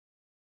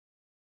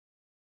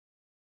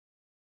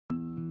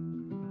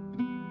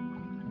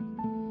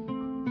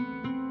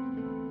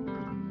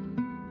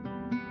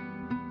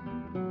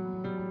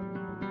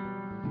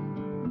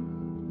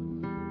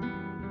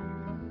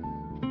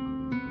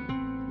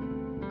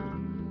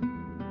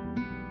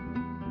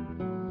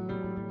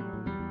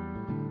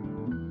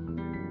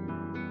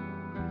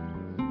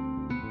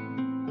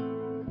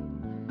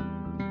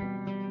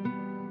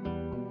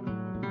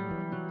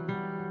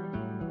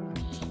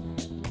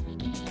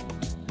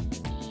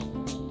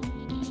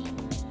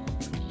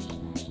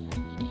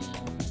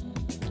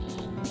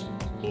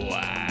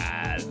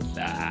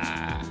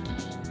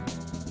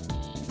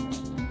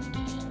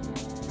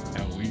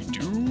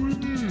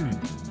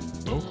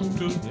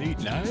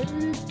night.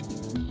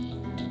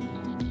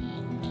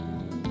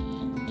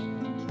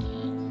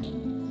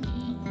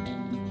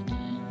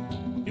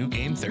 New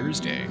game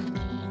Thursday.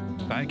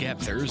 Thigh Gap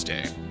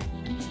Thursday.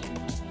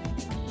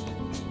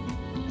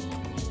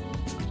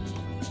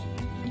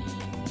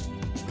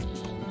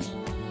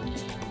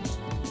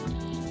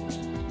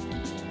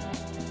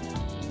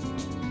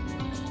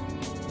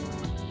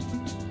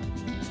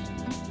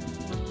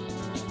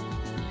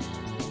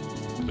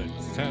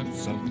 Let's have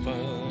some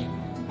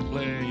fun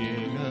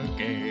playing a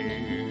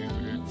game.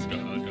 It's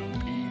gonna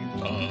be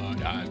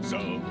fun. I'm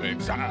so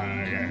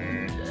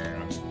excited.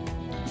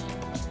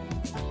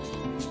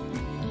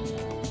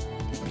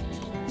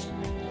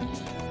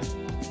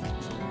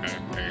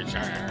 I'm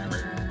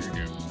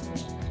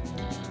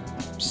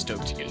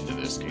stoked to get into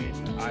this game.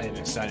 I am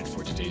excited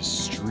for today's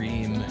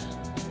stream.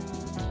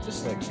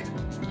 Just like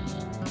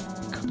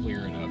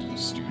clearing up the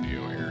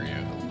studio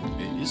area.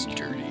 It is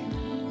dirty.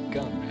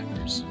 Gum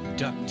wrappers,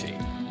 duct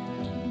tape,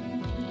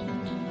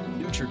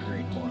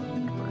 Nutri-Green water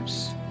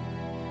wrappers.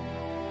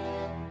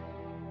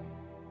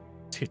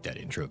 Let's hit that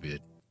intro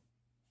bit.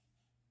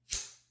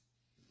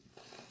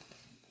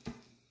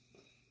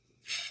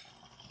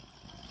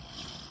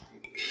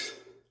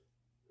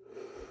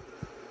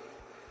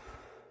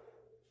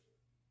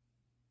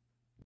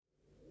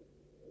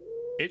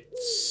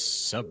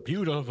 It's a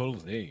beautiful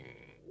thing.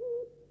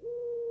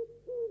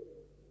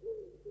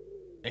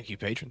 Thank you,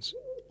 patrons.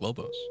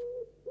 Lobos,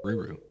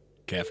 Ruru,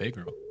 Cafe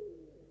Girl.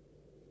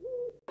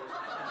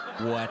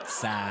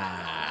 What's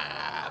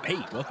up? Hey,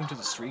 welcome to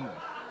the stream.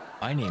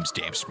 My name's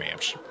Damp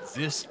Smamsh.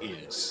 This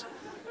is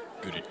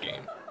Good at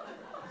Game.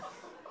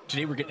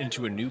 Today we're getting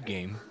into a new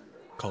game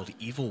called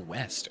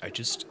EvilWest. I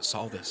just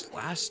saw this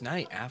last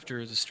night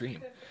after the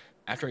stream.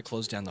 After I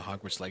closed down the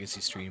Hogwarts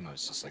Legacy stream, I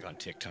was just like on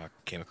TikTok,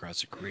 came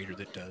across a creator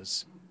that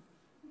does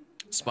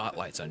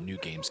spotlights on new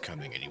games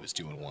coming, and he was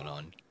doing one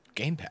on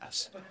Game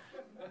Pass.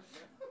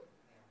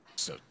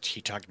 So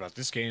he talked about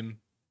this game.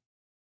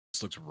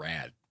 This looks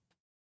rad.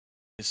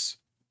 This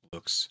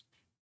looks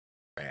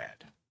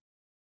rad.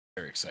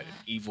 Very excited.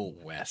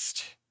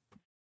 EvilWest.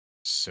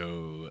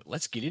 So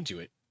let's get into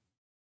it.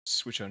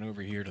 Switch on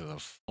over here to the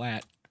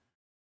flat.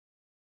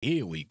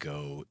 Here we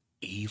go.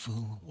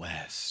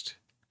 EvilWest.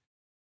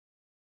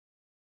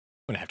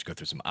 I'm gonna have to go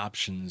through some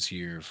options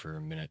here for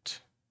a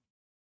minute.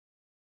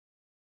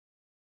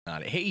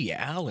 Hey,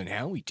 Alan,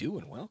 how we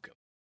doing? Welcome.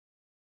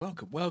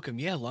 Welcome, welcome.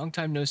 Yeah, long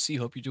time no see.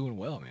 Hope you're doing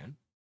well, man.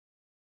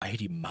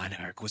 Mighty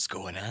Monarch, what's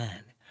going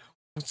on?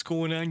 What's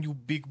going on, you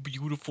big,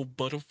 beautiful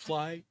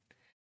butterfly?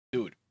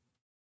 Dude.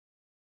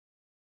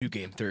 New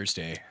game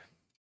Thursday.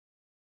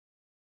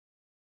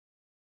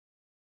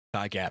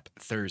 Thigh Gap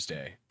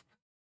Thursday.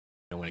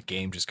 You know, when a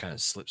game just kind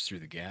of slips through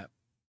the gap?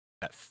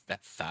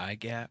 That thigh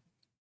gap?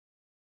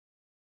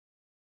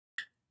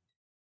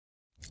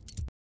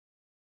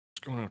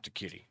 What's going on with the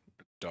kitty?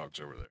 The dog's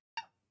over there.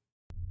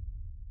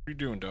 What are you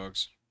doing,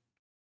 dogs?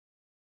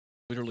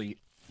 Literally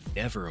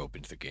never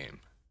opened the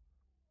game.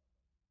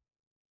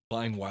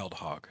 Flying Wild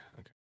Hog.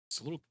 Okay. It's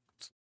a little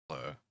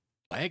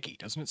laggy,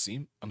 doesn't it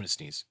seem? I'm gonna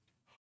sneeze.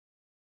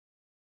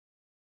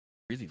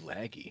 Really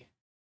laggy.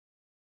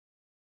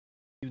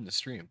 Even the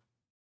stream.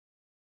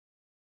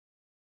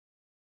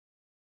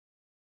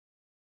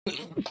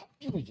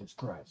 Jesus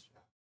Christ.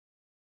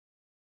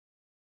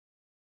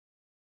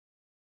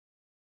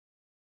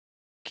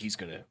 He's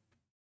gonna...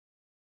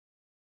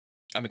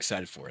 I'm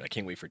excited for it. I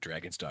can't wait for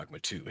Dragon's Dogma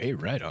 2. Hey,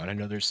 right on. I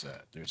know there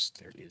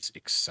is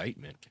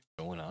excitement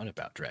going on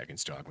about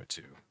Dragon's Dogma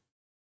 2.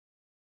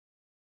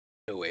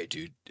 No way,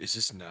 dude. Is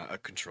this not a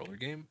controller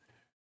game?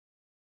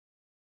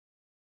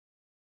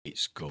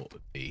 It's got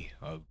to be.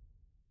 I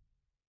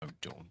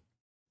don't.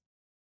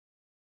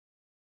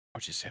 I'll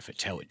just have to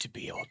tell it to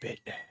be a bit.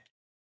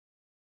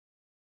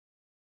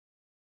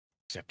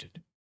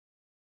 Accepted.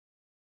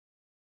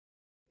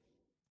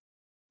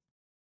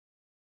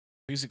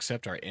 Please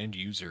accept our end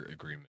user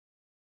agreement.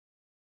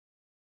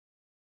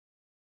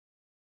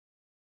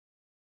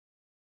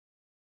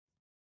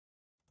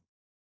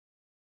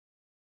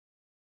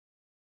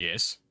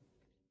 Yes.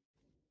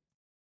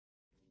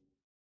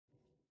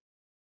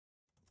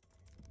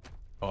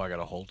 Oh, I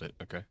gotta hold it.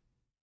 Okay.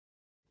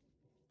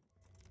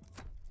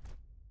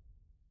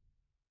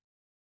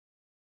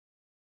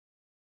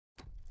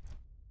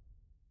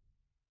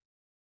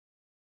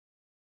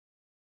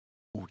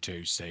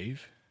 Auto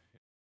save.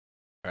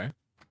 Okay.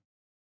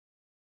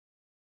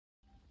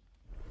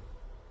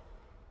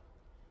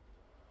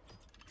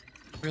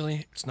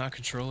 Really? It's not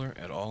controller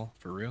at all?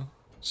 For real?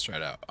 Let's try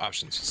it out.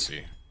 Options, let's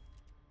see.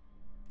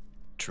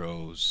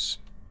 Controls.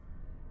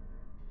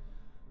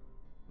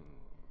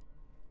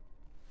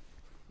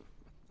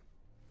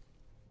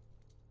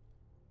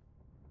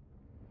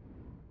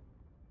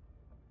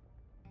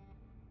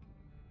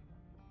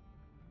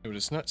 But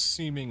it's not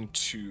seeming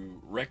to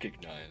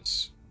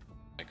recognize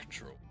my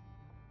control.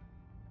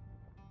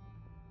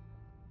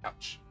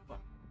 Ouch.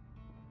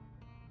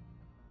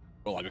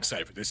 Well, I'm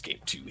excited for this game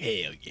too.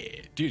 Hell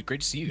yeah. Dude, great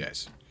to see you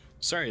guys.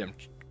 Sorry I'm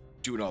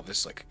doing all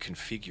this like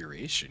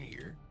configuration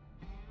here.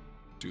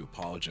 Do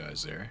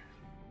apologize there.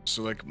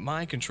 So like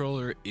my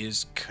controller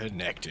is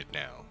connected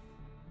now.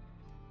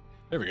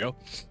 There we go.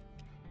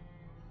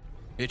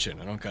 Itching,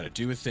 I don't gotta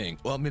do a thing.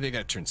 Well, maybe I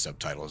gotta turn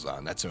subtitles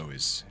on. It's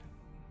always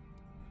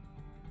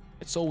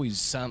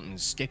something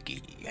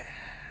sticky.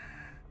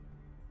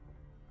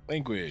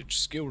 Language,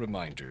 skill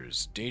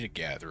reminders, data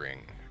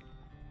gathering.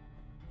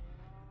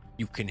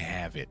 You can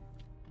have it.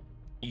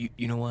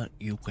 You know what?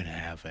 You can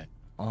have it.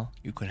 Huh?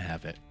 You can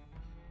have it.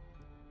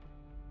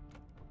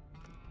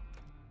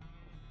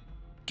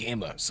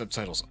 Gamma,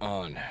 subtitles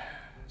on.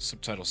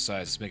 Subtitle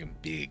size, let's make them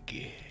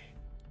big.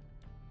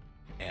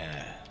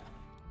 Yeah,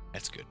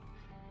 that's good.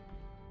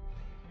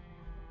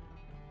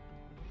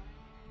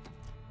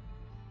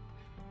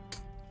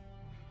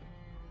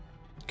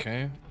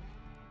 Okay.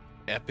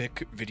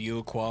 Epic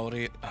video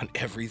quality on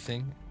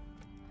everything.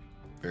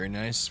 Very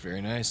nice,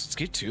 very nice. Let's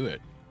get to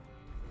it.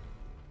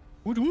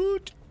 Woot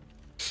woot.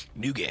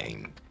 New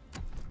game.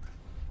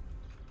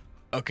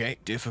 Okay,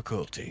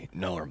 difficulty,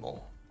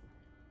 normal.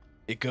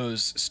 It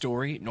goes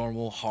story,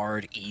 normal,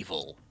 hard,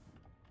 evil.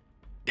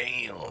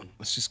 Damn.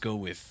 Let's just go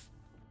with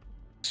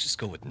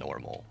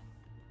normal.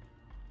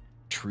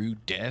 True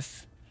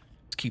death.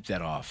 Let's keep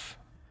that off.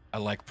 I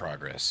like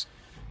progress.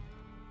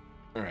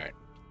 All right.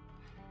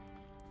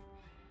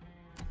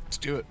 Let's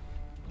do it.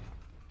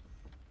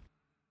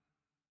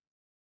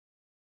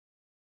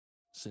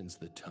 Since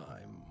the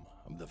time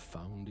of the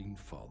founding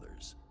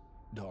fathers,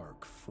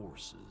 dark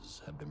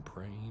forces have been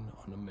preying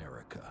on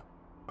America.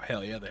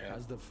 Hell yeah, they have.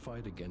 As the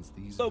fight against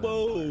these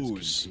Lobos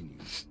vampires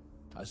continues,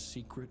 a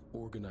secret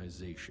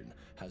organization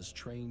has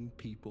trained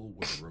people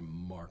with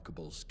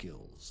remarkable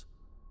skills.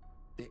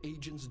 The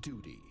agent's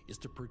duty is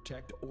to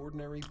protect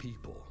ordinary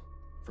people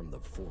from the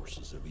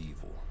forces of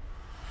evil.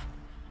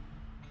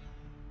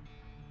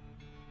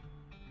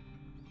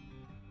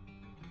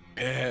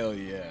 Hell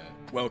yeah.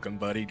 Welcome,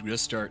 buddy.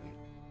 Just starting.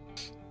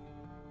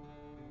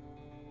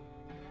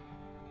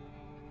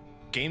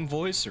 Game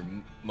voice or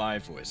my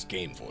voice?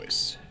 Game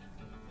voice.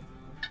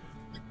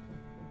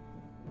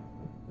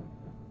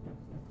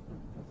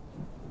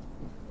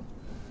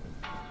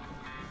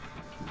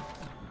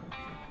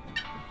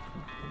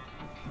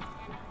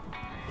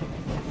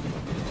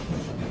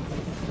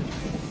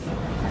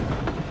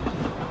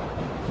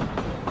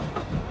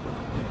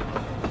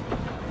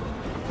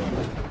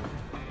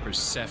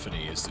 Persephone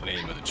is the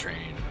name of the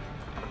train.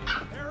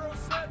 Arrow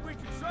said we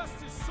could trust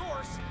his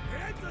source.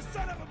 It ain't the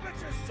son of a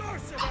bitch's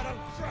source that I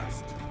don't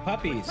trust.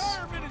 Puppies.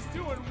 Retirement is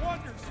doing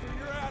wonders for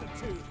your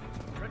attitude.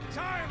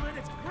 Retirement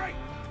is great.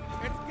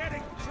 It's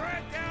getting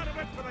dragged out of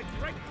it for the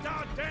great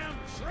goddamn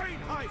train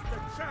heist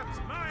that chaps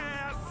my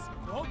ass.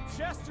 Old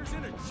Chester's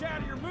in a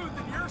chattier mood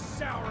than your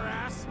sour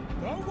ass.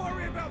 Don't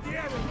worry about the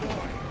Arrow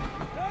boy.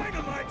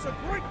 Dynamite's a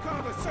great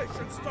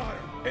conversation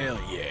starter. Hell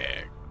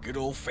yeah. Good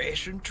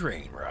old-fashioned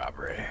train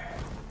robbery.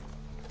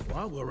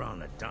 While we're on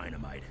the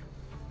dynamite,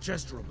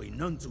 Chester will be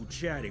none too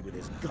chatty with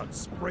his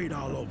guts sprayed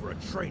all over a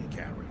train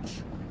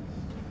carriage.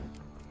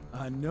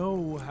 I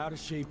know how to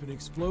shape an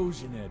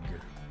explosion,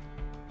 Edgar.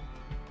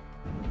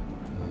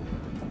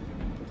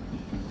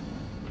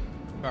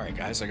 Alright,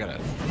 guys, I got a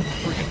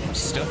freaking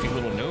stuffy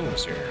little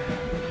nose here.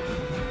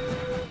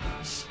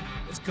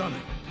 It's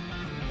coming.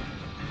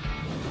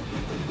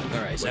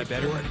 Alright, is that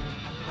better?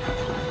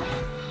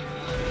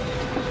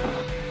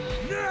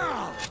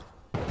 Now!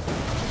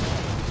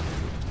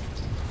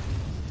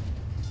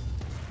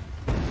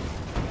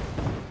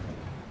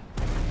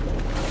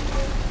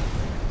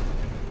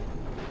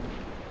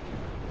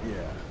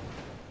 Yeah.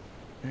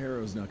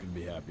 Harrow's not gonna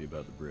be happy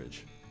about the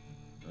bridge.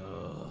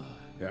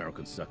 Arrow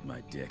can suck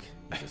my dick.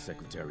 He's the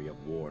Secretary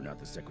of War, not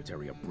the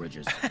Secretary of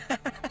Bridges.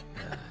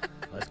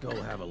 Let's go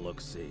have a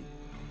look-see.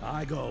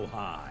 I go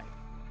high.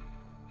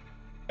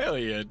 Hell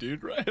yeah,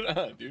 dude. Right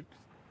on, dude.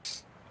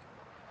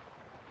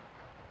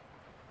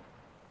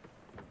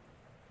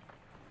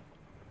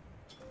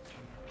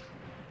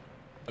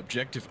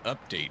 Objective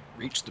update.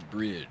 Reach the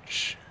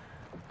bridge.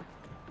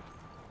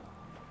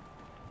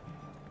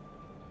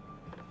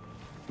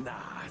 Nah,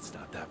 it's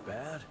not that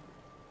bad.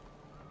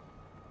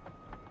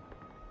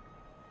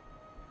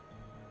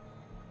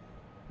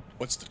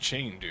 What's the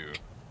chain do?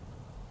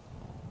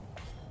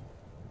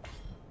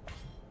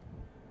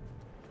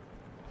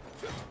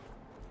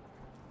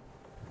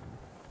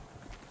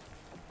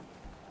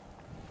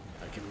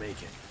 I can make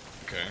it.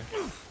 Okay.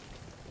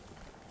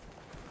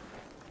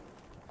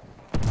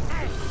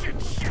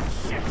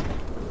 Shit!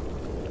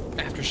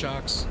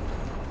 Aftershocks.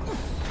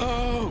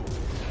 Oh!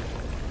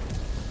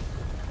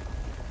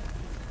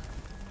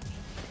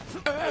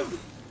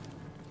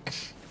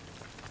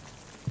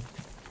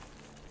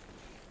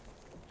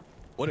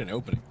 What an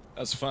opening.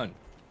 That was fun.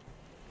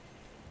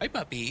 Hi,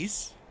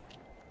 puppies.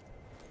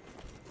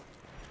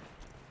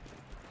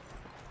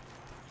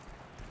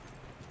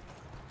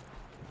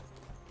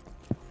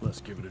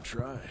 Let's give it a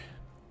try.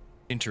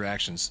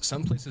 Interactions.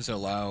 Some places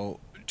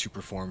allow to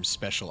perform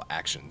special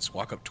actions.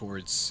 Walk up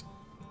towards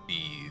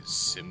the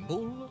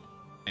symbol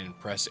and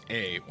press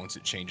A once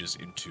it changes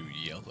into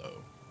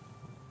yellow.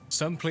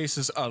 Some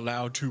places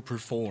allow to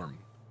perform.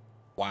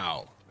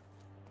 Wow.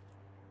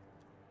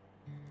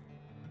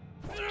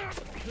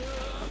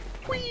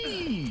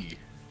 Whee!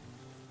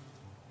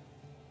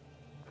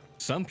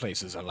 Some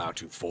places allow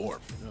to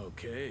form.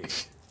 Okay.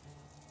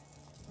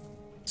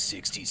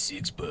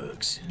 66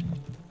 bucks.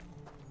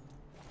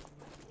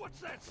 What's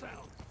that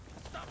sound?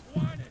 Stop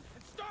whining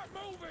and start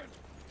moving!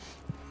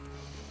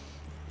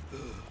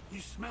 You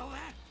smell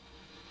that?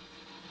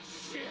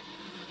 Shit!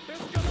 It's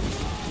gonna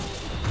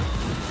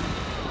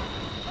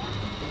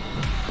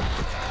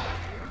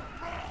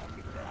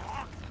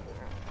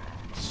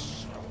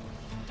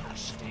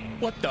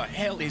What the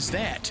hell is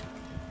that?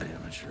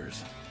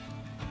 Amateurs.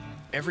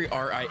 Every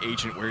RI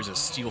agent wears a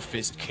steel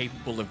fist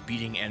capable of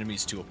beating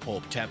enemies to a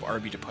pulp. Tap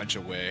RB to punch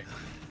away.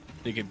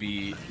 They can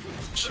be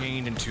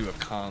chained into a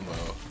combo.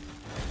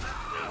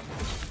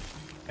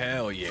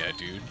 Hell yeah,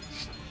 dude.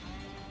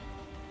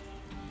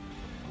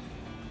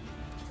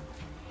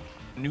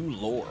 New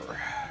lore.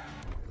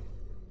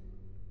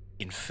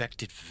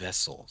 Infected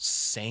vessel.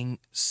 Sanguine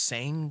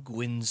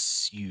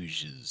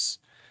Suges.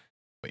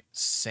 Wait,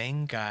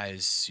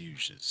 Sangai's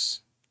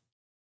Suges.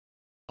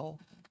 Oh.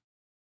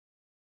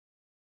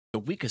 The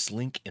weakest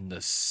link in the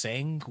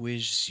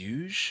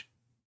Sanguisuge?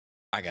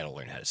 I gotta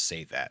learn how to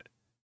say that.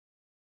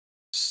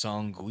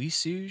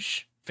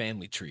 Sanguisuge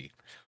family tree.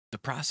 The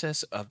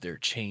process of their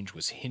change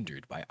was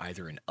hindered by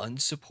either an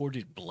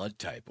unsupported blood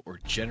type or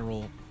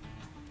general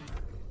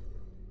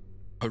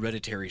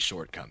hereditary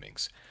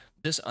shortcomings.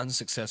 This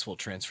unsuccessful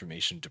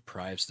transformation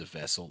deprives the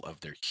vessel of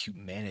their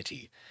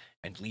humanity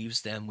and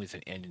leaves them with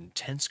an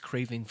intense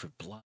craving for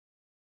blood.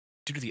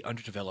 Due to the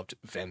underdeveloped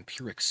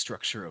vampiric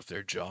structure of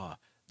their jaw,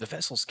 the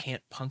vessels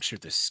can't puncture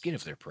the skin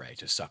of their prey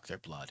to suck their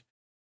blood.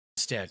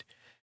 Instead,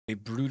 they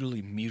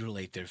brutally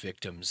mutilate their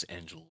victims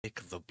and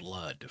lick the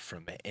blood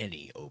from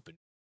any open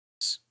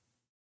wounds.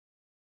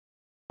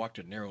 Walked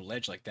a narrow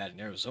ledge like that in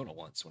Arizona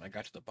once. When I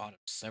got to the bottom,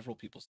 several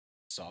people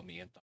saw me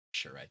and thought,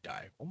 sure, I'd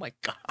die. Oh my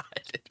god,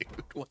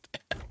 dude, what the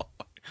hell?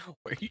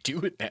 Why are you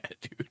doing that,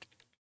 dude?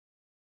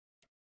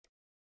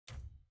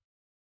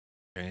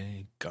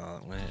 Okay,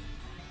 gauntlet.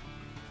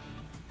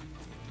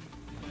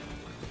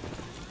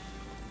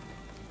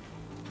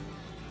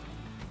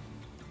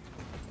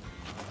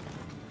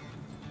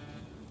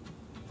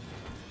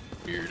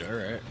 Weird,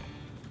 alright.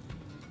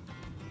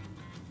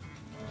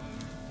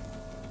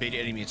 Bait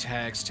enemy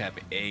attacks, tap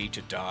A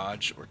to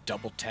dodge, or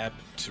double tap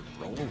to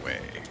roll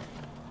away.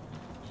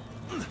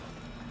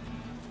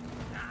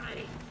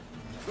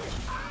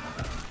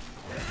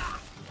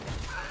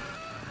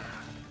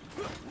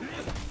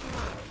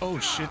 Oh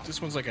shit,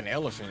 this one's like an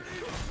elephant.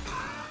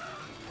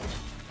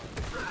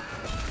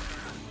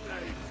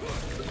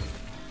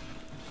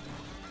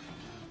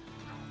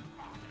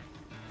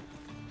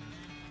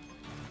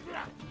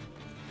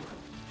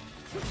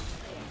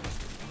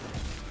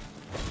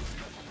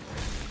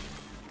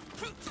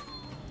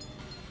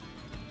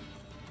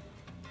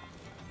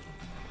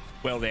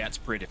 Well, that's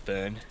pretty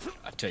fun.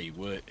 I tell you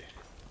what.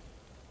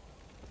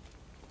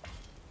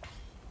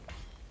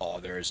 Oh,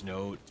 there is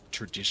no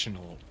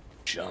traditional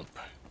jump.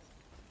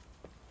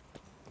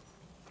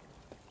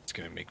 It's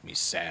gonna make me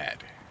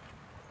sad.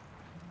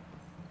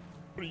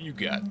 What do you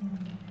got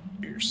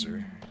here,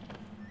 sir?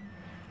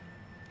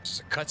 Is this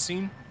a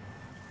cutscene?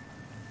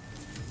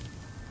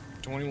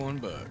 21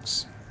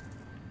 bucks.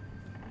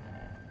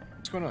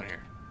 What's going on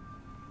here?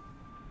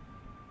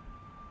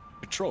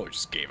 The controller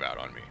just gave out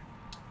on me.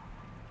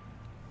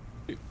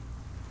 Dude.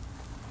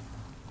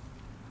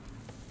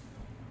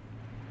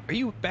 Are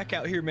you back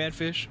out here,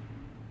 Madfish?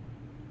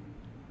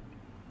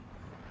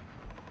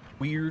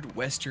 Weird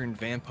Western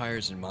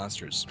vampires and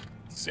monsters.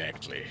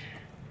 Exactly.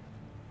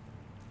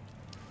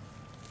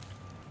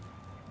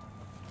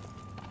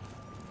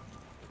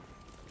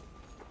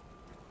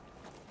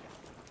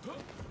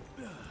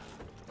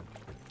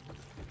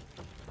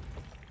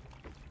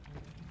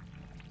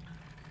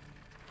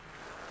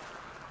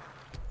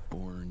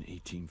 Born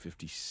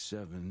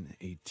 1857,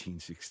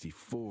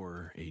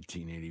 1864,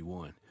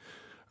 1881.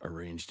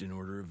 Arranged in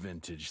order of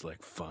vintage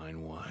like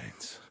fine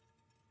wines.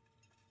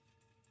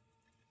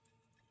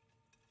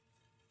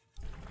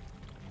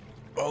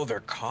 Oh, they're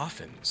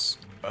coffins.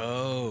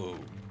 Oh,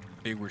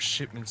 they were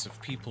shipments of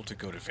people to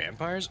go to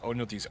vampires? Oh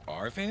no, these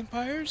are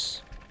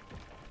vampires?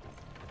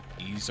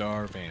 These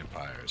are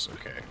vampires,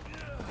 okay.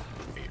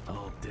 Wait.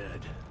 All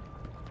dead.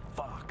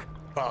 Fuck.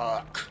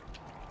 Fuck.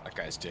 That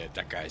guy's dead,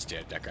 that guy's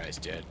dead, that guy's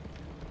dead.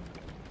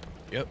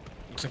 Yep,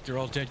 looks like they're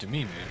all dead to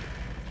me, man.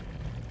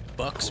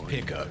 Bucks Boy,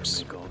 you better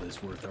pickups. make all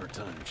this worth our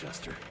time,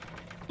 Chester.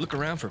 Look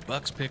around for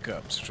Bucks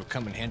pickups, which will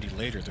come in handy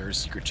later. There is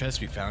a secret chest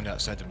to be found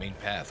outside the main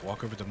path.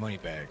 Walk over the money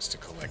bags to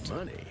collect it.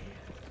 Money.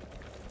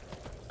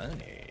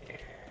 Money.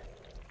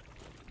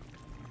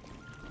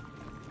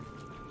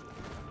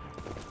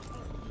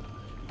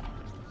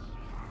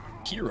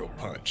 Hero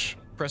Punch.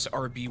 Press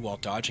RB while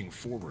dodging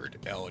forward,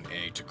 L and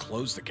A, to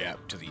close the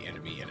gap to the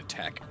enemy and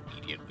attack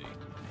immediately.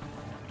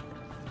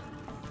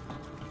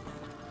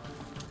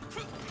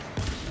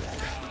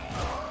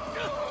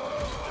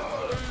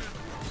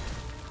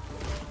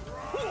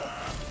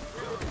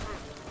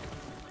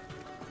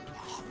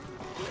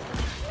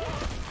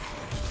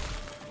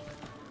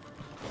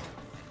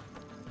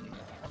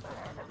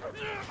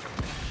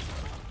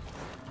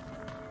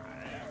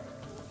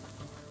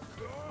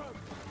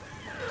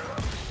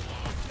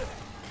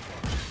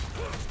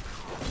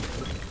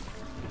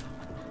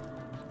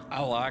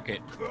 I like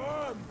it.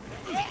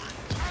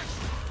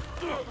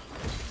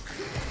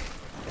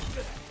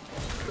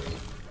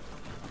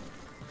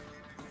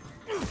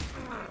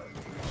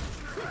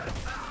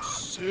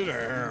 Sit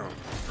down.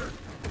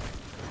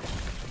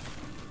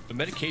 The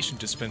medication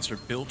dispenser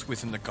built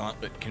within the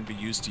gauntlet can be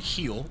used to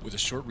heal with a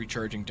short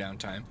recharging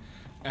downtime.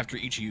 After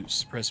each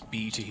use, press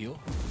B to heal.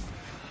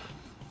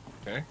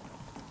 Okay.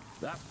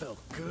 That felt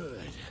good.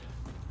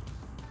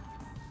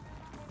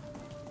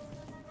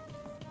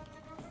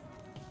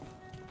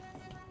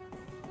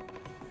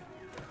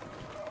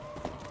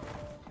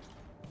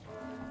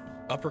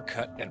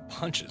 Uppercut and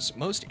punches.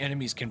 Most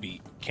enemies can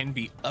be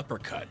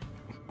uppercut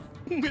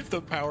with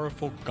the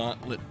powerful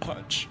gauntlet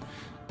punch.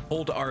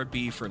 Hold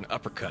RB for an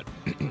uppercut.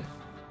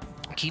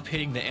 Keep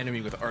hitting the enemy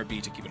with RB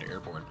to keep it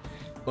airborne.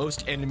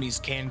 Most enemies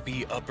can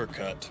be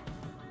uppercut.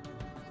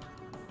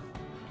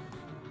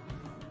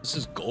 This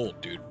is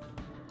gold, dude.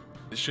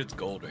 This shit's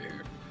gold right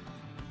here.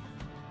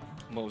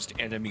 Most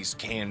enemies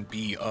can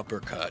be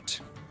uppercut.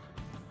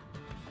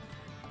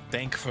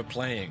 Thank for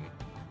playing.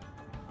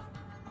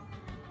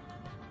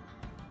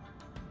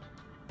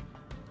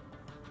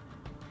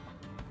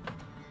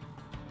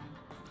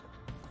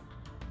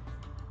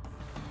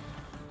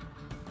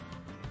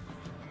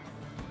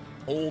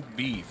 Hold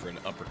B for an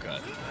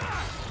uppercut.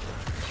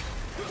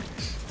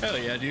 Hell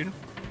yeah, dude.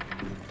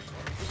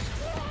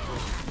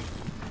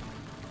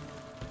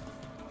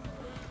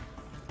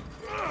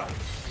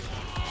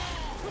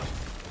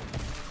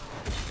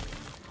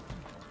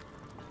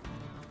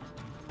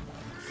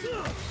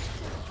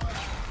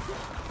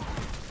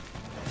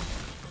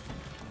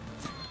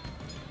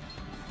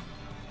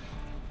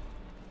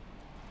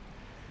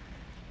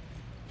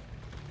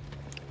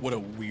 What a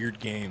weird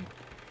game.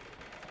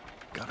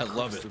 I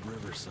love it. The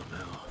river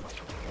somehow.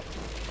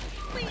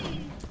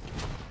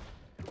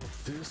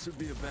 This would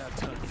be a bad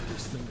time for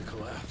this thing to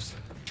collapse.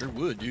 Sure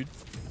would, dude.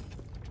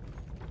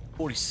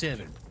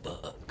 47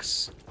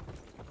 bucks.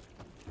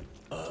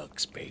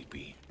 Bucks,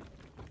 baby.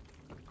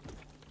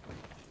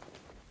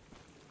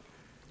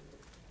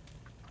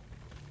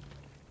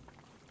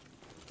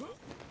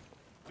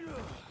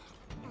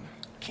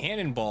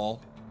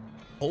 Cannonball.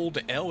 Hold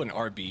L and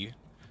RB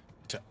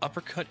to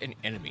uppercut an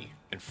enemy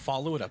and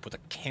follow it up with a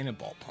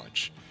cannonball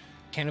punch.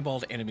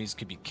 Cannonballed enemies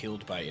can be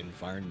killed by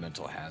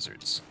environmental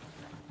hazards.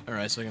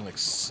 Alright, so I can like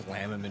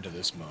slam him into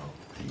this mo.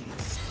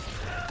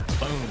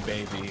 Boom,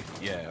 baby.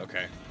 Yeah,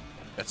 okay.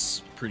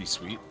 That's pretty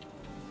sweet.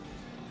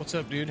 What's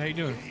up, dude? How you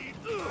doing?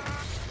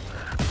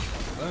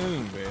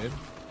 Boom, babe.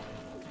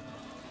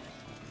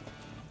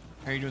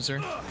 How you doing, sir?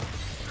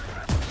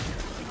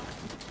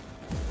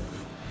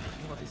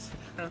 What is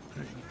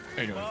happening?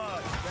 How you doing?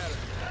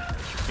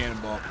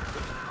 Cannonball.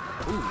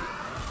 Ooh.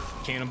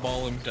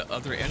 Cannonball him to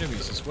other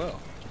enemies as well.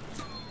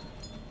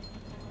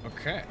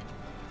 Okay.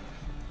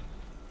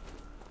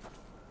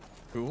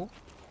 Cool.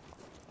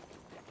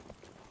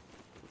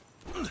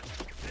 And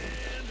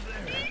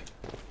there.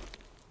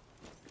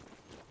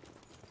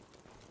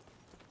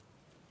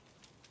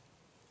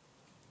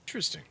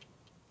 Interesting.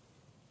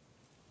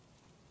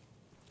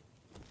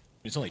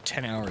 It's only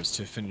 10 hours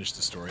to finish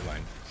the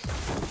storyline.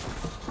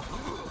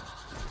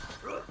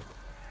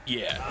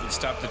 Yeah, it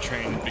stopped the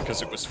train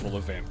because it was full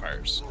of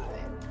vampires.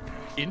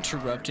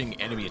 Interrupting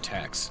enemy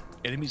attacks.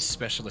 Enemies'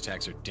 special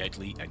attacks are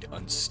deadly and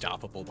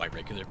unstoppable by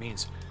regular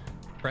means.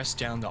 Press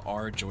down the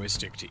R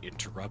joystick to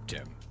interrupt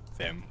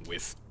them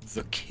with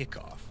the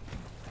kickoff.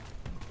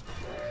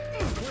 Where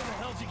the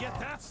hell did you get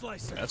that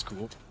slicer? That's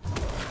cool.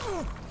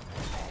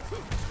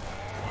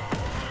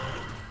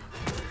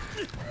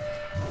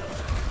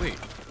 Wait,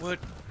 what?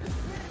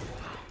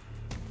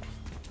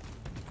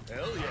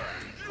 Hell yeah.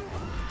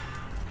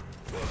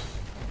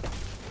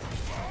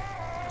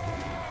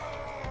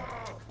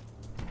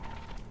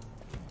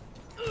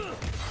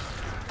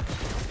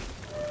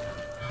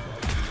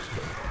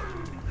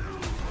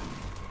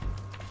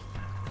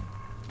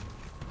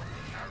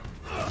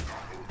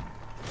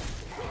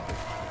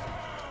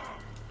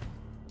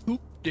 Coup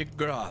de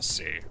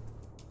grace.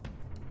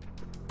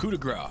 Coup de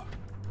grace.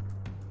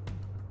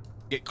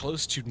 Get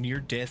close to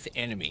near-death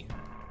enemy.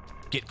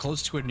 Get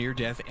close to a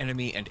near-death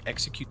enemy and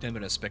execute them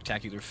in a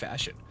spectacular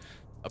fashion.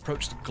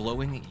 Approach the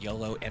glowing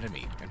yellow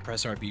enemy and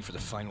press RB for the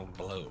final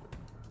blow.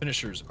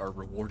 Finishers are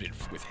rewarded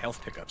with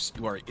health pickups.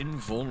 You are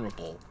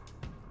invulnerable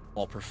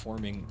while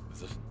performing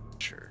the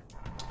finisher.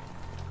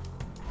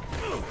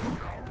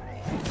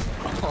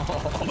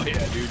 Oh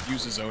yeah, dude,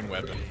 use his own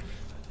weapon.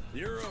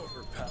 You're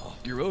over, pal.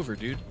 You're over,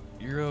 dude.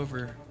 You're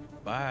over.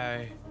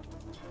 Bye.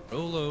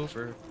 Roll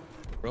over.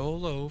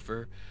 Roll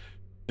over.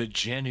 The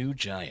Genu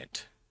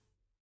Giant.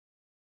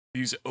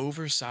 These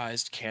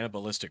oversized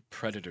cannibalistic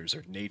predators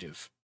are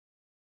native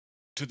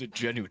to the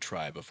Genu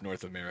tribe of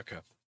North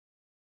America.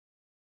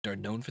 They are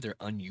known for their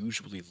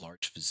unusually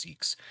large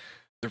physiques.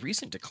 The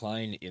recent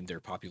decline in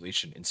their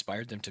population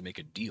inspired them to make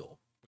a deal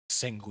with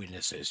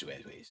sanguinous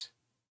ways.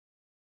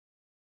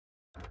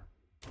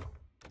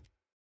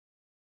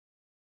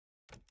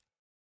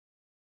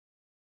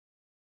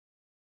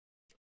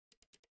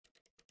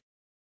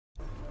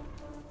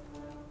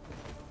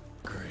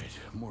 Great.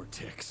 more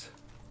ticks.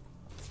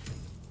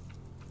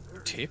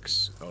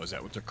 Ticks? Oh, is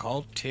that what they're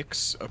called?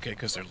 Ticks? Okay,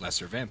 because they're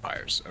lesser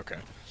vampires. Okay.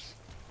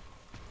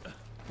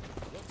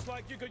 Looks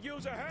like you could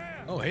use a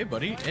hand. Oh, hey,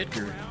 buddy.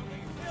 Edgar.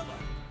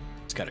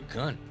 He's got a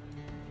gun.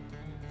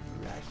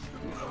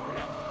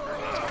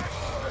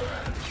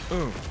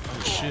 Oh,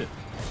 oh shit.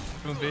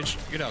 Come on, bitch.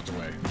 Get out the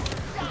way.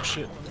 Oh,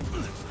 shit.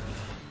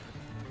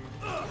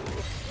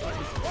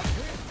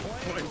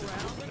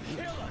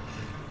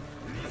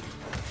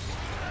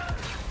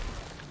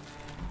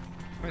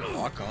 Wait,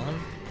 lock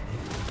on?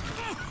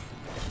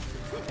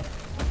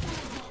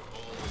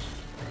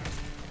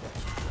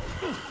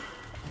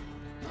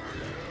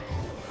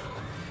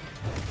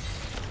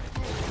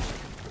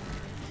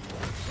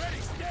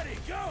 Ready, steady,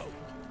 go!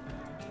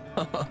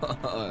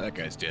 That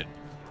guy's dead.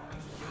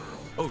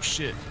 Oh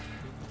shit.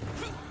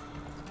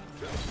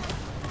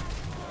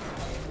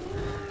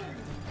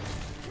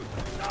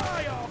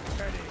 Die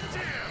already!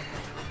 Damn!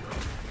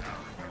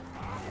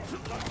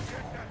 Get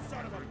that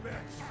son of a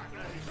bitch!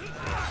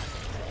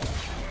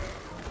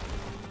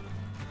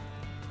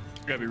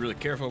 Gotta be really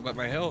careful about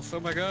my health. Oh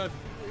my god.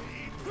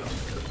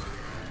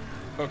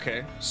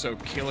 Okay, so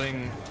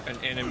killing an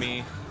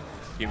enemy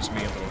gives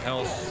me a little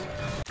health.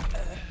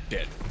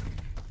 Dead.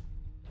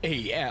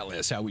 Hey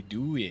Atlas, how we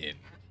doing?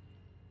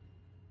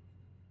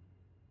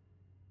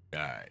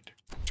 Died.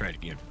 Try it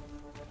again.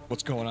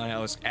 What's going on,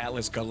 Atlas?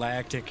 Atlas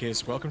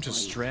Galacticus. Welcome to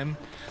Strem,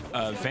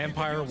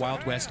 Vampire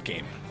Wild West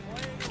game.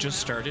 Just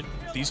started.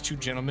 These two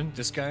gentlemen,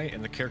 this guy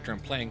and the character I'm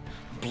playing,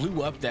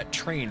 blew up that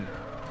train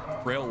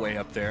railway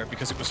up there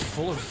because it was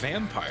full of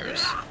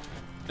vampires.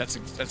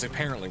 That's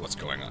apparently what's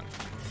going on.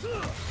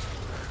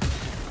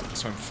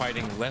 So I'm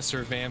fighting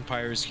lesser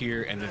vampires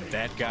here, and then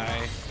that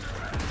guy.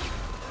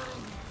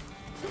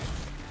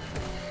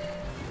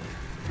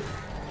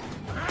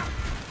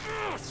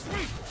 Oh,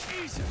 sweet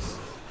Jesus!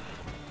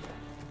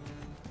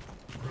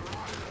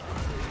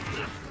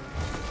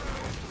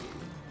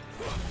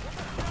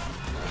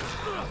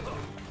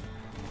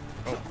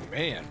 Oh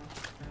man.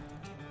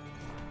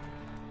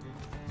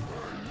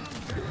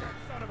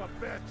 Son of a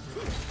bitch!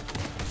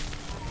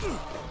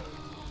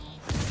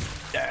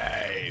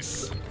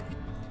 Nice.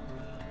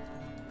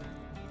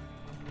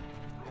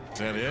 Is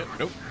that it?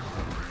 Nope.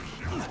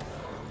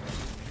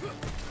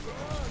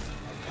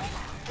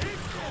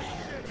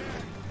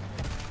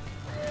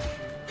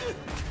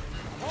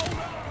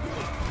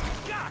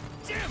 God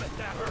damn it,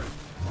 that hurt!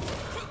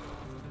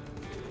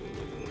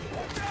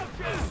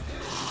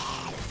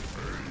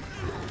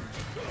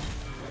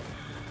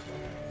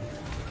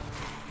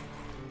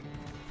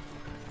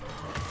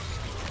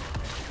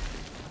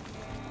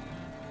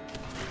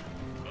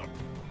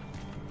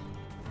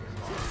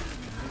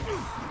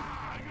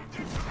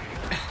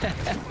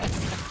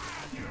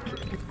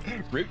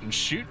 Rootin'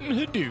 shooting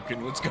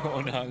Hadouken. What's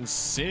going on,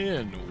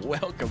 Sin?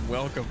 Welcome,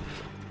 welcome.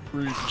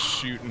 Rootin'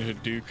 shooting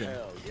Hadouken.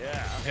 Hell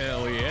yeah!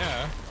 Hell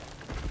yeah.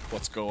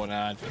 What's going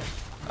on?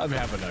 I'm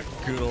having a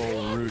good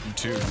old rootin'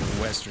 tootin'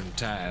 Western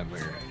time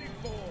here.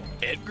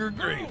 Edgar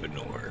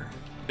Gravenor.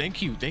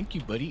 Thank you,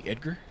 buddy,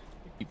 Edgar.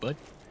 Thank you, bud.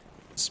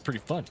 This is pretty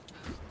fun.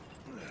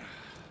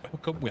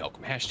 Welcome,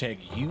 welcome. Hashtag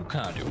you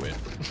conduit.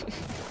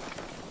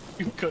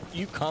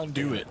 you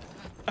conduit.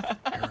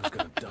 Aaron's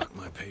gonna dock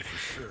my pay for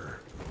sure.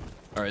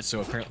 All right,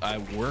 so apparently I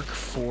work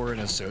for an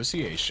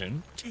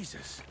association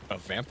Jesus.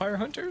 of vampire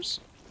hunters.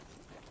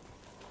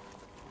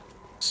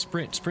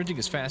 Sprinting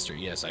is faster.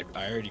 Yes, I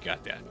already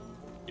got that.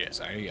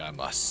 Yes, I am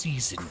a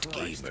seasoned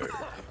gamer.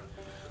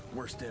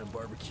 Worst damn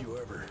barbecue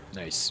ever.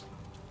 Nice.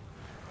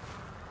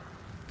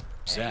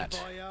 What's that?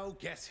 Hey, boyo,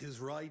 guess who's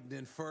riding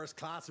in first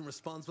class and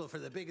responsible for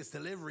the biggest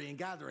delivery in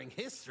gathering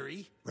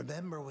history?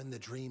 Remember when the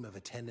dream of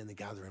attending the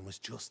gathering was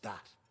just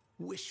that?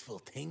 Wishful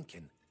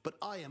thinking. But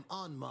I am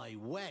on my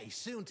way,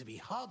 soon to be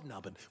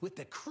hobnobbing with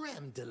the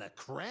creme de la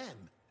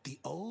creme. The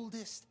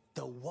oldest,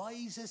 the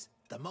wisest,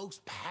 the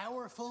most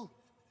powerful.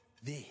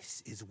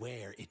 This is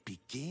where it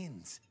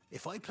begins.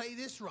 If I play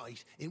this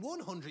right, in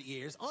 100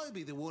 years, I'll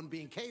be the one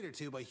being catered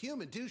to by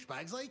human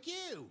douchebags like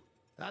you.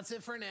 That's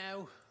it for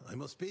now. I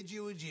must bid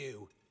you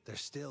adieu.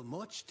 There's still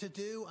much to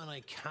do, and I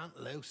can't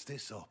louse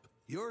this up.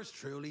 Yours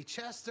truly,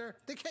 Chester,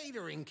 the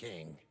Catering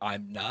King.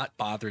 I'm not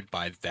bothered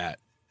by that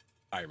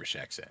Irish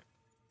accent.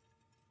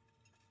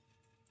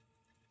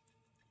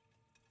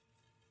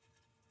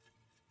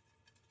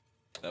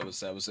 That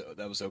was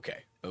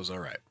okay. That was all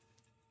right.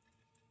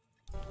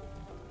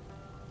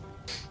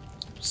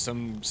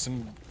 Some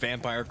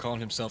vampire calling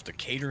himself the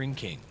Catering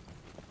King.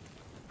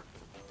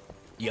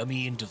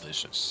 Yummy and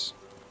delicious.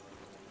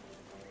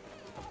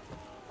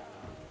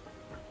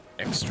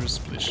 Extra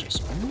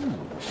delicious. Ooh.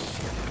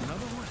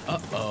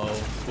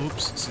 Uh-oh.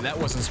 Oops. So that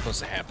wasn't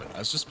supposed to happen. I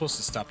was just supposed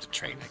to stop the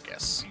train, I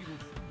guess.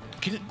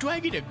 Do I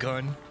get a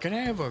gun? Can I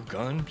have a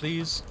gun,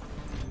 please?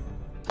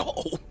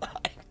 Oh my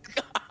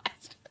god.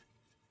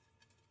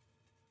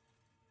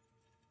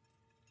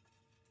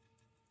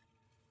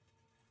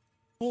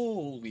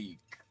 Holy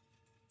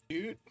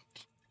dude.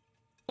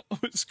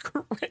 That was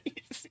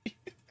crazy.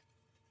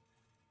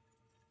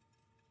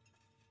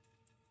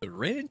 The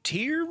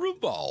Rentier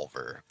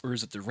revolver. Or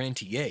is it the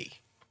Rentier?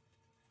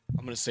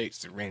 I'm going to say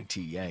it's the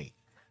Rentier.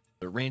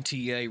 The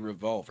Rentier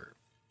revolver.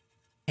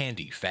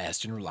 Handy,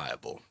 fast, and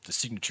reliable. The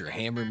signature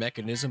hammer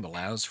mechanism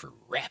allows for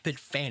rapid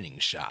fanning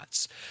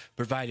shots,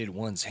 provided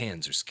one's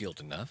hands are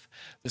skilled enough.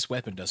 This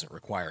weapon doesn't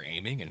require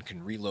aiming and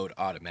can reload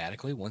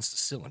automatically once the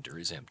cylinder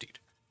is emptied.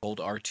 Hold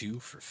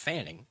R2 for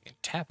fanning and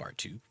tap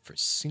R2 for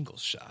single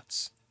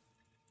shots.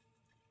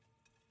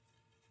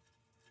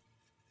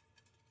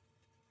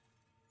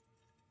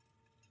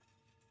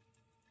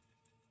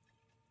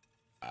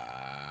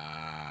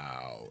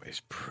 Wow,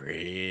 it's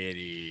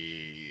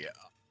pretty.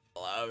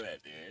 Love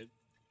it, dude.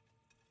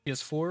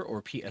 PS4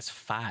 or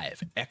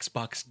PS5?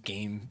 Xbox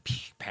Game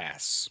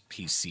Pass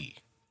PC.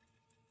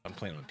 I'm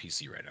playing on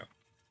PC right now.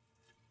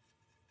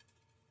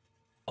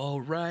 Oh,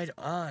 right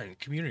on.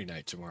 Community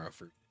night tomorrow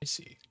for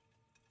PC.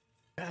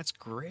 That's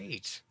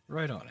great.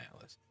 Right on,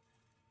 Alice.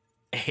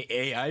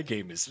 AI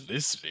game is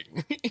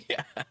listening.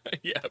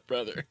 yeah,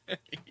 brother.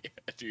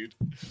 Yeah, dude.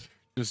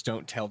 Just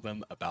don't tell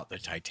them about the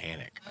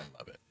Titanic. I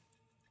love it.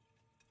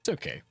 It's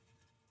okay.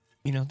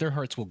 You know, their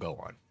hearts will go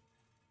on.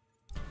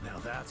 Now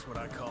that's what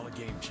I call a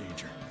game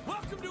changer.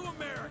 Welcome to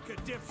America,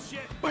 dipshit!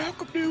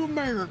 Welcome to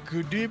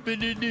America,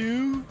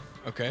 dippity-doo.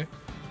 Okay.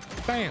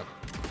 Bam.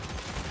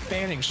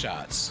 Fanning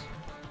shots.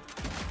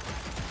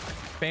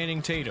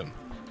 Fanning Tatum.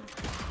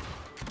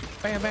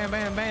 Bam, bam,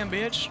 bam, bam,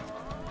 bitch.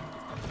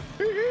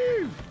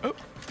 Woo-hoo. Oh.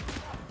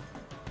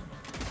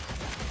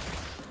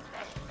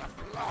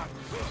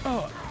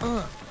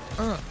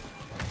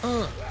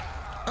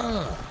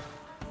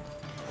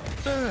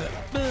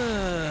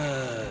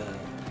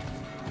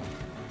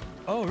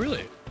 Oh,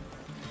 really?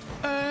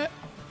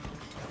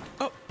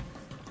 Oh.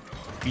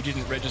 He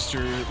didn't register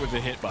with the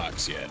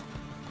hitbox yet.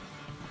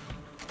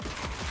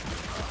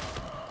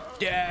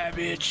 Yeah,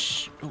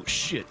 bitch. Oh,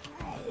 shit.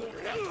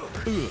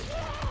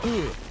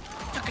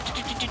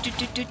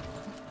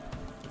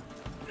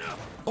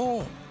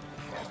 Oh.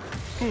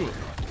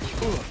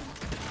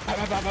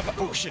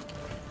 Oh, shit.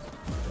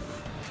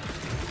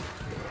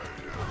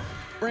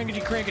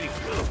 Rangity crankity.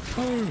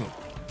 Oh.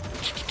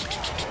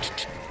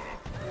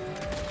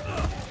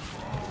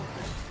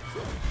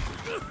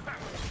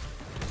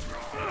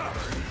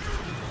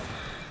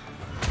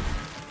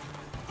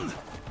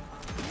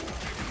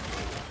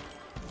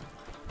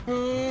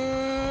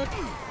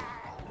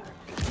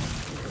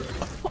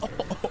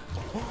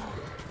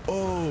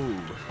 Oh.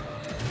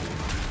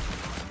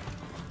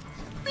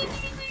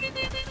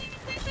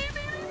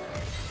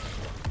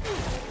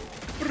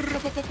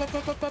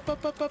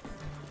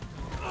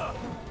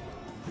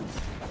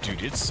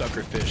 Dude, it's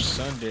Suckerfish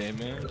Sunday,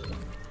 man.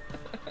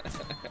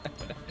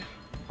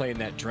 Playing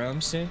that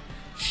drum set.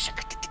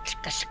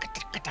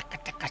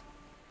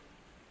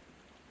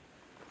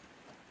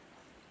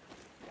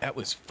 That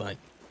was fun.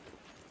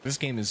 This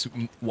game is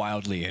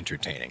wildly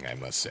entertaining, I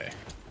must say.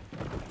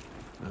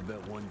 I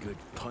bet one good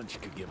punch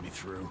could get me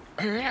through.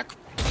 Out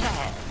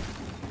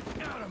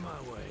Out of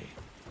my way.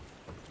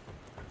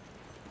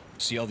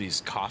 See all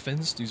these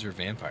coffins? These are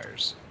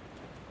vampires.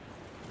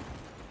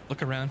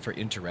 Look around for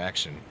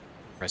interaction.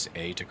 Press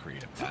A to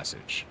create a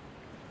passage.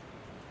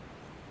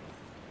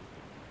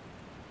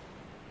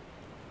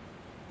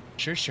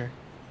 Sure.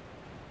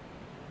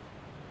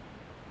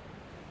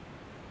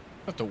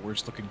 Not the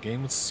worst looking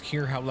game. Let's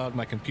hear how loud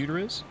my computer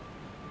is.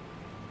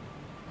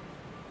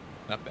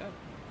 Not bad.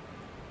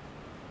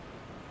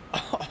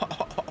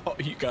 Oh,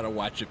 you gotta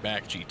watch it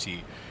back, GT.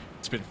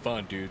 It's been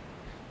fun, dude.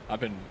 I've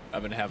been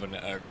having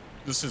a.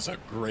 This is a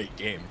great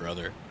game,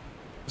 brother.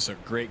 This is a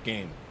great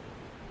game.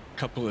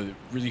 Couple of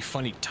really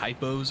funny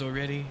typos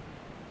already.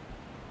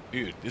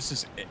 Dude, this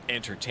is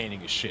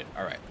entertaining as shit.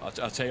 All right, I'll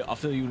tell you. I'll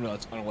fill you in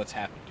on what's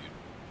happened, dude.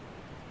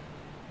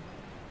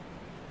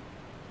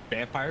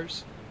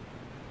 Vampires.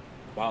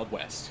 Wild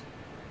West.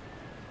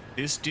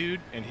 This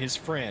dude and his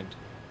friend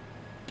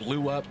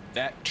blew up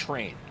that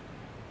train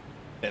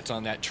that's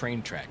on that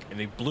train track, and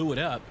they blew it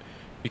up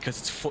because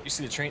it's full. You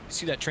see the train?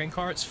 See that train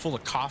car? It's full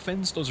of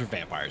coffins. Those are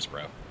vampires,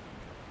 bro.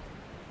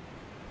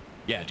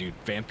 Yeah, dude.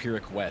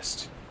 Vampiric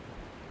West.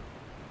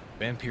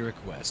 Vampiric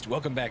West.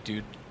 Welcome back,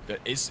 dude.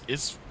 It's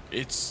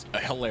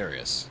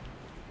hilarious.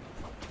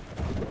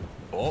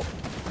 Oh.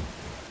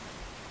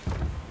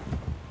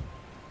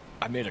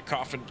 I made a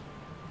coffin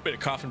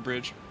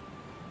bridge.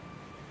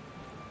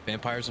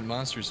 Vampires and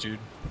monsters, dude.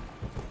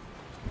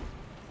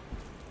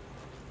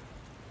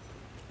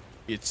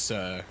 It's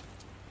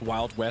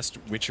Wild West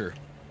Witcher.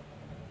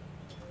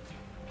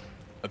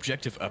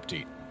 Objective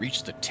update.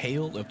 Reach the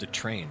tail of the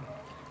train.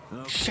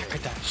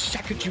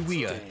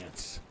 Shakajuia.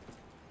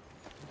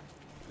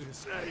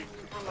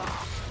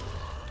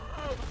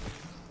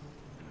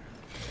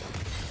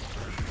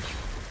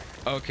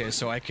 Okay,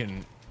 so I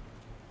can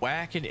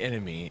whack an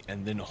enemy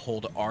and then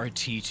hold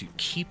RT to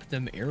keep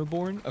them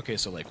airborne. Okay,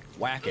 so like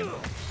whack him.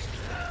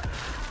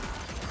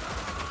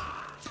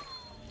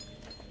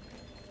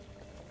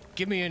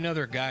 Give me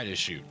another guy to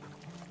shoot.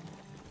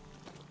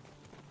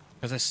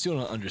 Because I still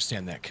don't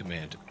understand that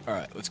command.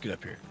 Alright, let's get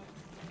up here.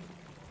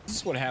 This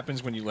is what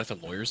happens when you let the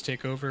lawyers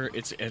take over.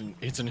 It's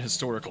an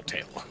historical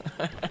tale.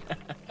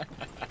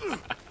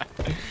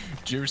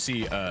 Did you ever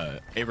see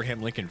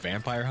Abraham Lincoln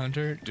Vampire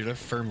Hunter? Dude, I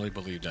firmly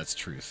believe that's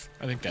truth.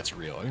 I think that's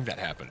real. I think that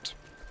happened.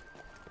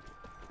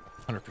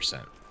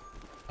 100%.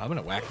 I'm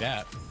gonna whack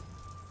that.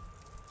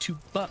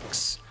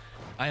 $2.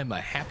 I am a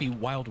happy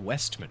Wild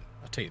Westman.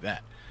 I'll tell you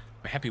that.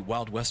 I'm a happy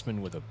Wild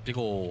Westman with a big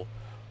ol'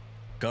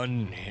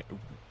 gun,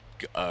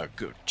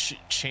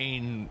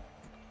 chain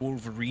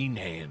Wolverine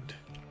hand.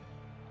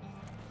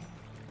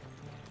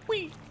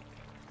 Whee!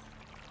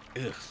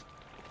 Ugh. Is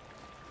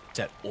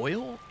that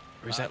oil?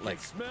 Or is that like...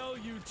 Smell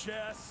you,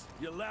 Chess,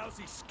 you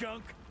lousy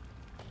skunk.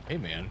 Hey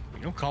man,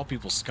 you don't call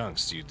people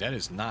skunks, dude. That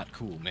is not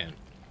cool, man.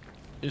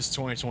 It's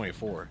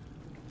 2024.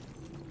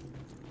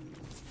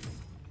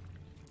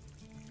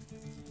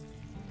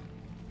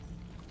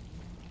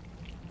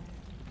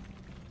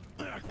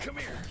 Come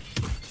here.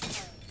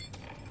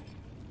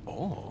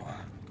 Oh.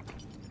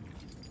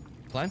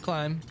 Climb,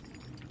 climb.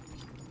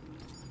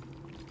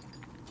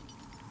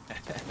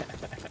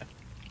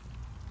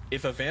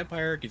 If a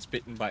vampire gets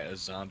bitten by a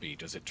zombie,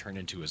 does it turn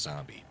into a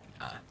zombie?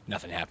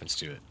 Nothing happens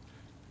to it.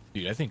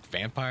 Dude, I think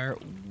vampire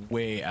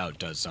way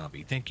outdoes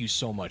zombie. Thank you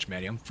so much,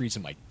 Maddie. I'm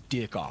freezing my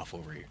dick off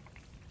over here.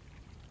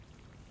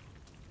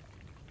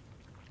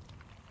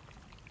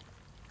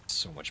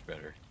 So much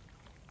better.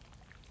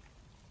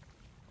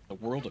 The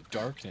world of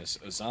darkness,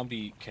 a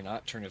zombie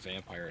cannot turn a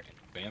vampire, and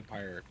a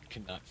vampire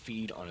cannot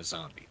feed on a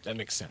zombie. That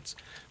makes sense.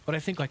 But I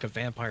think like a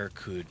vampire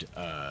could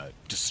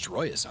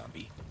destroy a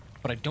zombie.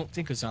 But I don't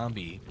think a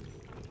zombie,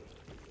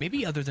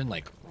 maybe other than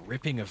like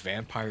ripping a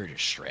vampire to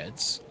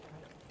shreds,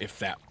 if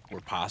that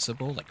were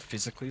possible, like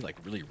physically, like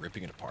really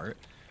ripping it apart.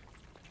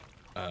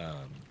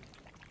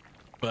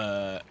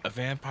 But a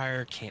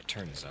vampire can't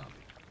turn a zombie.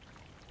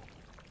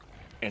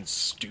 And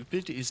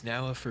stupid is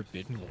now a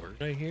forbidden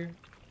word, I hear?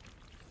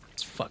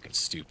 It's fucking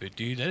stupid,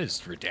 dude. That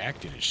is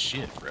redacted as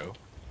shit, bro.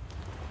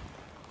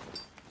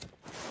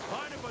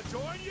 Mind if I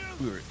join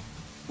you?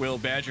 Will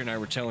Badger and I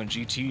were telling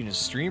GT in his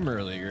stream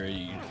earlier,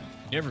 you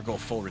never go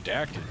full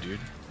redacted, dude.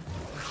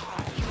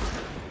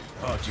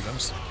 Oh, dude, I'm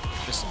just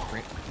some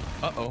great.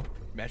 Uh-oh.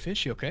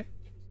 Madfish, you okay?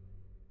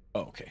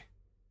 Oh, okay.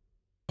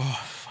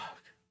 Oh,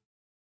 fuck.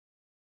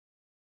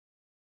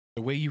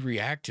 The way you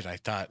reacted, I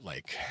thought,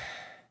 like...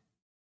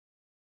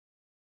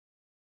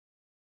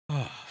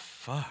 Oh,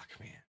 fuck,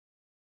 man.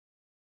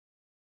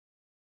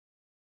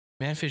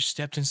 Manfish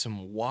stepped in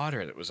some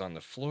water that was on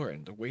the floor,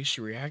 and the way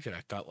she reacted,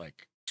 I thought,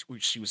 like,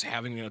 she was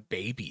having a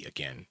baby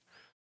again.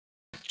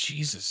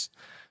 Jesus.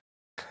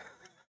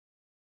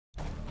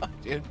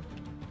 Dude.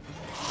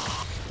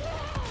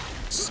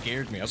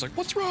 Scared me. I was like,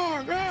 what's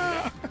wrong?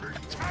 Ah!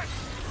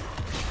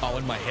 All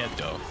in my head,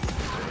 though.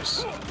 Of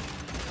course.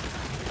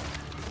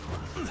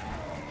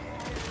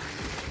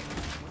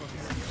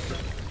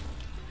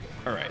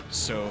 Alright,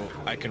 so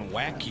I can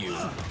whack you,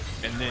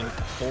 and then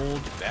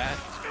hold that.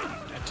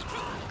 That didn't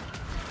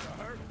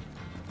work.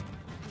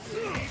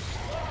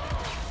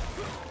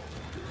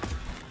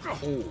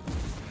 Oh.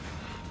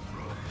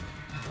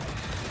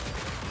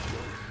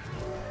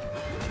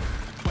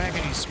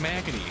 Whackity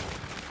smackity.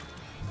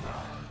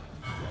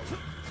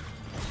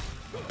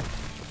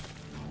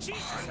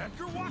 Jesus,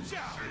 Edgar, watch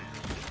out!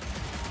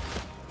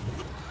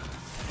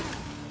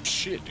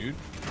 Shit, dude.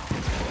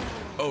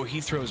 Oh,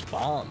 he throws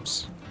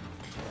bombs.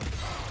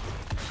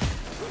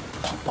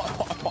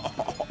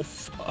 Oh,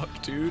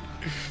 fuck, dude.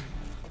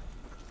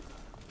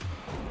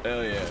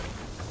 Hell yeah.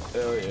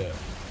 Hell yeah.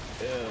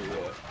 Hell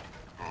yeah.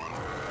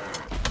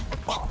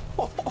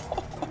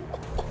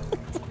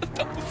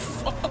 What the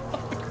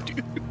fuck,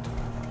 dude?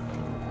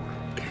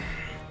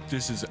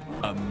 This is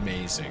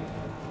amazing.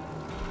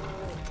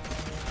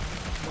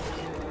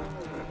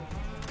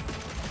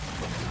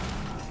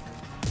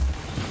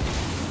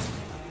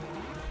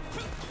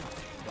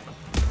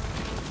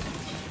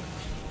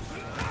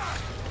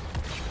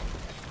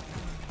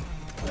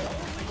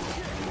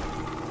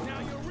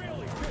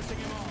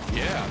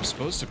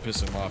 Supposed to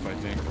piss him off, I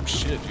think. Oh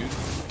shit, dude.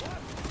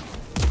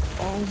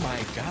 Oh my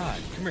god.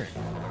 Come here.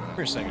 Come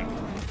here a second.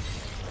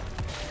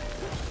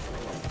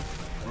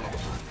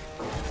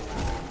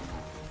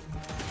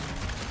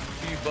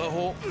 You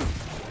butthole.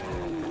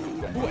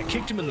 Ooh, I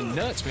kicked him in the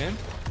nuts, man.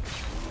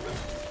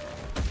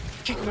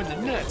 Kick him in the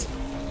nuts.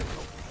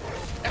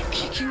 I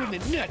kick you in the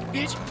nuts,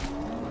 bitch.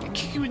 I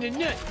kick you in the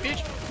nuts,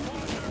 bitch.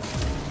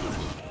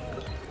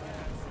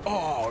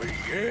 Oh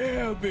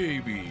yeah,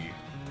 baby.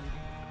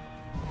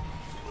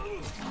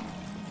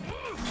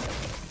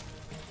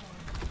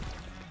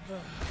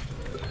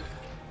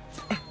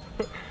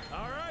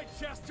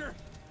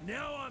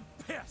 Now I'm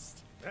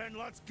pissed. Then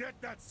let's get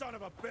that son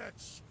of a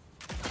bitch.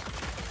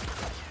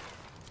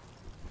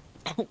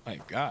 Oh my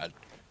god.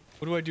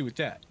 What do I do with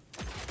that?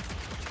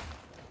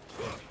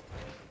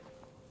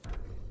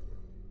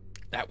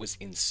 That was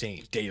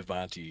insane.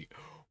 Deavanti.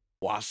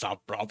 What's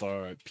up,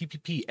 brother?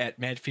 PPP at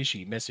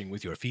Madfishy messing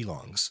with your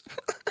feelings.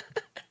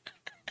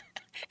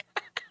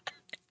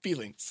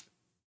 Feelings.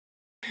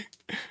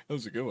 That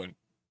was a good one.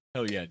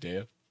 Hell yeah,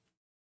 Dave.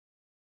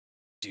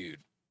 Dude.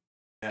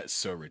 That's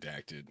so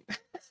redacted.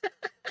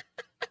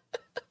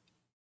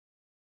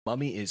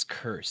 Mummy is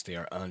cursed. They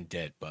are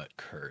undead, but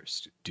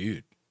cursed.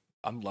 Dude,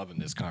 I'm loving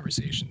this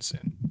conversation,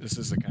 Sin. This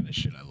is the kind of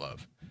shit I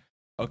love.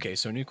 Okay,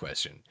 so new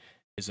question.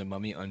 Is a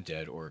mummy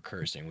undead or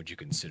cursed, and would you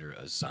consider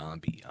a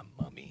zombie a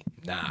mummy?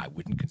 Nah, I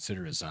wouldn't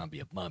consider a zombie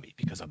a mummy,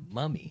 because a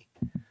mummy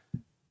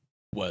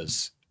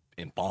was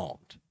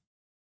embalmed,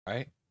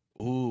 right?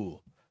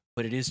 Ooh,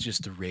 but it is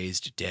just the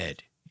raised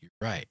dead. You're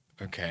right.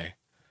 Okay.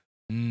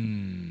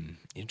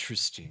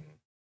 Interesting.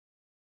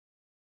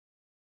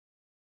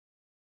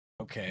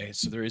 Okay,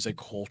 so there is a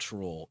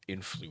cultural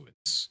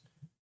influence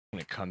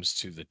when it comes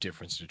to the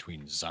difference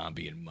between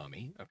zombie and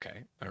mummy.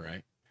 Okay, all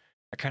right.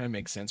 That kind of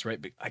makes sense,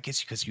 right? But I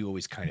guess because you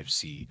always kind of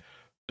see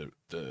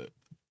the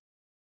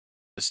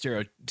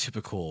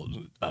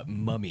stereotypical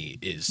mummy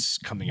is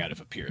coming out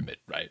of a pyramid,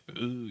 right?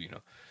 Ooh, you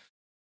know,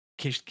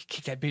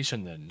 kick that bitch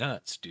in the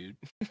nuts, dude.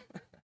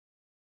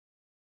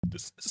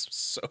 This is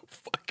so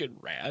fucking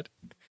rad.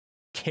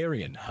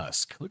 Carrion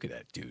husk. Look at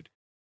that, dude.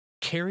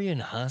 Carrion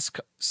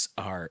husks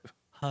are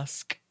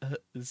husk.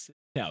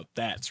 Now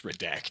that's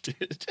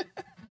redacted.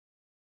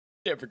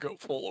 Never go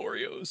full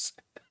Oreos.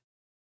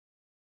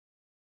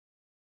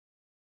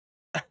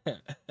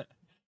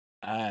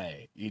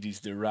 Aye, it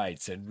is the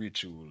rites and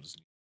rituals.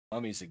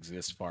 Mummies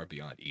exist far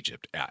beyond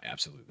Egypt. Yeah,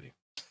 absolutely.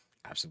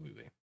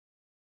 Absolutely.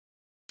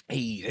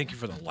 Hey, thank you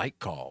for the like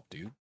call,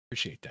 dude.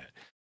 Appreciate that.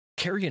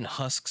 Carrion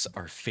husks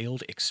are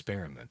failed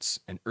experiments,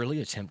 an early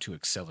attempt to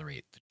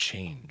accelerate the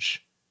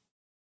change.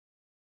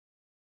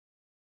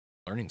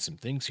 Learning some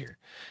things here.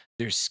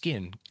 Their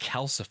skin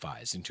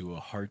calcifies into a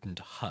hardened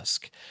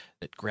husk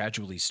that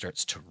gradually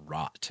starts to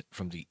rot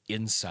from the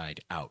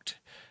inside out.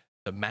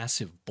 The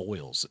massive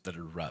boils that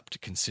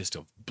erupt consist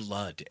of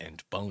blood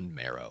and bone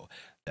marrow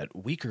that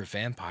weaker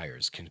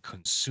vampires can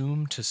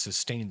consume to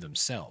sustain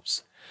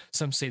themselves.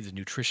 Some say the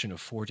nutrition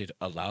afforded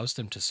allows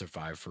them to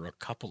survive for a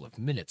couple of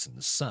minutes in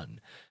the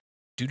sun.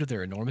 Due to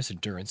their enormous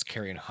endurance,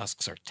 carrion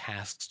husks are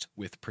tasked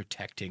with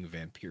protecting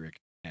vampiric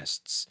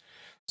nests.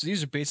 So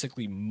these are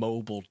basically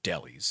mobile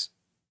delis.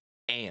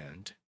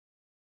 And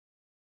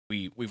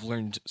we've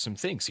learned some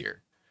things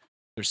here.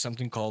 There's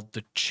something called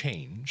the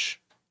change.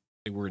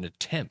 They were an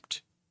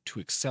attempt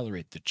to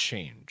accelerate the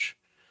change.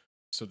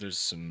 So there's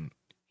some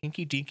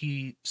hinky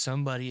dinky,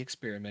 somebody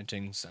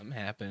experimenting, something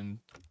happened.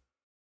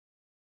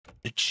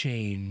 The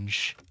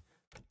change.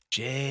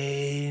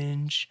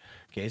 Change.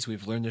 Okay, so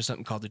we've learned there's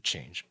something called the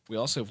change. We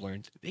also have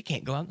learned they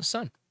can't go out in the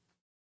sun.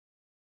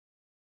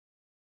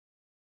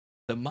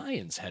 The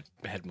Mayans had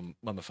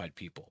mummified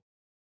people.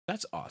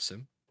 That's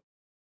awesome.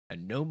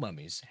 And no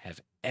mummies have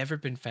ever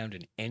been found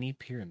in any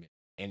pyramid,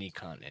 any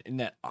continent. Isn't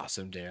that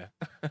awesome, Dea?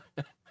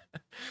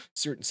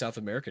 Certain South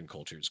American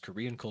cultures,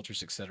 Korean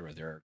cultures, etc.,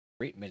 there are a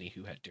great many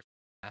who had different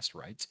past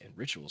rites and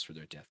rituals for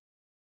their death.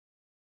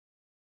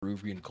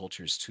 Peruvian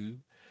cultures, too.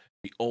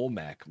 The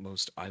Olmec,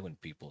 most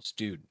island peoples.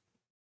 Dude,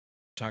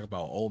 talk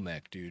about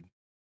Olmec, dude.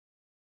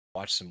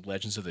 Watch some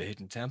Legends of the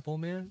Hidden Temple,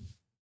 man.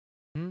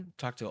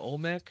 Talk to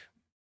Olmec.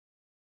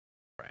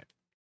 Right.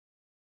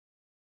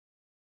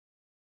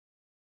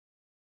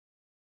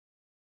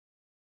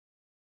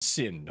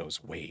 Sin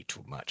knows way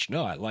too much.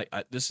 No,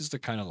 this is the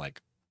kind of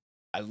like,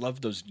 I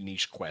love those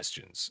niche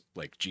questions.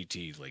 Like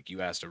GT, like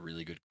you asked a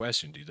really good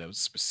question, dude. That was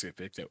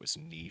specific. That was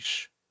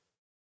niche.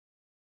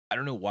 I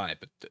don't know why,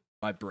 but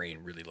my brain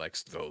really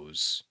likes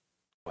those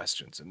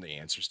questions and the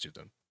answers to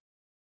them.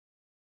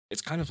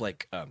 It's kind of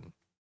like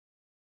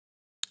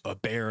a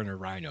bear and a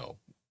rhino.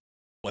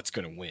 What's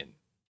gonna win?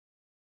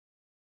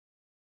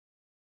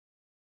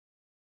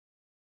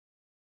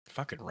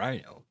 Fucking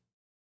rhino.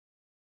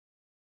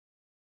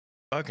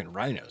 Fucking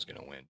rhino's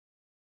gonna win.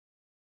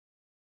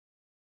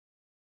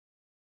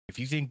 If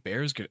you think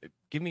bear's gonna,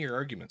 give me your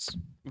arguments.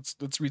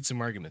 Let's read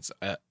some arguments.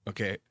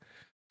 Okay,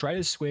 try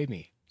to sway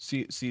me.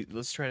 See.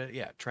 Let's try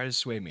to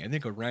sway me. I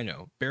think a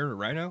rhino, bear and a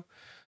rhino.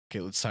 Okay,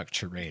 let's talk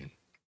terrain.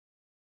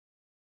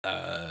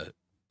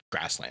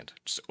 Grassland,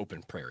 just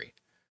open prairie,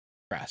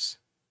 grass.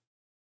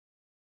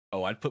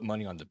 Oh, I'd put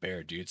money on the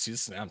bear, dude. See,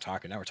 this is, now I'm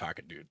talking. Now we're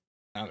talking, dude.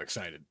 Now I'm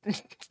excited.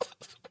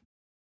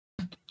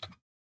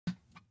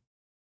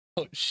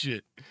 Oh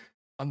shit,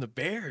 on the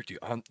bear, dude.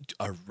 On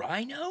a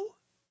rhino.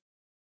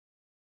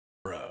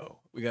 Bro,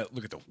 we got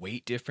look at the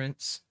weight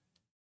difference.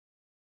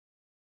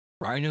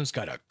 Rhino's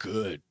got a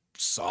good,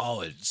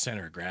 solid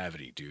center of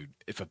gravity, dude.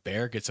 If a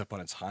bear gets up on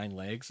its hind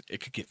legs,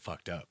 it could get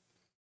fucked up.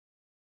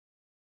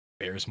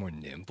 Bear's more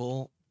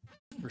nimble,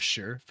 for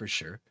sure.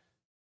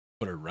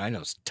 But a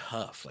rhino's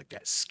tough, like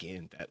that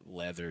skin, that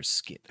leather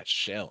skin, that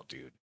shell,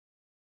 dude.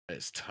 That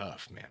is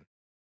tough, man.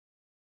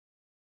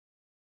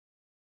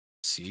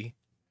 See?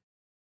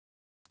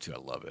 Dude, I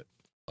love it.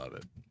 Love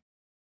it.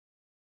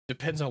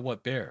 Depends on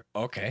what bear.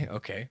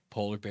 Okay.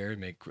 Polar bear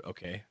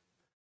okay.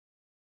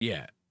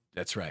 Yeah,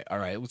 that's right. All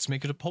right, let's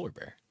make it a polar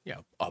bear. Yeah,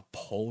 a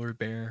polar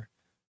bear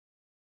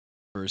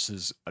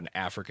versus an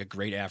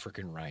great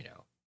African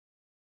rhino.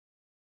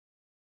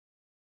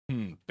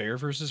 Bear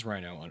versus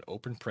rhino on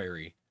open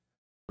prairie.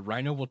 The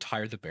rhino will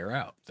tire the bear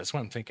out. That's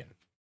what I'm thinking.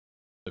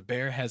 The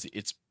bear has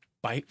its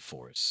bite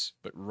force,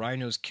 but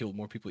rhinos kill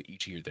more people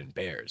each year than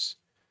bears.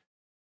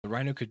 The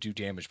rhino could do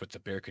damage, but the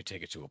bear could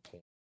take it to a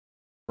point.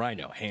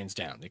 Rhino, hands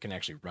down. They can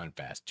actually run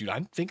fast. Dude,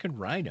 I'm thinking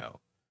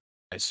rhino.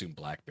 I assume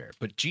black bear.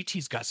 But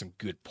GT's got some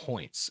good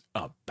points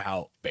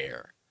about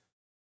bear.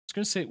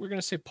 We're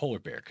gonna say polar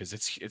bear because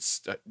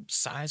it's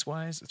size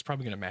wise, it's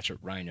probably gonna match a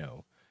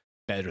rhino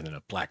better than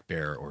a black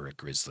bear or a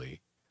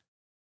grizzly.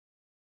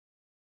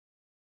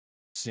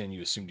 Sin,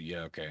 you assumed,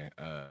 yeah, okay.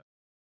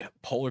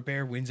 Polar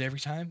bear wins every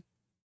time.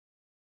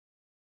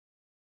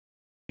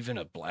 Even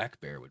a black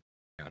bear would.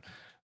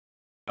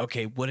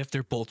 Okay, what if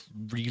they're both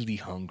really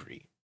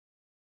hungry?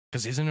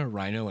 Because isn't a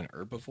rhino an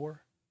herbivore?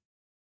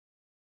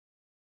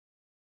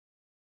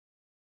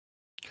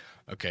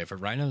 Okay, if a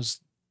rhino's...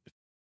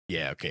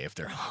 Yeah, okay, if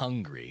they're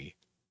hungry...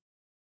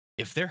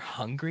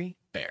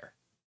 bear.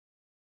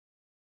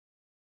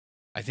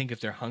 I think if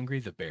they're hungry,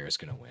 the bear is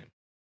going to win.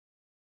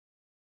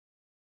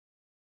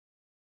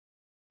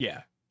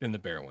 Yeah, then the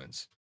bear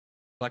wins.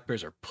 Black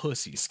bears are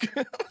pussies.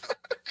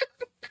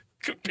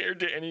 Compared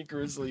to any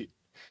grizzly.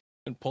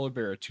 And polar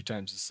bear are 2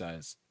 times the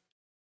size.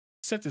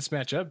 Set this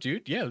match up,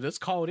 dude. Yeah, let's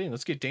call it in.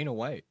 Let's get Dana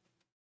White.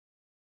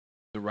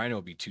 The rhino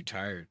will be too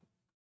tired.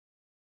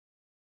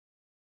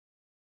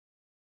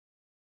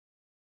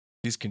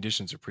 These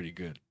conditions are pretty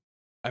good.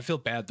 I feel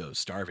bad, though,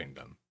 starving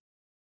them.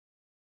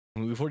 I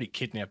mean, we've already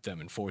kidnapped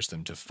them and forced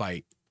them to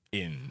fight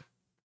in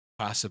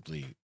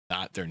possibly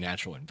not their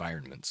natural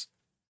environments.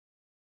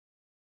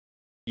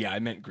 Yeah, I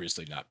meant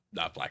grizzly, not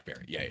black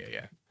bear.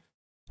 Yeah.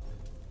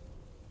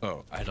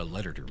 Oh, I had a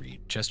letter to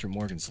read. Chester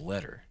Morgan's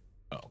letter.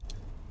 Oh.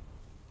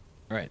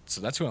 All right,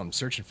 so that's who I'm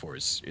searching for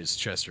is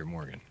Chester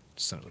Morgan.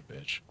 Son of a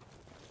bitch.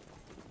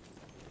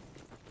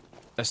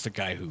 That's the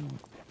guy who...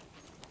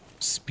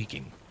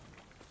 Speaking.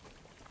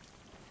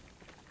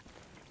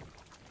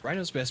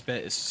 Rhino's best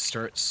bet is to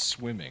start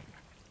swimming.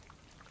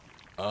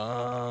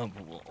 But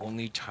will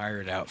only tire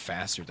it out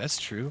faster. That's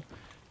true.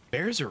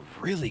 Bears are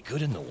really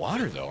good in the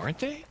water, though, aren't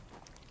they?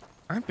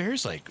 Aren't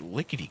bears, like,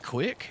 lickety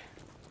quick?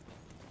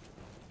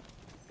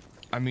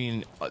 I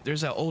mean,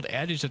 there's that old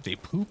adage that they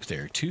poop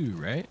there, too,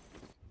 right?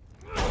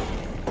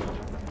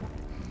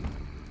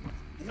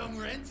 Young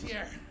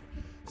Rentier,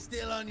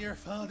 still on your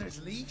father's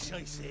leash,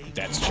 I see.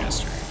 That's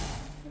Chester.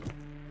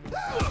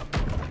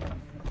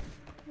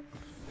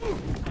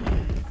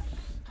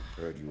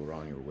 Heard you were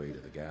on your way to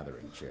the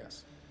gathering,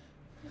 Chess.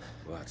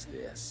 What's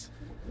this?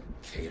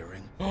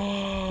 Catering?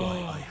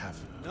 Why, I have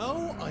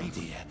no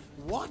idea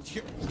what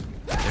you're...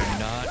 They're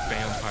not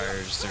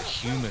vampires, they're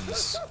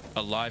humans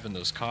alive in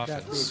those That big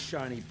coffins.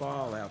 shiny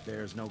ball out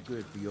there is no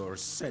good for your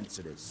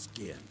sensitive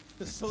skin.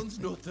 The sun's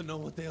not to know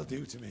what they'll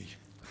do to me.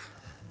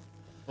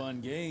 Fun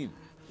game.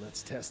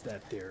 Let's test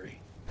that theory.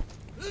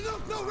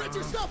 No,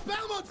 Richard, stop!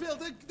 Belmontville!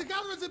 The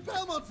gathering's in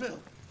Belmontville!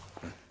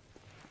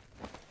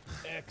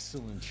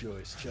 Excellent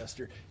choice,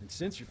 Chester. And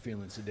since you're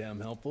feeling so damn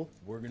helpful,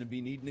 we're gonna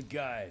be needing a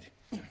guide.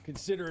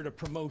 Consider it a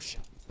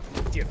promotion.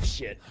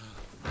 Dipshit.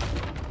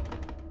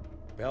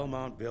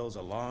 Belmontville's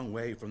a long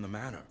way from the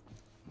manor.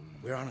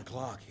 We're on a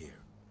clock here.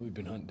 We've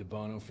been hunting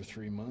Debano for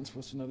 3 months.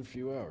 What's another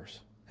few hours?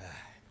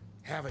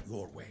 Have it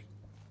your way.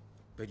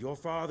 But your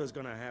father's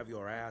gonna have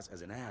your ass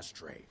as an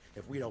ashtray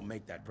if we don't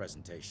make that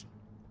presentation.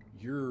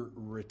 You're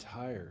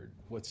retired.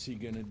 What's he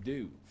gonna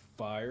do?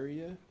 Fire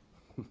you?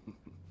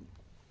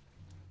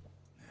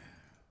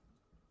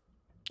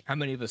 How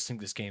many of us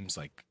think this game's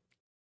like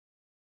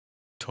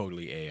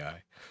totally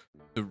AI?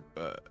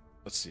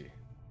 Let's see.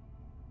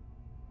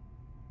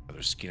 Oh,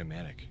 there's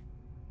schematic.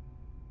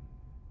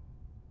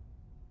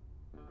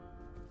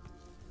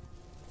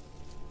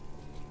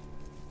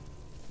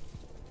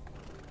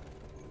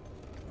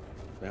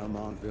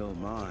 Belmontville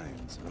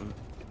Mines, huh?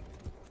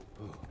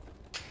 Oh,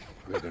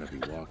 we're gonna be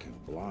walking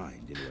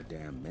blind into a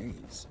damn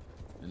maze.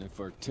 And if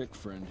our tick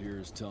friend here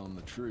is telling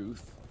the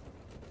truth,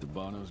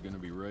 Debano's gonna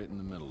be right in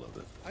the middle of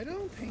it. I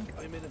don't think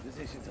I'm in a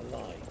position to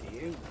lie, do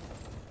you?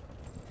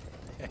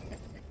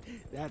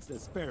 That's the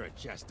spirit,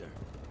 Chester.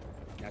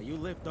 Now you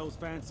lift those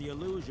fancy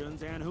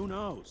illusions, and who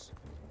knows?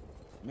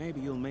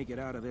 Maybe you'll make it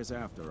out of this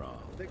after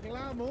all. The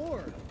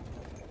glamour!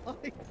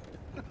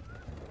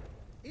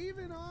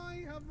 Even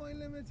I have my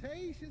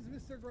limitations,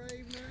 Mr.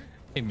 Gravener.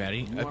 Hey,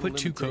 Maddie, I put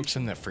 2 cokes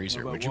in that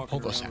freezer. Would you pull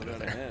those out of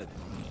there?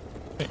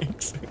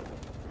 Thanks.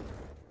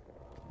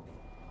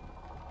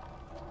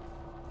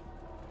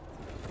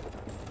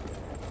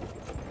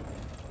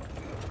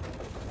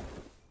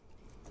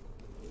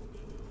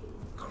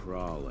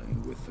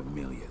 Crawling with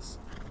familiars.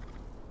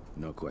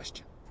 No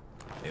question.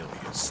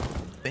 Alias.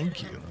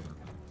 Thank you.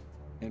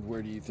 And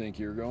where do you think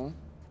you're going?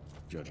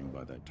 Judging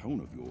by that tone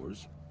of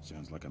yours,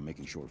 sounds like I'm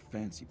making sure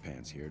Fancy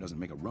Pants here doesn't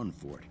make a run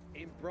for it.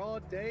 In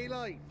broad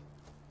daylight.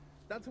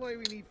 That's why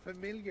we need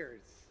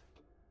familiars.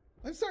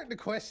 I'm starting to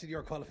question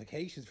your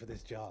qualifications for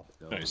this job.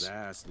 Those Nice.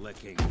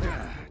 ass-licking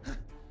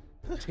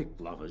tick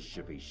lovers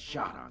should be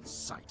shot on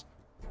sight.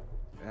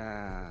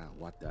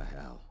 What the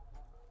hell?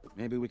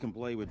 Maybe we can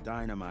play with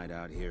dynamite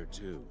out here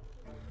too.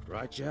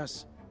 Right,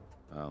 Jess?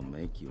 I'll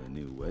make you a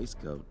new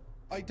waistcoat.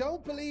 I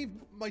don't believe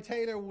my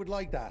tailor would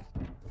like that.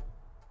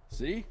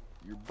 See?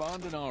 You're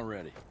bonding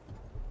already.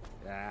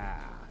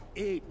 Ah,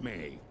 eat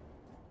me.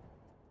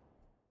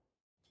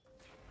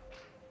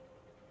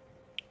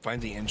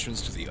 Find the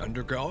entrance to the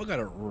underground. I got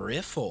a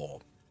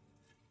riffle.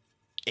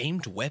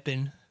 Aimed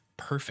weapon,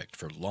 perfect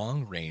for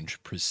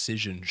long-range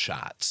precision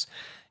shots,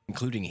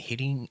 including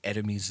hitting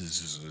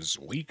enemies'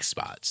 weak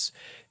spots.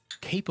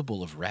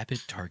 Capable of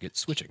rapid target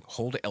switching.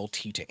 Hold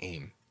LT to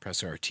aim.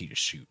 Press RT to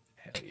shoot.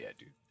 Hell yeah,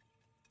 dude.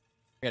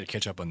 I gotta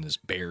catch up on this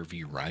bear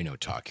v rhino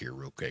talk here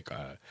real quick.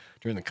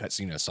 During the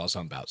cutscene, I saw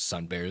something about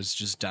sun bears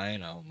just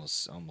dying. I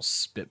almost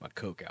spit my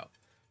coke out.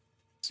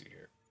 Let's see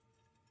here.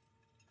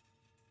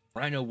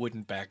 Rhino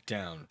wouldn't back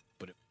down,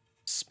 but it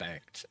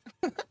spanked.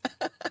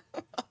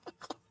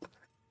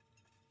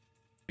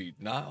 Dude,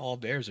 not all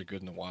bears are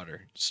good in the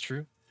water. It's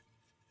true.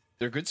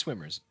 They're good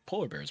swimmers.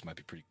 Polar bears might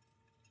be pretty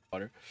good in the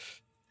water.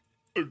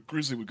 A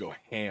grizzly would go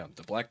ham.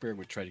 The black bear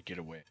would try to get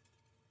away.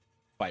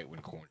 Fight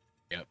when cornered.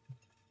 Yep.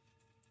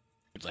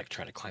 Would like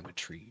try to climb a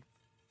tree.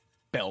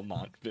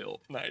 Belmontville.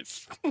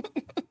 Nice.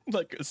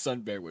 Like a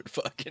sun bear would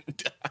fucking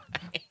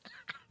die.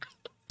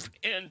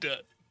 And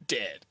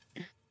dead.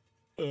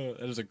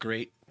 That is a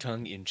great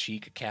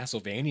tongue-in-cheek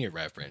Castlevania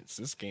reference.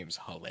 This game's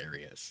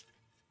hilarious.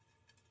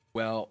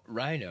 Well,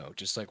 rhino,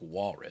 just like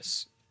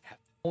walrus, have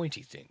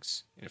pointy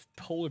things. And if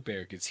polar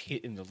bear gets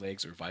hit in the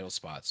legs or vital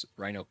spots,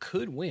 rhino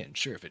could win.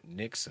 Sure, if it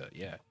nicks it,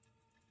 yeah.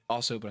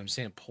 Also, but I'm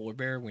saying polar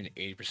bear win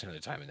 80% of the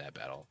time in that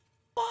battle.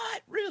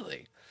 What?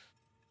 Really?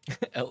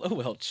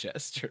 LOL,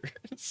 Chester.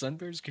 Sun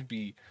bears can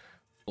be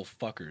little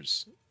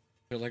fuckers.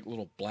 They're like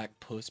little black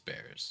puss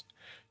bears.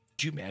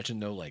 Could you imagine,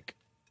 though, like,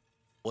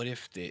 what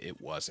if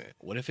it wasn't?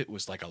 What if it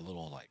was like a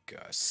little, like,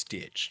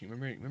 Stitch? You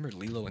remember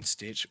Lilo and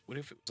Stitch? What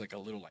if it was like a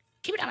little, like,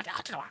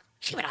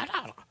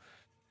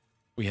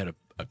 we had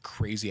a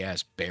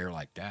crazy-ass bear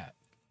like that?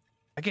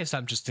 I guess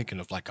I'm just thinking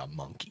of, like, a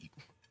monkey.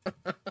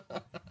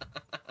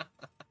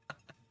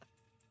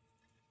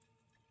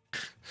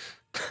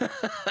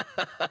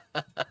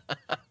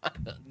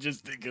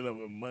 Just thinking of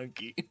a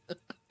monkey.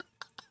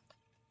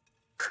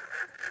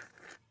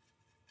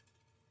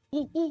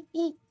 Ooh, ooh,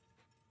 ooh.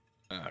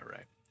 All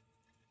right.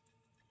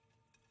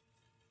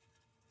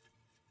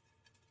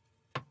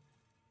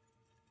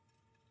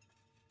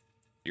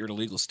 You're in a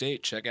legal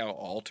state. Check out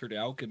Altered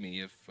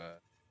Alchemy if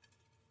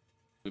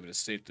live in a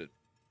state that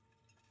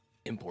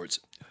imports.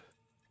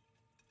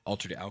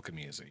 Altered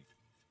Alchemy is a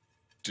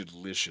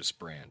delicious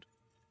brand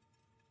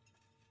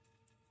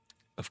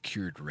of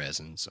cured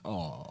resins.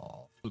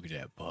 Oh, look at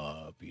that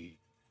puppy.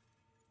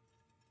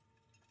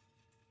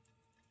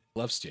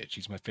 Love Stitch.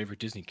 He's my favorite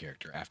Disney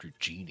character after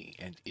Genie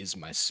and is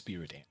my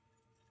spirit animal.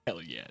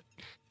 Hell yeah.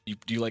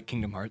 Do you like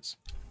Kingdom Hearts?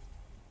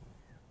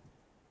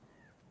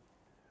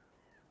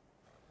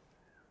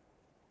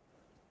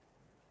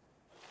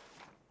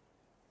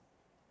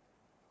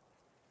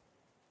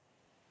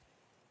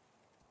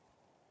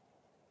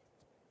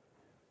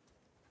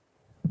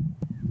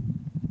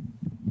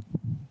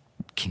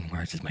 Kingdom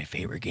Hearts is my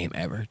favorite game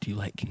ever. Do you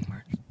like Kingdom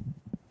Hearts?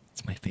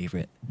 It's my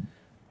favorite.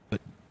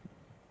 But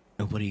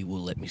nobody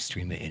will let me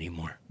stream it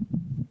anymore.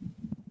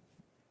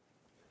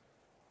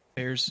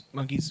 Bears,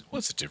 monkeys,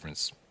 what's the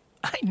difference?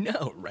 I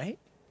know, right?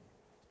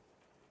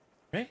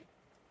 Right?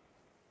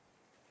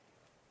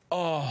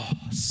 Oh,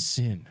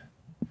 Sim.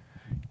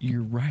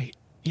 You're right.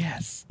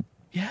 Yes.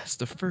 Yes,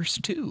 the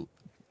first two.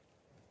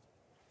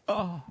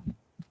 Oh.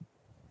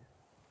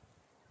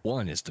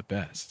 One is the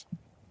best.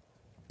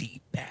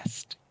 The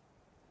best.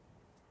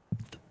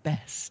 The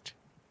best.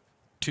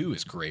 Two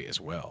is great as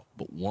well.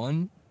 But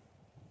one...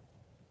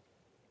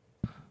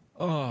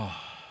 Oh.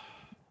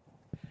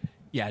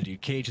 Yeah,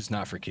 dude, Cage is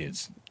not for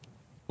kids.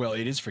 Well,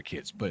 it is for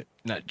kids, but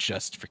not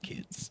just for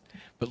kids.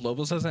 But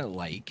Lobos doesn't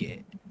like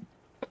it.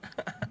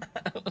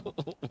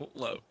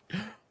 Look,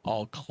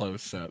 all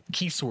close up.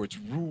 Key swords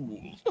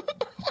rule.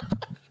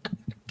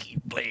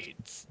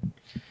 Keyblades.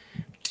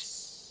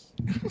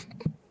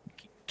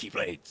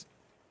 Keyblades.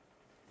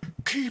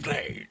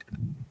 Keyblade.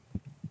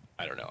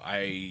 I don't know.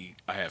 I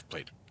have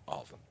played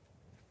all of them.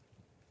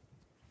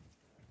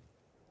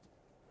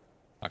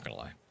 Not gonna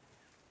lie.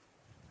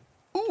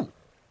 Ooh.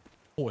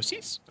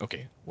 Horses?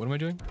 Okay, what am I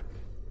doing?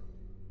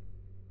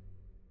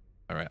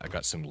 Alright, I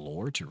got some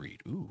lore to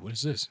read. Ooh, what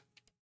is this?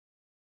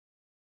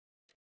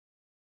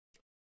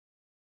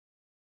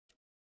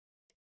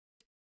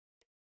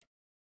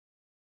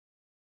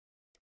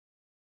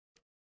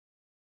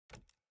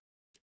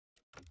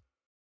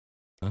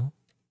 Huh?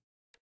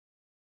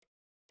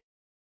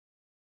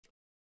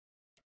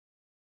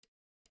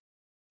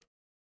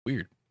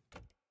 Weird.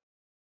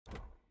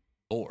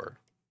 Lore.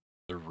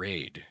 The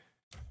raid.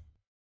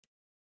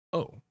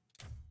 Oh,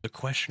 the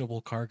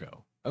questionable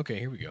cargo. Okay,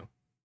 here we go.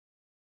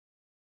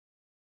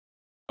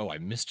 Oh, I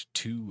missed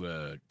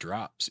two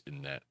drops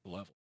in that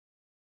level.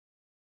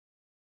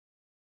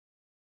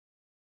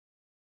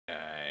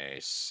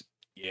 Nice.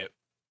 Yep.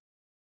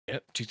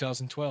 Yep,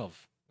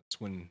 2012.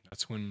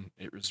 That's when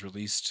it was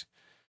released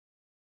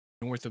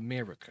in North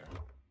America.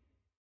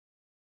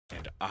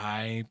 And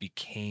I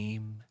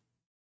became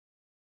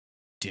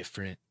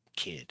different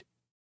kid.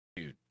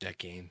 Dude, that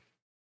game.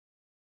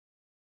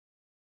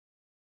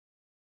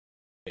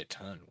 A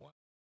ton. What?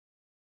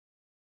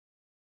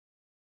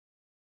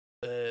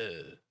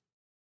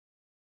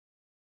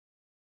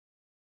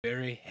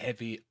 Very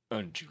heavy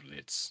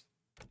undulates.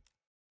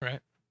 Right.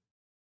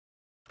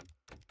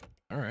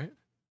 All right.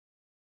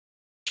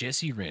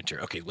 Jesse Renter.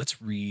 Okay,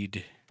 let's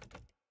read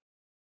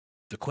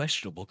the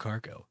questionable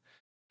cargo.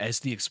 As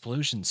the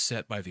explosion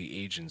set by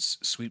the agents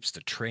sweeps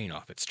the train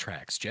off its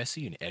tracks,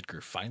 Jesse and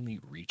Edgar finally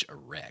reach a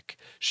wreck,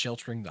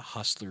 sheltering the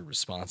hustler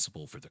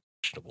responsible for the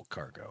questionable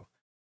cargo.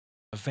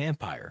 A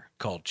vampire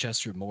called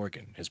Chester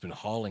Morgan has been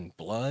hauling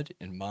blood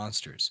and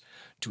monsters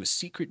to a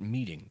secret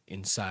meeting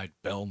inside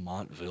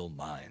Belmontville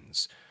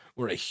Mines,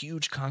 where a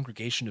huge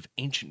congregation of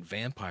ancient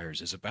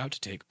vampires is about to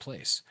take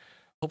place.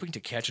 Hoping to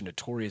catch a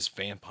notorious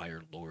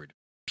vampire lord,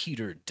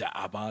 Peter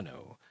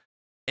D'Abano,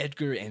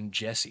 Edgar and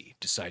Jesse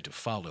decide to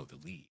follow the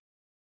lead.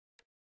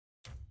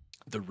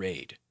 The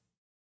raid.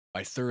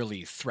 By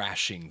thoroughly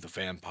thrashing the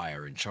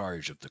vampire in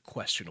charge of the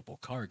questionable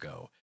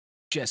cargo,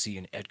 Jesse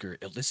and Edgar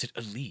elicit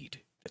a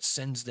lead that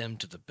sends them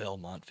to the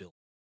Belmontville.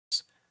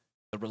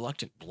 The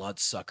reluctant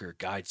bloodsucker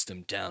guides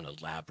them down a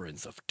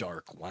labyrinth of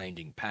dark,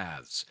 winding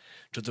paths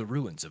to the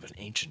ruins of an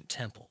ancient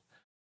temple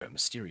where a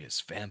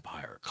mysterious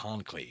vampire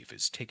conclave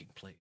is taking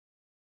place.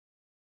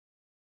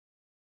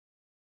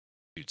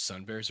 Dude,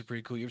 sun bears are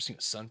pretty cool. You ever seen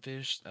a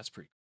sunfish? That's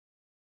pretty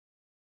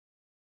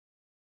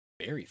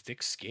cool. Very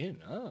thick skin,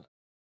 huh?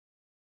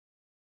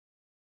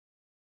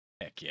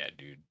 Heck yeah,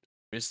 dude.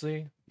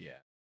 Grizzly? Yeah.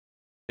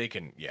 They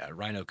can, yeah, a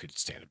rhino could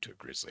stand up to a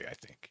grizzly, I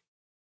think.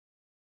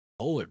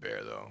 Polar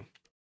bear, though.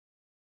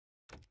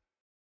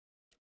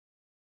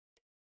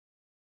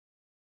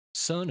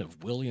 Son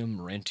of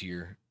William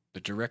Rentier, the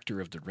director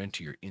of the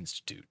Rentier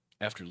Institute,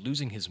 after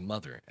losing his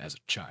mother as a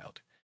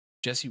child,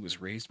 Jesse was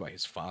raised by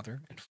his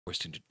father and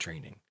forced into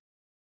training.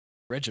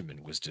 The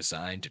regimen was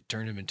designed to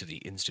turn him into the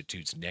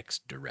Institute's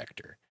next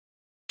director.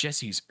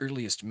 Jesse's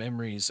earliest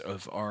memories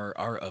are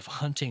of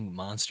hunting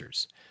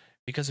monsters.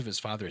 Because of his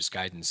father's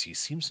guidance, he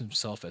sees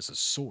himself as a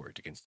sword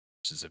against the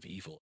forces of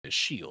evil, a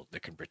shield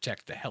that can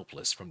protect the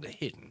helpless from the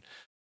hidden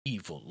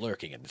evil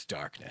lurking in the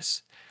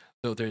darkness.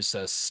 Though there's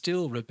a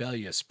still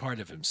rebellious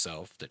part of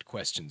himself that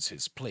questions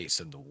his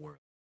place in the world,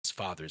 his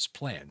father's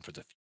plan for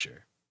the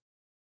future.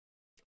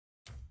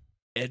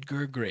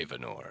 Edgar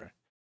Gravenor.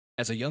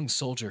 As a young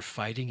soldier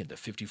fighting in the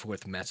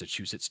 54th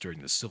Massachusetts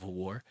during the Civil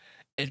War,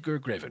 Edgar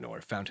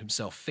Gravenor found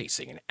himself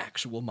facing an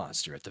actual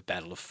monster at the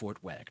Battle of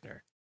Fort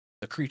Wagner.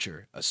 The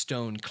creature, a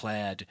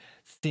stone-clad,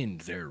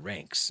 thinned their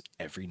ranks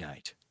every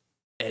night.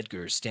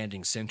 Edgar,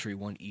 standing sentry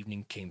one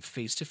evening, came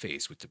face to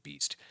face with the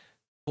beast.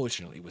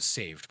 Fortunately, was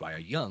saved by a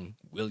young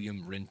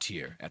William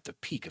Rentier at the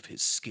peak of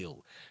his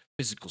skill,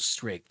 physical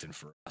strength, and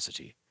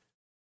ferocity.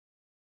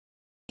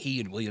 He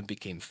and William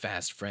became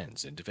fast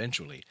friends, and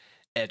eventually,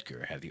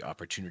 Edgar had the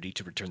opportunity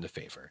to return the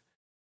favor.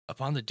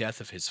 Upon the death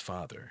of his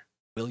father,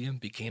 William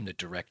became the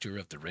director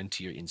of the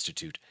Rentier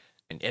Institute,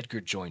 and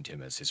Edgar joined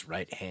him as his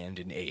right hand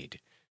and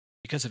aide.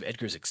 Because of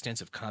Edgar's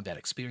extensive combat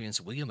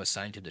experience, William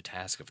assigned him the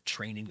task of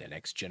training the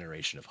next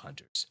generation of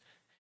hunters.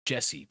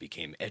 Jesse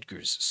became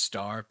Edgar's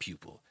star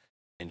pupil,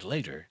 and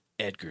later,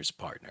 Edgar's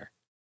partner.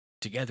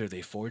 Together,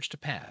 they forged a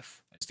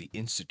path as the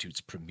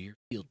Institute's premier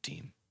field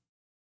team.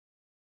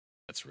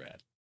 That's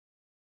rad.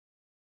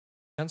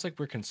 Sounds like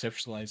we're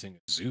conceptualizing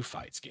a zoo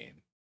fights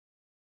game.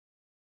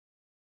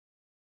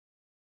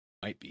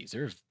 Might be. Is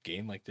there a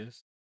game like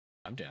this?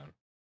 I'm down.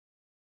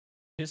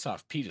 Piss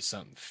off Pete is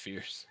something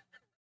fierce.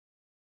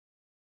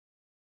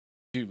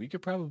 Dude, we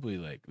could probably,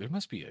 like, there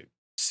must be a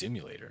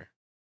simulator.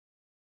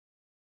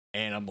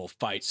 Animal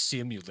fight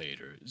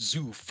simulator.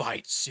 Zoo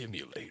fight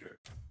simulator.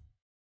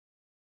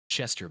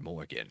 Chester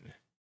Morgan.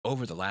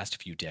 Over the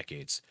last few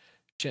decades,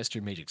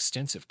 Chester made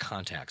extensive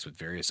contacts with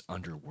various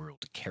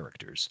underworld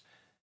characters.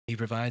 He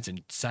provides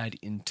inside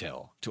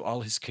intel to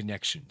all his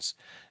connections,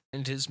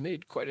 and has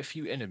made quite a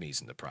few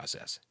enemies in the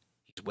process.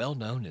 He's well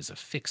known as a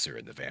fixer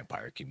in the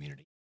vampire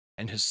community,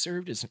 and has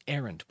served as an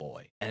errand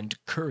boy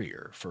and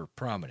courier for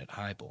prominent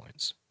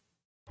highborns.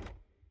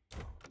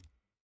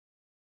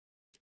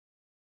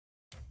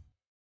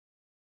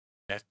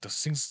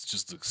 Those things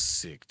just look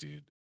sick,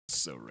 dude. It's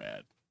so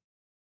rad.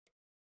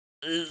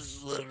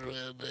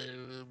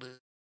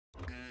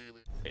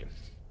 Okay.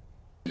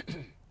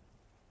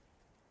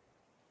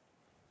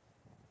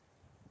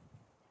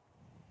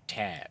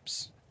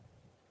 Tabs.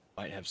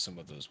 Might have some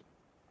of those.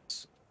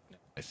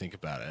 I think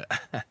about it.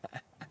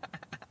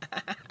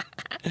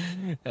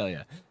 Hell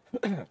yeah.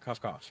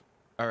 Cough, cough.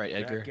 All right,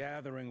 Edgar. That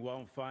gathering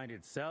won't find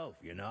itself,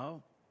 you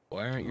know?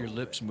 Why aren't your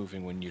lips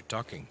moving when you're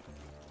talking?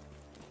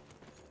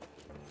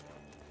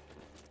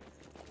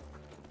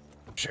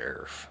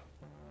 Sheriff.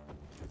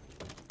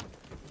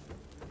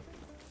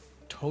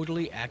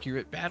 Totally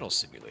accurate battle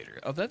simulator.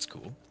 Oh, that's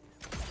cool.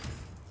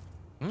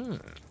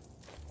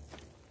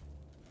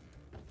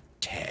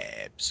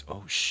 Tabs.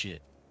 Oh,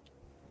 shit.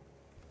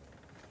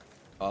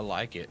 I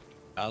like it.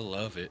 I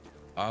love it.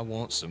 I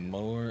want some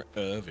more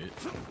of it.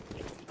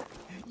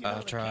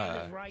 I'll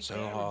try right so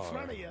there in front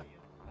hard. of you.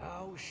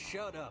 Oh,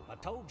 shut up. I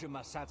told you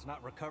my sight's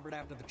not recovered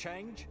after the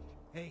change.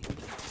 Hey,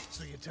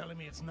 so you're telling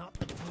me it's not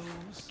the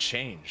booze?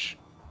 Change.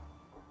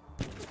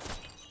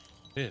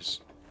 It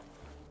is.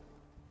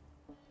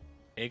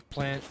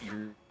 Eggplant,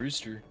 your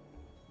rooster.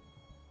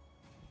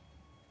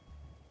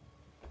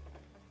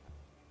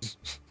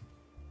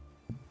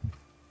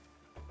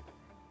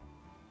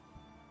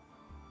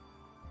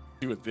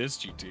 Do with this,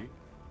 GT.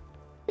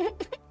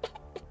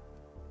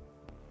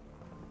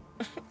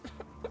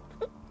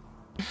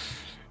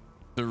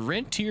 The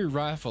Rentier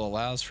rifle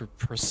allows for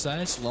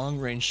precise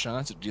long-range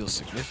shots that deal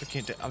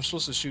significant I'm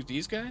supposed to shoot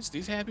these guys?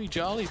 These happy,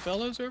 jolly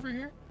fellows over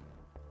here?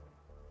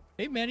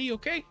 Hey, Matty,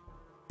 okay?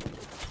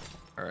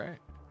 Alright.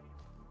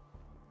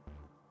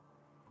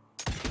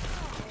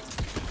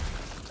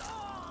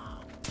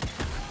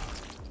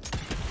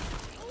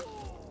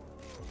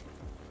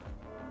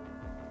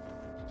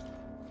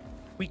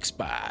 Weak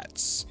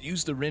spots.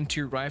 Use the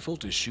Rentier rifle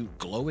to shoot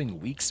glowing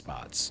weak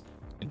spots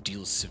and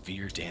deal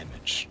severe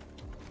damage.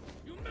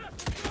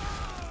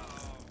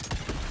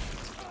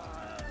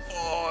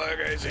 Oh, that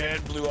guy's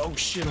head blew. Oh,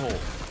 shithole.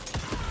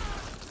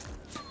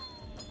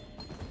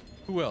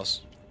 Who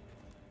else?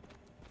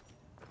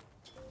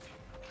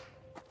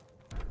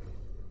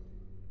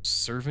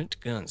 Servant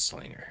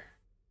Gunslinger.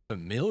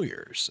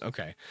 Familiars.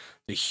 Okay.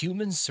 The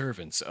human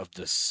servants of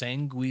the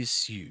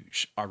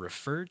Sanguisuge are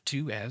referred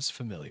to as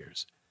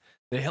familiars.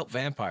 They help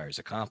vampires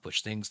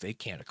accomplish things they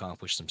can't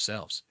accomplish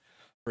themselves.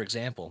 For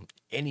example,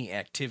 any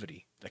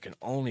activity that can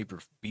only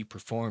be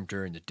performed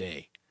during the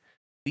day.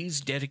 These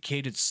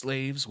dedicated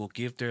slaves will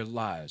give their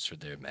lives for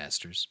their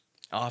masters.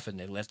 Often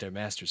they let their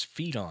masters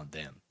feed on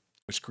them,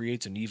 which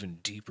creates an even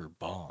deeper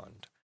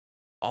bond.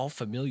 All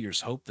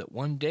familiars hope that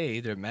one day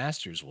their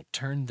masters will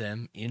turn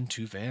them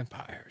into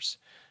vampires.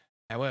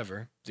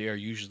 However, they are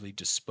usually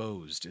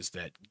disposed as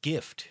that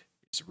gift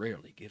is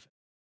rarely given.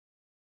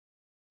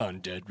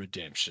 Undead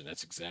Redemption,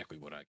 that's exactly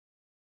what I...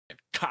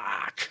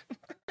 Cock!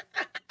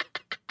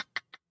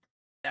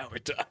 Now we're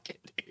talking,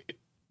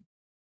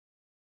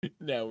 dude.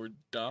 Now we're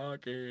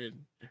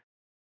talking.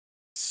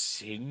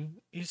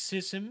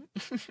 Cynicism?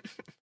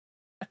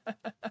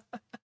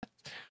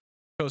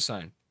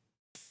 Cosine.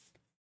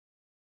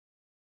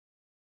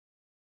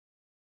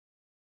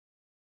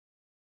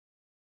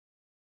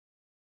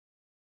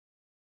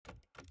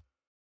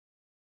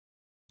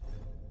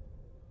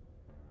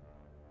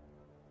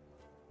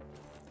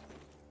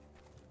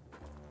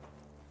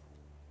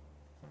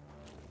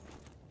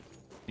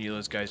 You know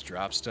those guys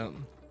drop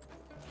something?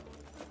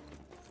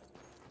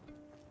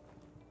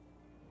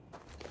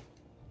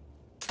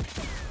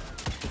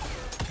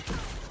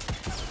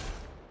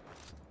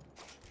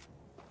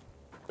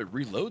 It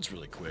reloads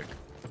really quick.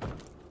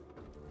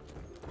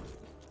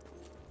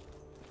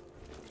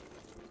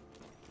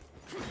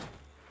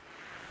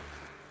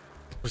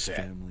 What's that?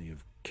 Family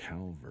of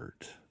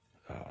Calvert.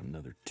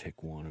 Another tick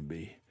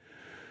wannabe.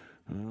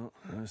 Well,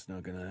 that's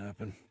not gonna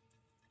happen.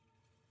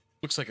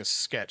 Looks like a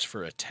sketch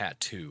for a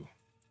tattoo.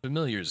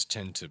 Familiars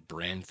tend to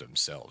brand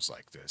themselves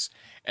like this.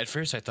 At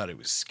first I thought it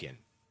was skin.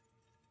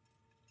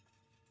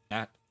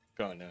 Not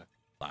gonna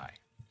lie.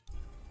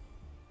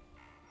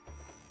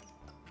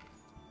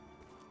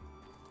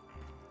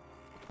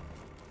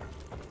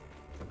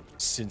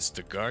 Since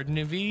the Garden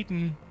of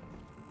Eden.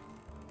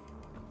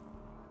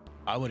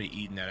 I would have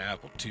eaten that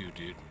apple too,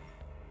 dude.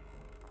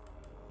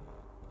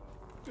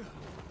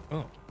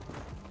 Oh.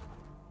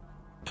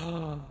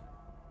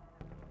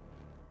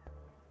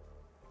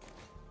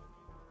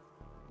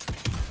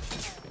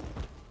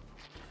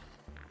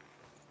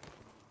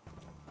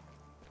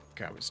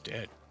 Guy was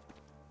dead.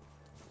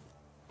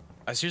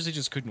 I seriously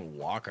just couldn't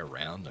walk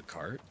around the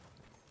cart.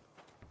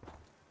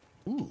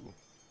 Ooh.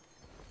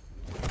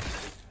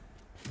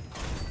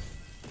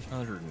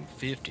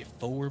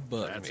 154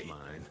 bucks. That's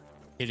mine.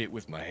 Hit it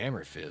with my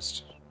hammer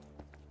fist.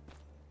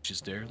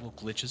 Just there, little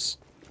glitches.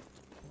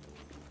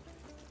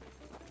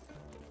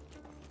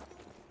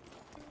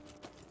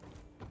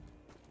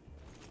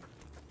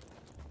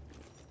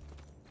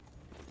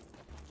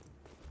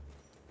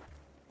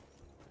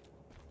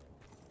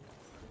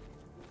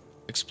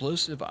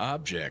 Explosive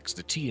objects.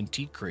 The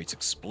TNT crates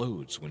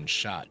explodes when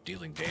shot,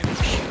 dealing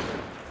damage.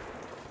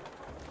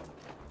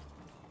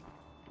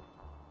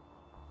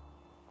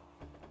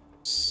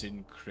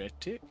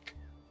 Syncretic?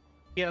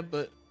 Yeah,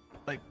 but,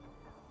 like,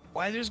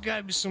 why there's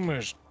gotta be so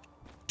much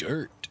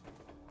dirt?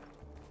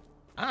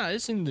 Ah,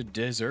 it's in the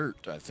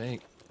desert, I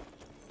think.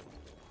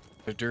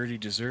 The dirty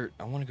desert.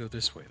 I want to go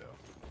this way, though.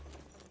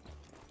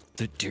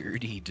 The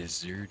dirty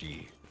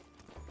deserty.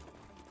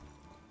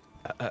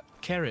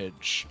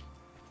 Carriage.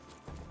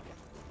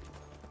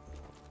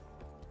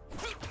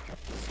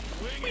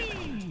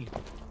 Whee!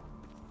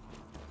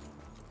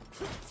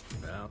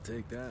 I'll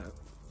take that.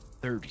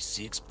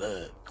 36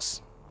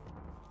 bucks.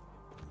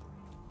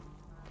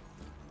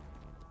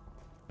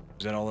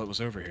 Is that all that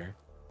was over here?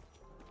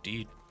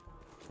 Indeed.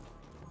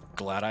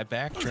 Glad I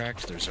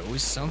backtracked. There's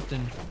always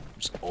something.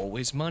 There's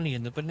always money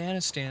in the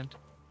banana stand.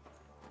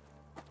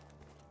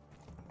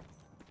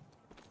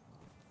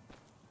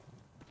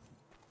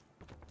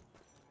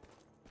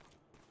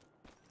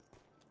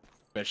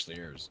 Especially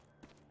yours.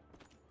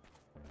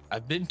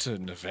 I've been to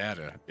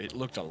Nevada. It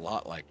looked a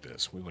lot like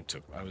this.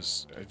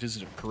 I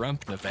visited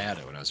Pahrump,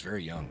 Nevada when I was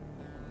very young.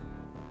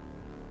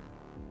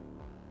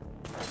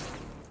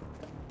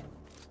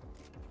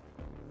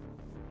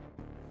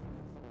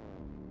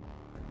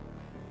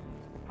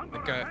 I'm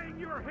gonna hang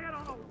your head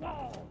on a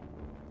wall.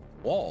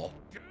 Wall?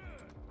 Good.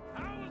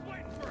 I was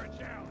waiting for a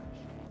challenge.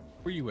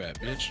 Where you at,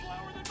 bitch?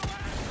 Slower than the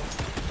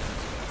last.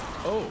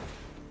 Oh.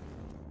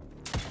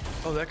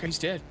 Oh, that guy's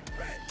dead.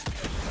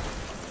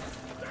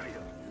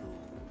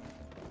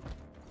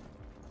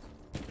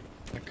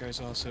 That guy's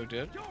also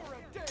dead.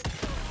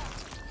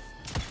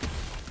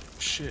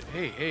 Shit.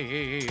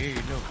 Hey,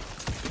 no.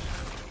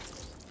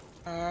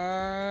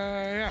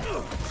 Yeah.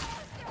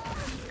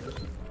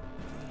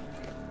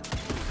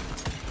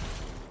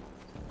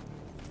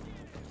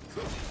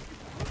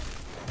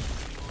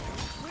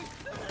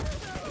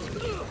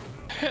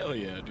 Hell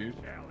yeah, dude.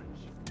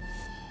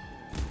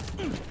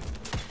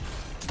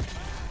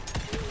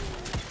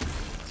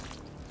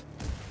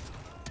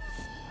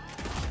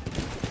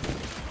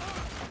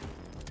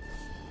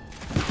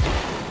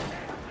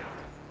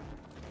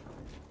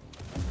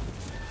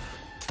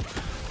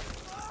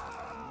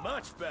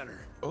 Much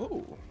better.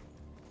 Oh.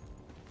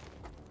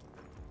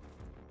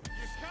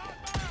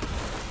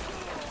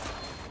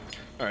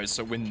 All right,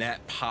 so when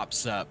that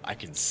pops up, I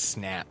can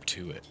snap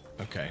to it.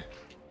 Okay.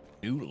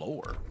 New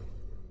lore.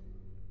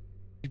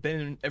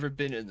 You ever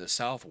been in the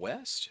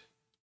Southwest?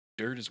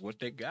 Dirt is what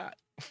they got.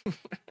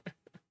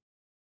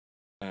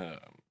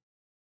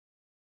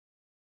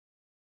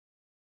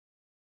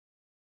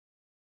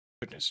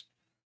 Goodness.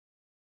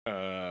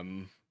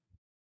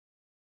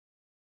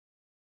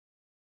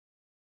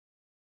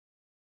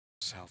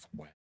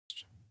 Southwest.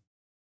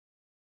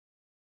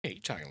 Hey,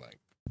 you talking like?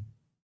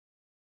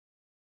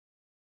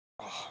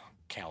 Oh,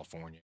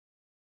 California.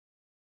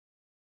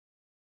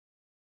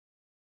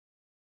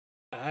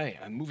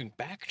 I'm moving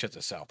back to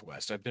the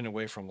Southwest. I've been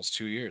away for almost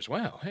 2 years.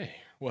 Wow. Hey.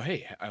 Well,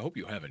 hey. I hope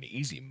you have an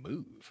easy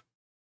move.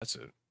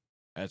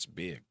 That's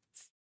big.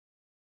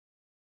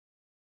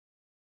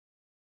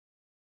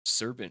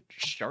 Servant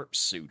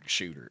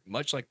sharpshooter,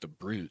 much like the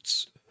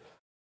brutes.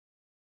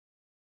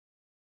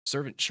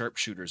 Servant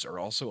sharpshooters are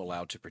also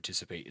allowed to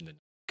participate in the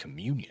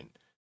communion.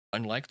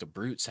 Unlike the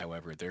brutes,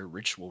 however, their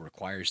ritual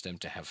requires them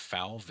to have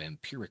foul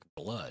vampiric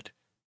blood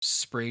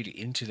sprayed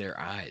into their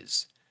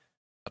eyes.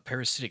 A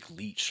parasitic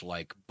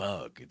leech-like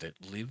bug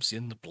that lives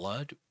in the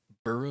blood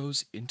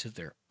burrows into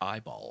their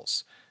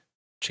eyeballs,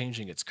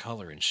 changing its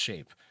color and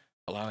shape,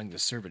 allowing the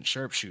servant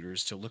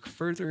sharpshooters to look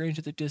further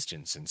into the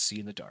distance and see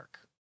in the dark.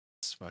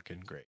 It's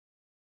fucking great.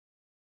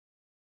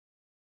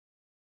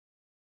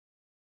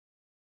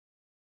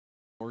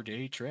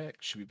 4-day trek.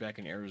 Should be back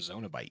in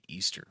Arizona by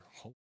Easter.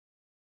 Oh.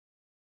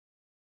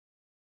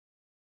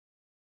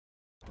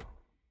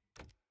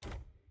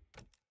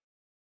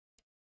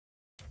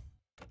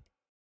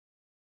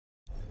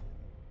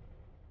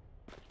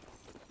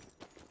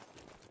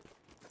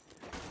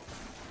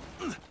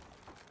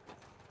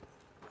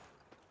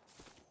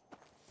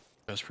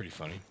 That's pretty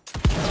funny.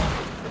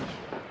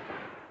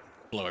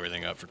 Blow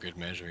everything up for good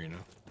measure, you know?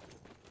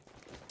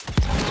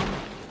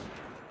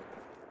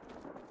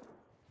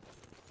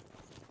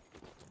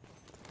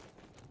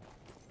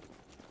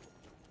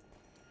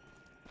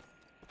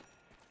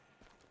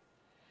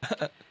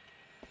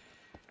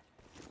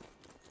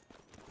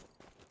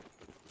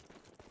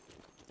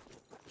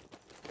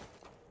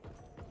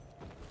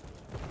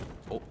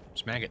 Oh,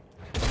 smack it.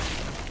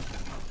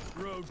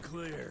 Road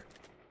clear.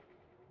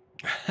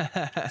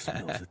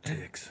 Smells of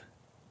dicks.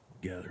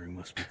 Gathering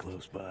must be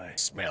close by.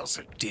 Smells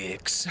of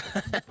dicks.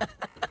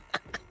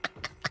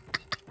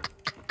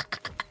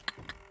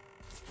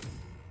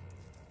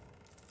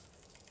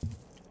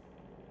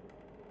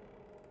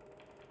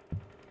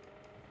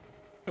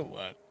 Come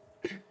on.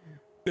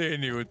 They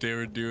knew what they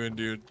were doing,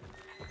 dude.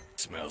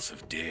 Smells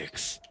of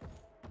dicks.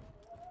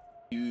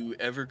 You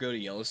ever go to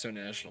Yellowstone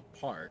National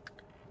Park?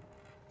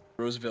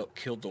 Roosevelt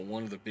killed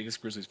one of the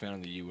biggest grizzlies found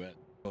in the U.S.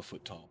 12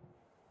 foot tall.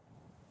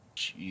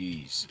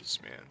 Jesus,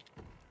 man.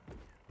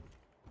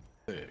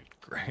 Good,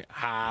 great.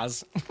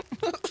 Haas.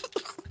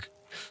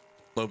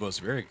 Lobo's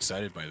very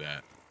excited by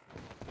that.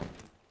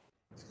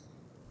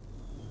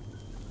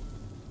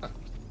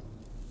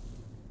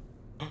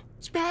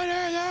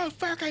 Spider, no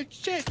fucking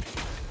shit!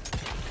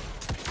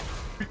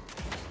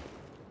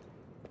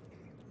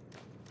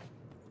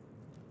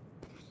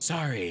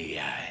 Sorry,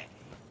 I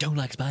don't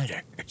like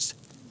spiders.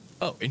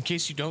 Oh, in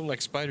case you don't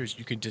like spiders,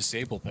 you can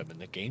disable them in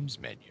the games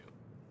menu.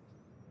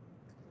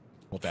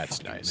 Well, that's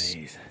fucking nice.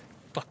 Maze.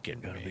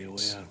 Fucking Gotta maze. be a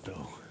way out,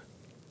 though.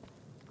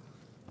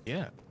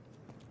 Yeah.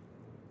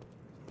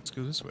 Let's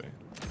go this way.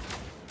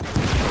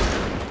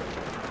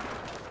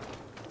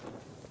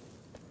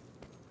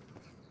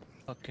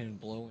 Fucking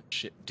blowing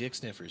shit. Dick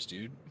sniffers,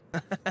 dude.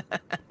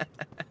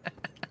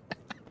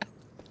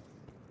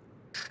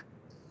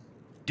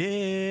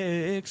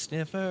 Dick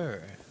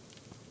sniffer.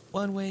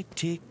 One-way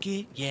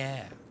ticket,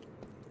 yeah.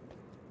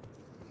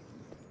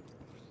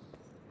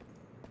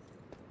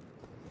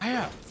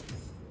 Yeah.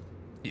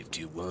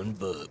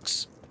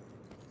 $51.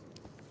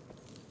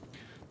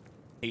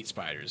 Hate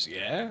spiders.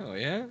 Yeah, oh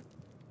yeah.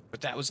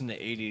 But that was in the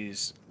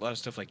 80s. A lot of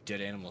stuff like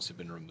dead animals have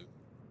been removed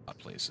from a lot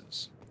of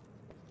places.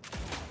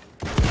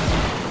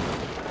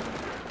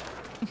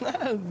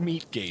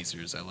 Meat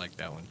gazers. I like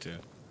that one too.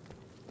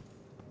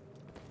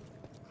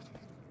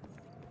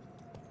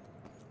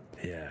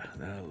 Yeah,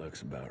 that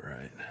looks about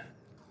right.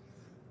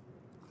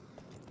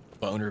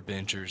 Boner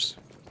bingers.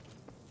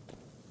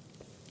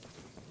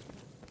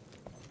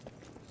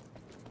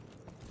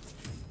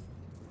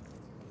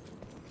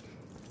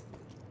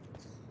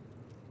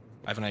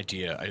 I have an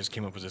idea. I just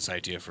came up with this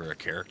idea for a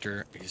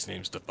character. His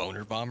name's the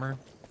Boner Bomber.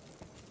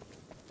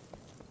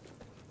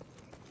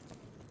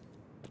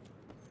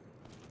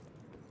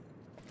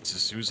 It's a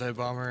suicide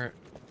bomber.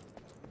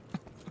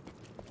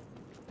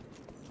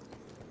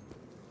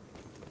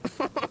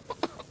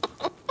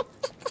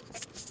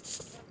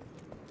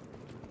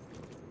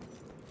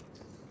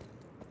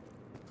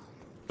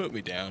 Put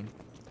me down.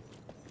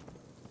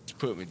 Just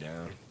put me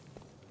down.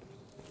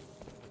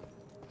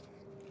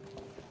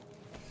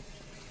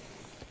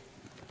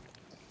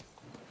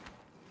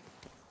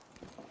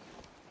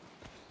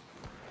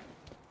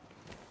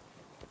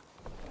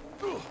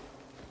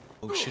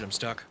 Oh shit, I'm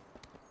stuck.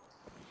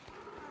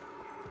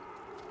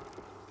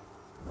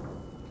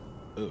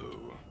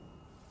 Oh.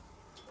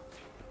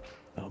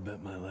 I'll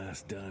bet my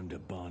last dime to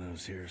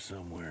Bono's here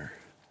somewhere.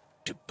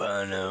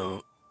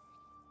 Stefano.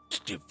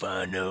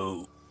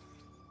 Stefano.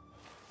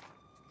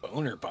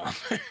 Boner bomb.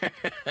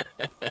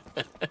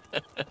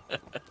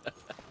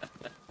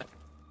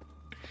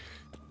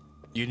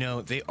 You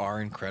know, they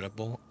are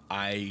incredible.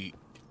 I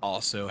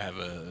also have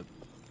a...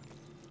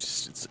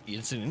 Just,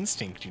 it's an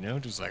instinct, you know?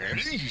 Just like,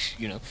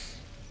 you know?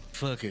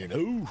 Fucking,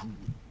 oh.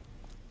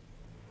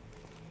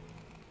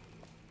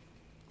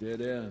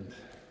 Dead end.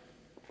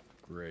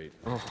 Great.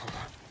 Oh.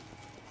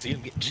 See,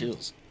 I'm getting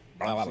chills.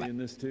 Seeing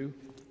this too?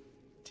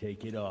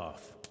 Take it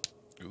off.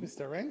 Ooh.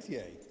 Mr.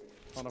 Rentier,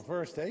 on a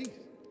first date?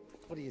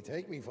 What do you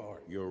take me for?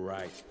 You're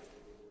right.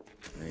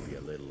 Maybe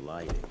a little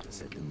lighting to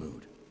set the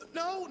mood.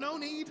 No, no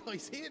need. I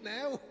see it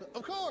now.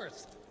 Of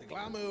course. The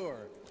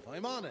glamour.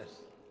 I'm on it.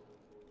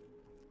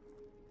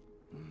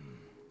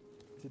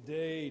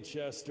 Today,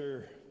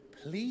 Chester.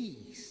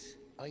 Please.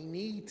 I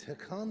need to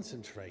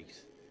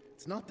concentrate.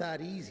 It's not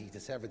that easy to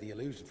sever the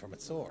illusion from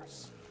its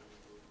source.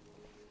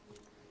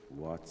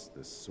 What's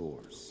the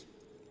source?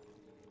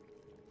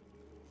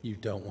 You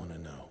don't want to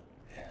know.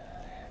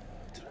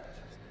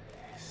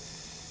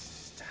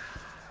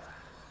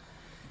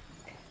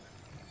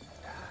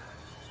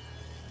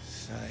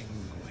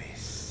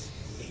 Sanguis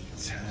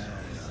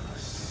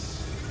Eternus.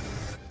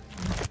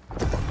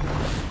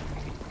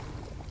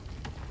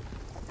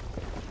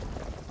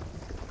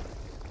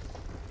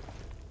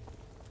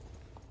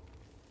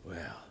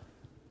 Well,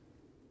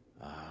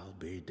 I'll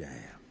be damned.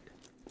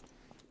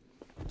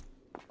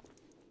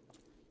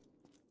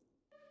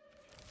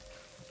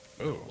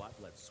 Oh. What?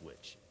 Let's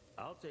switch.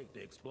 I'll take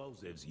the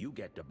explosives, you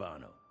get the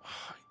Bono.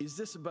 Is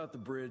this about the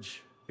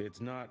bridge?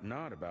 It's not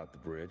about the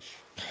bridge.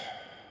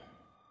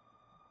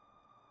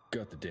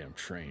 Got the damn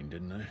train,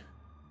 didn't I?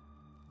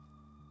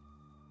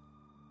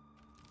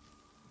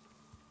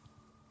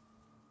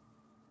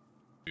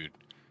 Dude.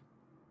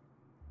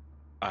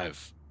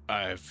 I've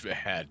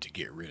had to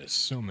get rid of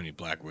so many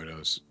Black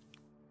Widows.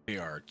 They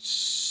are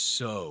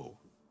so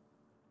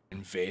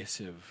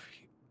invasive.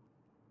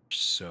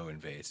 So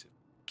invasive.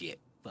 Get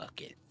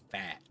fucking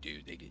fat,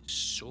 dude. They get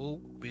so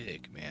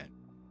big, man.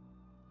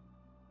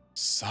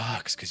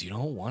 Sucks, because you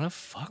don't want to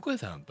fuck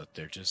with them, but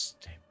they're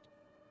just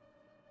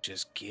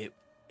get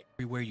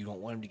everywhere you don't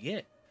want them to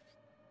get.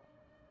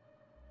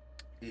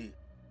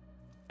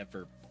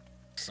 Ever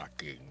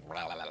sucking.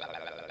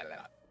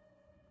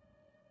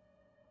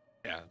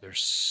 Yeah, they're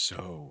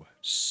so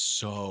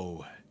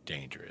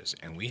dangerous.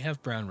 And we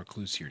have brown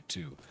recluse here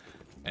too.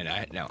 And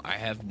I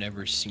have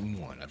never seen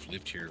one. I've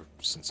lived here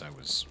since I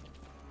was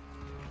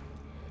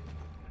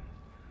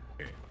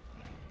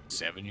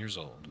 7 years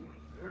old.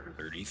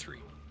 33.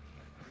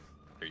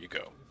 There you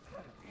go.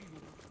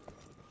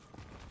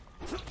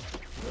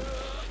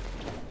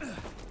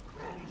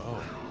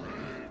 Oh.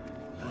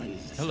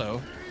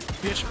 Hello.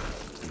 Bitch.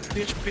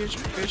 Bitch, bitch,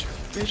 bitch,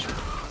 bitch.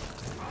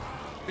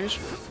 Bitch.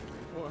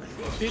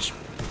 Bitch,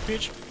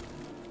 bitch.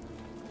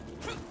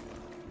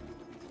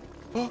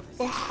 Oh,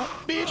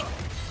 bitch.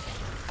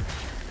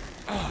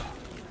 Oh.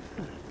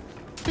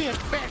 Bitch,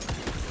 back.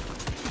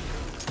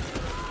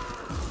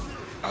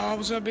 Oh,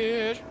 what's up,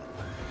 bitch?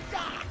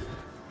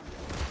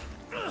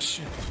 Oh,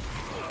 shit.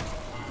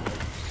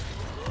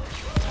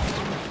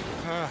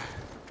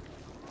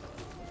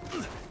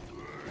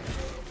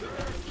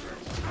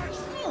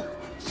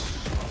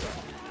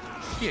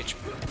 Bitch,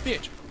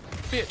 bitch,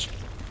 bitch.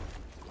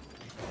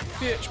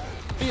 Bitch,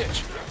 bitch,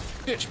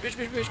 bitch, bitch,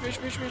 bitch, bitch, bitch,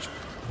 bitch, bitch.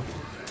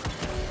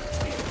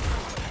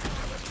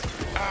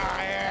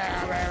 Ah,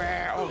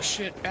 yeah, oh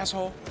shit,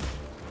 asshole.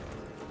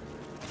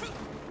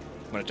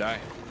 I'm gonna die.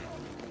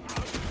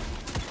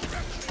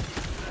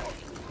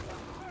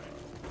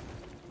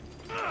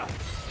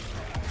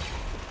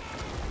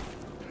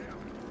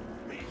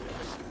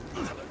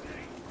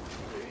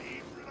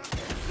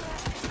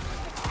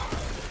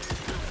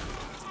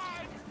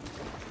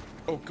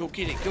 Oh, go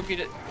get it, go get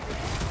it.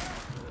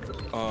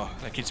 Oh,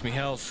 that gets me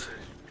health.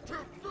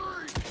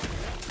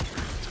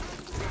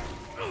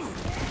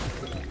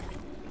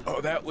 Oh,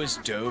 that was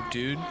dope,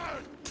 dude.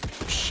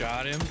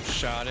 Shot him,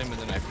 and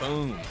then I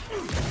boom.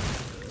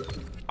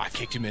 I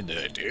kicked him in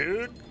the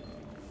dude.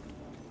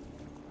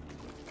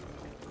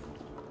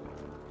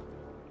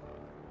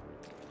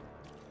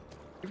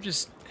 You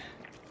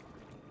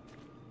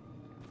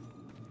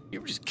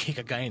ever just kick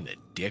a guy in the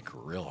dick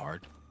real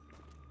hard?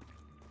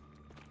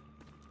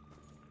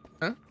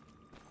 Huh?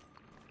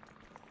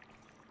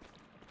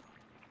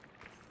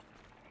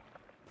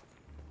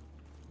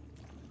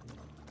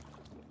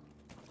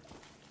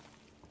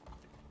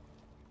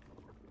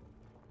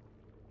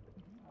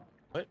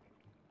 What?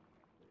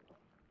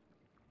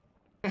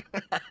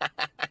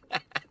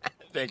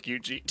 Thank you,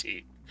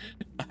 GT.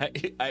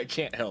 I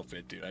can't help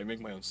it, dude. I make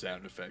my own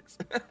sound effects.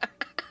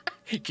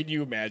 Can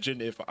you imagine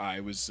if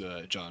I was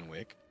John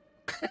Wick?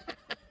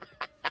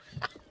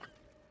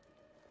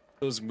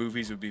 Those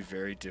movies would be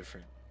very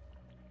different.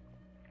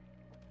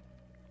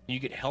 You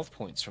get health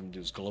points from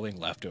those glowing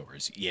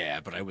leftovers. Yeah,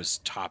 but I was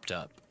topped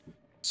up,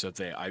 so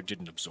I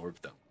didn't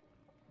absorb them.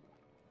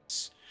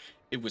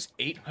 It was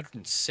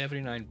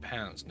 879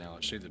 pounds. Now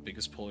I'll show you the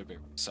biggest polar bear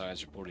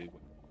size reported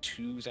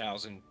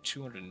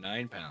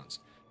 2,209 pounds.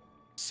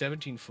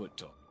 17 foot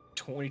tall,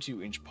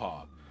 22-inch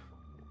paw.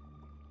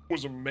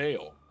 Was a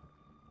male.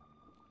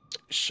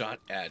 Shot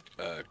at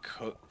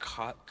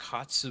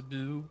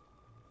Kotzebue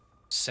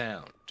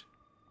Sound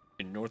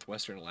in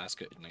northwestern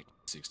Alaska in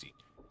 1960.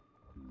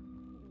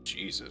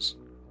 Jesus.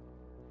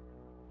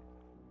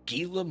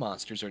 Gila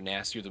monsters are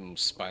nastier than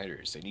most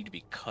spiders. They need to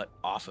be cut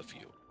off of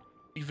you.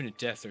 Even at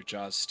death, their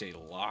jaws stay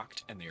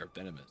locked and they are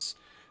venomous.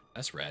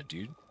 That's rad,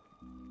 dude.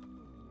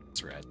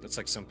 That's rad. That's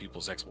like some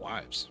people's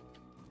ex-wives.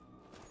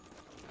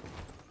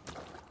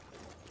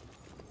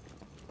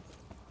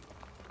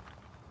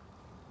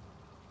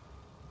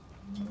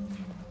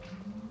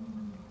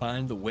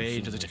 Find the way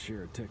to the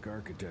share tech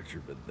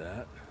architecture, but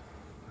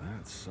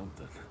that's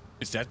something.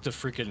 Is that the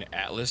freaking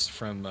Atlas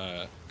from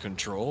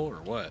Control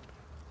or what?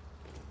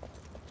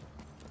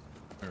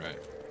 All right.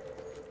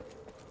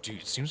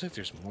 Dude, it seems like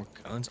there's more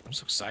guns. I'm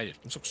so excited.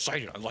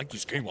 I like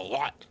this game a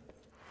lot.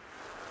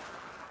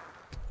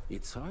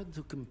 It's hard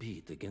to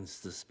compete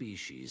against the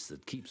species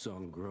that keeps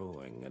on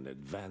growing and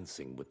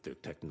advancing with their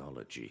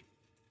technology,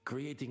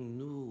 creating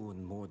new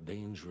and more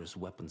dangerous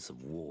weapons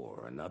of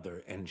war and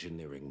other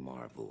engineering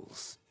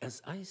marvels.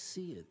 As I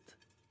see it,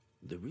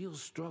 the real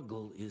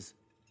struggle is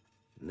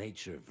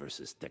nature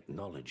versus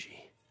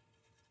technology,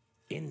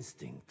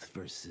 instinct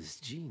versus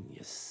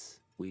genius.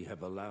 We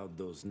have allowed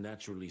those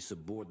naturally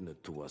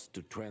subordinate to us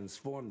to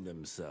transform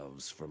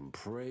themselves from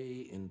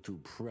prey into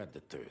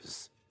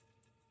predators.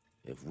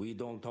 If we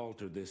don't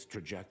alter this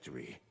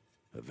trajectory,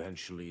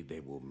 eventually they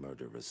will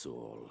murder us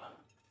all.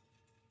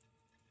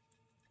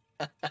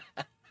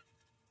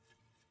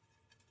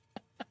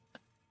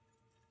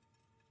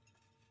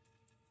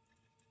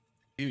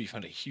 Ew, you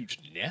found a huge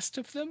nest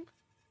of them?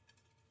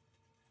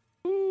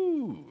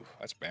 Ooh,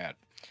 that's bad.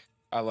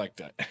 I like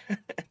that.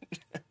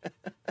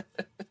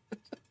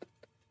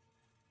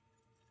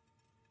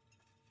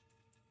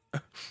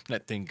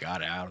 That thing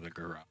got out of the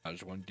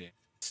garage one day,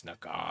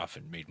 snuck off,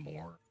 and made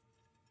more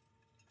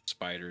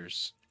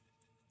spiders.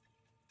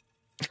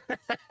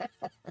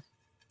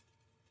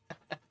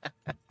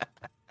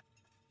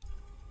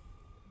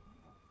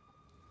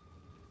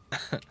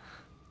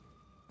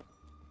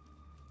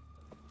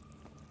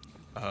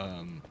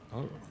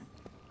 Oh.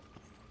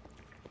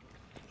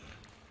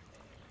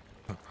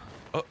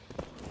 Oh.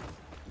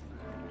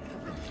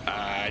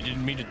 I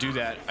didn't mean to do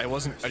that. I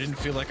didn't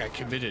feel like I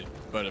committed,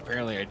 but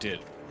apparently I did.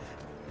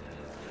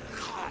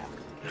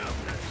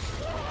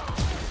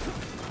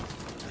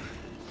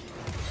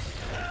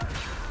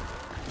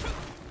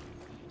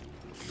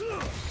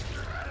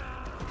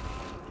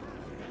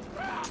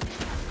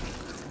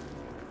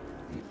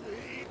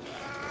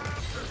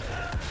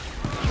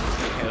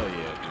 Hell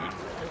yeah, dude.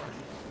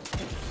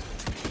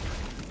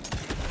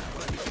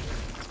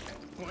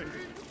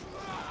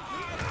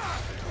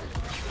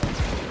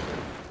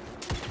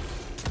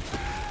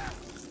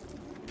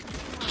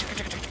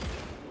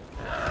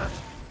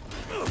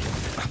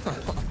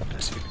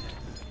 Dude,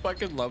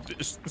 fucking love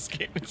this. This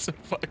game is so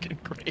fucking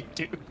great,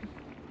 dude.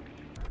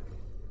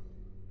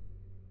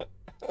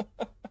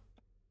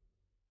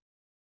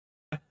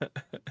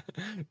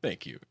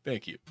 Thank you,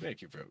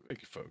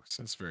 folks.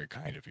 That's very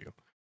kind of you.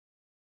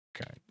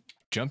 Okay,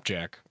 jump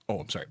jack. Oh,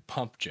 I'm sorry,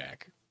 pump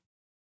jack.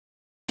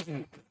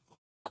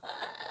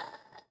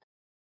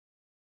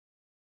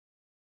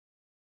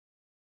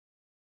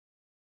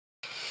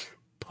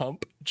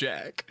 Pump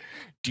jack.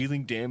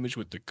 Dealing damage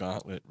with the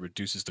gauntlet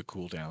reduces the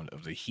cooldown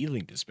of the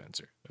healing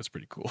dispenser. That's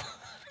pretty cool.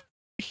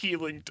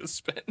 Healing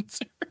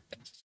dispenser.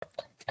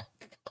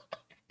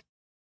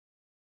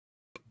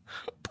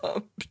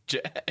 Pump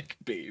jack,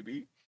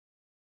 baby.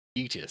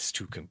 Eatus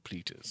to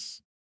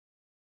completus.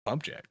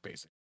 Pump jack,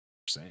 basically.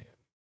 I'm saying.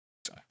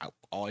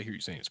 All I hear you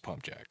saying is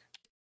pump jack.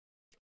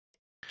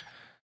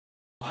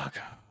 Fuck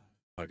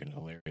Fucking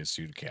hilarious,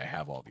 dude. Okay, I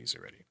have all these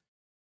already.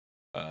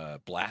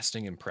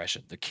 Blasting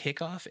impression. The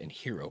kickoff and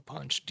hero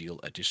punch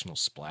deal additional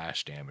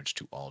splash damage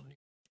to all enemies.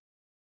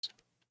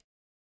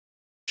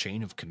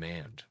 Chain of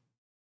command.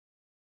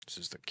 This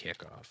is the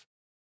kickoff.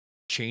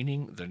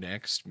 Chaining the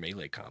next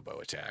melee combo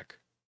attack.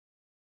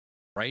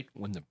 Right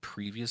when the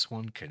previous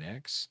one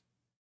connects,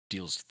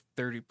 deals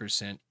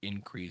 30%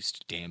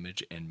 increased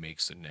damage and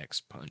makes the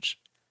next punch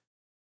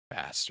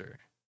faster.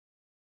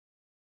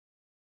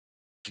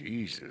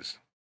 Jesus.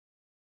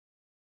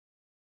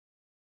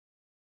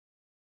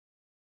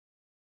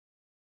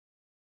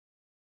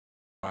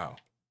 Wow.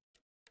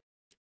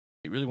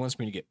 It really wants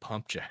me to get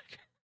pump jack.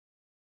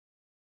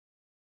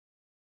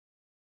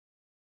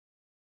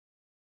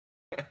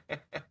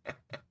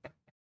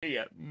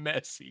 Yeah,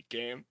 messy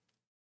game.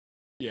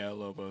 Yeah,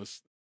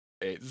 Lobos.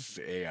 Hey, this is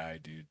AI,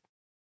 dude.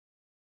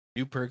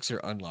 New perks are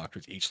unlocked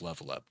with each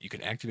level up. You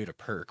can activate a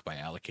perk by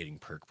allocating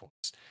perk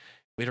points.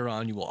 Later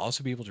on, you will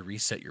also be able to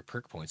reset your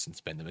perk points and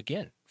spend them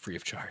again, free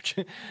of charge.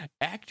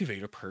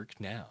 Activate a perk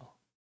now.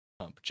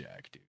 Pump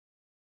jack, dude.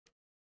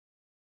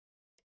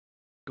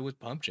 Go with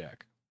pump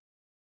jack.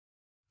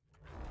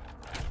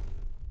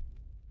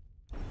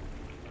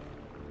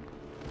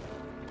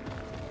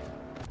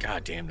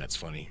 God damn, that's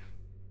funny.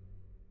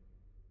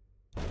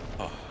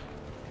 Oh.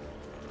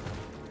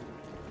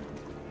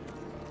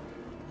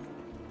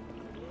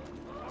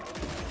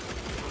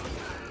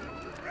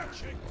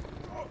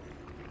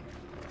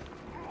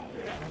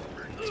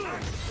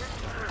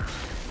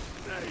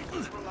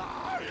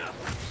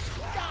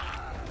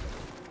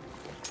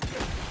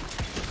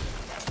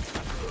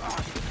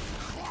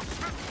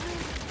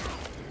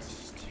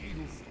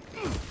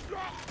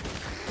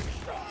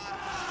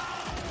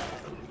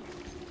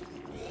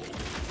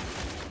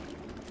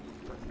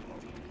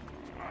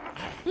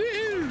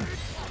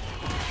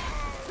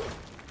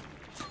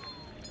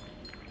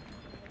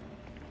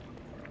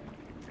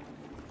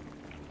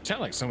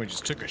 Sounded like somebody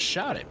just took a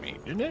shot at me,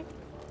 didn't it?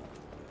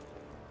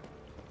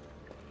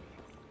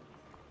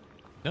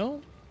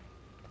 No?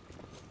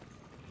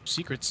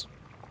 Secrets.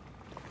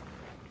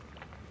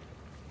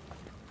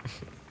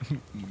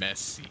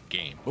 Messy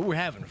game. But we're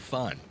having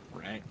fun,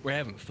 right? We're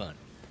having fun.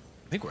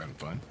 I think we're having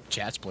fun.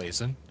 Chat's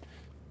blazing.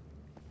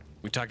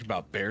 We talked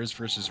about bears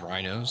versus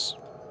rhinos.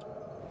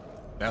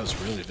 That was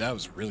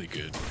really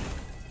good.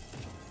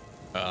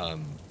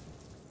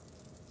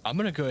 I'm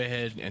gonna go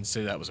ahead and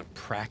say that was a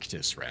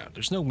practice round.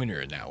 There's no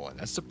winner in that one.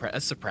 That's the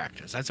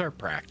practice. That's our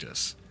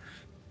practice.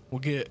 We'll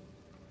get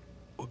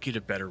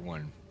a better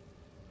one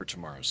for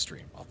tomorrow's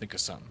stream. I'll think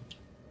of something.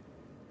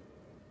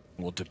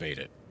 We'll debate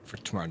it for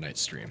tomorrow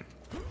night's stream.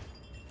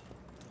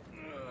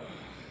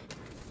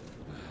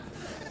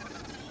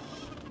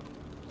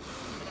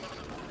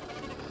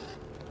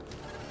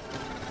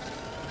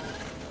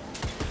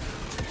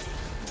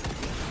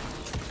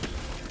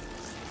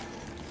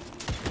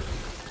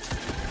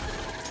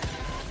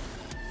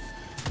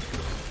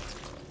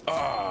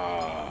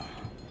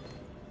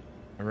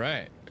 All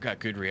right, I got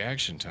good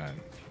reaction time.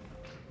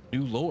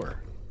 New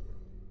lore.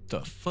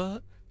 The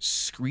fuck?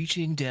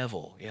 Screeching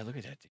Devil. Yeah, look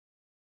at that thing.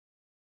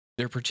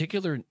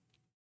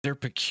 Their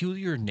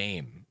peculiar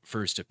name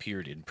first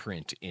appeared in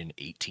print in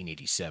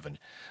 1887.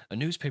 A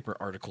newspaper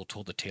article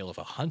told the tale of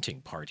a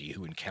hunting party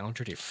who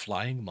encountered a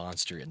flying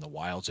monster in the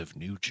wilds of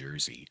New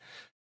Jersey.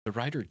 The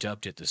writer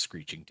dubbed it the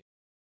Screeching Devil.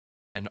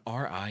 An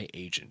RI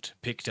agent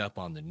picked up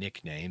on the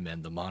nickname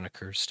and the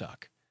moniker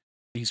stuck.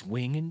 These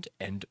winged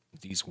and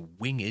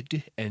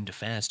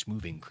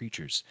fast-moving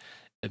creatures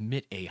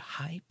emit a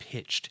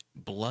high-pitched,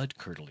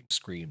 blood-curdling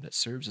scream that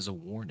serves as a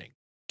warning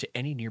to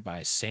any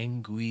nearby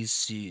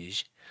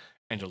sanguisiers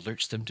and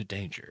alerts them to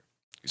danger.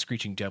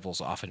 Screeching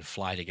devils often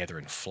fly together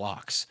in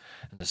flocks,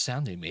 and the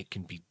sound they make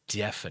can be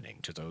deafening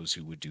to those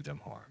who would do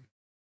them harm.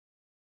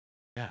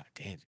 God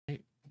damn, they're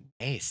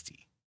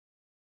nasty.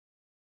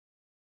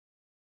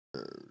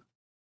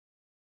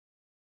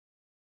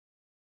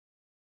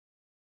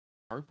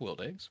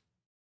 Hard-boiled eggs.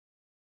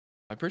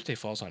 My birthday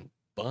falls on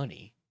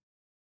Bunny,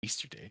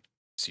 Easter Day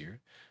this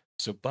year.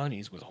 So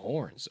bunnies with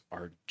horns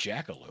are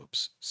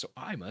jackalopes, so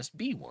I must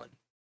be one.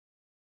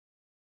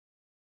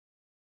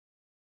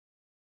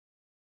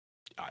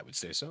 I would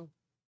say so.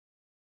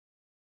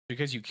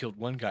 Because you killed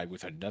one guy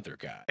with another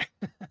guy.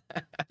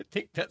 I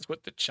think that's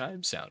what the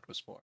chime sound was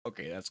for.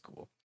 Okay, that's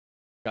cool.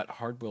 Got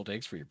hard-boiled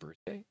eggs for your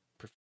birthday?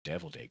 Prefer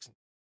deviled eggs.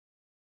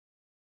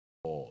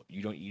 Oh,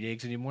 you don't eat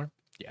eggs anymore?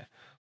 Yeah.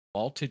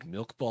 Malted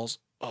milk balls.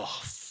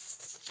 Oh,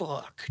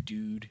 fuck,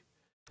 dude.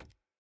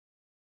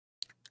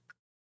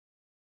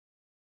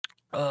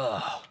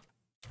 Ugh.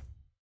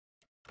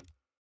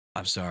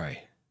 I'm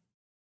sorry.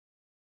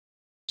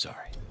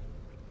 Sorry.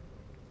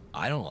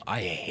 I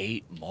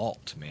hate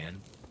malt, man.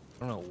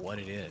 I don't know what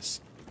it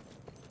is.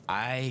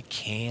 I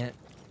can't.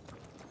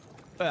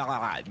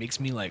 It makes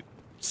me like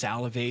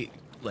salivate,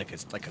 like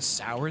it's like a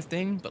sour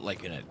thing, but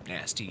like in a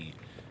nasty,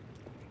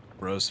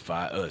 gross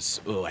vibe.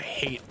 Oh,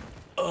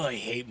 I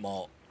hate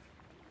malt.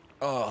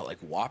 Oh, like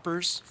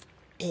Whoppers.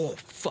 Oh,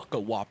 fuck a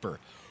Whopper.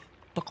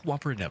 Fuck a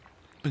Whopper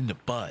in the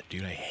butt,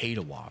 dude. I hate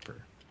a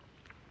Whopper.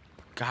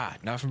 God,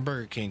 not from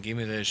Burger King. Give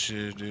me that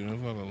shit, dude.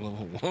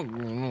 I'm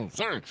fucking love.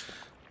 Sorry.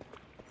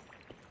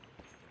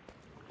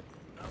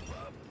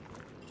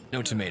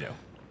 No tomato.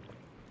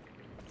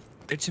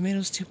 Their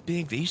tomato's too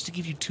big. They used to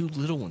give you 2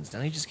 little ones. Now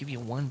they just give you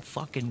 1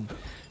 fucking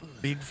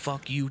big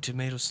fuck you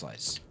tomato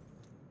slice.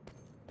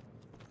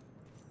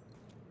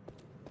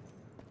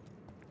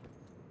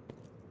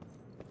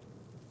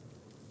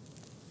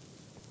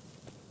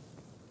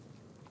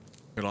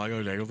 Can I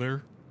go down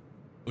there?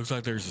 Looks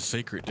like there's a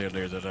secret down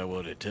there that I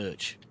want to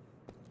touch.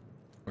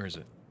 Where is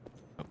it?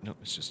 Oh, no,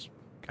 it's just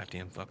a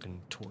goddamn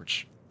fucking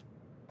torch.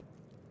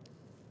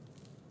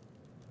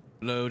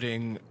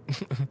 Loading.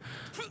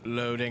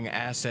 Loading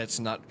assets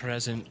not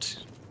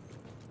present.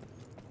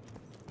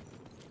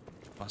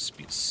 Must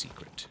be a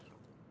secret.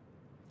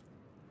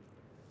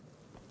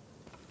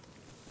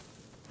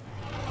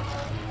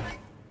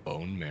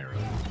 Bone marrow.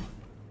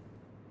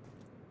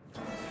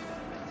 Not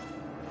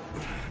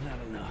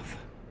enough.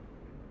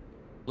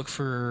 Look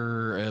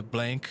for a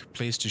blank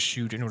place to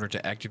shoot in order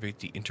to activate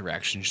the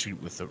interaction shoot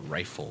with the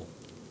rifle.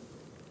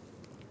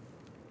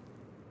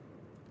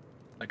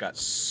 I got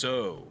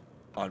so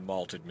on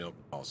malted milk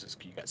balls.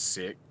 You got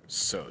sick?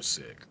 So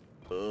sick.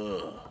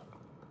 Ugh.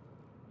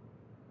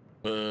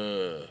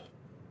 Ugh.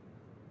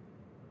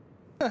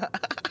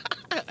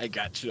 I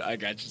got you,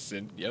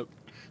 Sin. Yep.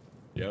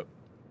 Yep.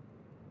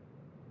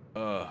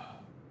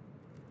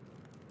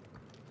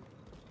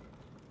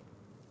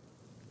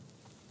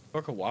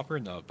 Fuck a Whopper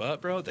in the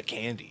butt, bro? The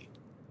candy.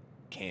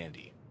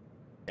 Candy.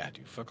 Yeah,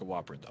 dude, fuck a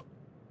Whopper in the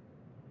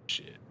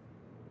shit.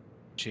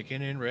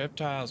 Chicken and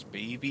reptiles,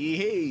 baby.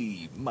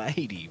 Hey,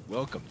 mighty.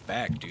 Welcome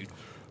back, dude.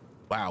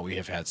 Wow, we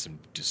have had some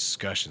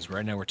discussions.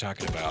 Right now we're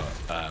talking about,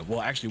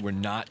 well, actually, we're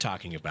not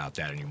talking about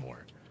that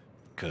anymore.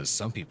 Because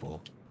some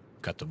people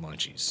cut the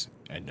munchies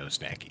and no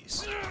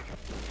snackies.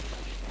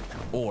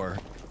 Or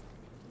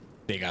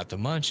they got the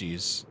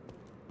munchies,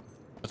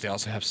 but they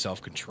also have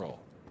self-control.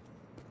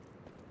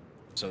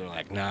 So they're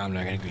like, nah, I'm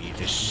not gonna go eat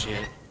this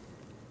shit.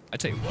 I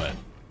tell you what.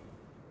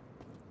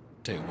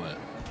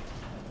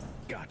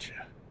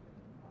 Gotcha.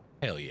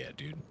 Hell yeah,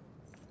 dude.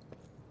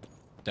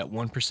 That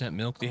 1%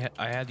 milk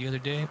I had the other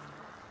day,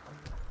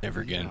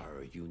 never again. We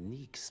are a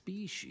unique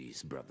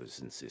species,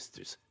 brothers and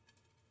sisters.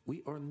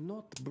 We are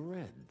not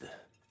bred.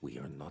 We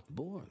are not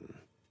born.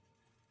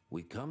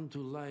 We come to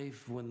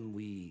life when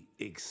we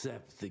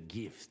accept the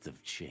gift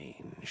of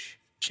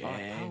change. Our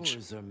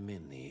powers are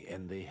many,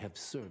 and they have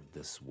served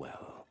us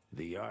well.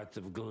 The art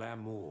of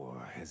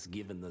glamour has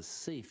given us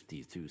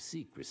safety through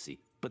secrecy,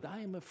 but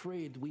I am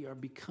afraid we are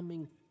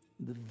becoming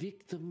the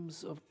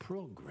victims of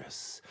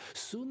progress.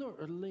 Sooner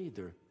or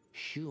later,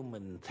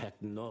 human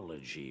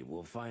technology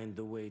will find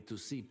a way to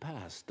see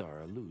past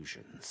our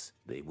illusions.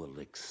 They will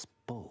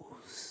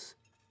expose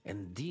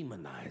and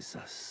demonize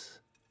us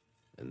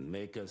and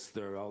make us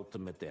their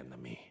ultimate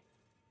enemy.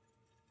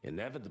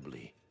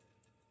 Inevitably,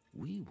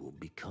 we will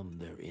become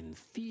their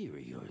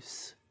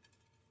inferiors.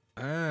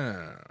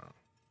 Oh.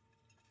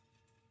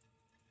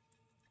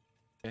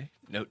 Okay.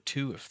 Note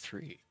 2 of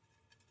 3.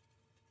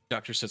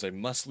 Doctor says I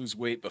must lose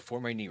weight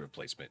before my knee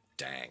replacement.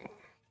 Dang.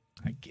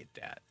 I get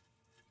that.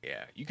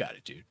 Yeah, you got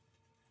it, dude.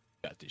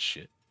 Got this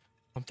shit.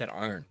 Pump that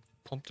iron.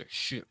 Pump that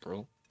shit,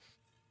 bro.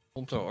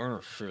 Pump that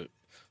iron shit.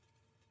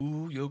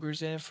 Ooh,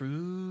 yogurts and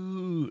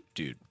fruit.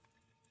 Dude,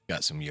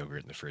 got some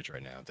yogurt in the fridge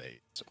right now.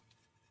 It's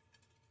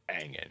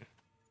banging.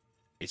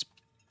 It's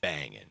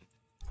banging.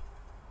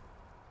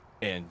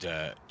 And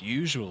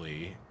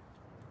usually,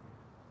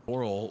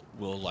 Coral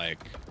will,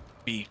 like,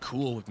 be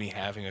cool with me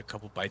having a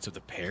couple bites of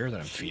the pear that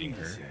I'm feeding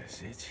her.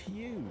 Jesus, it's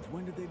huge.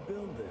 When did they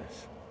build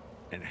this?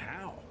 And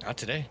how? Not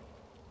today.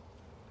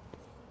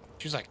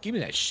 She was like, give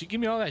me that shit.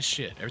 Give me all that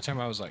shit. Every time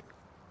I was like,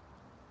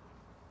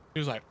 she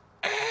was like,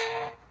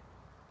 ah!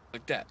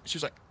 Like that. She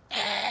was like,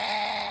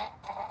 ah!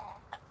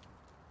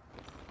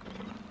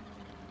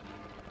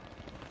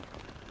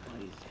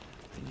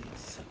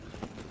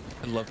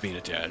 I love being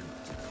a dad.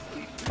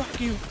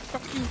 Fuck you,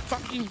 fuck you,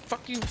 fuck you,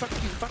 fuck you, fuck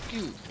you, fuck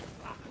you.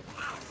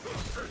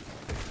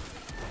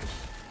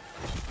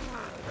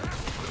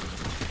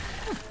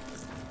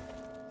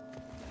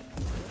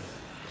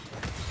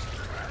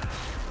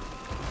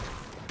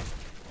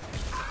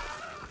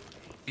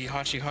 Be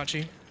hachi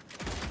hachi.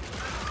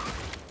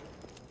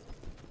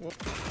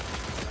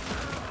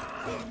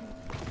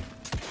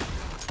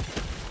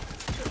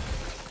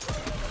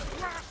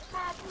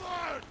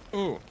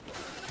 Oh.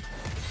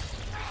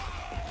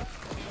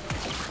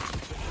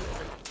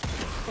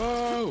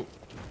 Oh.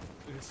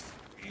 This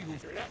evil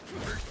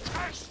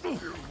test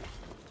you.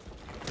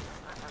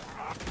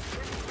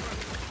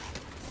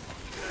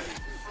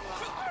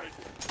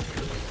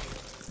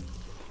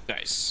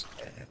 Nice.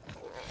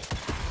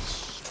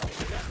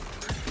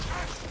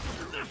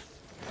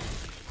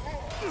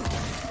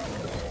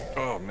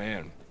 Oh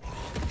man.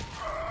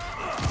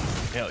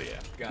 Hell yeah.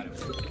 Got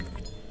it.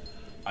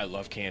 I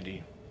love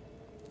candy.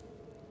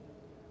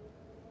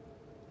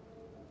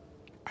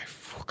 I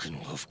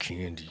fucking love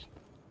candy.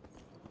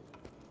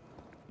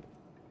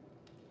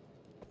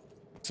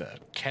 It's a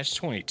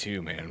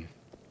catch-22, man.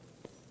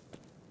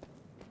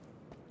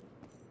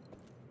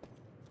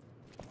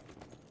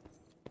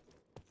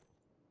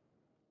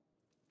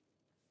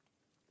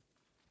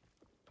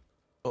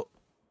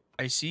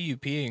 I see you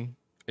peeing.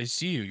 I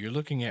see you. You're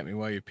looking at me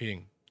while you're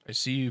peeing. I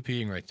see you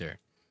peeing right there.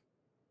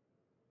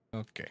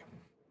 Okay.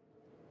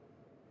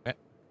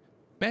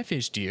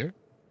 Matfish, dear.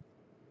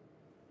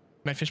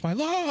 Matfish, my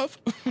love.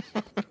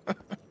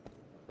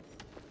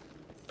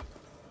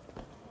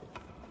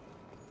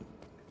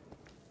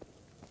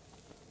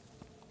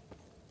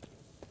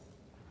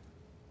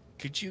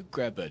 Could you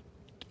grab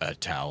a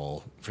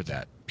towel for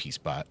that pea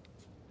spot?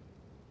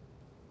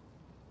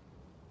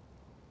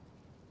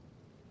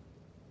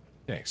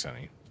 Thanks,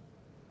 honey.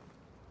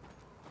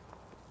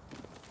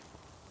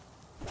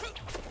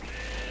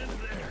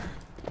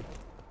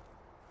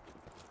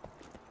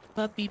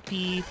 Puppy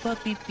pee,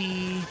 puppy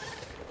pee.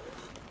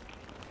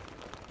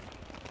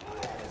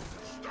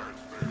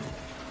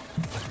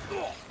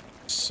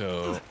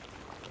 So,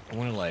 I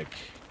want to like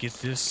get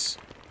this.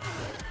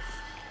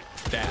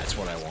 That's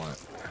what I want.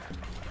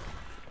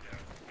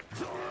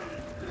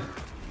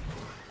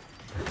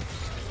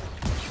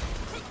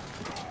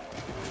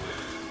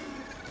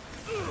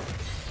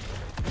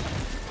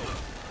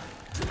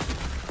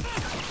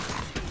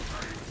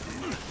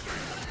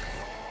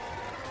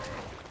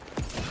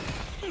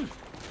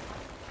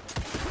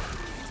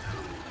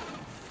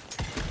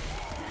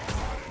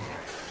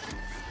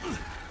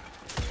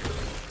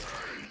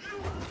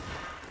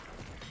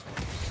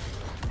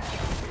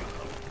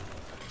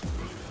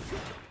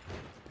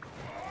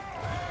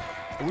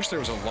 I wish there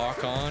was a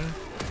lock on.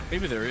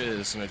 Maybe there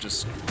is, and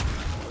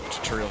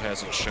tutorial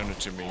hasn't shown it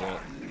to me yet.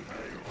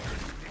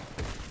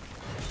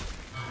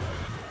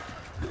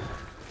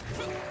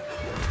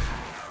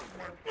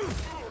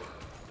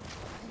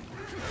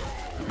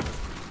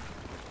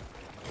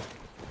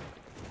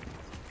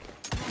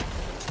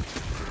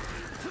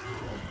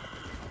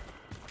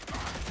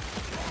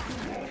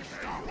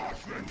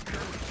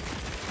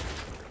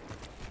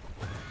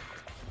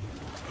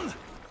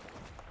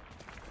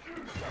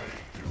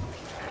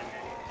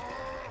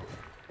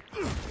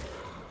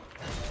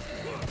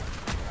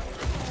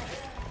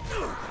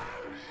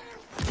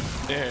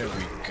 There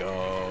we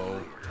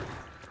go.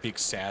 Big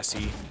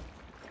sassy.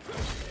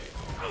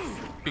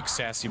 Big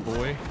sassy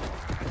boy.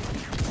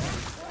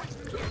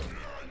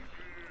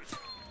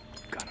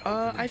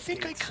 I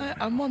think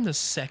I'm on the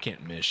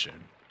second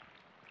mission.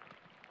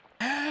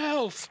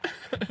 Health!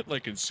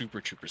 Like in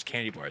Super Troopers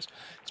candy bars.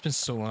 It's been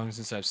so long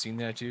since I've seen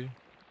that, dude.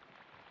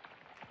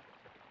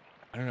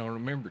 I don't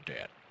remember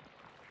that.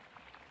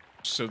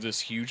 So this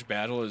huge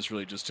battle is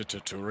really just a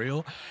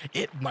tutorial?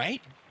 It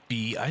might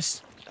be.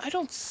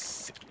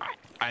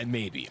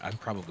 Maybe. I'm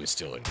probably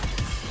still in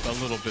a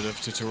little bit of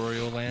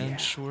tutorial land,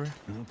 sure.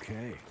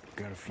 Okay,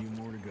 got a few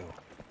more to go.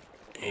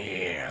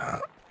 Yeah.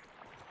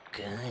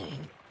 Okay.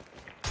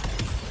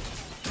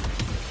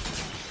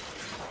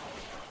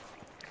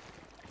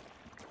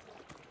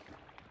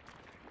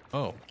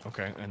 Oh,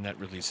 okay, and that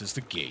releases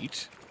the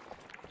gate.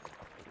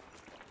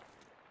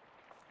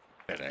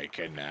 That I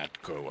cannot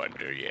go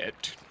under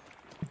yet.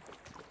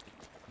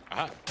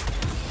 Ah.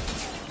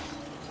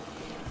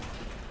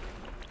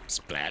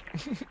 Splat.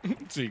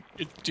 See,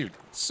 dude,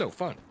 it's so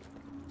fun.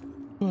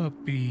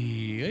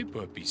 Puppy. Hey,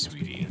 puppy,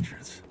 sweetie.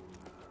 Entrance.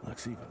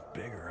 Looks even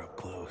bigger up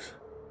close.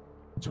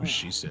 That's what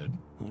she said.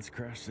 Let's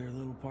crash their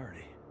little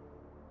party.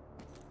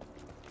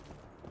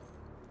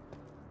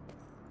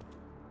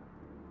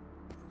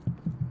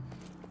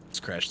 Let's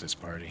crash this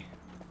party.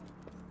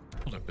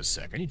 Hold up a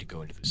sec. I need to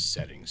go into the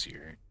settings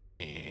here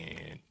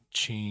and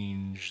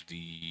change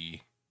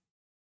the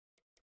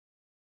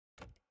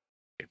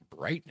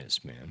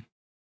brightness, man.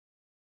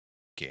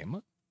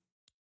 Gamma?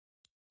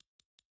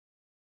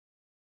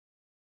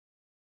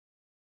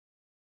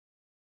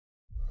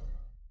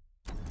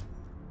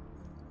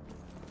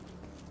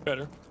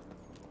 Better.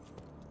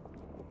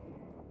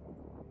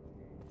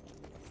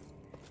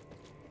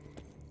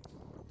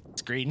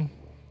 It's green.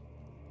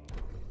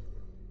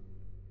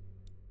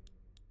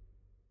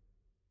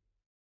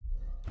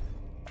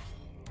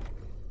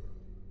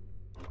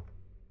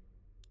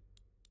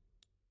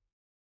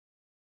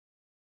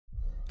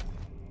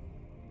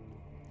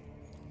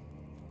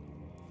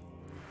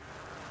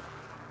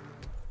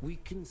 We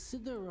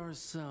consider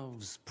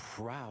ourselves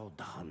proud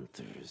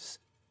hunters,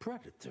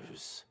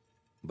 predators.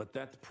 But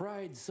that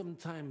pride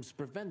sometimes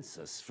prevents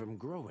us from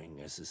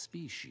growing as a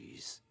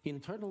species.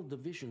 Internal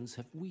divisions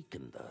have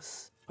weakened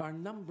us. Our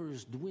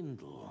numbers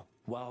dwindle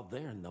while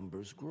their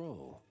numbers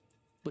grow.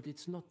 But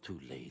it's not too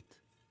late.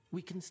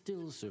 We can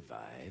still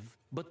survive,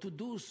 but to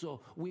do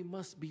so, we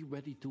must be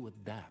ready to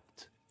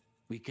adapt.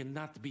 We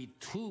cannot be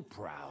too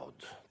proud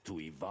to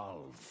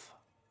evolve.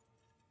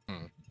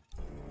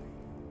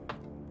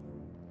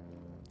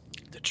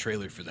 The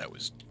trailer for that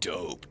was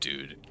dope,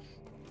 dude.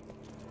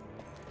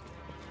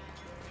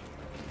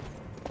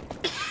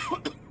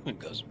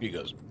 He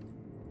goes.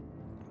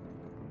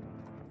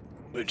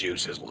 The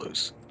juice is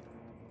loose.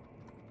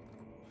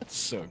 That's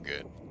so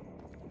good.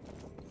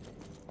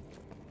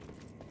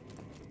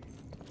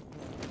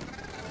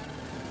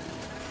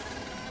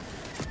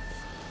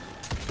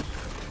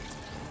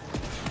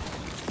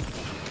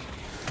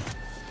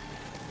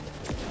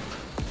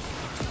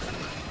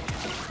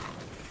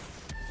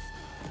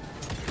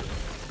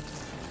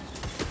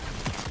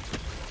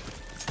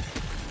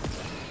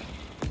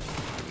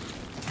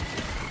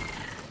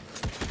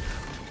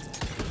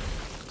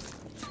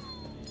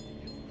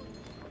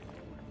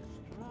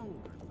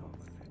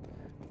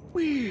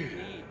 Need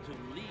to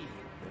leave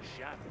the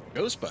shadow.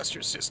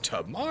 Ghostbusters says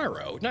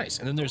tomorrow. Nice.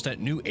 And then there's that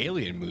new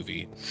Alien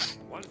movie.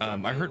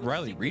 I heard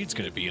Riley Reid's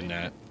going to be in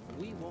that.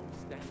 We won't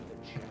stand a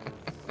chance.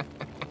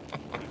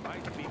 We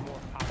might be more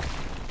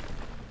powerful,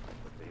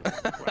 but they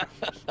will crush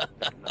us with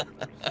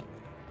numbers.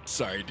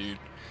 Sorry, dude.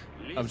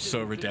 I'm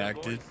so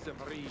redacted. There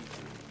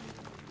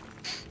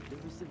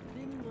is a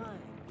thin line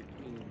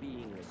between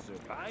being a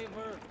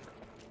survivor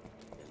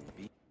and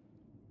being...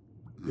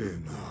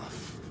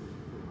 Enough.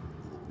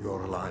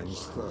 Your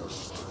line's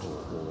thirst for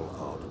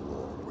all-out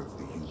war with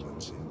the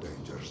humans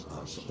endangers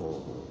us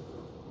all.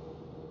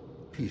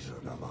 Peter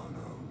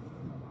Davano.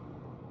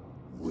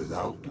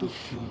 Without the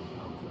sheep...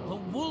 The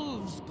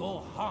wolves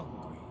go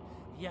hungry,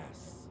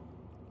 yes.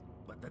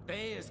 But the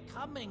day is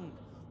coming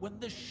when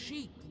the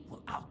sheep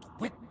will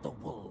outwit the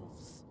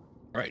wolves.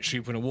 All right,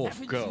 sheep and a wolf,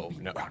 Haven't go. you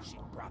been No. watching,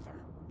 brother?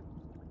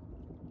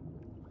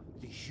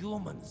 The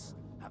humans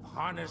have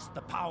harnessed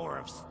the power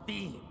of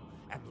steam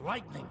and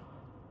lightning,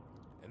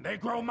 and they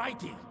grow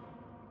mighty.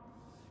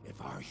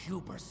 If our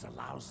hubris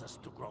allows us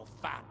to grow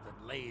fat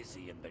and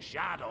lazy in the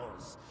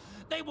shadows,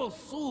 they will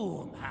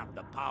soon have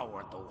the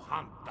power to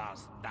hunt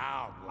us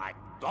down like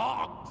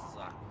dogs.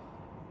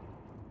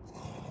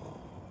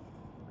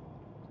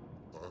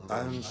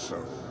 And so,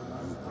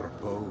 you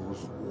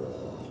propose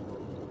war.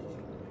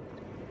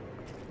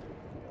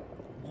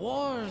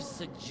 War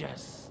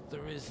suggests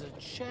there is a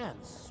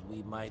chance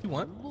we might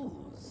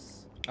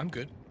lose. I'm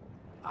good.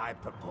 I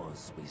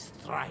propose we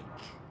strike.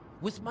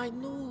 With my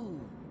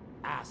new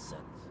asset,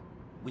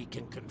 we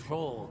can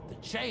control the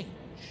change.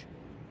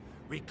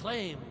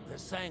 Reclaim the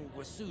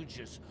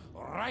Sanguisuja's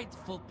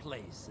rightful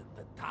place at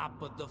the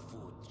top of the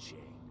food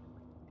chain.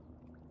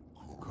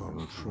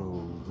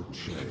 Control the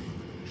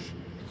change.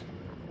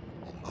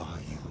 Are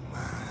you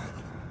mad?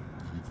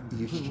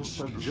 Even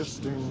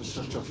suggesting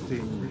such a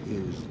thing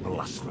is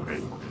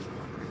blasphemy.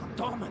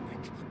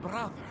 Dominic,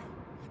 brother,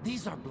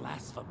 these are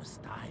blasphemous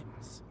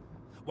times.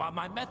 While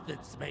my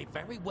methods may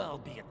very well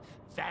be at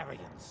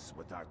variance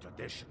with our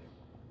tradition,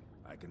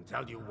 I can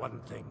tell you one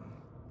thing.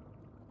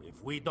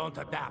 If we don't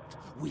adapt,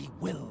 we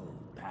will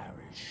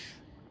perish.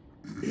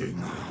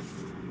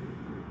 Enough.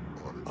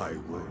 I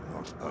will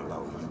not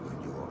allow you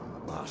and your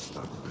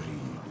bastard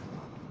breed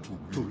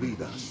to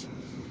lead us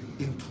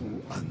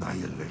into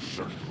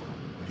annihilation.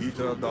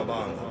 Peter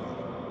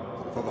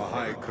Davano, for the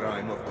high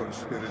crime of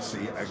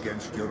conspiracy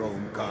against your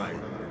own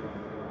kind,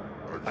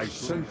 I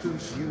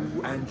sentence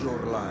you and your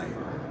line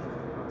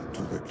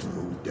to the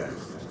true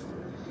death.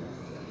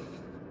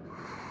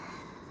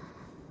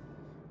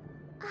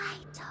 I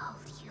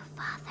told you,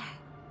 Father.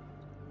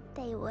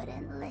 They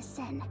wouldn't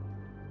listen.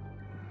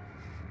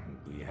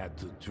 We had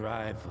to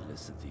try,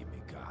 Felicity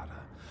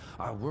Mikata.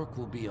 Our work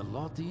will be a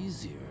lot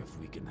easier if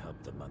we can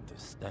help them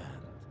understand.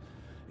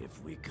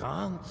 If we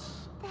can't...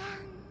 Then...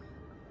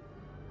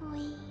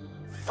 we...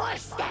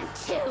 force them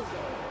to!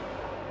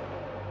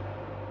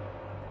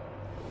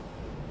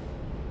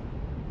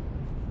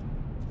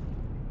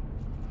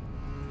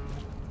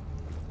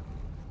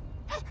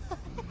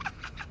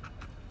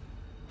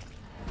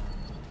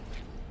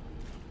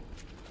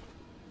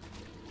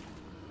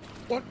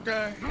 What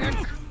the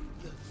heck?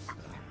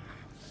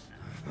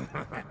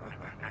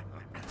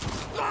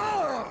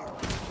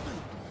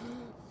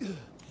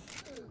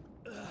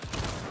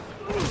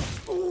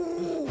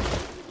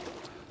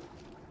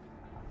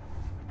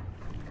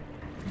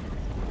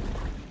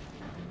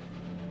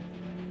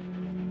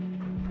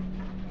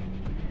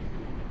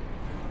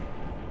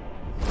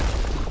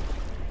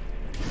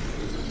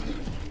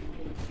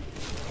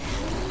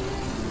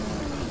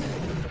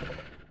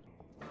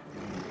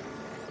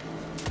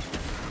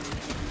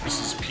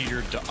 This is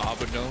Peter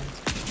D'Abano.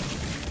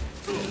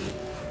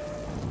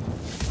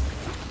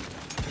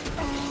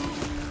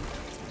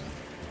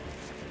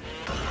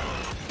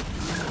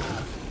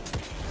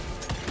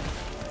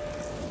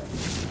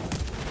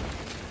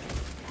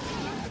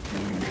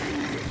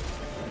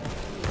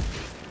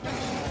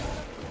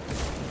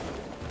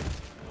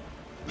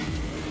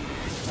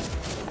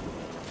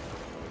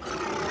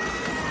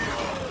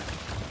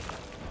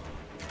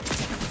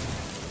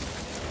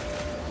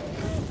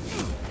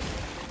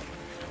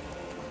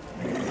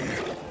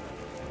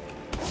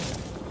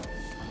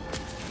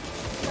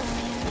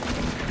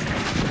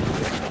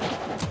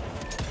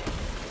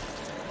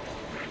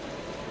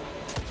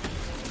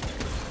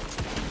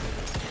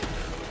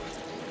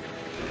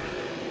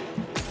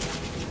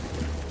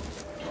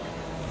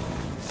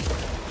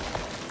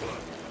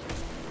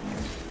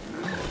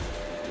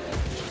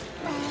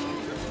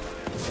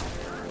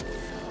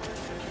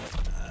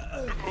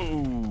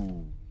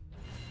 Oh.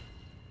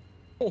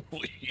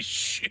 Holy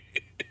shit.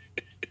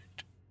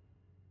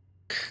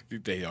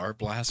 Dude, they are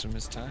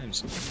blasphemous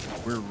times.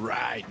 We're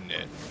riding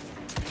it.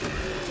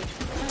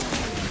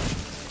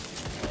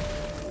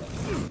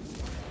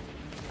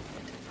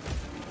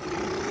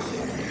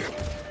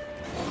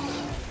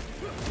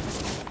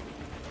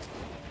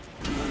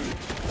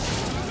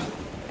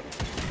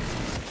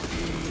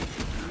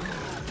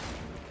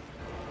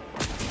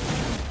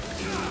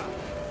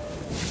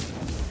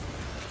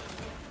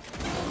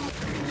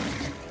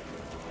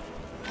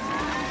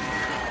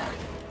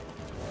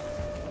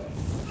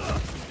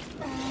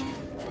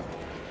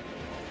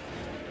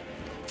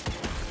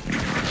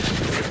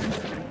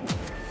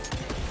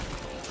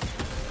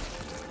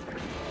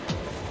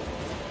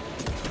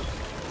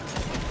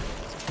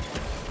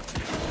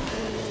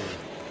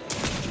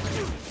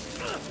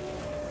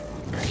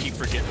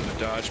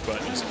 dodge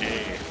button is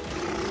A.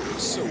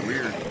 It's so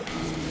weird.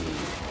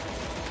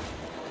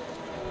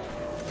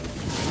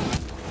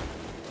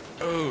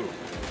 Oh.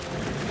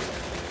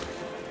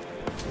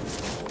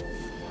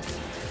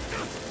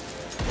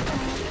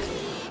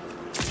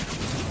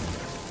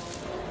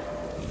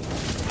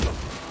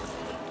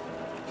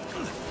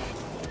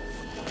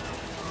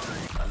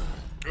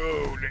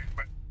 Oh,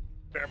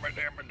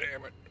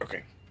 damn it.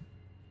 Okay.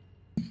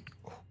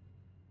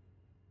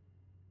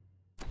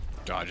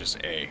 Dodge is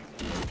A.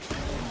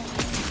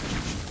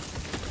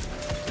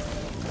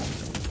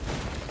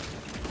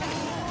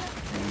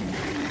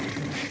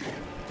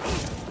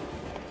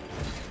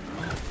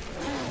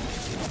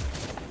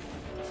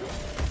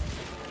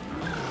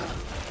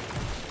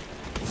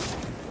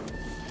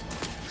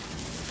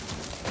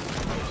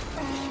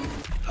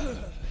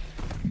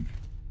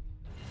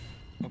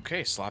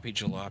 Okay, sloppy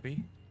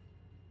jalopy.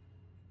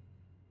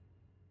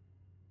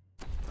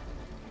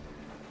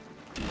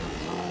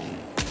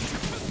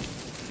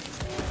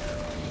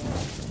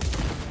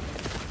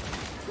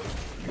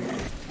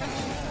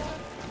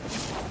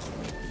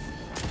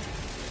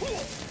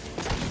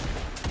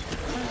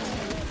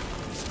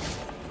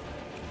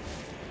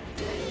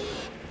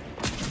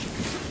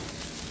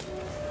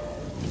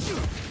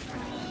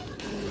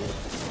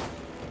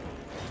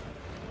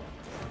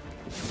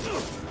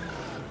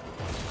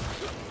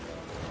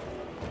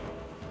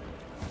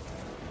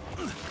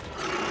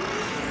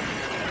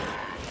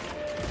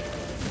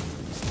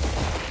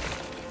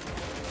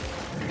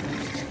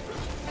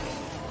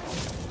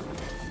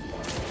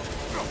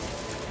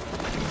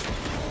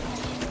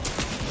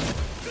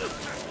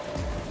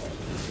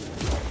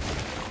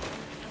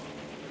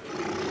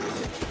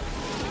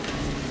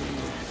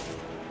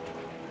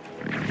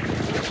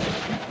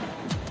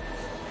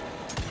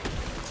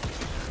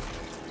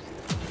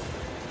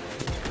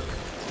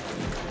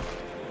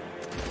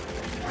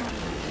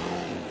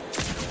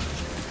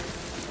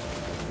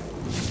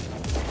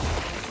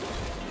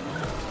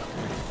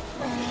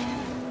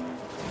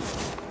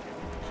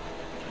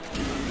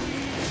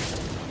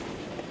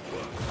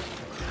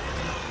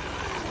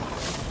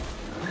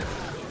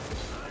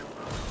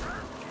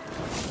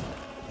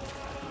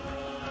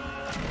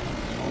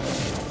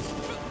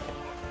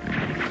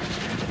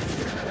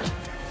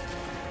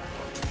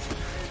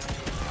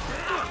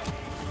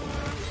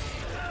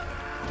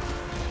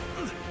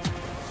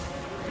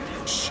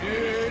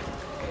 Shit.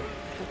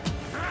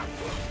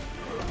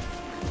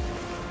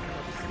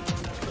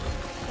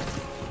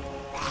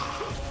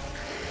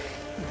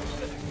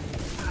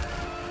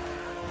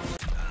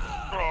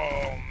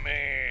 Oh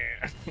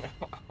man.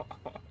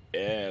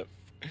 F.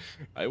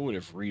 I would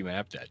have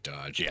remapped that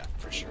dodge, yeah,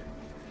 for sure.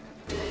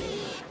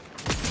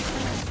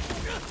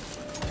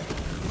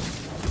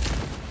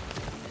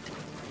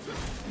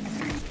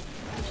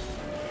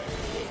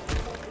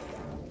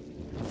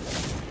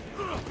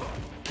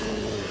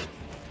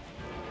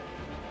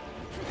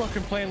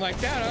 Fucking playing like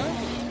that,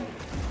 huh?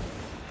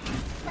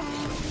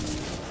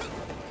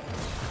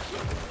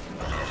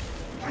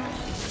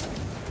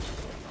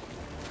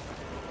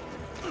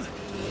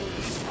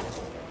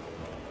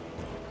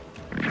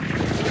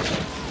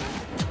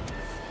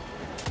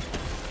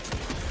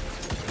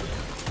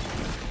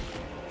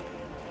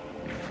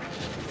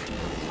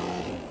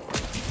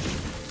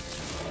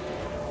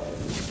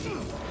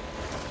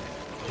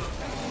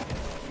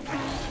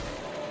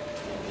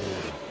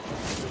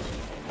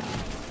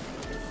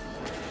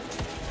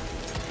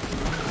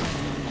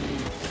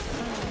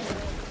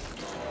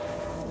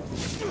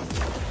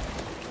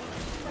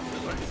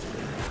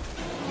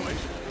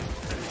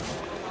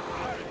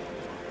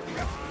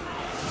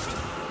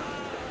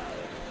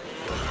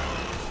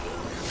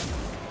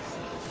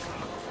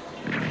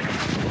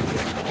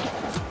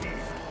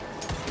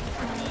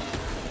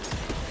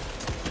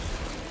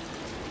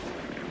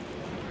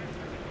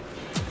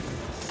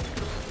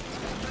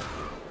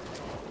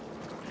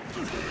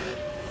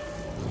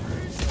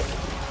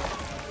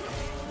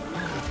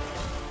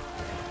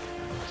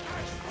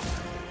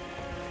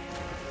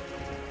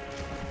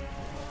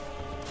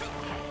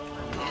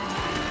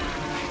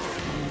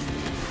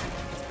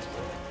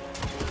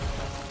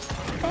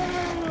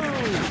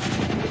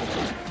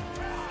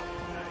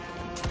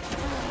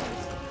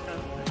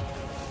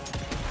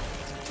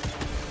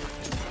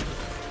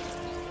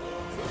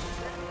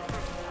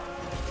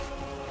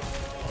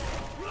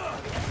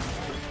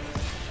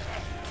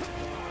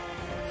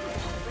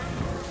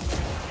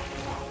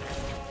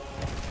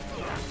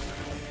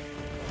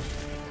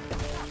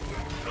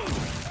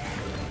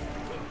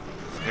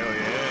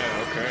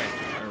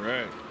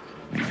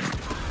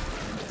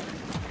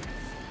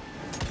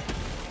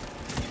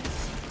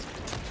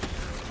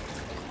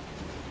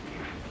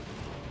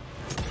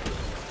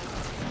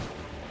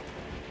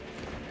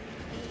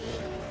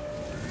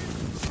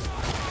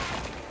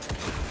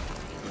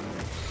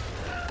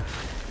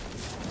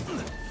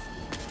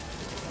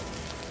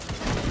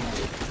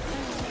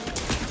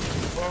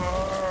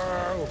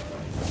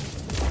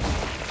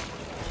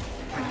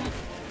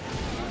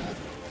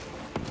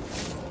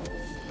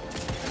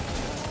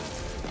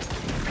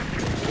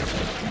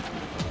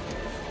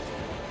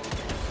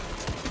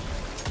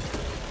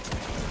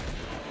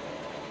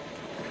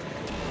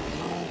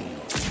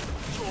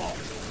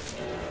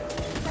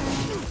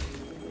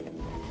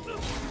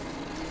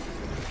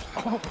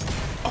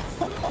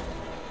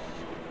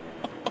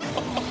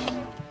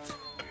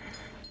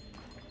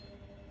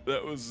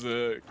 That was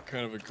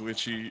kind of a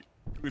glitchy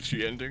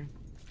ending.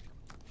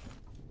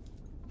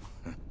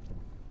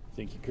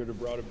 Think you could have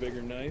brought a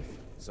bigger knife?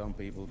 Some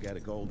people get a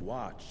gold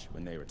watch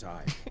when they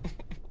retire.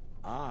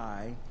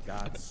 I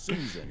got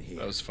Susan here.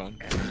 That was fun.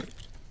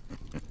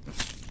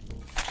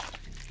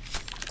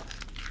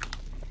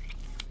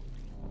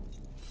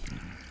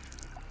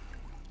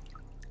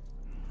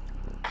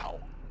 Ow.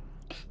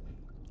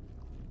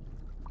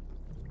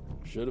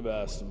 Should have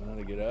asked him how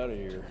to get out of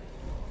here.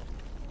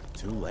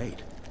 Too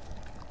late.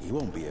 He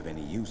won't be of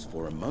any use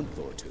for a month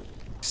or two.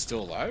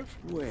 Still alive?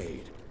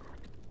 Wait.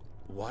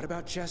 What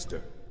about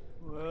Chester?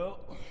 Well,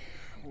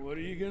 what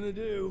are you gonna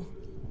do?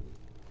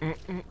 Now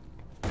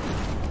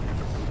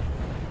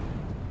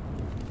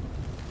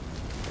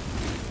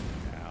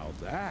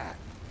that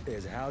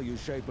is how you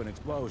shape an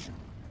explosion.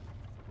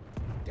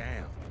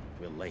 Damn,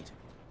 we're late.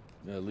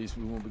 At least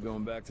we won't be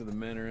going back to the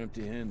manor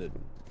empty-handed.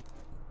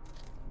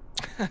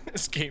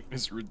 This game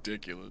is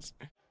ridiculous.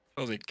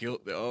 Oh, they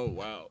killed. Oh,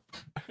 wow.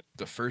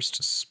 The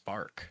first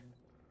spark.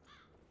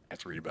 I have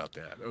to read about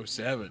that.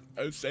 07.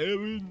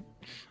 07.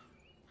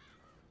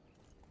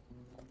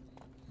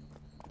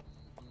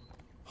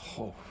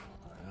 Oh,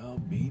 I'll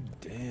be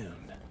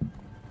damned.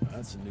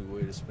 That's a new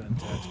way to spend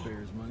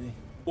taxpayers' money.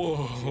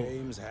 Whoa.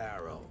 James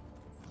Harrow.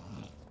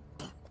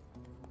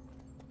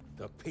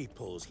 The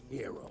people's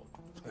hero.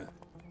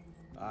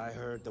 I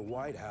heard the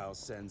White House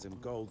sends him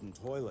golden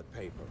toilet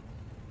paper.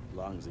 As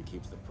long as he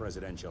keeps the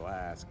presidential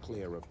ass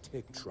clear of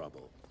tick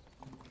trouble.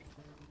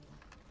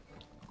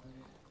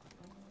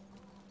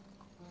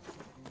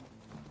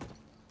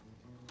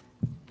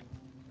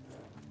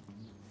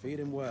 Feed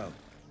him well.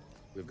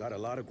 We've got a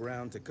lot of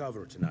ground to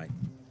cover tonight.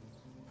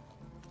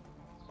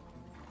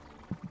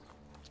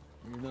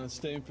 You're not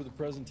staying for the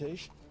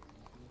presentation?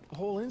 The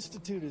whole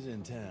institute is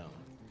in town.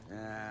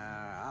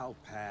 I'll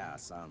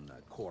pass on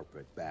the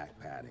corporate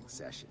back-patting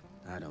session.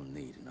 I don't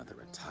need another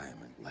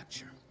retirement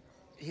lecture.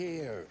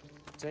 Here,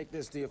 take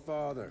this to your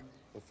father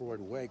before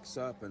it wakes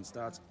up and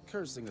starts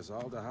cursing us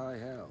all to high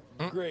hell.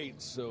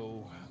 Great,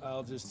 so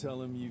I'll just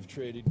tell him you've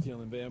traded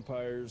killing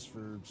vampires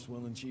for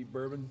swilling cheap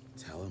bourbon?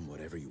 Tell him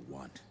whatever you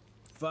want.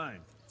 Fine,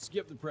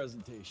 skip the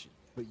presentation.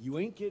 But you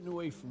ain't getting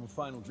away from a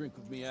final drink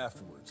with me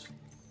afterwards.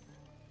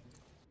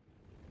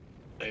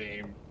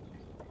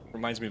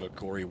 Reminds me of a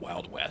gory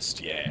Wild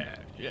West. Yeah,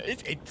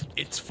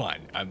 it's fun.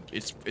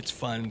 It's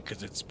fun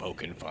because it's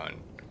spoken fun.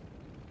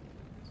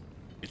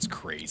 It's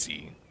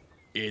crazy.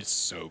 It's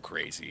so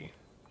crazy.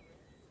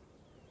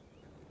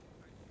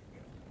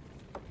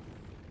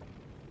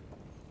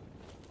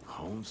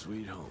 Home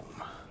sweet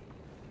home.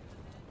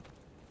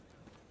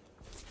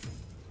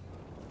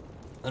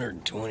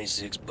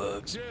 126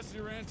 bucks.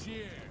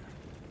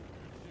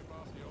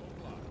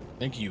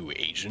 Thank you,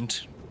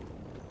 agent.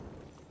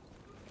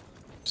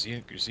 See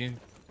it? You see it?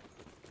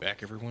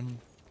 Back, everyone.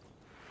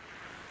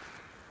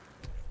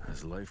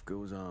 As life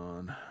goes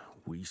on,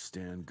 we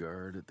stand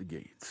guard at the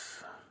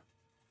gates.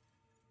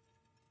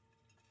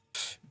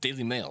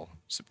 Daily Mail,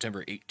 September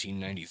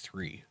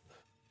 1893.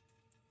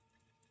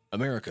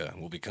 America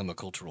will become a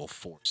cultural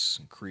force,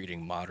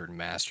 creating modern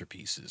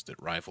masterpieces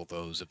that rival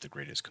those of the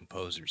greatest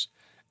composers,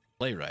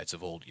 playwrights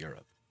of old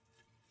Europe.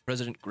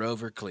 President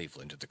Grover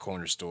Cleveland at the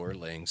corner store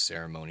laying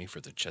ceremony for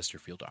the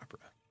Chesterfield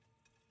Opera.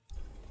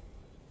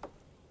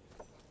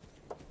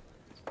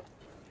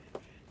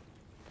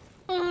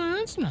 Oh,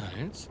 that's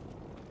nice.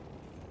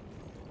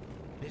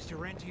 Mr.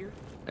 Rentier?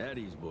 At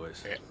ease,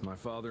 boys. Yeah. My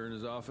father in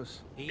his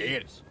office?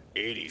 It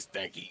is.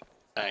 Thank you.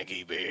 Thank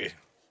you, babe.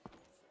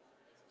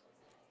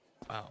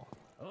 Wow.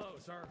 Hello,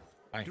 sir.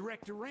 Hi.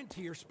 Director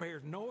Rentier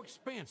spared no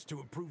expense to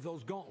improve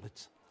those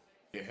gauntlets.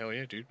 Yeah, hell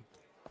yeah, dude.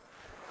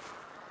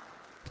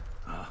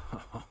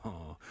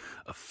 Oh,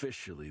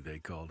 officially they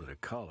called it a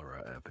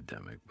cholera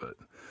epidemic, but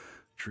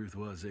truth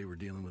was they were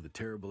dealing with a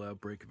terrible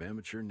outbreak of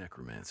amateur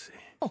necromancy.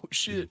 Oh,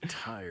 shit. The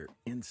entire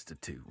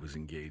institute was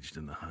engaged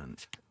in the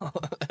hunt. Oh,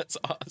 that's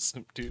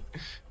awesome, dude.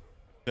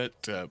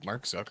 That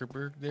Mark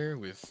Zuckerberg there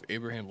with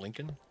Abraham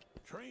Lincoln?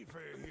 Train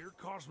fare here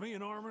cost me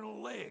an arm and a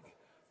leg.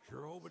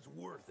 Sure hope it's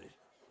worth it.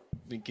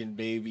 Lincoln,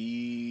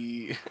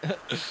 baby.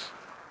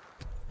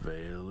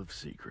 Veil of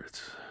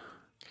Secrets.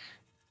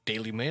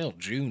 Daily Mail,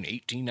 June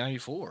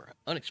 1894.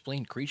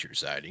 Unexplained creature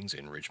sightings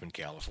in Richmond,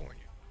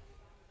 California.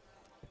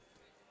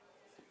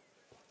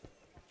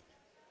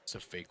 It's a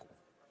fake one.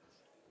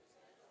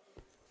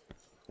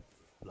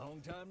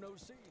 Long time no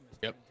see,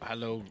 Mr. Yep.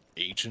 Hello,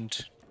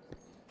 agent.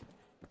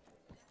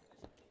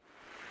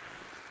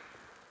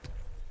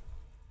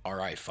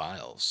 RI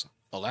Files.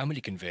 Allow me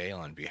to convey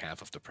on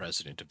behalf of the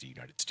President of the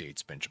United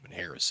States, Benjamin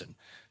Harrison,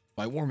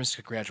 my warmest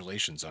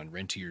congratulations on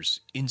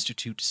Rentier's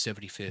Institute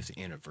 75th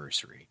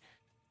anniversary.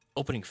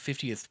 Opening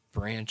 50th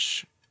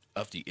branch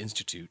of the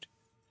Institute,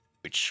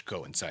 which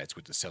coincides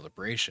with the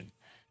celebration,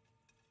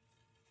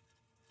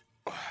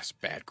 Oh, that's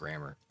bad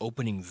grammar.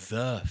 Opening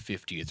the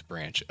 50th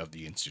branch of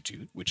the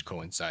Institute, which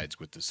coincides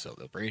with the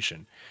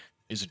celebration,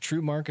 is a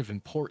true mark of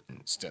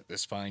importance that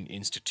this fine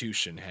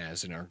institution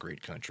has in our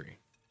great country.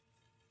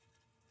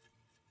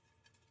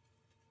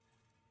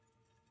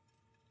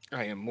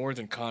 I am more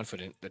than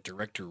confident that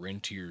Director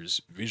Rentier's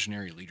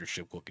visionary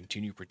leadership will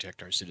continue to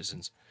protect our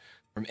citizens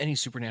from any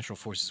supernatural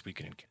forces we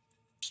can encounter.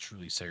 It's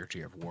truly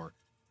Secretary of War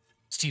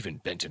Stephen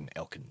Benton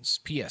Elkins.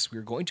 P.S. We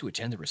are going to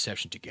attend the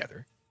reception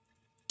together.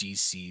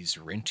 DC's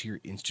Rentier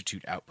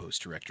Institute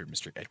Outpost Director,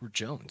 Mr. Edward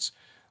Jones.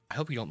 I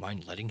hope you don't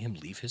mind letting him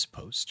leave his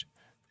post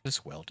for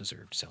this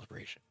well-deserved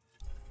celebration.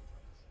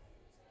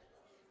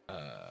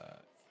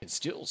 Can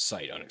still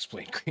cite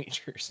unexplained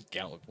creatures in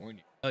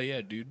California. Oh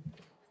yeah, dude.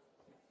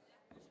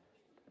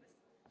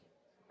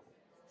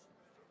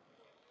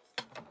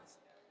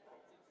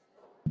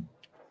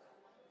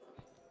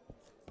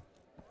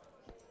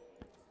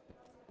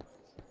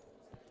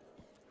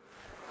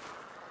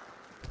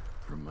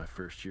 From my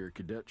first year of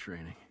cadet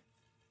training,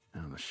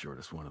 I'm the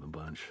shortest one of the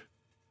bunch.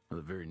 Well,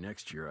 the very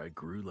next year, I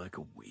grew like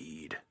a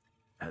weed.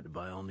 Had to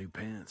buy all new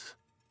pants.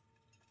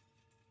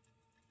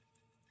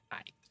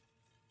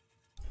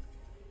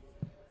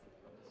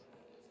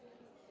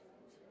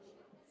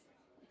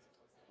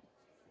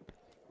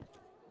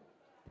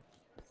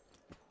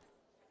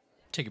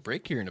 Take a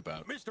break here in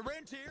about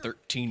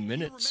 13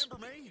 minutes.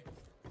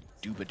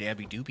 Dooba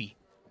dabby doobie.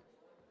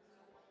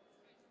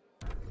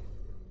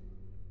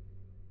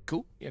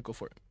 Cool. Yeah, go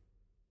for it.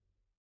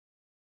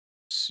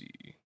 Let's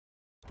see.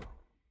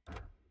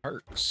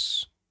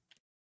 Perks.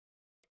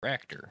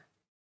 Tractor.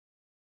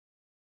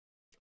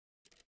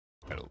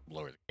 Gotta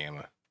lower the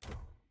gamma.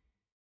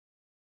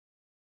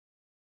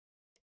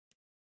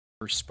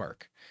 First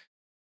spark.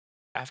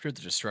 After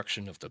the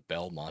destruction of the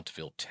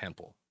Belmontville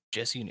Temple,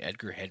 Jesse and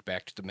Edgar head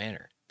back to the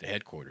manor, the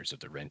headquarters of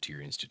the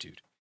Rentier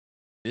Institute.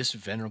 This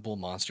venerable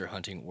monster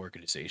hunting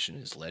organization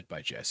is led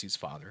by Jesse's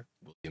father,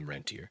 William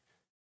Rentier.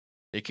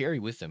 They carry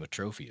with them a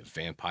trophy of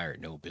vampire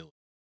nobility,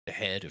 the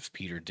head of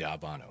Peter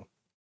D'Abano.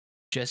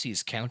 Jesse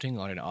is counting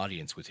on an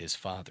audience with his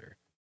father.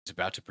 He's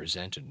about to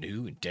present a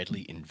new and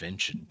deadly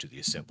invention to the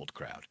assembled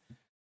crowd.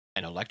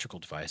 An electrical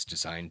device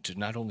designed to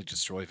not only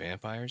destroy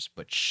vampires,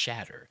 but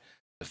shatter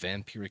the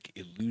vampiric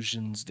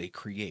illusions they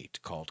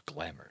create called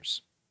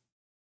glamours.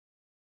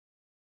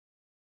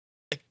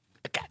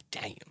 God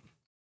damn.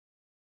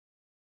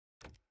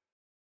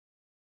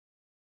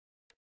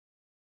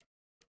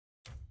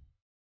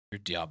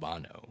 Peter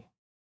D'Abano.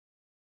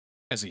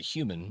 As a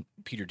human,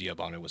 Peter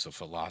D'Abano was a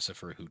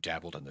philosopher who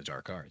dabbled in the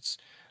dark arts.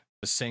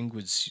 The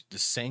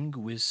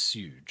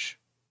Sanguisuge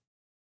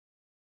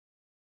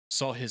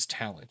saw his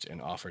talent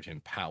and offered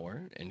him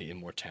power and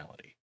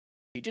immortality.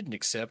 He didn't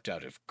accept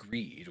out of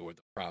greed or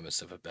the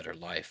promise of a better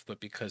life, but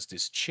because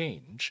this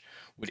change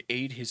would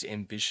aid his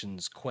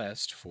ambition's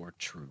quest for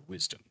true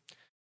wisdom.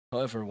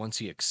 However, once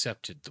he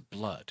accepted the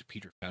blood,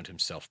 Peter found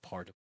himself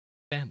part of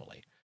a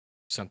family,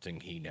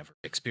 something he never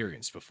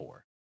experienced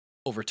before.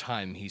 Over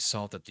time, he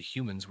saw that the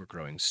humans were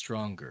growing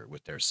stronger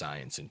with their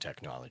science and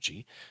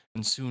technology,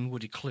 and soon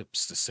would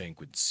eclipse the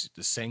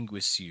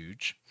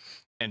Sanguisuge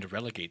and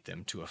relegate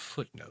them to a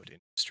footnote in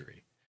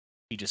history.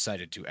 He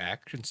decided to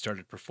act and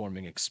started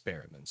performing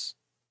experiments.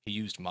 He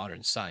used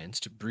modern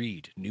science to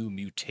breed new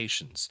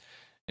mutations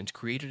and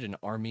created an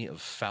army of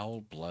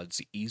foul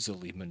bloods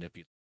easily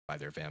manipulated by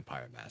their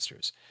vampire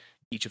masters.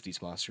 Each of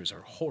these monsters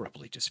are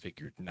horribly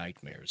disfigured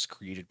nightmares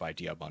created by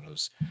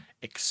D'Abano's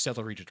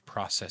accelerated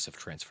process of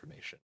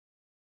transformation.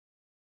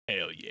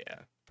 Hell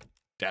yeah.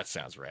 That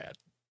sounds rad.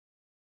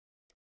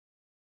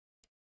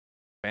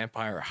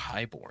 Vampire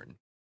Highborn.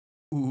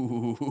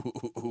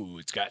 Ooh,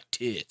 it's got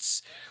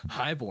tits.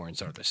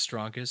 Highborns are the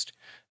strongest,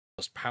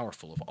 most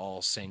powerful of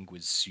all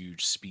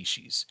Sanguisuge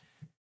species.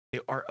 They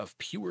are of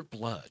pure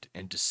blood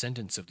and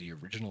descendants of the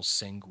original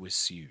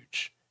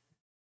Sanguisuge.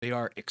 They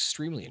are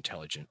extremely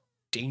intelligent,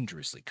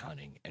 dangerously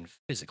cunning, and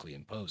physically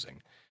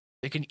imposing.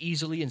 They can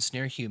easily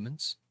ensnare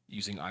humans,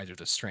 using either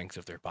the strength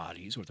of their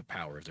bodies or the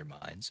power of their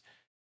minds.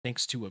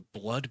 Thanks to a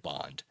blood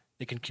bond,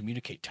 they can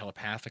communicate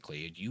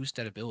telepathically and use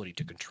that ability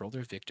to control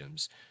their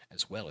victims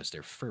as well as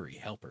their furry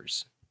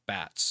helpers,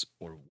 bats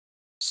or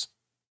wolves.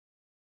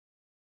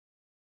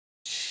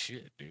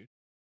 Shit, dude.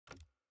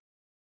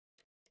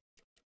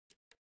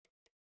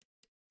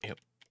 Yep.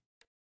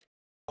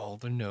 All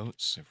the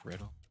notes, I've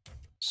read all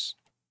this.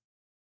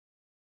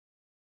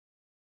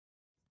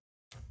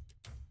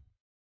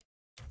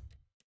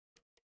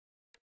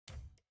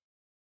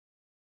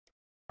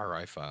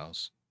 RI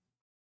files.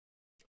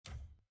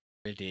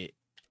 Read it.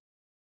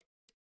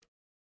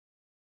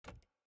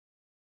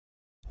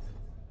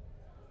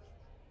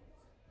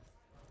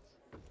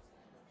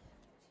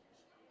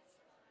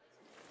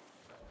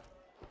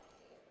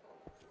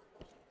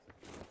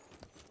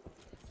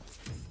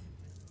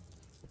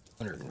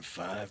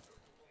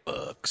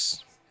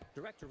 $105.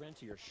 Director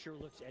Rentier sure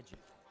looks edgy.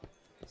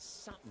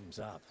 Something's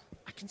up.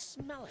 I can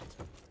smell it.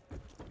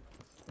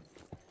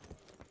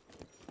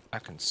 I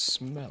can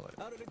smell it.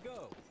 How did it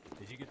go?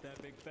 Did you get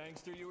that big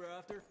fangster you were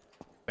after?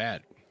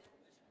 Bad.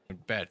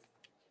 Bad.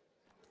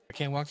 I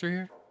can't walk through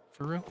here?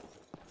 For real?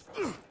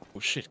 Oh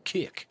shit,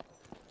 kick.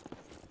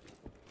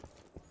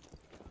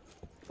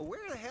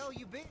 Where the hell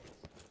you been?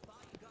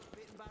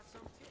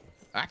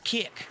 I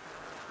kick.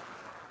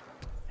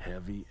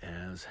 Heavy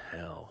as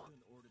hell.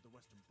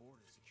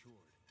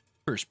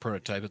 First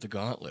prototype of the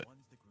gauntlet.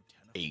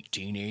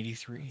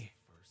 1883.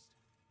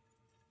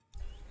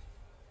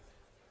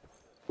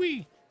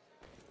 Whee!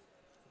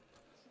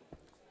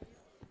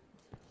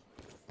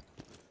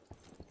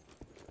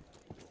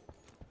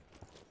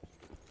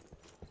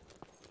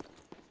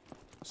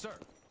 Sir.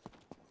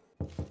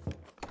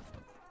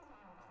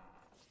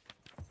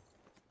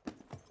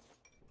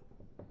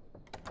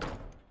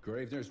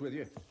 Gravener's with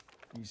you?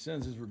 He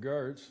sends his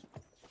regards.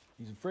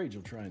 He's afraid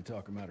you'll try and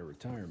talk him out of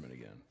retirement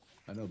again.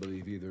 I don't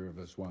believe either of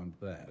us want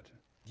that.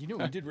 You know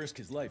he did risk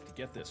his life to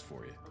get this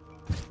for you.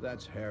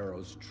 That's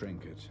Harrow's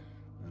trinket.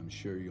 I'm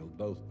sure you'll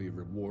both be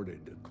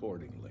rewarded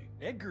accordingly.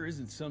 Edgar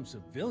isn't some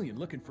civilian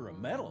looking for a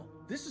medal.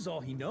 This is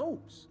all he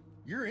knows.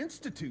 Your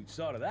institute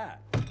saw to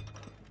that.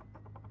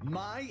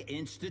 My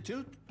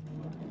institute?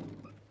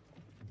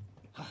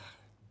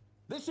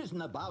 This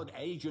isn't about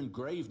Agent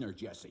Gravener,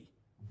 Jesse.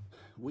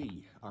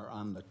 We are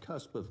on the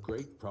cusp of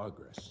great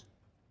progress,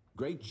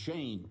 great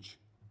change.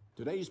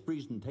 Today's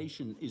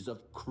presentation is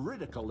of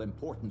critical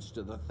importance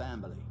to the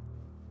family.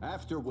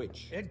 After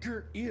which...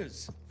 Edgar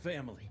is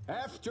family.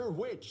 After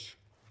which,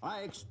 I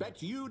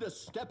expect you to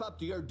step up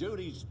to your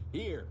duties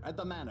here at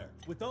the manor.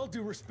 With all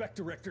due respect,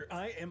 Director,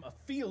 I am a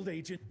field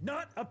agent,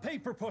 not a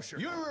paper pusher.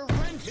 You're a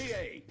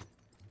rentier!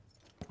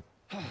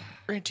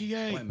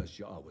 Rentier! Why must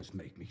you always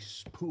make me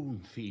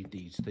spoon-feed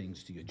these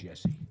things to you,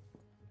 Jesse?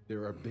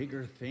 There are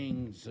bigger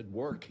things at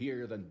work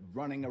here than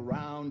running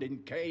around in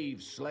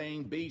caves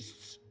slaying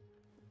beasts.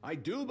 I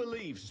do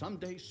believe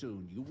someday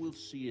soon you will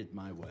see it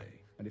my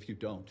way. And if you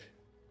don't,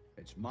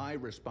 it's my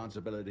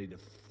responsibility to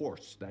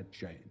force that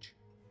change.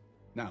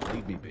 Now,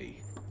 leave me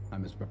be. I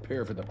must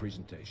prepare for the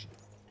presentation.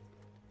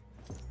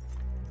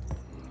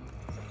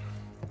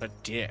 A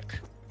dick.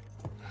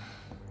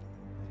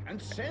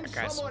 And send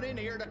someone in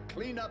here to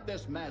clean up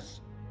this mess.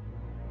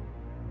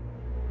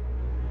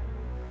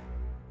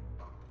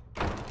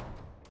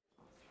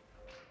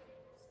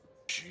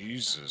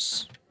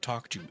 Jesus.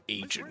 Talk to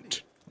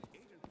Agent.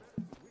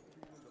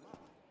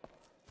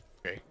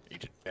 Okay,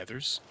 Agent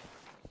Feathers.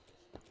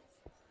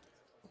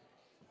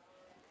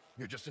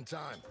 You're just in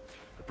time.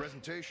 The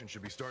presentation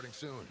should be starting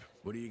soon.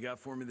 What do you got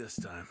for me this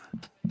time?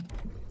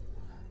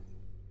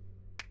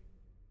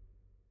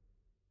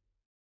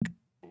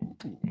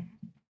 Ooh.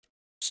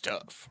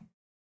 Stuff.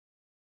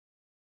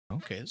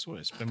 Okay, that's what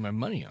I spend my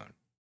money on.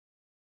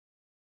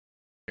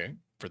 Okay,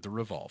 for the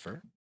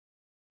revolver.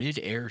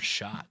 Mid-air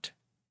shot.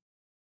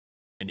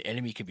 An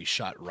enemy can be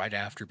shot right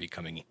after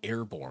becoming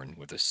airborne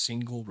with a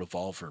single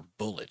revolver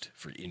bullet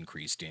for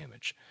increased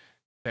damage.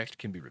 Effect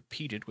can be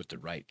repeated with the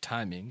right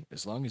timing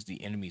as long as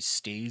the enemy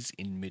stays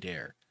in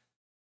midair.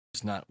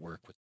 Does not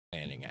work with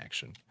planning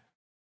action.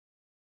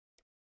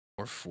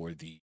 Or for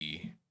the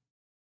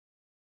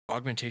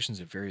augmentations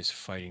of various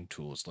fighting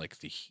tools like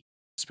the heat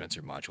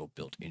dispenser module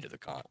built into the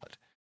gauntlet.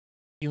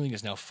 Healing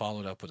is now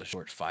followed up with a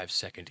short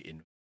 5-second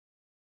in.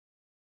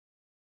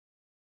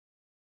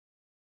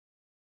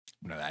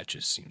 Now that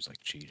just seems like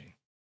cheating.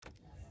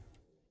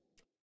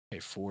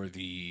 Okay, for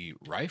the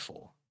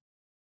rifle,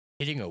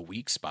 hitting a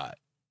weak spot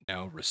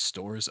now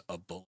restores a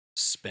bullet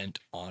spent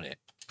on it.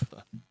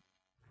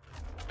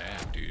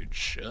 Man, dude,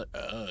 shut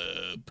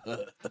up.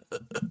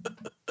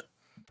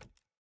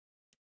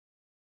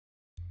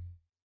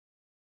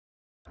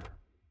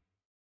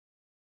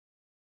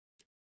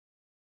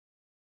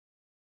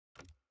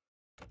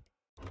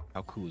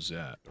 How cool is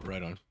that?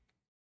 Right on.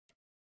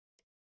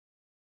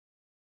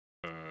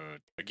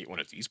 I get one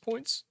of these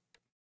points?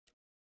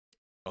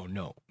 Oh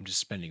no, I'm just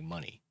spending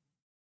money.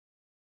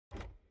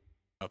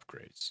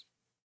 Upgrades.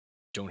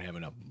 Don't have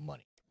enough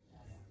money.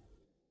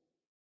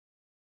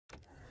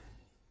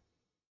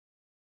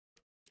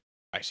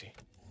 I see.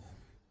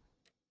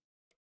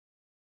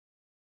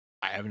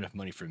 I have enough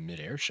money for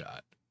mid-air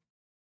shot.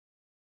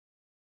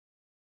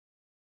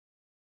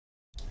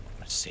 I'm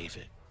gonna save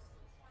it.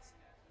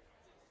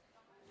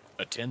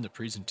 Attend the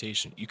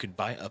presentation. You can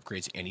buy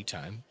upgrades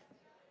anytime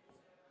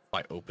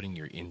by opening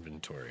your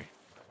inventory.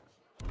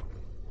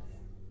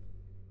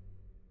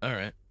 All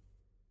right.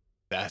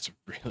 That's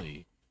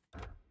really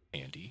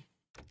handy.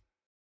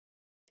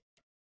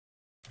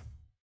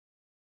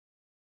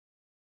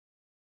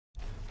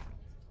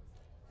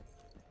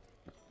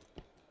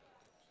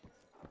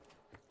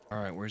 All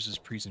right, where's this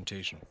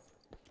presentation?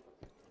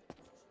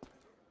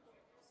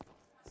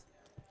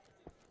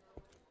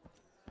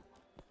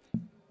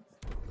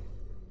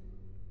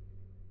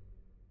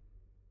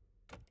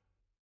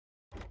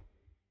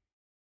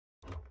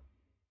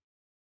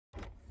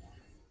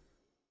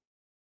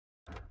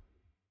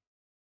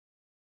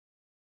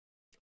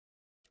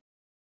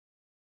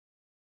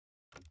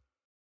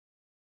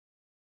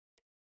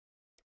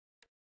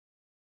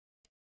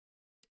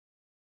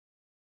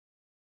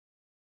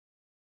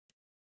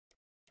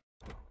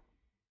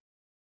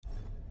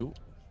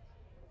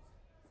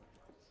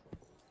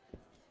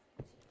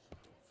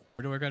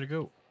 Where do I gotta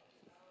go?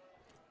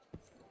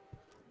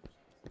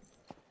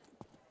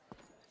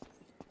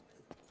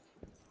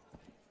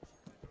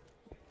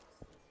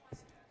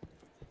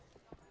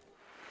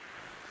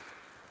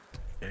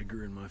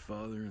 Edgar and my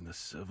father in the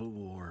Civil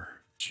War.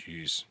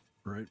 Jeez.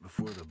 Right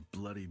before the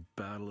bloody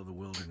Battle of the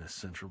Wilderness,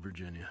 Central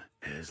Virginia.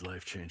 His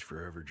life changed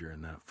forever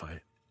during that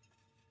fight.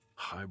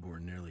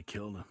 Highborn nearly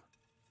killed him.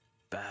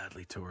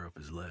 Badly tore up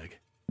his leg.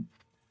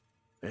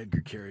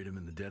 Edgar carried him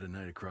in the dead of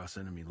night across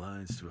enemy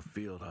lines to a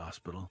field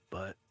hospital,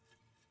 but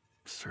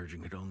the surgeon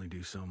could only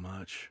do so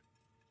much.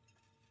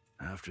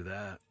 After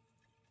that,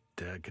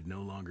 Dad could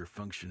no longer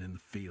function in the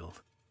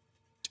field.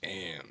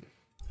 Damn.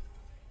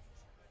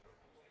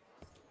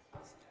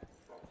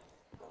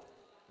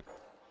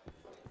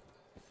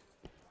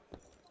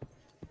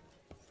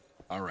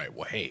 All right,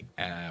 well, hey,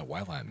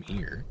 while I'm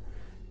here,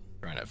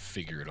 trying to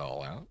figure it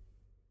all out.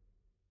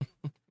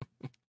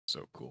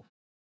 So cool.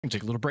 I'm gonna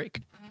take a little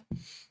break.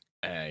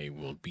 I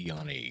will be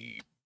on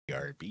a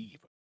BRB.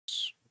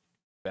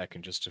 Back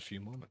in just a few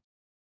moments.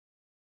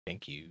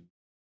 Thank you.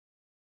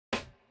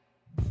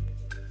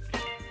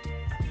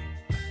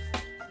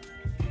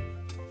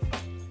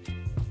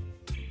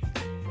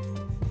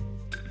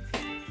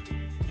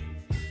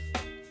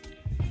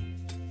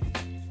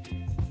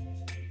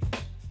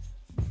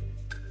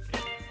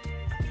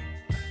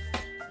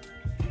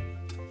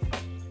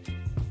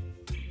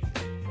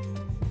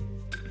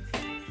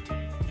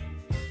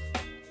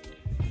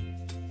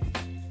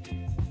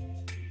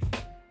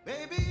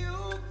 Baby, you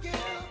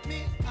give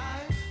me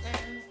ice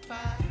and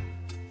fire.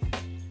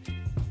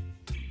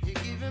 You're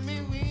giving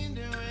me wind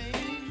and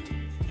rain.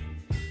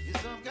 You're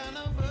some kind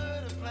of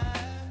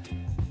butterfly.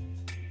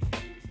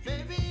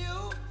 Baby,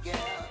 you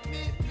give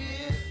me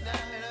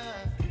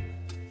midnight.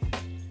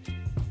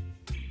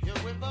 You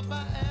whip up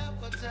my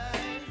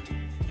appetite.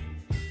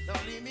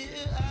 Don't leave me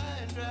here high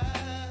and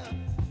dry.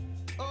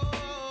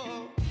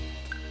 Oh,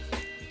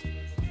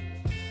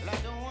 well, I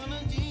don't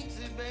wanna jinx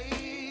it, baby.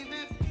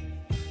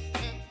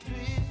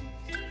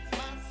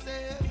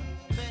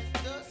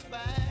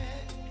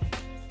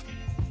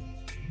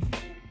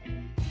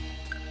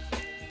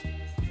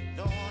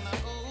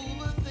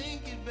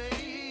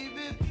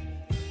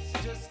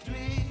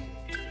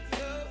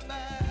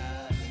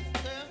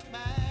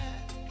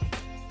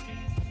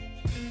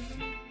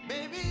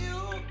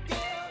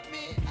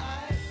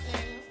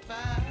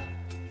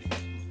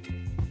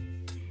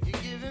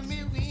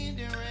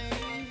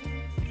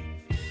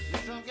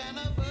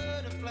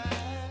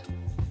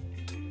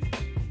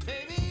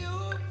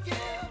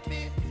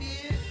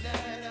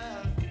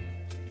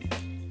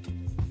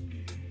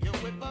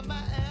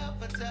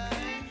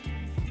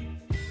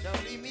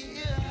 Don't leave me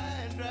here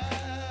high and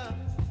dry.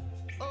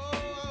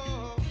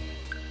 Oh,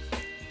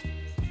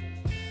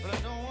 but I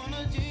don't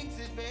wanna jinx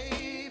it,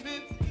 baby.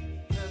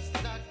 Let's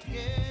not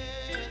get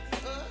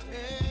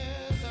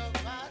ahead of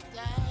my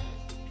time.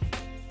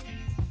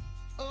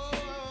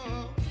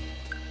 Oh,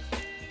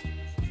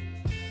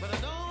 but I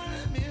don't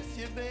wanna miss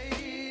you,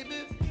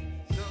 baby.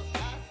 So I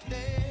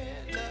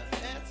stand up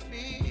and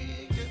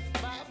speak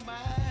my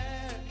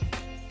mind.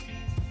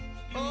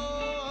 Oh.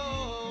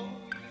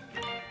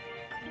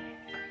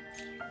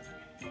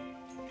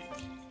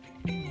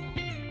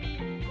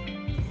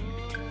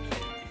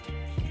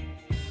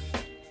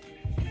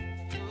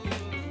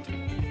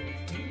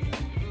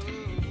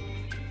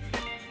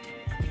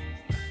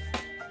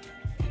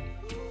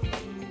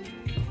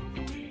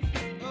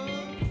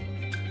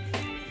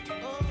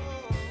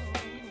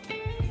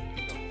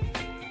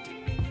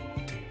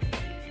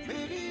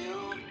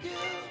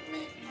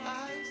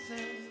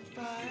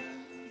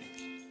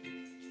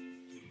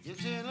 You're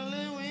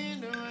channeling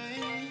wind and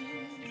rain.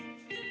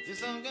 You're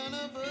some kind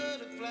of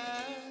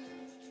butterfly.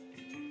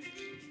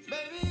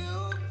 Baby,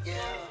 you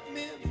give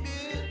me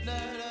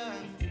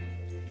midnight.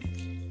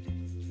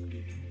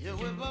 You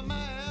whip up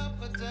my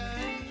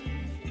appetite.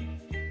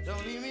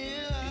 Don't leave me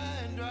here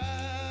high and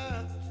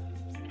dry.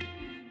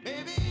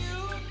 Baby, you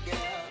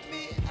give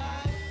me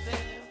ice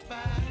and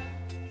fire.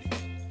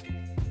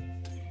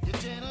 You're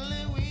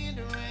channeling wind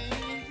and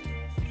rain.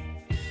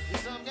 You're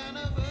some kind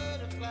of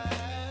butterfly.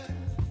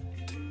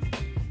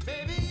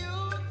 Baby, you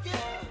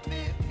give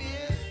me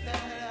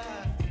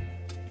midnight.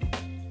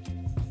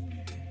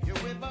 You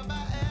whip up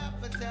my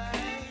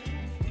appetite.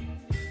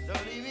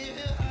 Don't leave me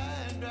here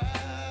high and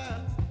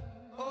dry.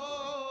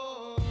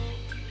 Oh.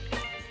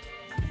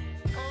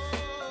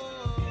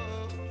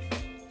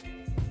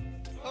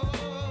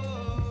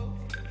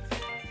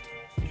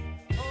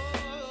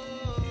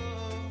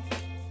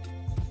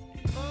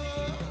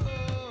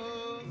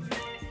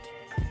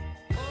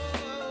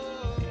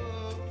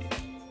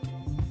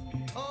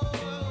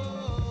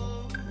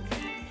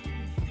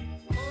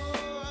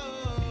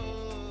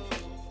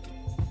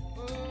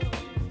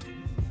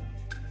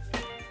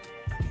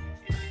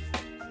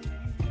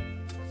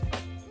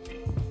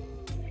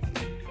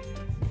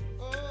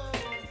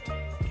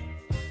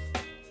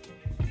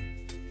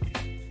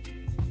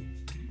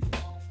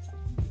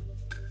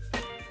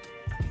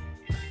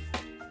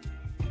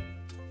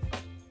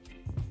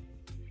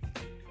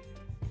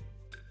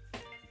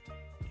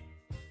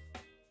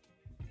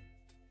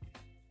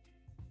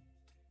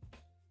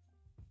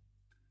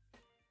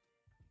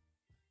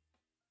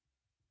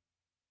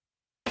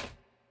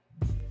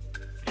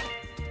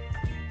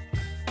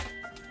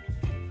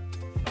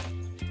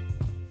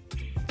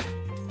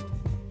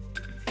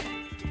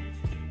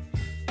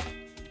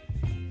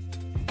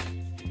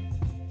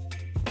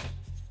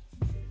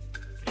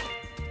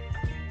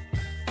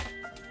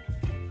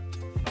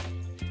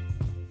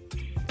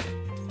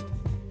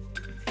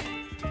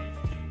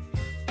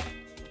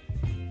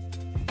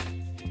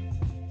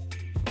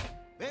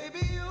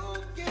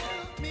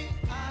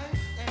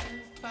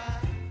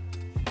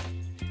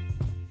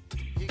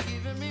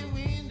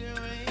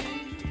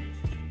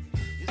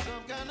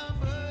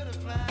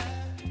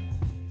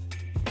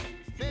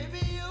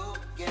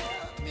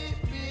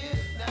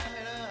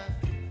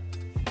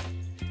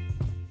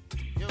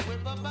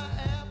 up my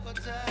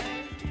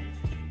appetite.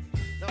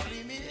 Don't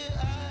leave me here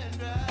high and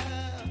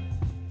dry.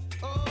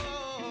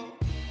 Oh,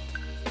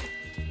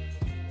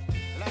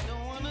 well, I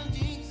don't wanna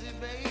jinx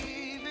it,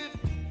 baby,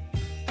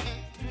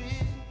 and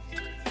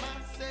twist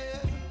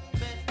myself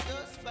at the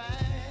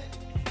spine.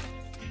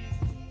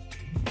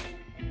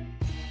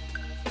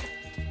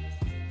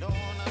 Don't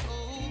wanna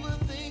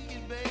overthink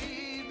it,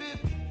 baby.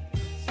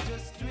 It's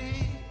just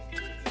twist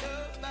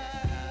your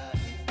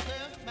body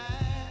and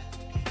mine.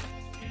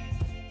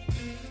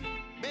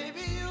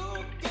 Baby, you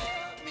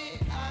give me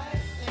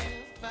ice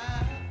and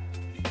fire.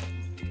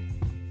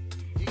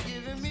 You're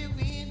giving me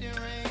wind and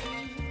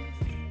rain.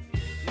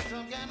 You're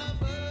some kind of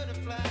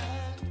butterfly.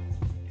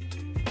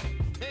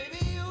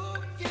 Baby, you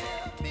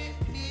give me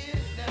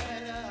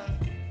midnight.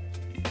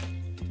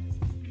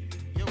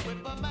 You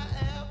whip up my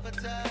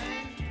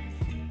appetite.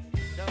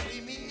 Don't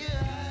leave me here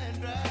high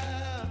and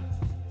dry.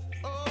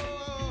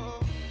 Oh,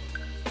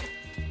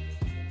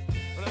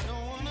 but I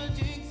don't wanna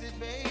jinx it,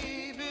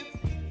 baby.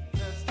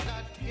 Let's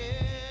not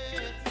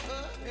get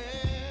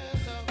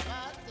ahead of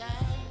my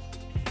time.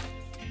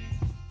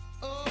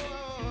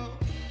 Oh,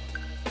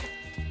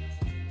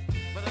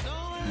 but I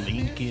don't wanna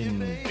Lincoln,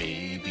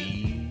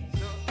 baby.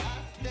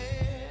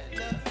 stand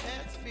up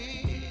and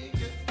speak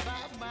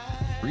about my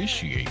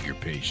Appreciate your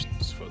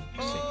patience, folks.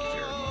 Thank you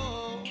very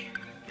much.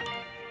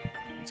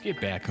 Let's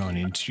get back on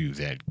into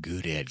that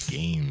good at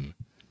game.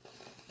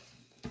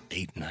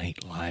 Late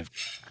night live.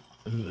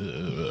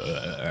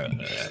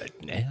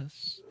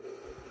 Ness.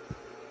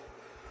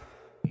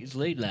 He's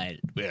late night.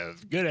 Well,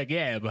 good at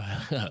game.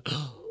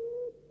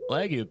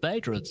 Thank you,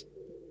 patrons.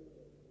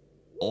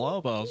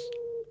 Almost.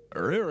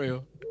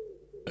 Really.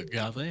 A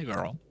cafe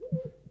girl.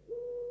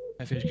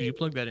 Hi, Fish, could you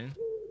plug that in?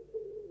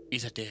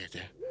 He's a dead.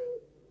 Could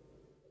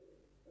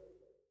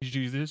you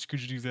do this?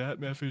 Could you do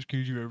that? Madfish, can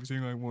you do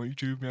everything I want you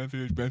to?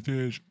 Madfish,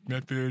 Madfish,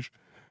 Madfish.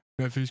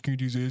 Madfish, can you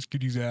do this?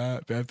 Can you do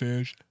that?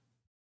 Madfish.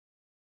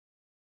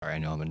 Alright, I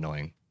know I'm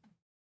annoying.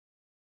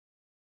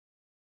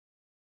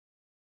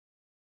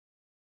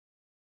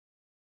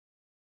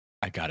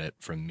 I got it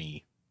from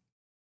me.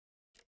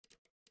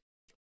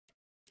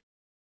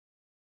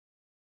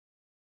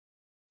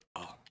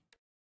 Oh.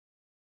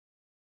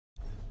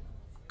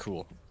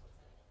 Cool.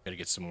 Gotta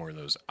get some more of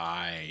those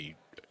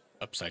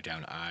upside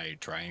down eye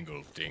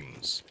triangle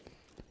things.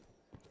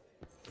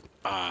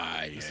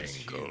 Eye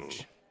angle.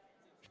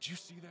 Did you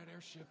see that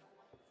airship?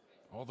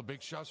 All the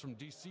big shots from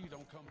DC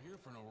don't come here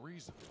for no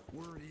reason.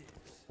 Word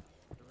is,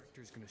 the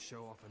director's gonna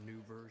show off a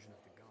new version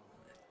of the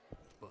gauntlet.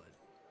 But,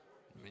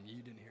 I mean,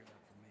 you didn't hear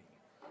that from me.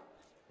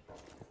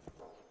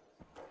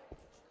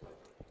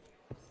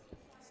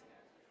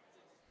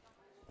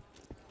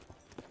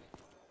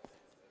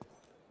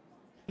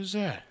 Who's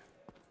that?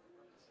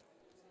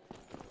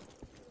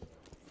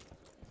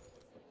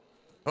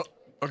 Oh,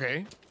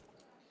 okay.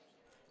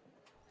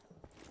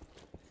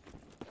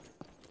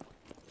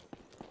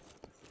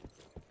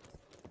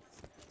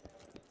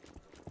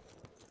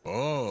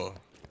 Oh.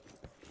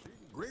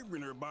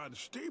 Gravener by the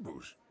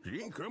stables.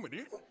 She ain't coming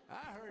in. I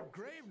heard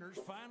Gravener's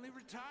finally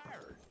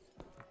retired.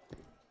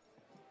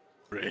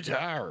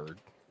 Retired?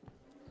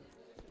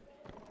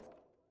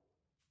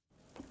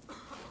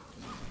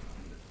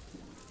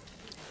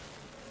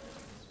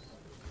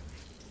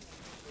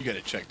 You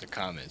gotta check the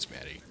comments,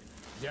 Maddie.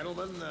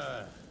 Gentlemen,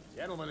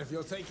 if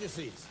you'll take your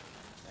seats.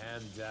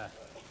 And,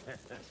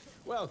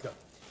 welcome.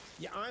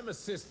 Yeah, I'm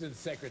Assistant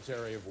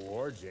Secretary of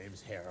War,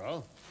 James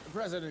Harrow.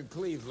 President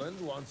Cleveland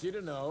wants you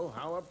to know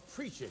how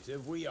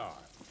appreciative we are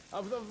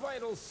of the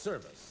vital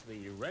service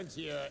the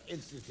Rentia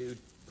Institute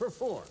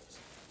performs,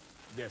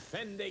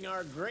 defending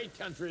our great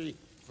country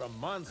from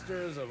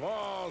monsters of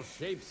all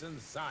shapes and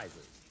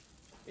sizes.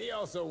 He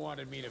also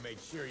wanted me to make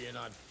sure you're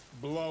not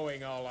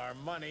blowing all our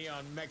money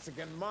on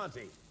Mexican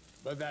Monty,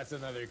 but that's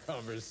another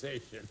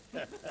conversation.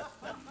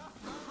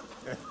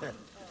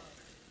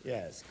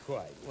 Yes,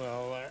 quite.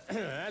 Well,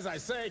 as I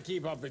say,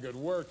 keep up the good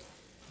work.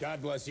 God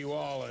bless you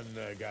all,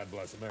 and God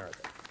bless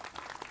America.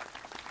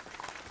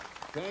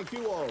 Thank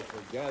you all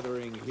for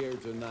gathering here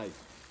tonight.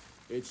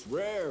 It's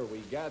rare we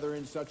gather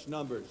in such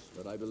numbers,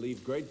 but I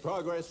believe great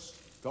progress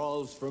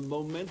calls for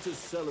momentous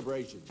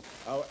celebration.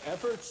 Our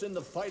efforts in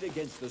the fight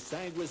against the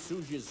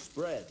Sanguisuge's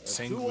spread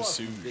have too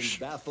often been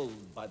baffled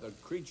by the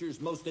creature's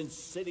most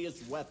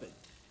insidious weapon,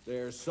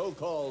 their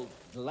so-called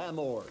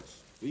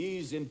glamours.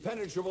 These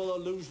impenetrable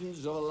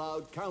illusions have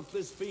allowed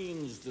countless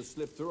fiends to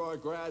slip through our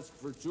grasp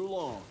for too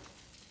long.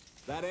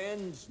 That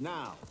ends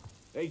now.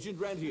 Agent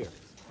Rentier,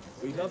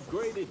 we've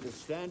upgraded the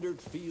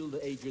standard field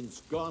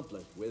agent's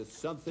gauntlet with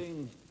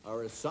something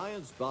our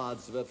science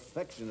bots have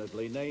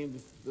affectionately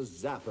named the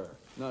Zapper.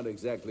 Not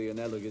exactly an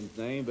elegant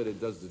name, but it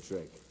does the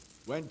trick.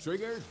 When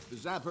triggered, the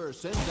Zapper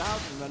sends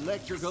out an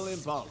electrical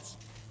impulse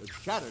that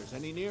shatters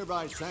any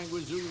nearby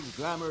Sanguisuge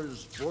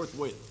glamours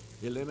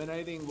forthwith,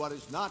 eliminating what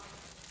is not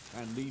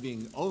and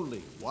leaving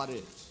only what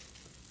is.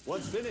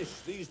 Once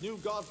finished, these new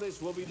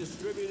gauntlets will be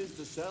distributed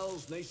to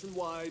cells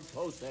nationwide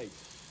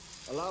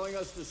post-haste, allowing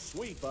us to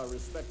sweep our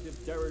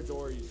respective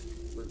territories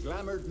for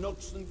glamored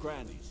nooks and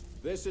crannies.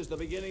 This is the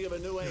beginning of a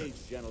new age,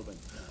 gentlemen.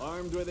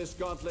 Armed with this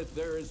gauntlet,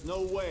 there is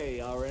no way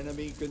our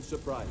enemy can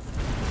surprise us.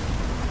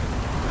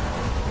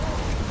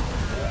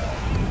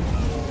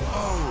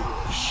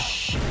 Oh,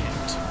 shit.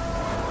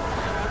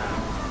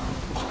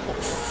 Oh,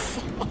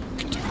 fuck,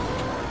 dude.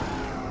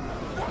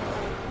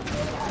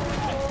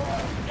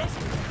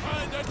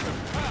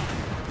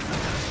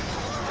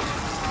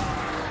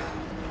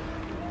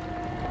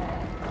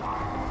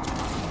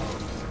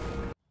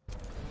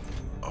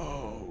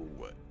 Oh,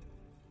 what?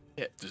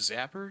 Yeah, the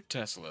Zapper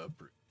Tesla.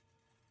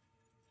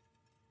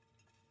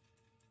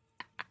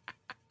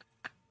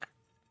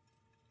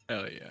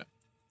 Hell yeah.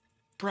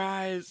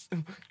 Prize!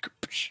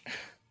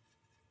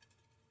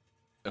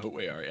 No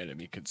way our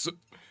enemy can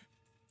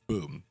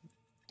boom.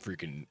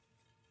 Freaking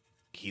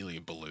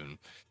helium balloon.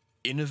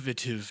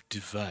 Innovative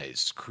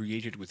device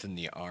created within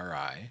the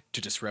RI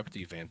to disrupt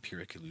the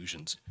vampiric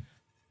illusions.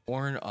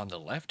 Worn on the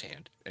left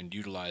hand and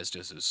utilized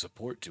as a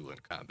support tool in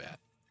combat.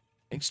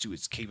 Thanks to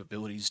its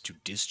capabilities to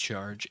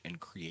discharge and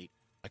create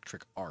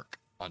electric arc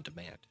on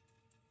demand.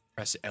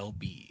 Press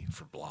LB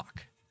for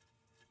block.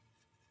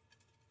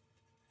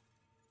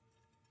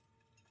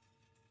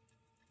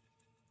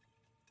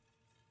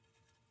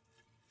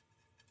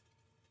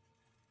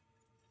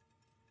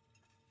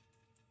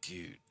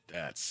 Dude,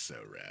 that's so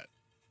rad.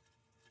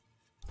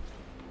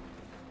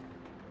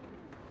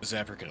 The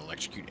Zapper can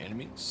electrocute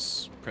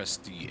enemies. Press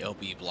the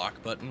LB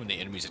block button when the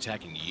enemy's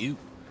attacking you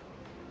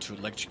to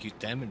electrocute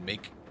them and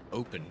make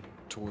open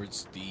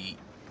towards the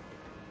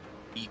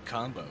E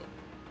combo.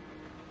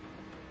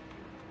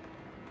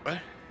 What?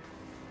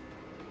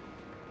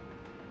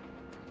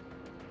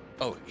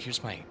 Oh,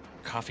 here's my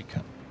coffee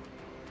cup.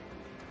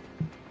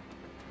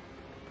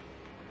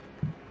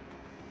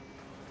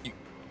 You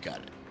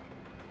got it.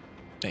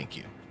 Thank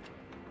you.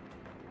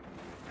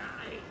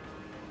 I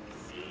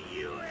see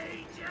you,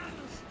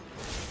 agents.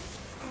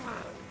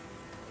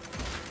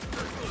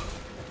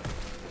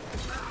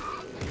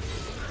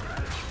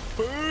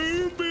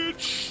 Boom,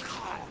 bitch.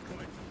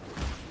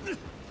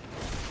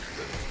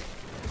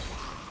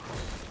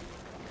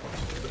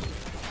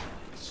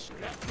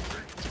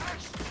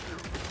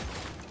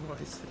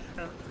 What's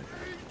happening?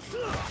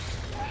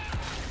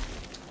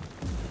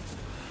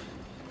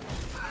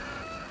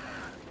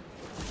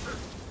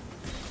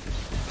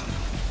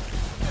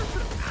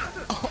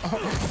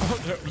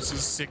 Oh, that was a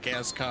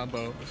sick-ass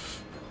combo.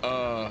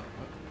 That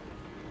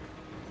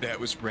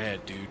was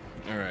rad, dude.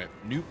 Alright.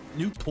 New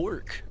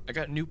pork. I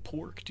got new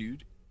pork,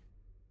 dude.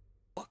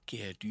 Fuck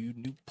yeah, dude.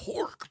 New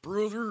pork,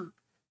 brother.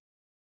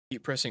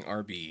 Keep pressing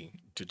RB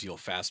to deal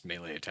fast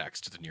melee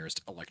attacks to the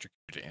nearest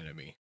electrocuted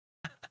enemy.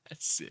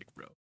 That's sick,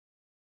 bro.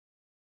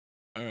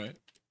 Alright.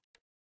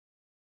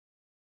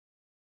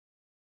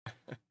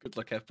 Good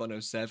luck, have fun,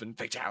 07.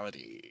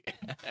 Fatality.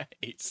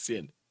 8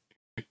 sin.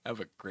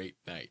 Have a great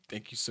night.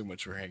 Thank you so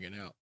much for hanging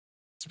out.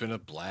 It's been a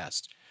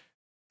blast.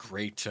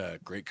 Great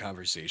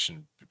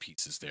conversation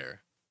pieces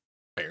there.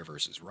 Bear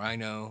versus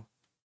Rhino.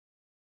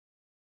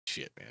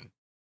 Shit, man.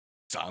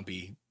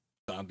 Zombie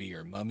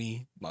or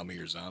mummy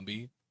or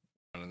zombie.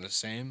 One and the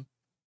same.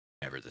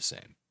 Never the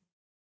same.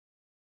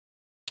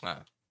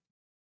 Ah,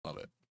 love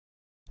it.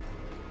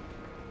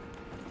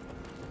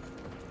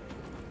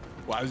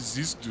 Why does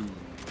this do?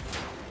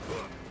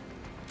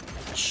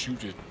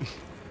 Shoot it.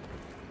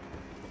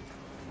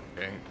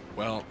 Okay,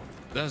 well,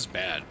 that's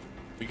bad.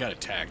 We got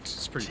attacked.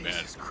 It's pretty bad.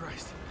 Jesus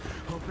Christ.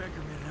 Hope Edgar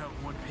made it out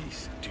in one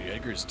piece. Dude,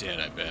 Edgar's dead,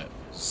 I bet.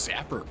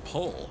 Zapper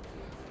pull.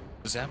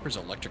 The Zapper's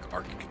electric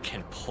arc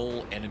can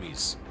pull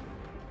enemies.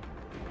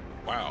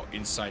 Wow,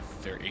 inside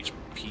their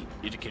HP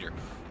indicator.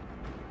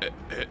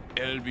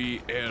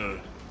 LBL.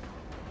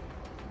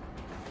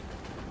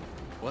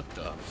 What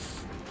the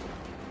f...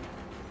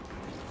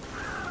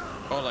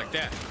 Oh, like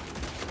that.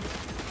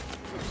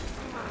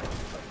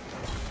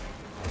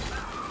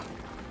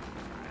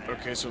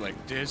 Okay, so like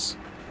this.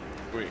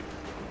 Wait.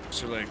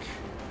 So like...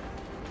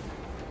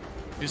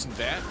 Isn't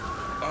that?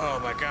 Oh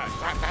my god.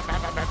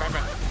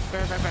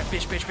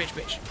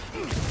 Bitch.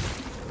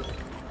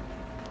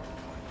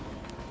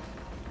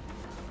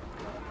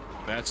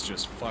 That's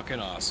just fucking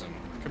awesome.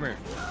 Come here.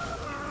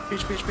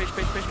 Bitch,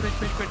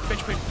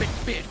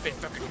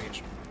 fucking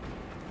bitch.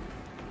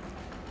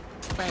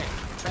 Bam.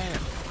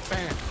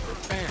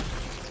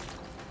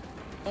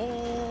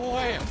 Oh,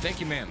 damn. Thank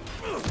you, ma'am.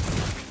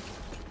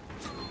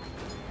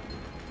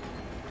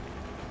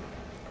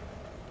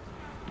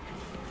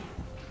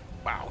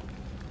 Wow.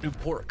 New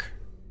pork.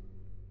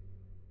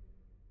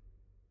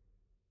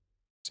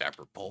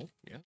 Zapper pole,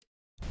 yeah.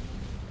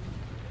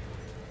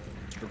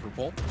 Stripper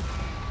pole.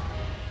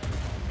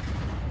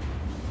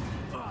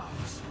 Oh,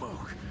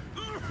 smoke.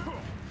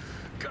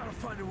 Gotta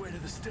find a way to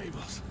the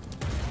stables.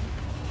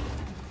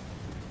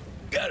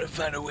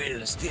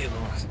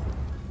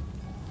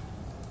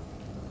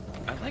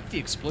 I like the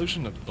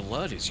explosion of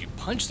blood as you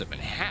punch them in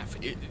half.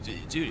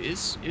 Dude,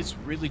 it's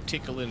really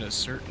tickling a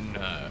certain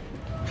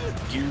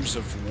Gears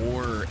of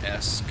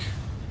War-esque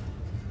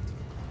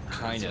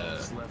kind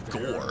of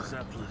gore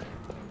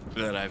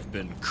that I've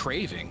been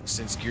craving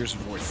since Gears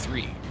of War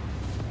 3.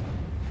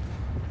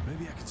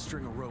 Maybe I could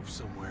string a rope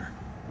somewhere.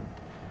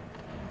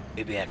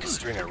 Maybe I could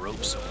string a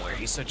rope somewhere.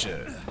 He's such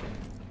a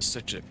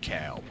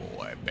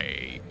cowboy,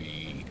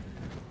 baby.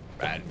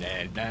 Riding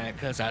that night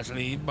 'cause I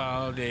sleep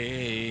all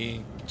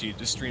day. Dude,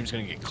 this stream's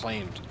gonna get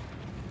claimed.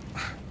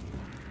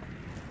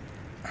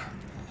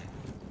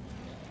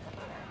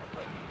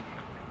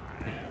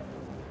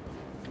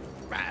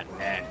 Riding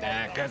that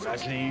night 'cause I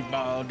sleep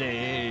all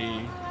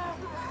day.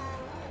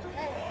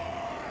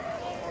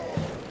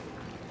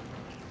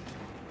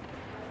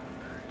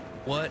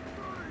 What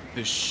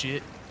the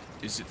shit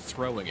is it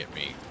throwing at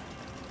me?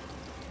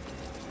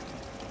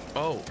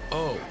 Oh.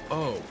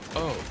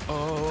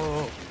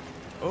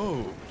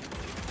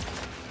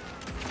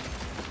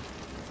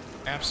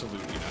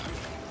 Absolutely not.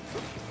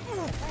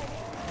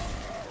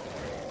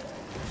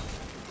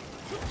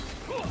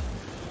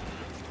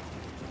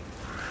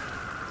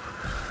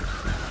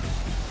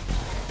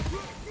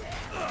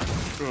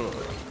 Ugh.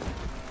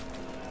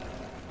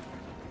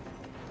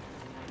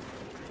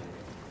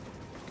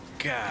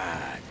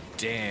 God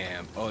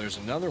damn. Oh, there's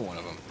another one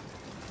of them.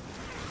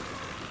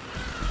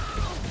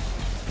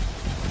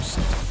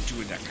 Stop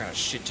doing that kind of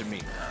shit to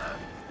me.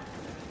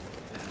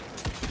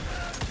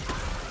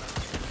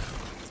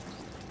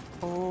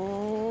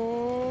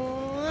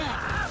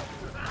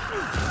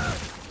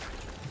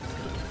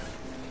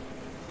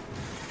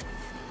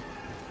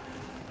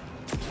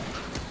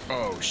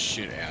 Oh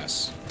shit,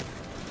 ass.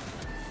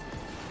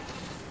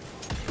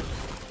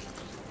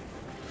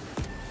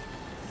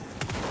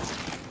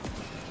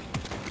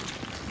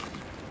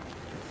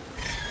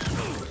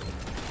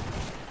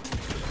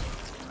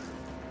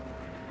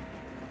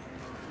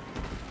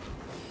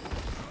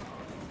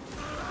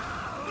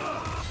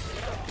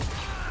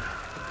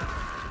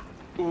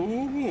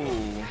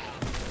 Ooh.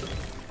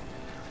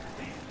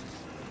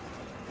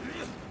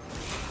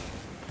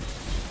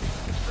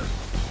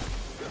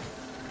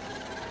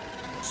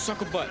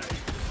 Suck a butt.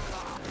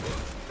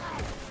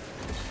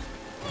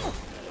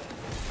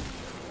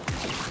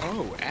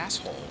 Oh,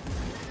 asshole.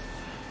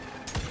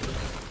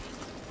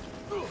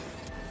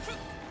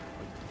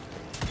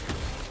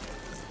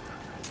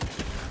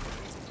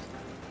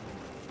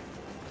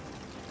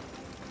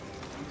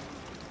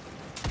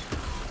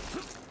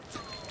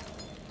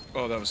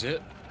 Oh, that was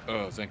it?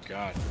 Oh, thank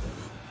God.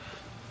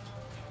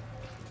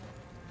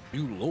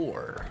 New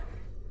lore.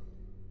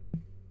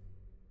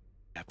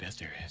 I bet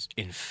there is.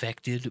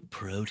 Infected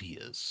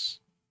Proteus.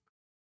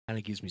 Kind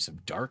of gives me some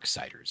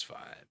Darksiders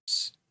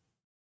vibes.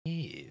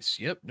 Yes.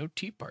 Yep, no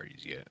tea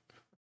parties yet.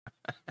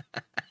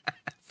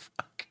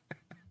 Fuck.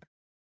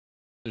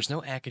 There's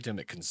no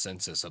academic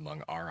consensus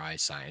among RI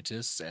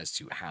scientists as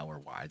to how or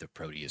why the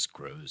Proteus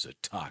grows a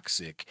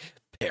toxic,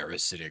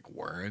 parasitic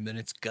worm in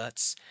its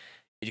guts.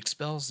 It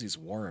expels these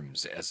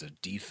worms as a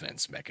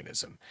defense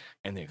mechanism,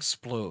 and they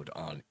explode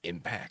on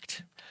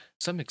impact.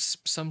 Some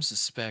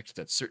suspect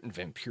that certain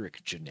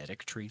vampiric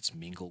genetic traits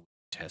mingle with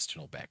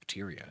intestinal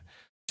bacteria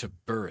to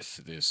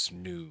birth this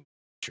new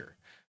creature.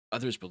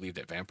 Others believe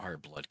that vampire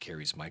blood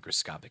carries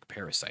microscopic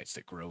parasites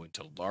that grow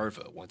into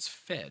larvae once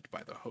fed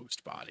by the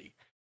host body.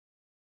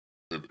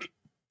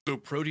 Though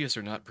Proteus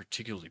are not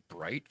particularly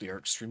bright, they are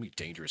extremely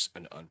dangerous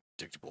and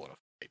unpredictable in a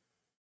fight.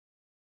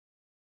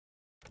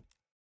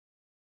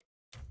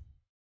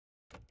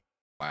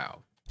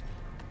 Wow.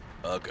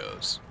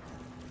 Uggos.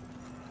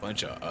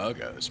 Bunch of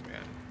uggos,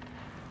 man.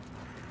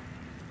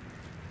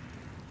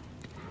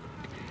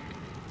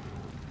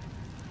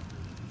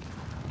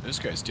 This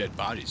guy's dead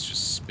body's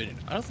just spinning.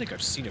 I don't think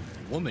I've seen a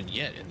woman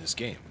yet in this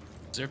game.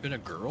 Has there been a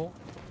girl?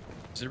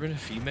 Has there been a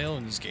female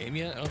in this game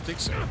yet? I don't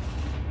think so.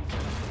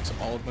 It's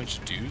all a bunch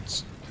of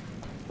dudes.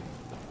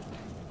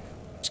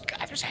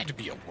 God, there's had to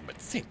be a woman.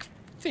 Think,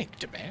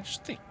 Damash,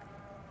 think.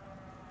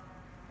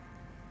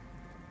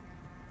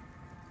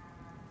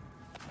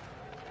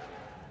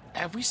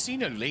 Have we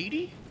seen a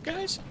lady,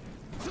 guys?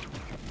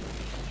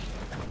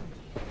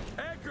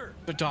 Edgar,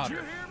 The daughter.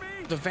 did you hear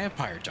me? The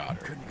vampire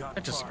daughter.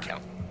 That doesn't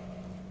count.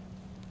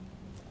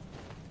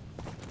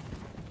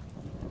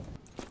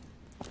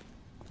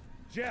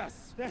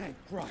 Jess, thank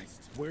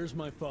Christ. Where's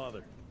my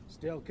father?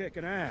 Still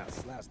kicking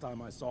ass last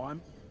time I saw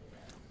him.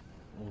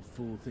 Old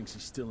fool thinks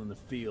he's still in the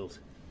field.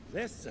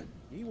 Listen,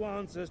 he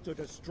wants us to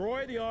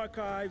destroy the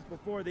archives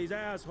before these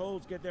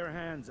assholes get their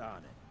hands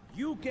on it.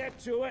 You get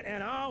to it,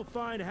 and I'll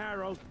find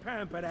Harrow's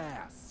pampered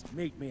ass.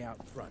 Meet me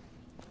out front.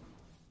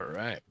 All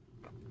right.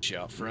 She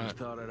out front.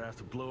 Thought I'd have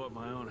to blow up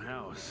my own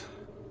house.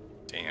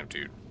 Damn,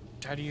 dude.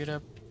 Tidy it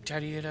up.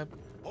 Tidy it up.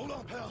 Hold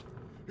on, pal.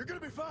 You're gonna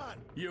be fine.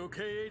 You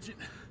okay, Agent?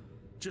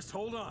 Just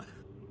hold on.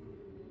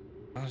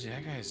 Oh,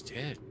 that guy's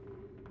dead.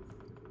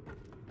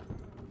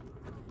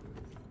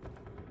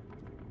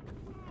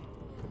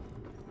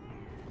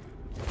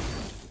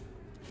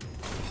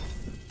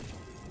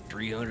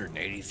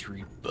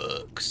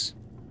 $383.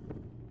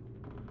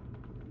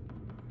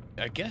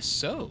 I guess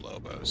so,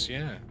 Lobos,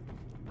 yeah.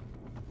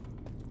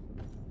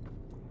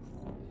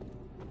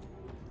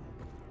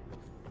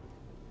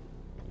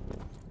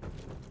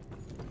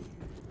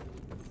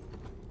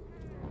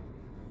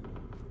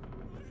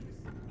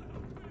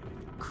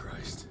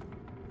 Christ,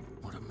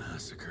 what a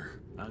massacre.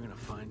 I'm gonna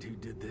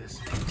this.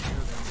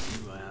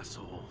 You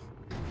asshole.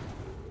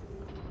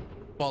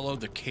 Follow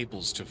the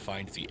cables to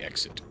find the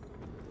exit.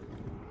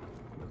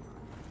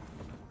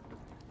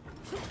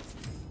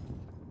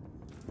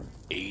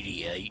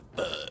 $88.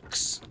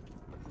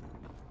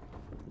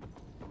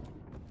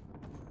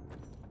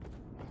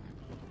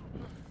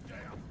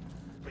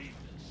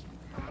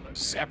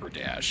 Zapper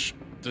dash.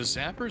 The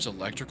zapper's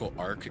electrical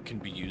arc can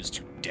be used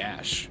to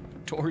dash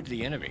toward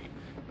the enemy.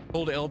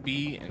 Hold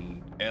LB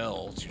and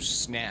L to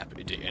snap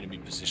into enemy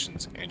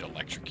positions and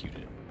electrocute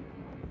it.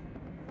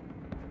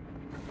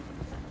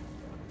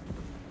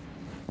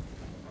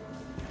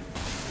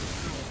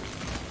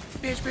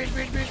 Bitch, bitch,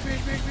 bitch, bitch,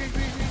 bitch, bitch, bitch,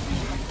 bitch,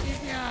 bitch,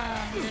 bitch,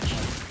 yeah, bitch.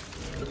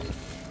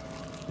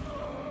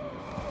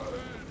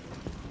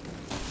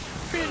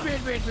 Bitch, bitch,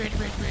 bitch, bitch, bitch,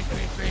 bitch,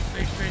 bitch, bitch,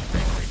 bitch,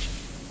 bitch, bitch.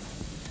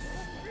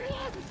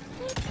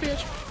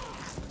 Bitch,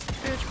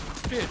 bitch,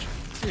 bitch,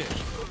 bitch.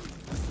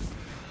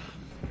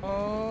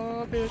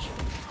 Oh, bitch.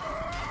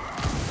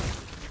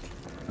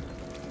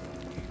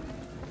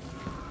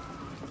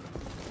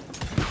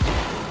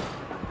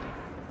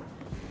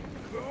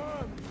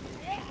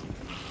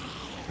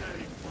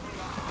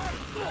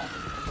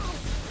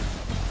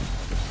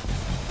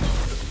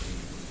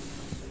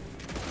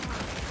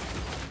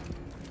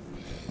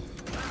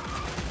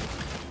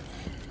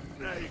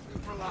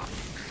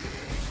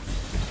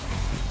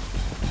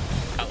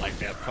 I like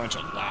that punch a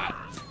lot.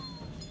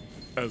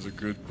 That was a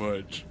good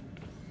punch.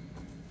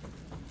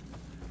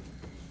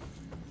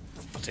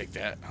 I'll take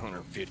that.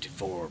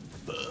 $154.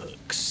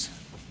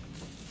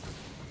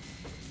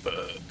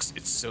 Bucks.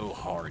 It's so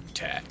hard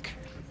tack.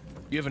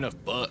 You have enough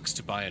bucks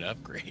to buy an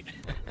upgrade.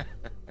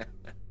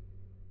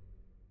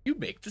 You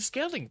make the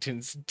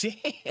skeletons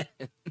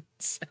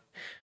dance.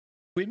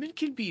 Women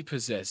can be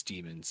possessed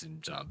demons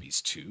and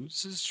zombies too.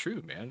 This is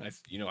true, man. I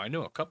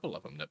know a couple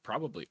of them that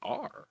probably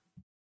are.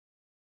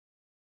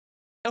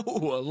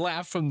 Oh, a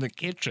laugh from the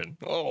kitchen.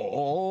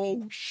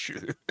 Oh,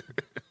 shit.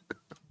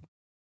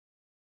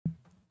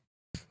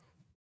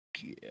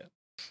 Yeah.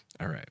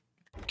 All right.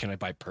 Can I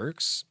buy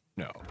perks?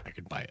 No, I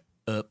can buy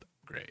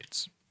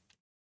upgrades.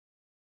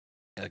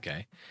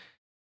 Okay.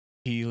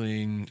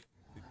 Healing.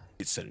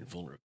 It's set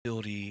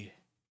invulnerability.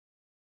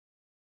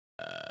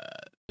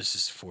 This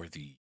is for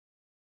the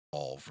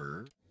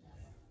revolver.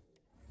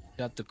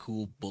 Got the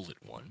cool bullet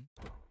one.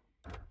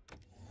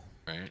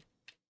 Right.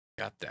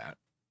 Got that.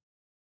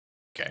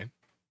 Okay.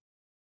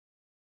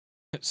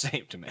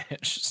 Same to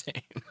match.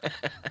 Same.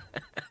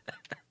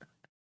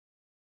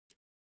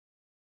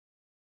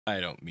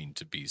 I don't mean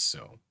to be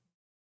so.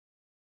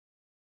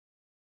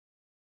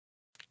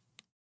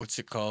 What's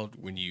it called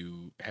when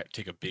you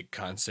take a big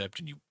concept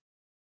and you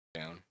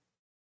down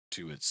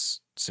to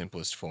its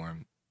simplest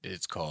form?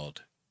 It's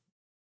called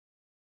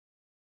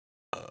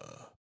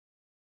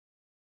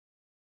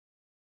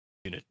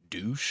in a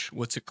douche.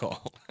 What's it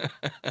called?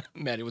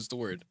 Maddie, what's the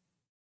word?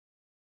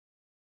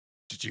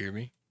 Did you hear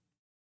me?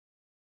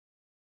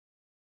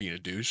 Being a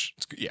douche?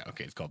 Yeah,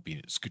 okay, it's called being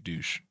a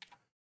skadoosh.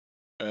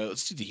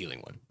 Let's do the healing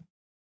one.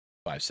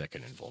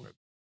 5-second invulnerable.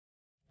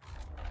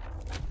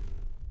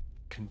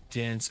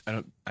 Condense. I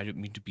don't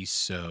mean to be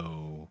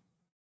so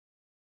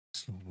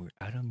weird.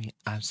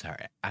 I'm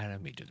sorry. I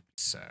don't mean to be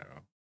so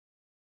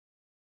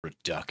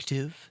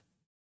reductive.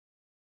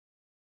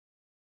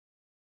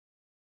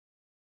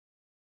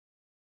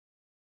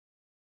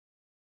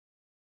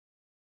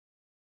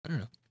 I don't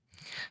know.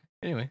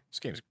 Anyway, this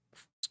game's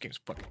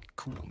fucking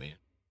cool, man.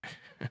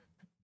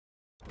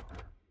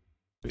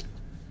 Wait.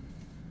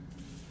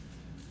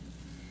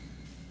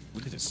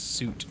 Look at this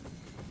suit.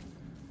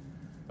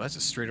 Well, that's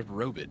a straight up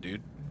robot,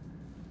 dude.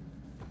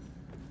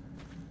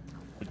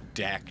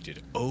 Redacted.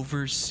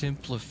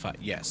 Oversimplified.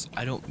 Yes,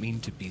 I don't mean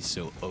to be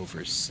so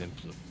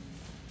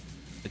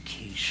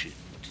oversimplification.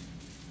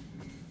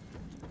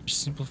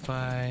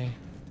 Simplify.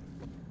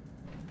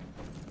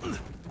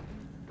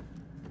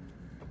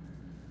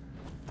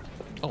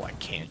 Oh, I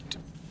can't.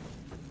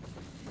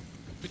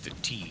 With the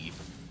T.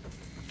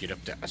 Get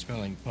up there. I'm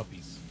smelling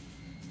puppies.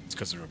 It's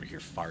because they're over here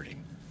farting.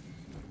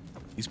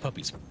 These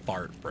puppies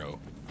fart, bro.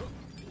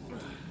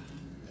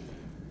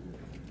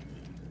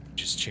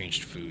 Just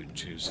changed food,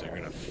 too, so they're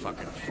gonna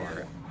fucking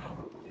fart.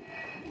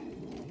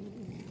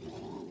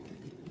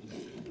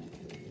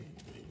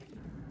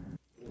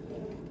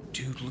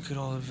 Dude, look at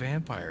all the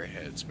vampire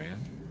heads,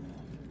 man.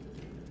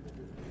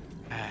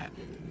 Ah.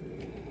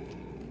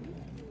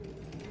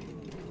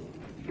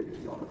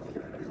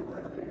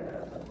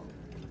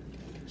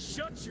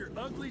 Shut your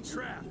ugly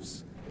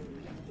traps.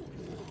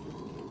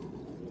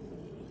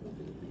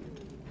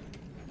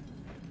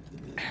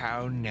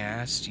 How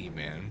nasty,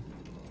 man.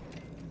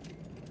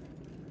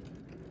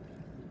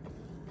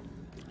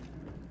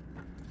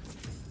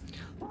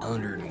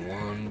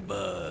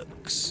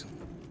 $101.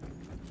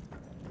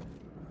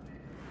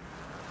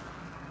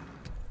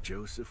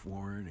 Joseph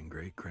Warren and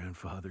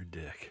great-grandfather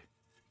Dick.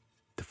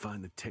 To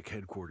find the Tick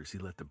headquarters, he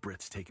let the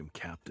Brits take him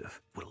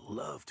captive. Would have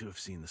loved to have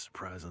seen the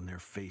surprise on their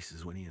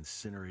faces when he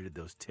incinerated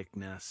those Tick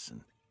nests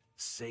and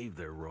saved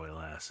their royal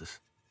asses.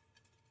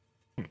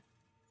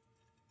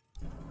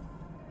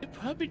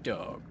 puppy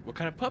dog. What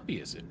kind of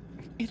puppy is it?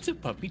 It's a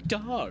puppy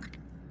dog.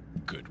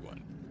 Good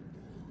one.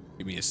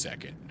 Give me a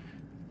second.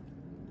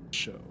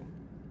 Show.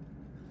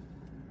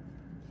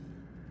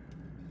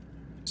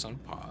 It's on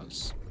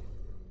pause.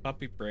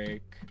 Puppy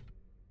break.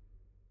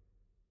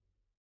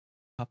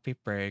 Puppy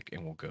break,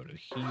 and we'll go to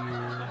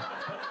here.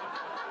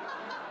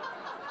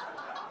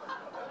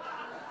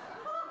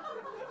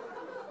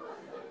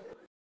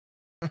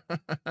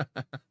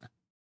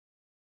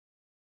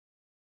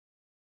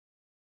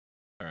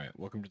 All right,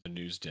 welcome to the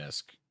news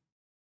desk.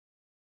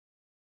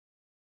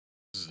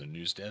 This is the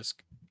news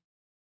desk.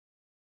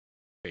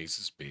 Face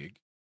is big.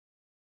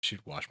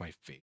 Should wash my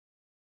face.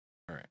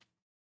 All right.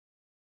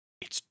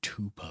 It's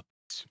 2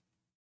 puppies.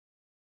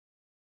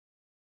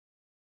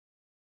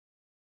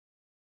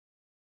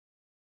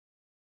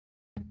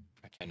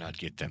 I cannot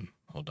get them.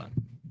 Hold on.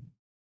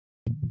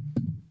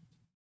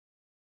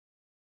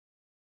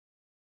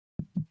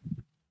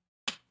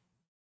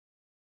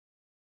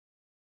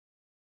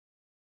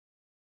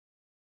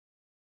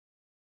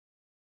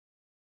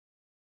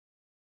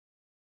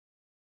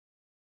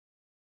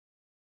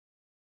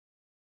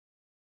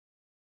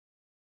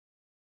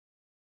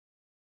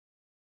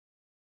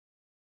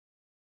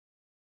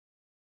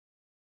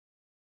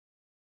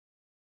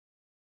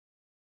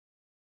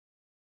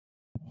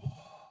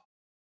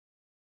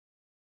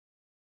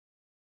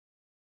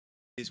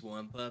 Is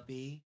one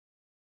puppy?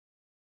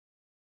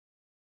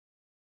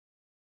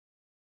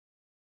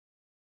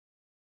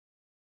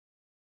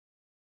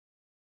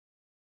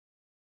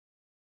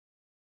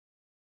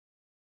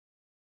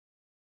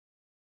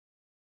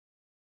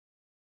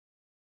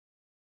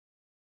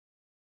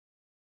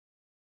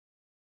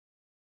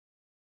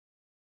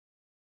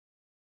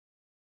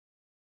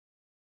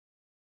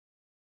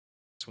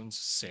 This one's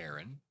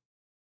Saren.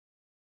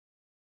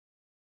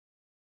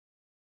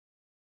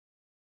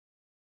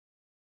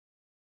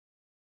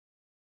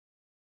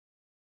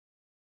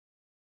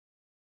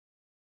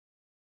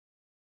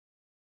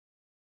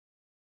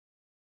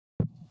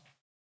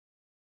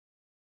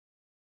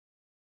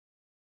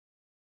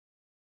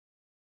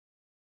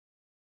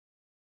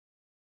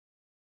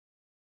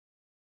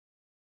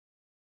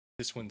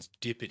 This one's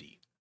Dippity.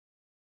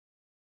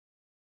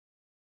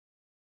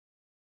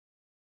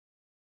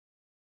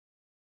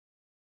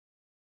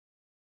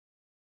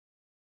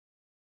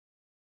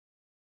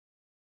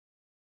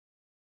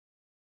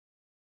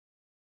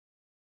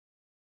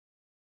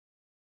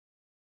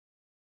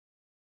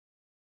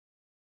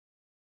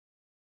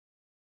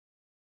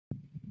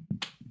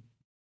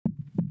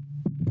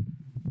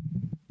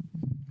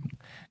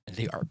 And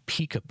they are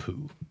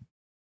Peekapoo.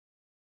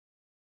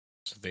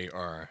 So they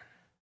are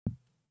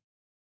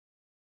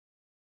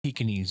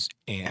Pekingese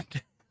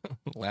and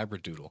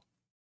Labradoodle.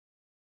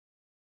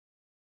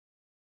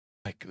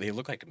 Like, they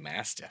look like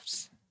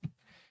Mastiffs.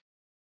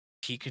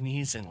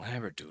 Pekingese and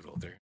Labradoodle.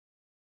 They're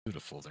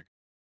beautiful. They're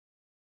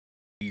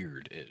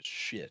weird as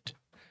shit.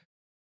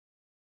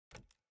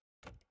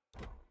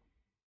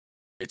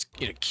 It's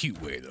in a cute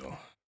way, though.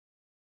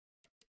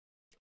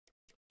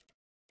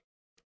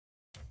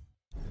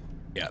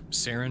 Yeah,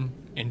 Saren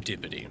and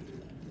Dippity.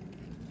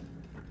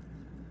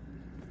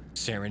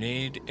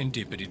 Serenade and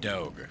Dippity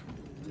Dog.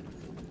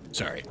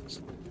 Sorry,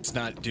 it's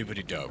not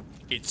Dippity Dog.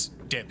 It's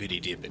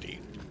Deputy Dippity.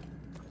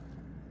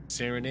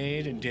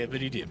 Serenade and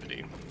Deputy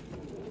Dippity.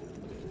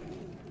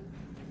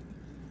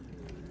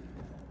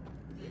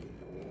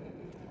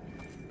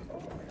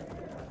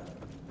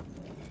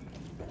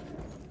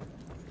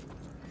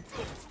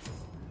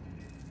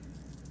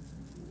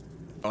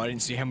 Oh, I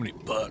didn't see how many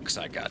bucks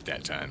I got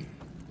that time.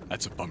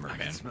 That's a bummer, man.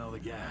 I can smell the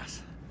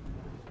gas.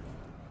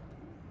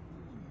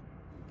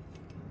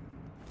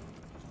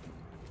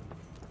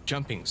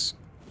 Jumpings.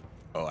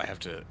 Oh, I have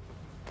to...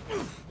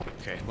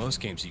 Okay, most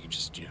games you can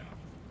just, you know...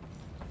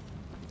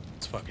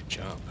 Let's fucking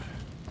jump.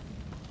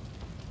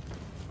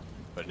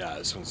 But nah,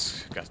 this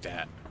one's got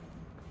that.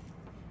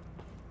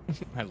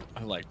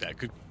 I like that.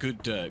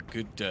 Good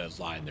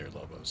line there,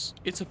 Lobos.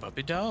 It's a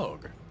puppy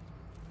dog.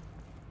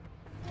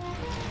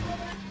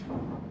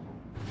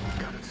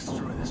 Gotta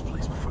destroy this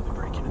place before they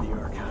break into the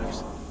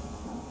archives.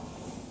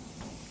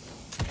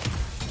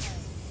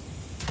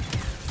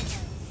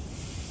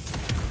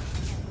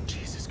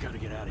 Jesus, gotta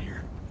get out of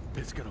here.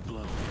 It's gonna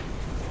blow.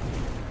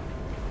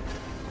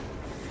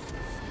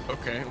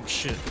 Okay, oh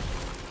shit.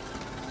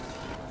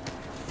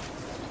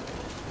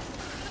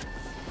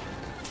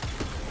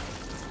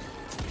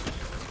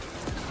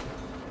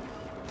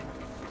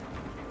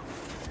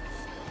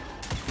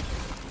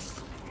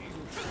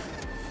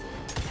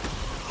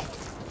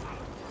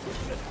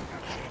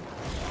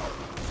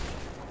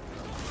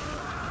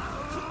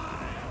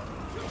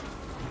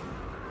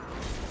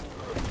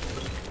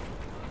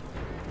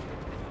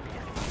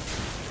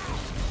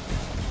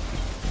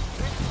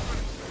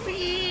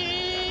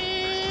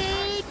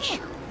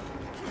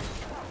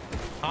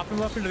 Hop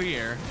him up into the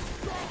air,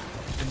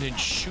 and then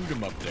shoot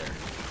him up there.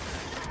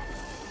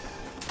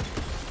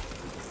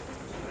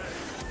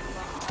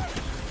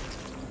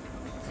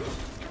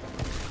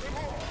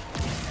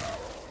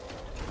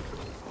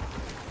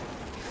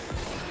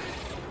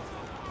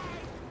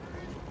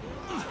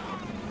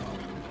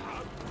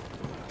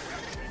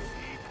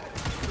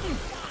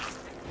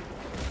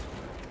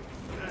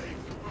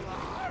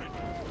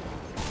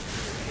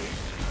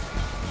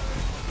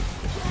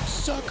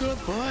 Good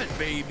butt,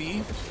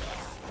 baby.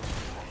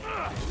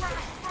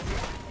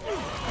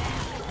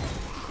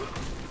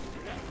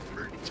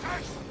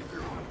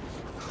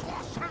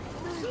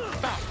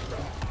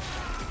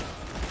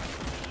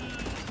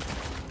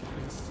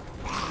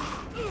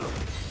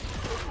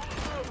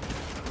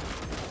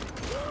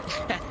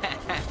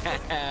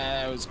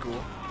 That was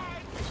cool.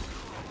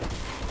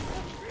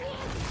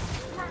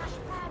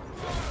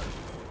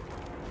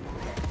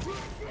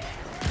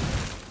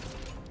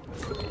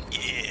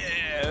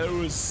 Yeah, that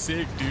was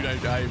sick, dude.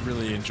 I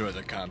really enjoy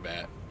the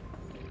combat.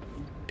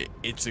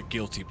 It's a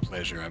guilty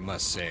pleasure, I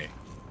must say.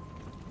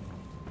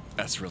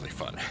 That's really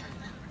fun.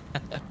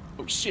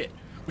 Oh shit,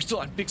 we're still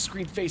on big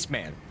screen face,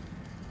 man.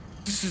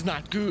 This is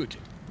not good.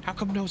 How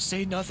come no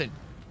say nothing?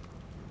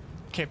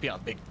 Can't be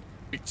on big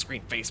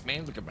screen face,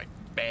 man. Look at my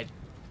bad,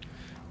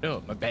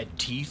 my bad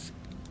teeth.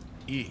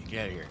 Ew,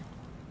 get out of here.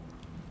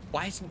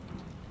 Why isn't,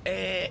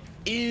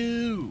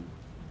 ew.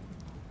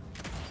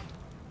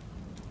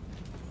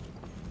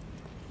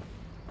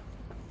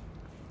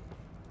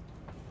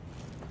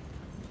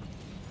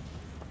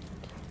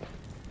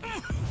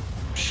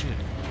 Shit.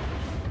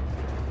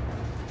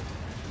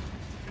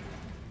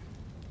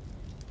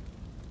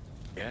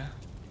 Yeah.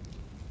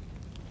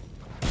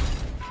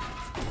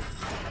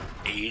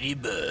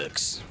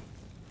 $80.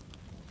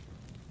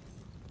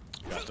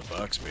 Got the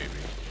bucks, baby.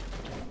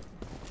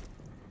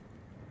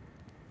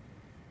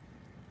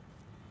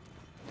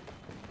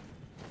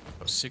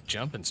 Oh, sick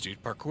jumpins,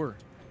 dude. Parkour.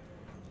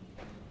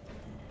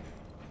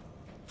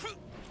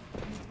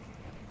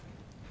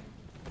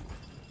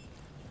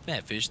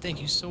 Matfish,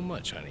 thank you so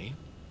much, honey.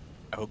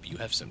 I hope you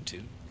have some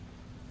too.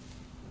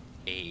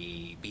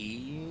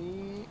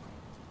 Baby.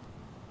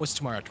 What's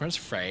tomorrow? Tomorrow's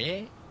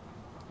Friday?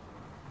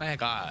 My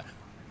God.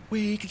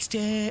 We could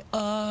stay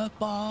up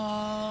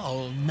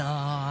all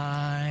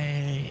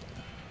night.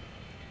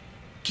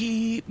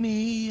 Keep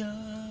me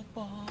up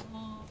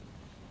all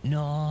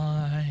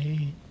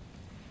night.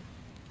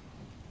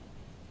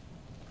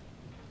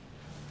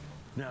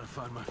 Now to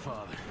find my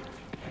father.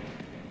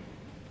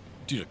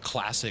 Dude, a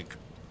classic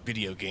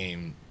video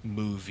game,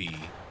 movie,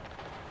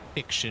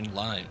 fiction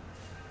line.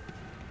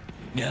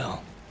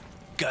 No,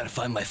 gotta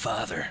find my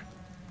father.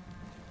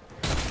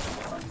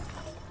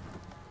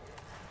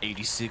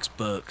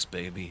 $86,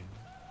 baby.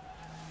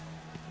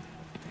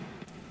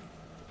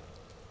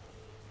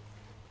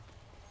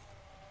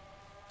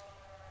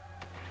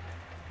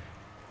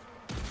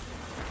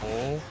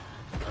 Oh.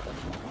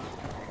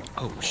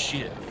 Oh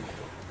shit.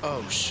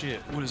 Oh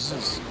shit. What is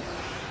this?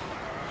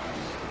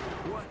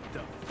 What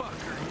the fuck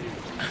are you?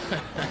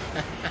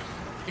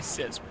 He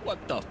says,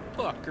 what the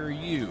fuck are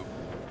you?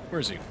 Where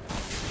is he?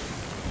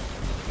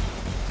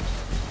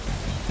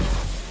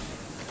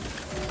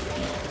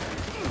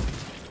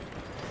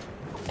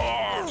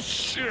 Oh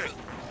shit.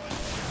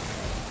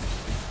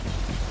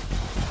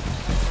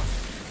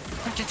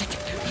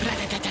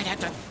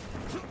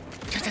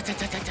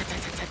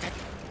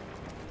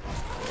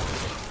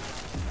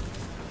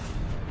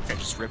 I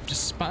just ripped his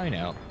spine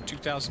out.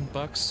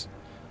 $2,000.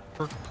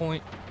 Perk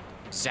point.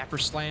 Zapper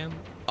slam.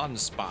 On the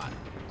spot.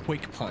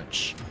 Quake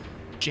punch.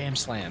 Jam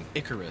slam.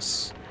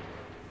 Icarus.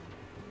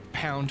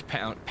 Pound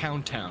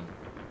town.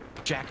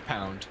 Jack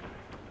pound.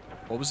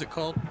 What was it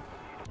called?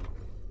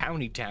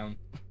 Poundy town.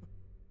 I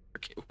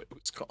forget what it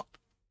was called.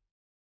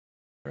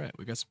 All right,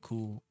 we got some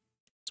cool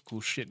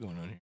shit going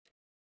on here.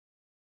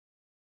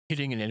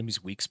 Hitting an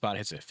enemy's weak spot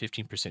has a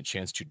 15%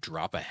 chance to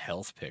drop a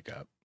health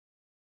pickup.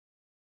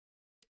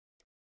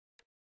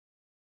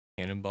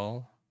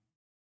 Cannonball.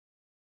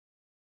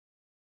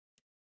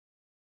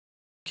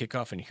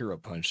 Kickoff and hero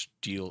punch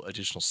deal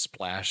additional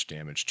splash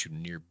damage to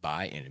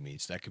nearby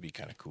enemies. That could be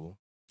kind of cool.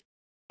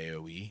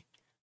 AoE.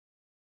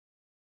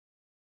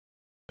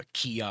 A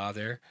Kia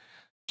there.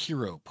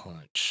 Hero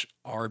punch.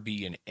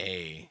 RB and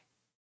A.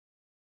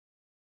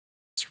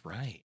 That's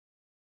right.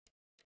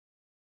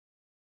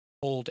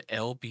 Hold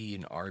LB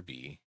and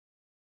RB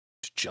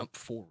to jump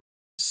forward.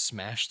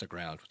 Smash the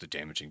ground with a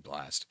damaging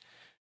blast.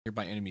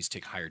 Nearby enemies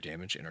take higher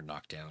damage and are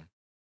knocked down.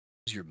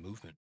 Use your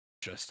movement.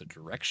 Adjust the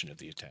direction of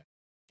the attack.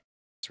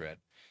 That's right.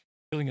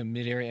 Killing a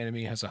mid-air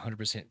enemy has a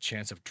 100%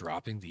 chance of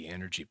dropping the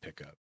energy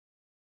pickup.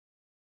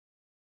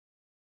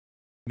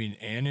 I mean,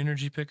 an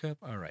energy pickup?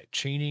 Alright.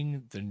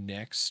 Chaining the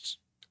next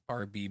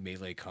RB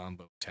melee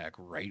combo attack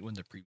right when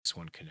the previous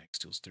one connects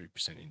deals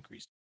 30%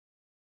 increase.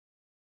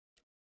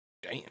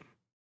 Damn.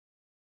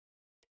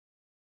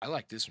 I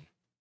like this one.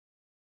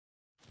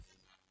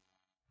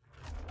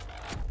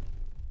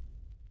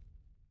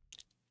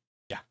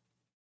 Yeah.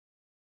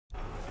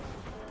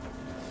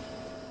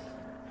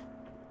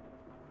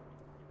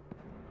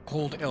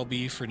 Hold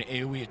LB for an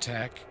AoE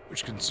attack,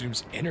 which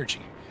consumes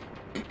energy.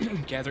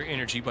 Gather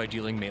energy by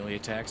dealing melee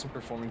attacks and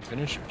performing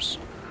finishers.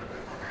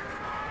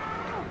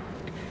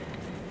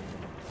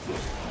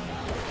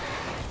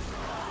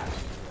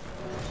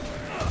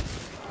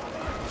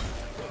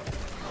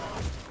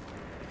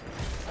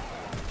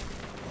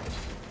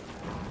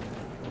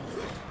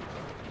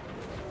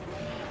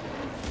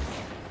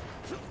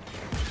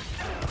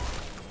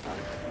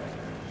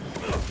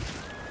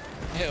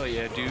 Hell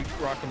yeah, dude.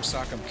 Rock 'em,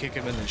 sock 'em, kick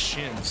 'em in the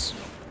shins.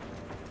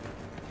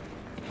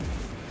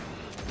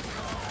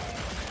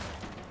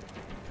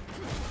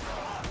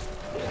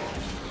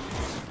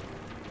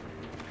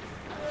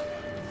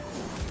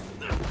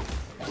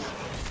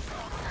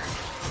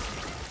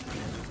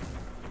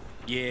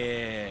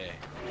 Yeah.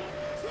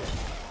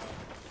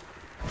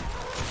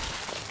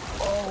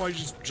 Oh, I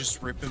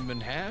just rip him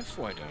in half?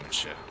 Why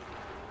don't you?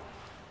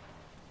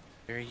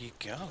 There you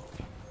go.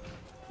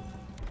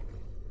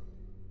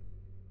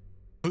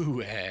 Boo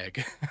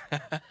hag.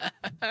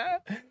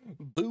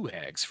 Boo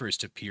hags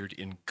first appeared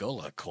in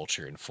Gullah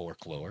culture and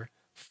folklore,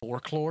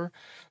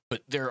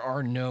 but they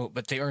are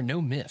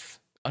no myth.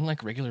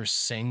 Unlike regular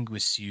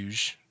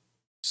sanguisuge,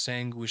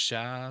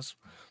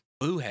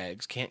 boo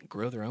hags can't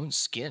grow their own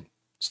skin,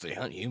 so they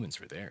hunt humans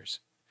for theirs.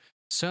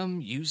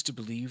 Some used to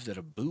believe that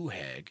a boo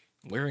hag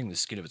wearing the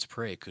skin of its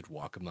prey could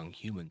walk among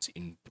humans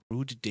in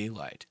broad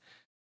daylight,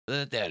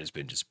 but that has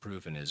been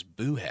disproven as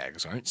boo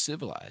hags aren't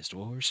civilized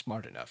or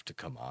smart enough to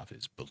come off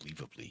as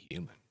believably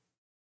human.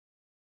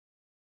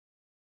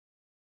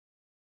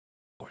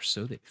 Or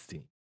so they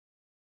think.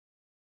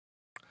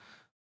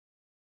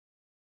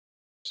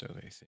 So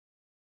they think.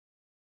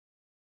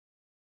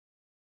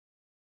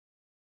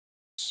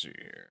 Let's see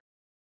here.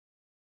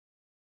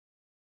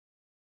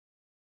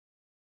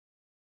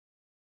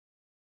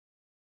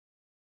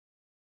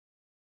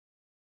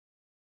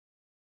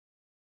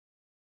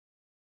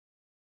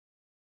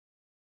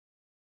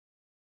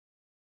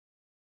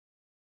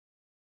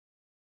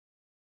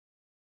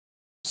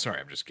 Sorry,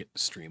 I'm just getting the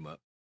stream up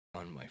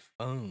on my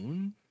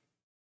phone.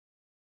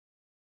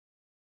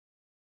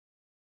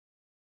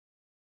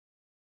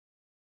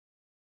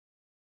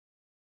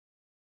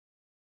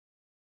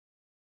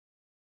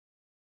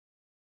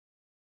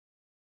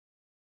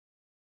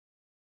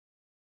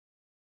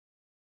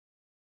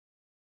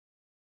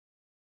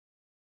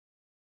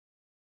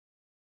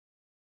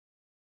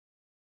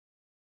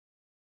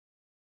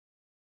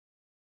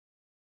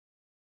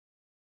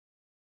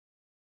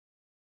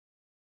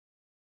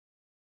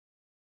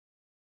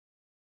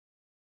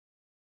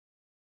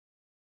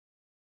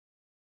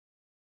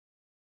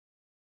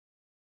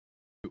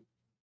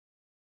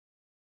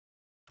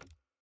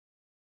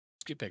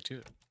 Let's get back to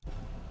it.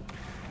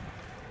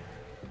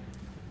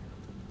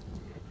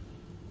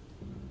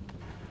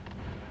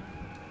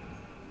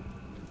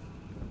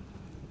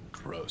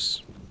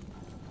 Gross.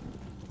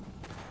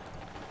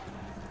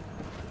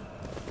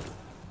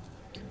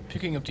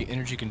 Picking up the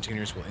energy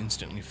containers will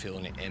instantly fill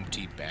an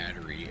empty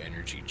battery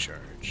energy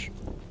charge.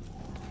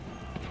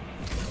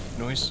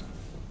 Noise.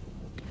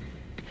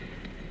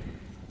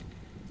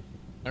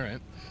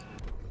 Alright.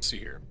 Let's see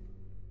here.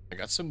 I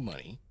got some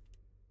money.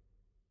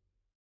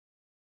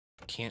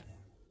 Can't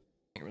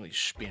really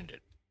spend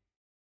it.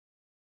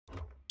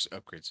 Just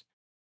upgrades.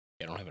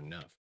 I don't have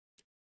enough.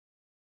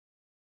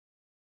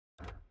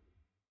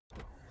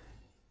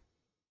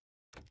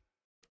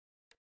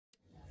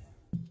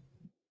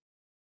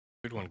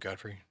 Good one,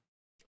 Godfrey.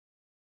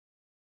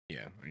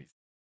 Yeah.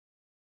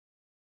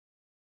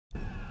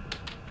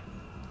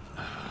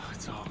 Oh,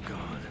 it's all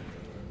gone.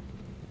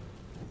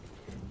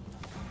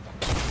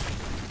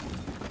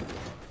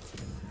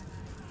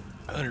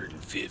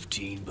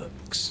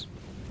 $115.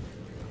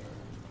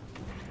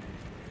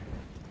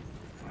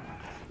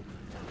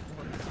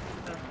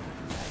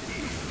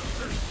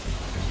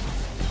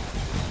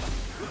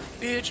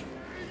 Bitch.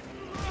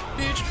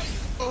 Bitch.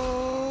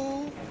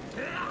 Oh.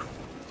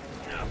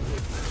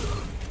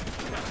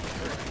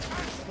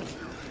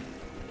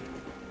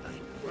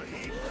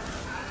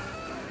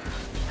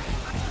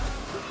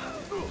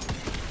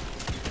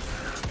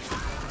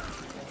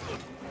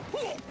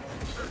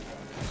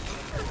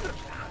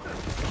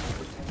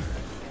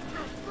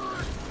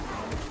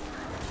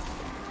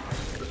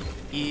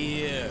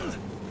 Yeah.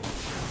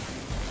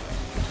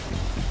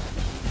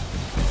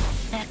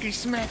 Hacky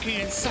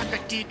smacky and suck a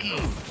dicky.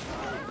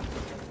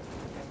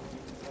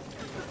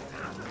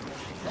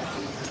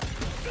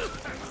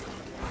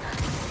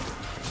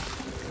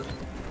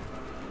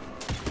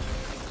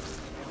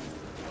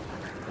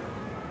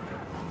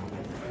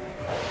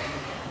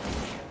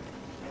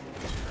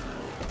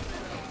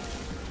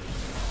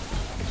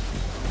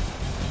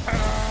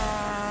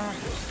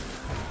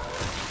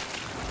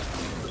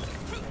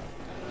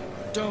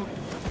 Don't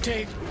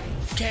take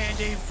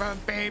candy from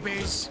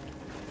babies.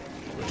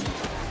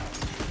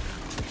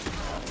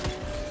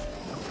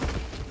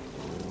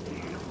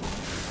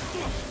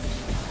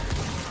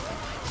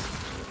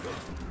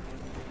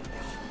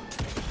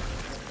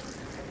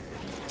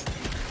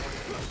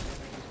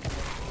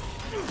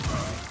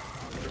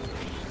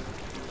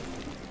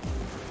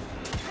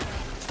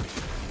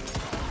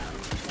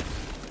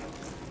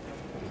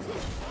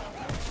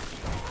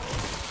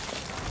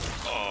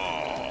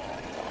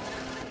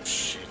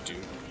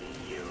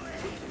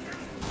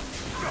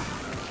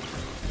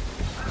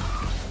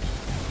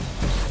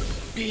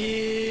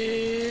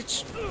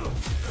 Bitch!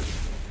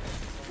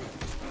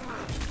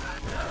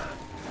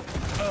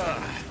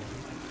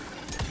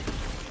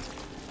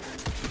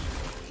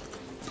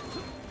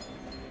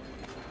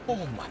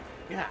 Oh my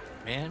god,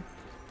 man.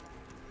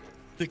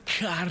 The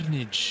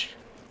carnage.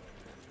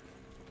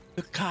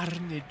 The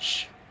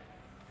carnage.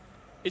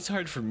 It's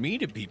hard for me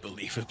to be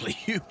believably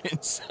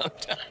human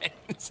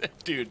sometimes.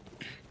 Dude.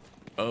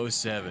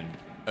 07.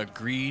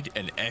 Agreed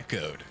and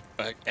echoed.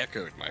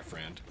 Echoed, my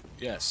friend.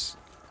 Yes.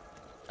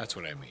 That's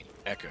what I mean.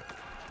 Echoed.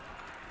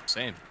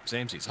 Same.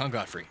 Samesies. Hung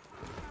Godfrey.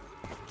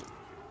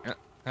 Yeah.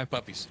 Have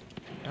puppies.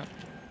 Yeah.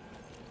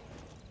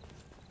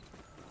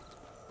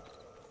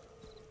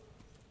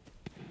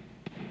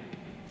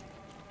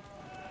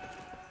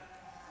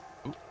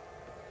 Ooh.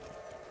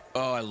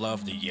 Oh, I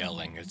love the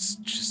yelling. That's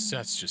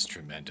just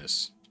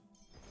tremendous.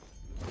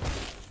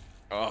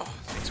 Oh,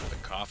 thanks for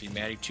the coffee,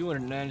 Maddie.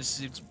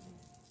 296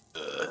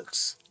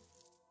 bucks.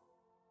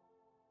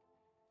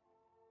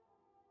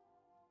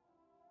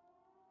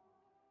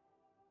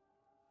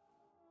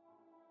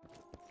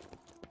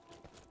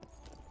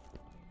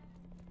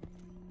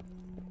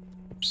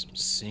 Some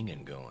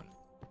singing going.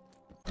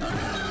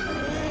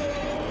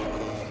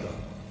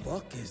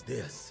 Fuck is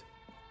this?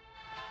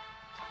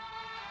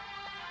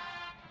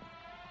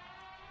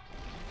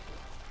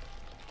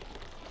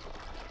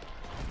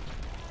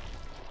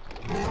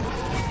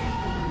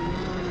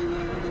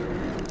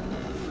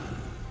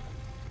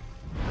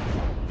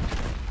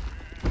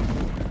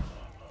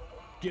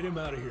 Get him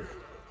out of here.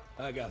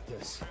 I got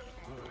this.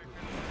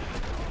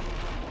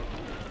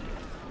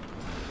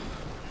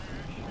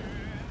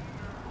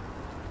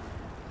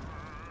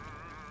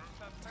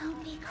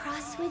 Don't be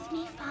cross with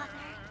me, Father.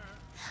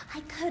 I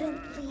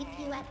couldn't leave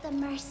you at the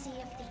mercy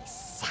of these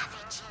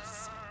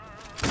savages.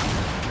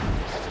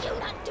 Could you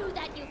not do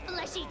that, you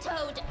fleshy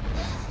toad?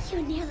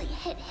 You nearly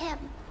hit him.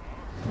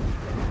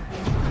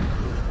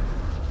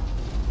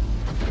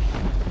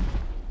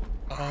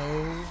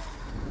 Oh.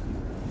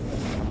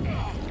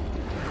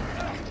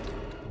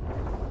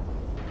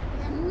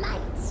 The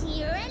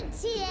mighty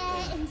Rentier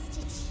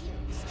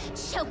Institute,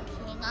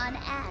 choking on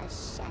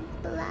ash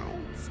and blood.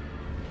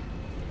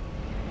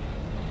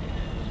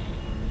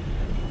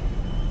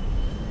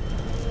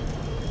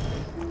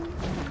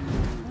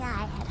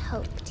 I had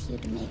hoped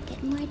you'd make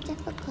it more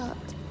difficult.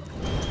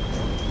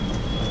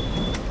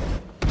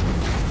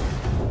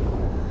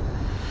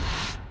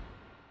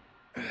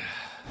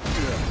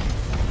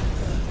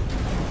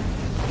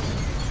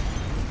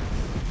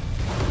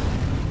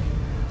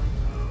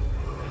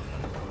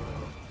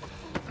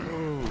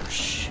 Oh,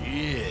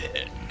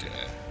 shit.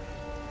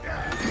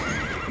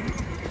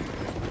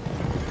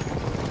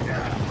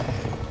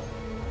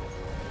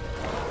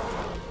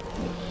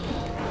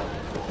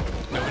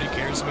 Nobody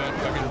cares about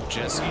fucking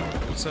Jesse?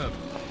 What's up?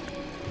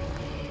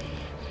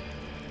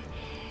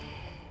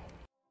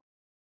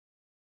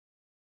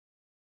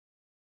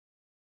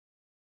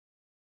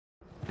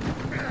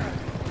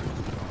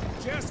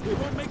 Jess, we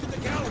won't make it to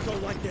Calico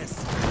like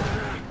this.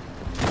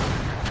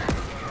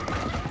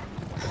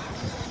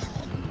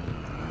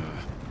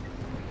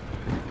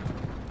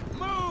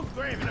 Move,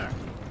 Gravener!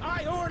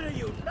 I order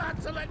you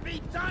not to let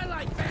me die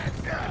like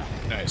that!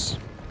 Nice.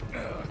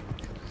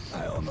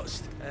 I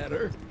almost had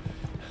her.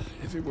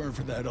 If it weren't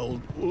for that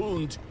old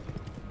wound.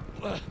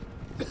 Oh,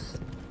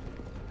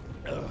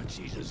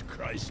 Jesus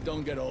Christ,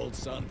 don't get old,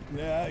 son.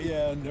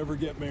 Yeah, never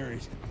get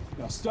married.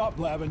 Now stop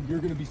blabbing, you're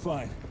gonna be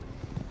fine.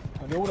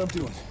 I know what I'm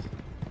doing.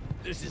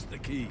 This is the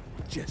key,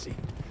 Jesse.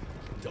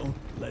 Don't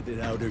let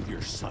it out of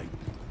your sight.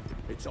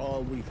 It's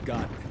all we've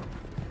got.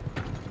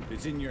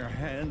 It's in your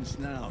hands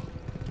now.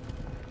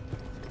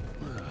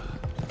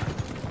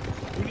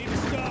 We need to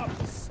stop!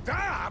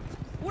 Stop?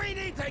 We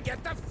need to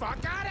get the fuck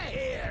out of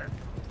here!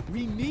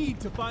 We need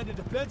to find a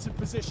defensive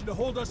position to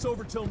hold us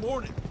over till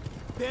morning.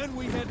 Then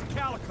we head to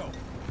Calico.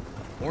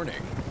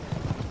 Morning.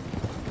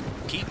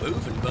 Keep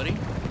moving, buddy.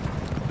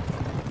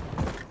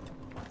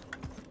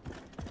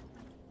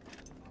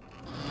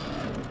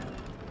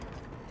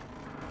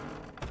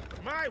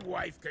 My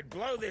wife could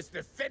blow this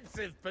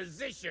defensive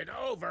position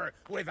over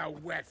with a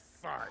wet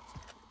fart.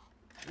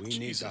 We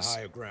need the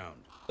higher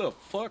ground. The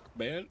fuck,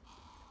 man?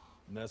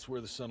 And that's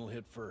where the sun will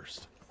hit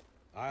first.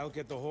 I'll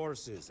get the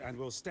horses, and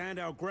we'll stand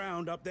our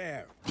ground up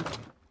there.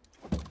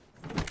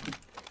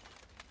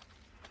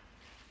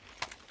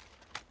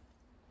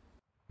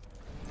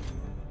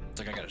 It's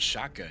like I got a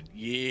shotgun.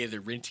 Yeah, the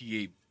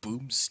Rentier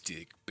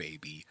boomstick,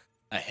 baby.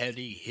 A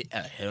heavy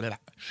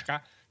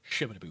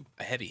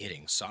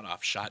hitting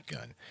sawed-off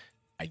shotgun,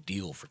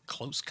 ideal for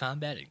close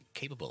combat and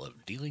capable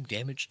of dealing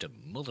damage to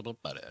multiple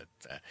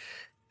bullets.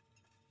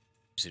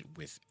 Use it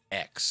with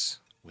X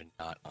when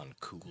not on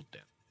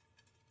cooldown.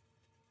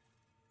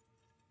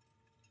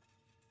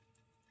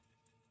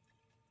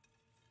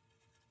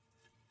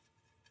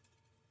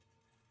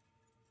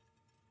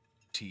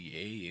 TA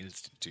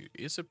Institute.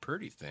 It's a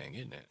pretty thing,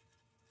 isn't it?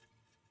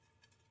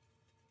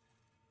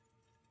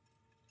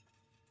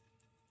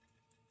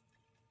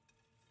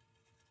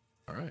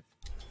 All right.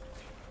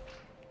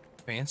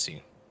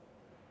 Fancy.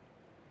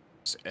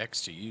 It's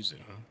X to use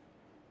it, huh?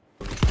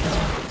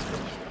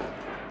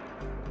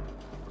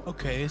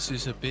 Okay, this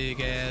is a big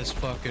ass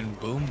fucking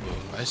boom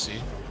boom. I see.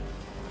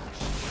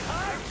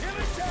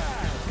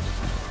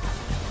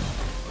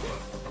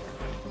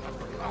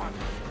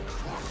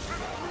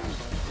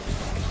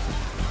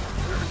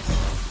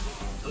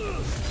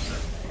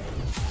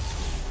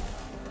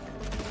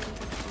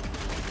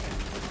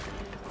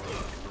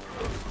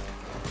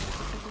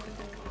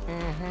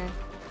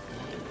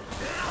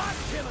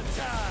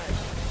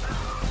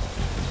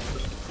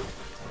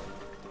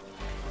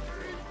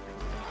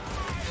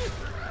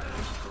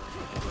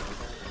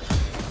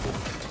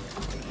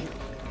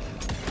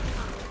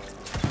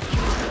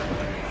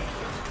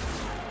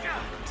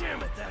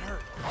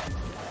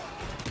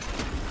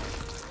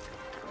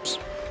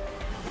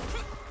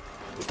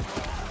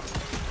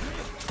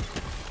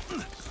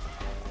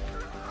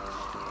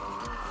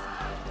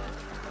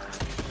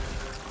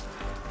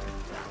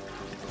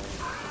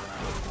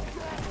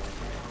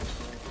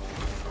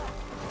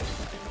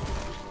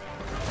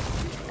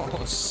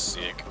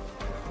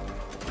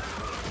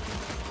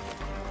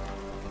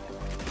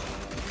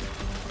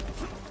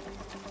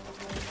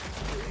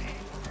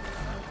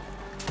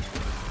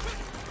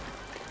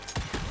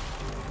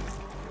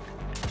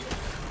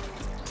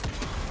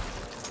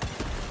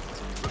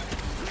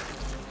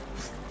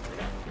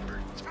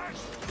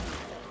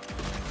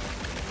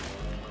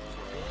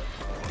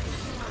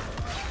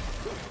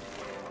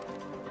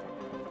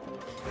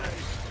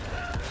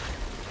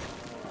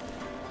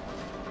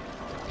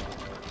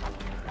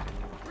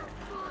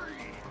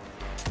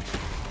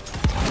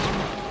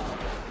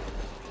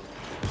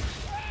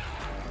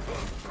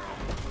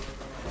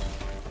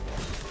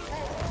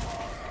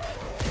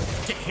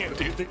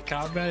 The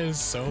combat is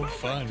so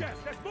fun. There's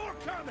more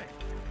coming.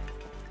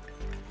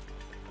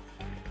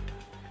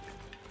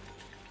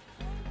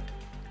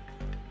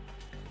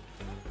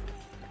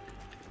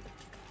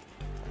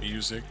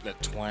 Music, that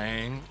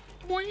twang.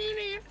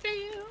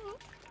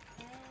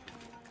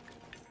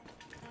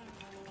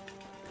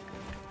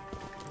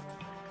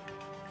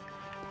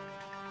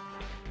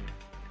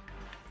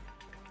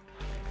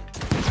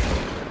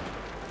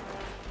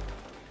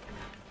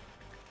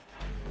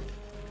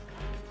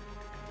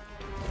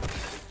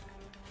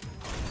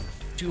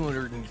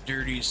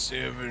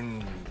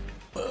 $237.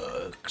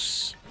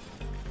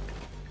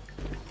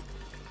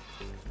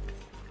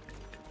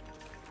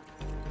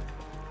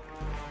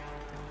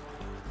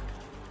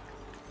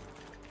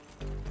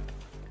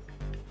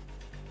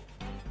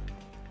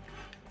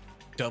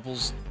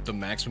 Doubles the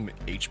maximum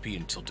HP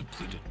until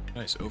depleted.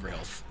 Nice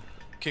overhealth.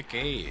 Kick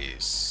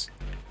ace.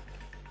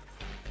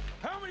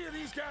 How many of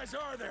these guys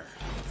are there?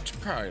 It's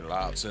probably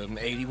lots of them.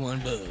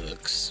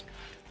 $81.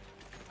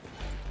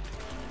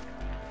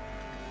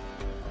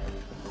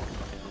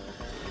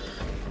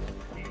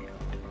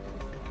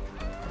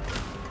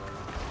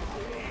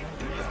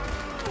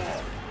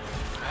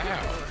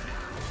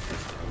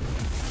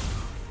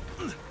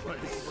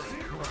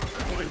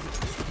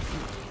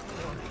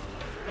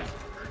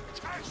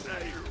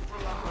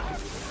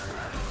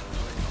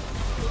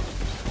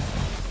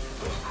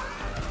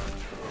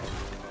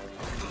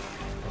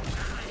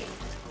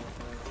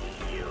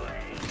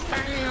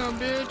 Bam,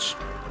 bitch.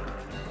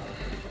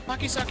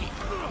 Lucky sucky.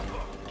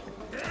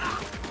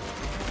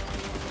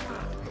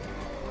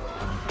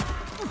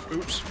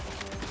 Oops.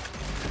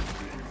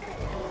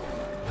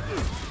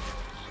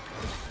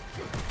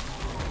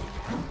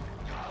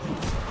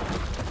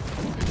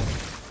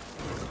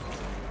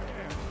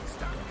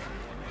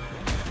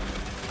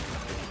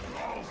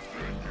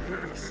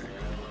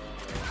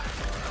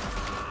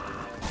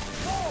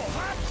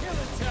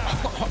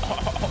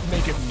 I'll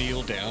make him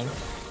kneel down.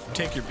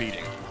 Take your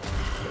beating.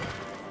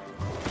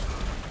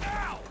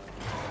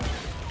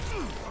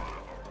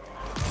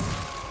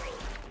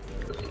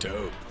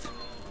 Dope.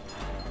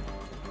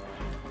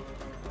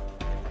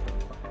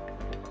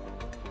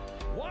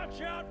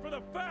 Watch out for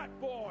the fat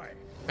boy.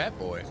 Fat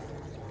boy.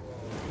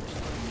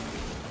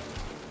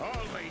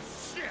 Holy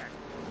shit!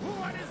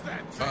 What is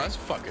that? Oh, that's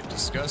fucking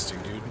disgusting,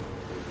 dude.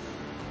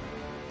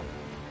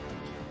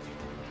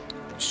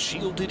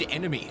 Shielded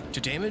enemy.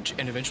 To damage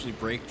and eventually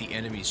break the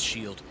enemy's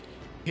shield,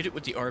 hit it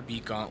with the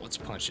RB Gauntlet's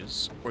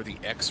punches, or the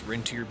X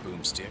Rentier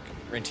Boomstick,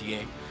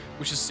 Rentier,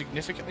 which is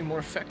significantly more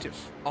effective.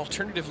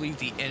 Alternatively,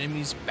 the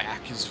enemy's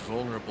back is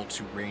vulnerable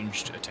to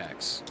ranged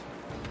attacks.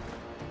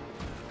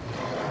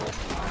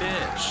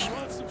 Bitch.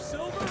 Want some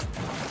silver?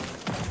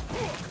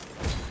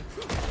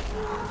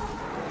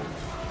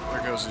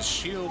 There goes his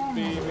shield,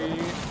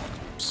 baby.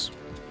 Oops.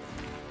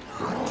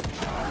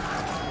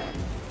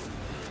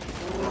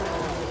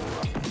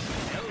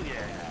 Hell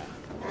yeah!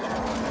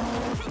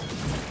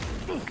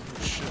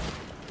 Shit.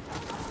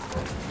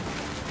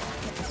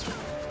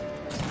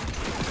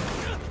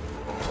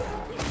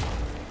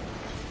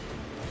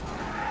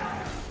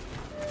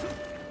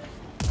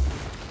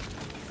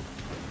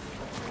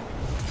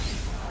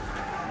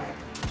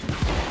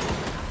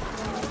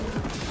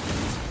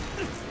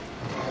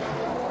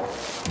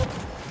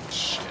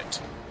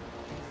 Shit.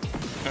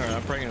 Alright,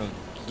 I'm probably gonna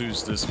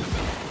lose this one.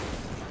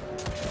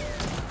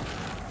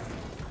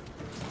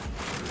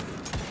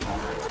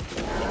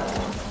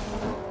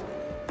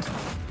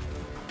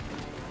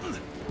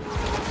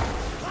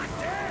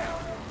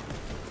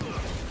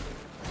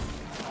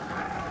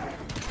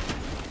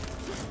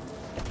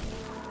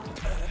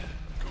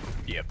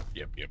 Yep.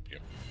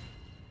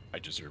 I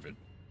deserve it.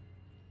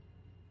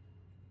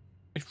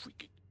 I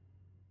freaking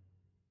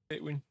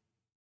hate win.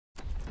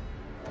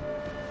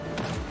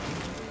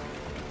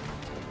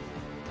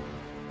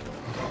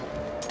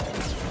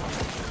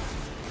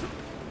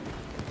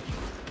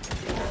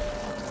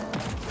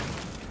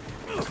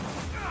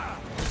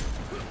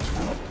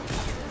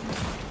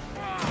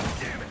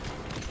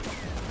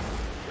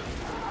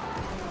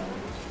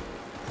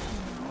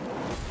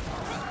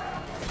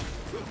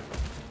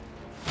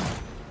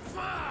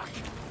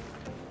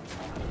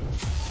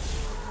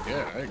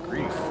 Yeah, I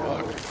agree.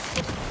 Fuck.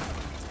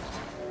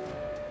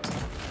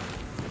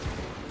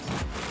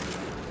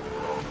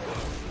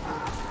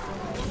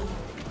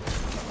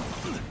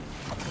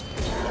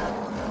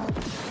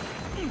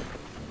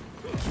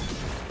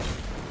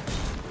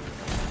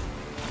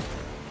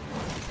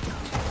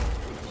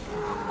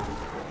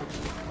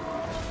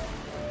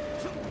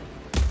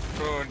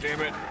 Oh,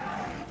 damn it.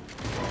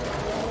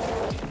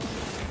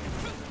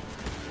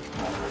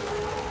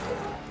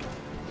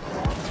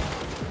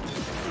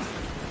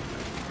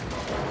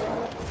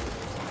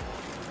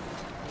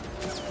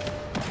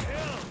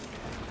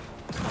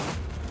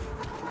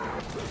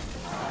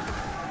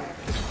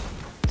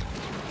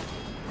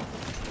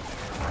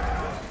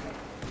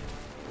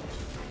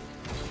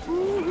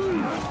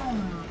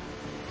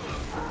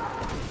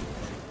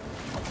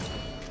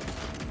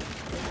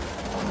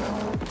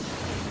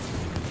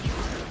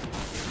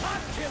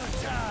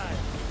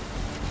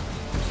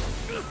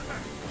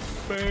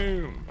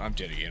 Boom! I'm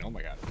dead again. Oh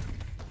my god.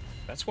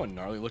 That's one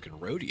gnarly looking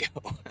rodeo.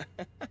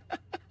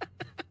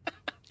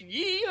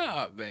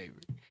 Yeehaw, baby.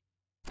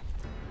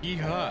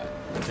 Yeehaw.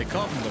 They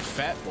call him the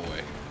fat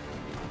boy.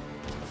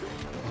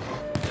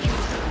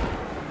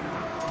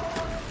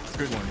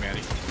 Good one,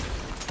 Maddie.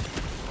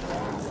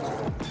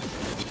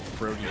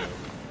 Rodeo.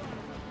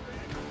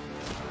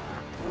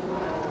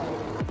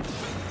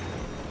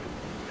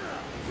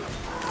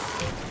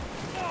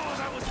 Oh,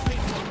 that was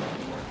painful.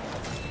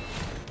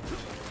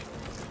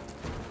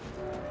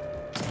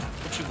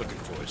 What you looking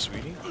for,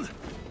 sweetie?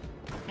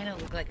 Kind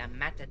of look like a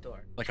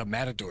matador. Like a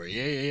matador.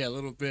 Yeah, a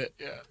little bit.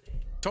 Yeah.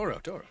 Toro.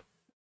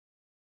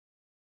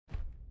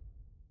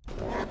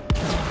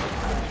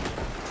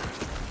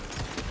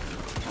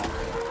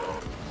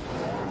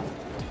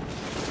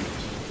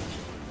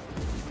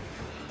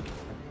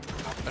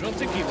 I don't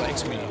think he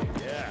likes me.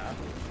 Yeah.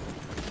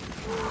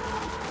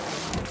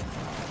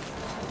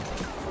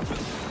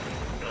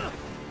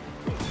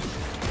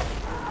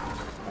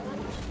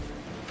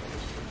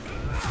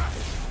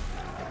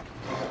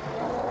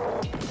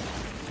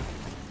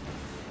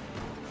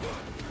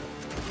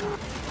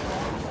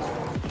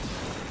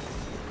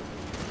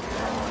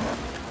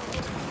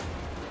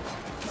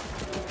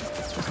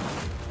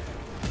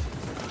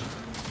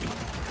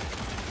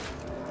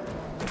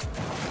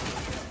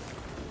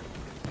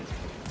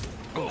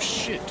 Oh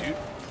shit, dude.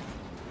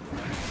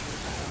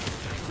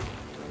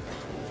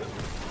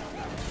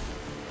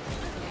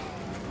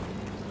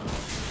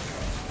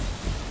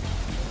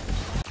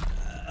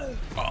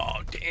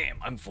 Oh damn,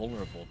 I'm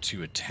vulnerable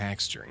to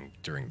attacks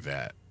during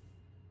that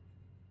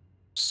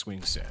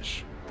swing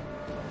sesh.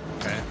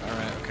 Okay,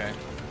 alright, okay.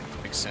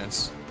 Makes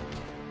sense.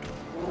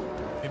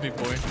 Hey big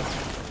boy.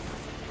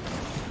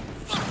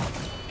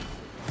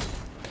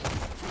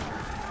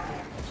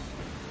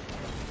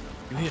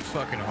 You hit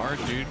fucking hard,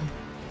 dude.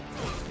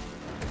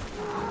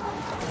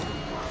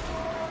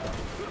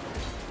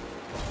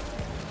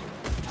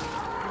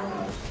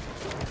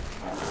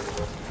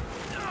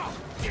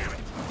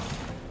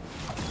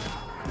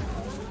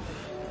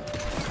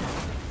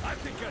 I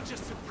think I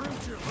just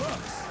improved your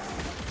looks.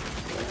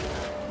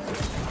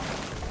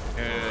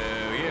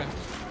 Yeah.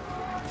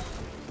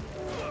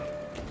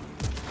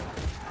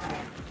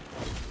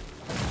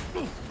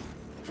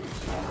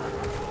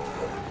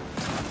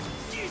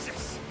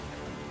 Jesus.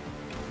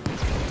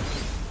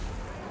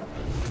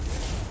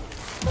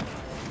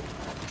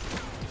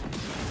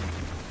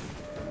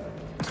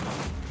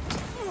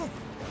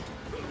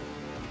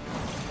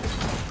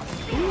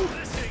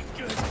 This ain't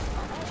good.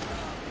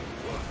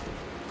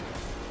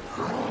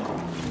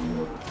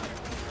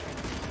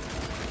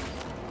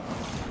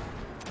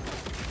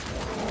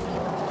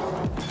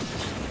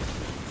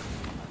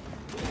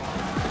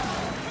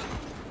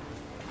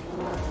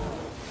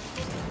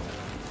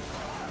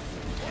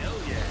 Hell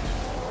yeah.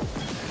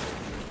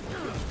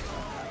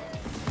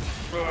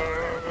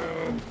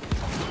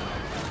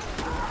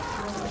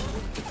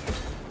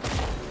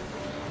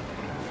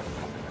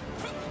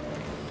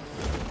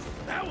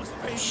 That was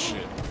painful.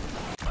 Shit.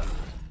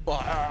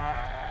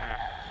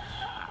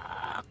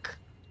 Fuck.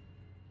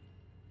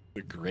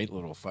 A great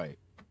little fight.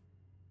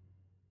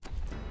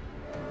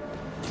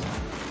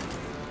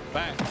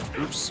 Bang.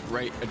 Oops,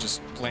 right. I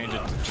just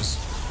landed.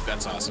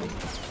 That's awesome.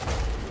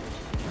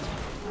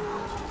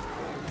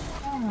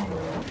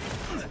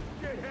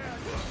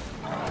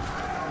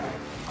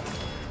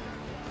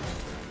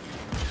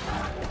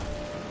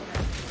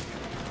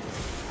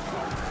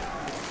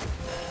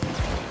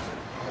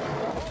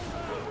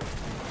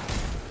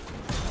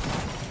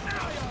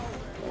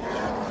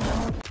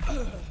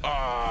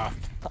 Ah.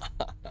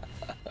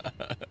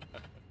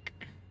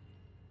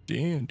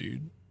 Damn,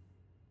 dude.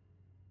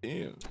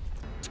 Damn.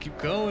 Let's keep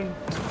going.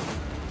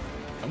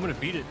 I'm gonna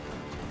beat it.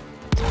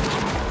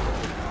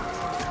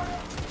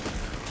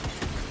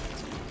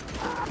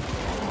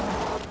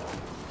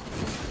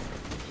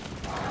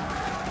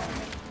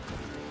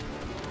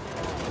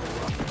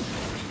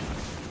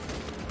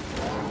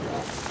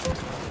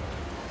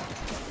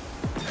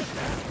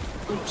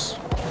 Oops.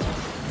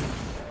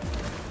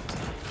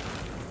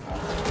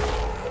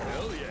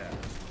 Hell yeah.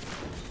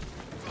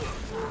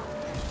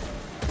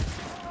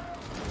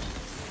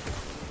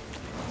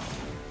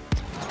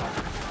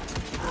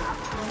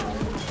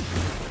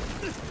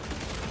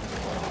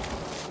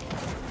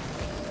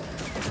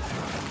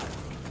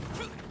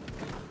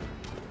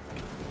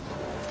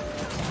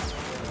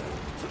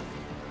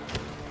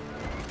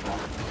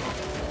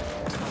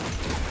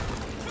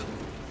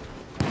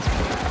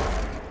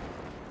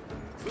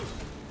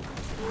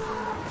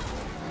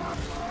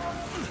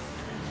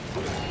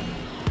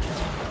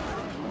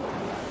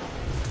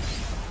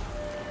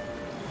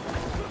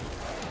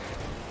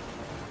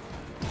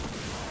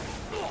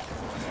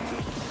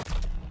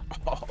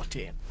 Oh,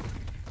 damn.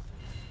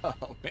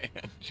 Oh, man.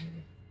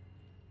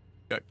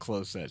 Got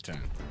close that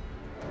time.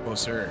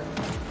 Closer.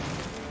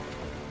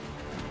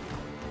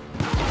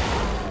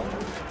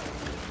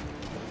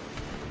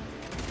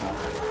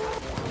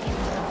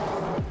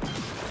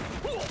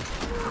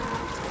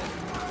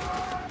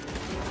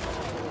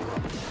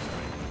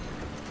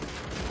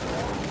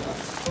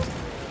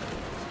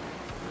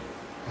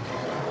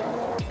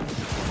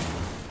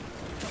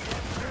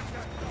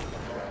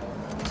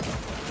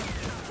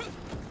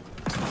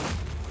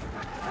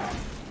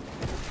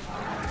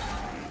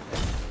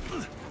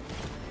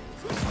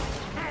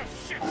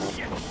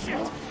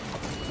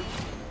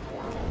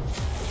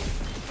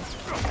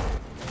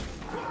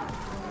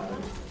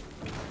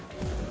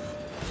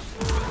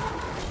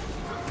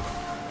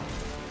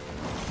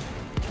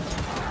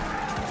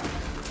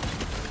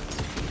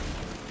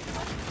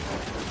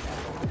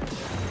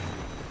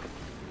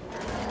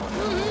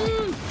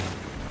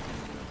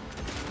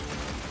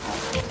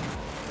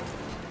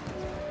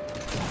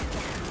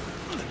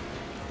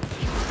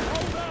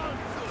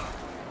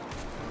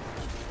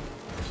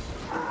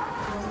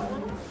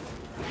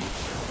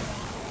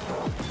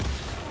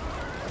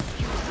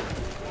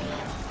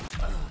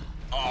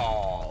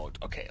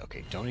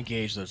 okay. Don't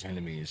engage those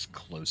enemies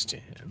close to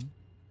him.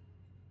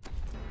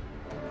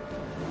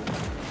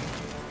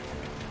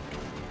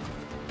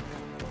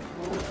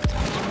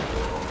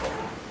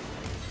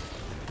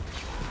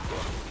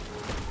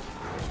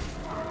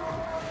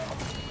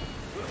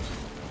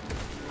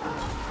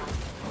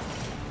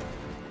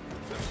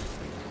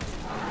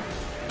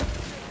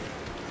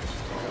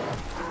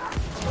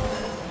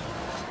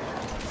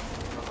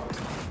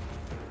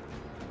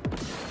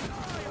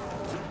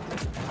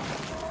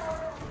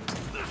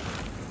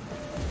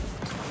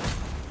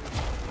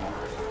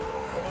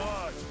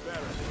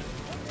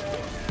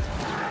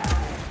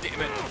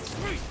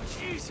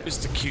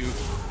 Mr. Q.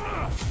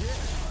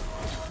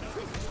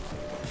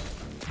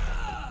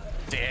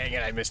 Dang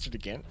it, I missed it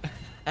again.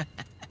 Damn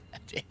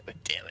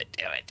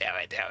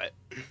it.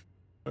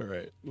 All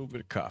right, a little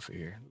bit of coffee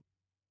here.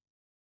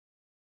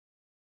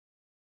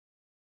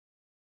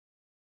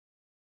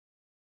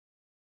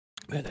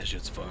 Man, that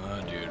shit's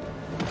fun, dude.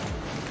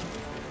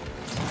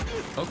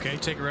 Okay,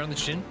 take her around the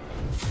chin.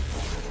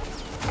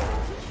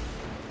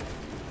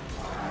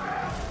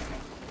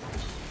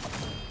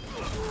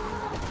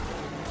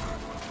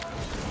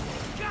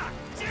 God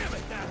damn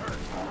it, that hurt!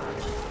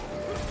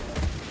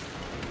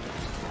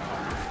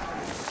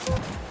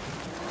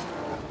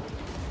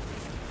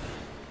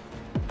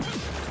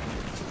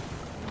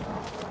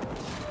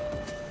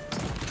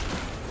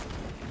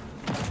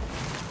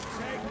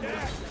 Take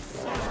that, you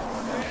son of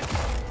a bitch!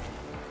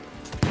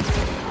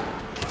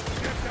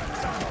 Get that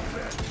son of a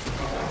bitch!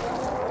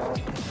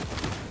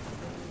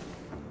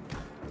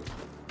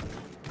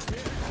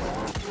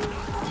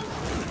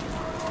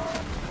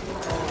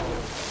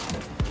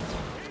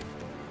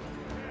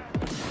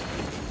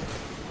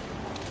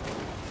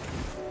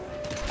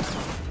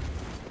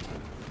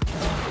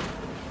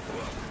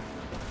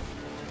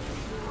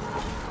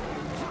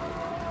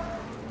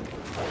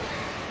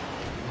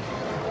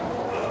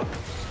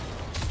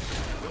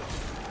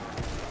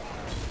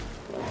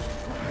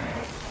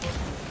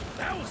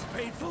 That was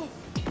painful!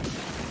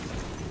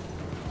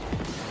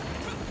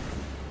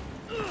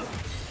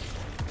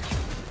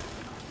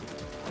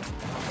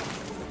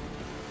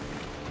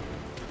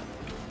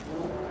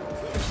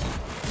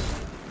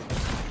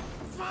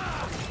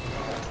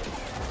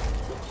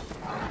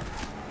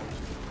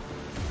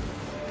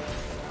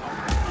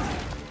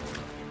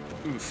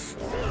 Oof.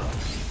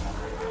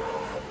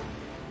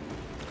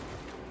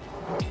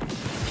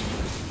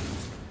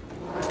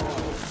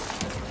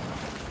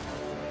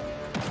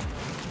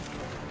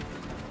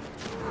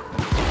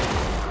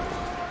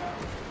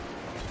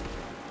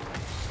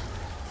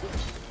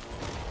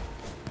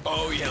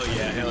 Oh,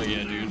 hell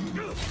yeah, dude.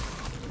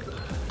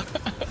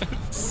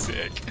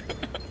 Sick.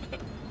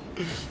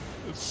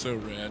 That's so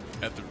rad.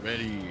 At the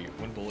ready,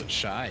 one bullet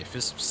shy,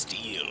 fist of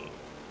steel.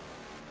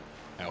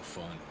 How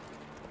fun.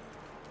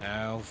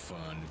 How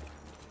fun.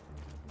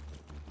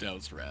 That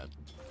was rad.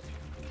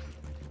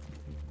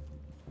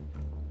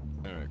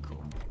 Alright,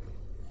 cool.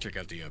 Check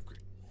out the upgrade.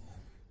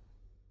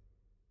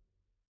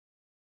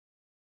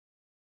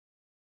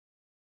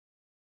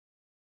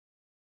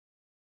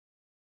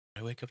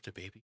 Did I wake up the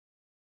baby?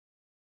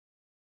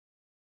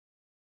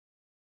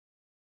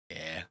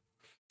 Yeah.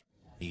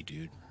 Hey,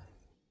 dude.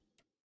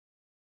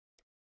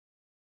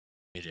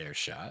 Mid-air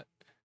shot.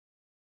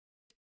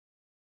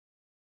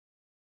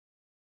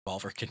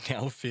 Revolver can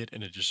now fit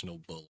an additional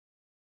bullet.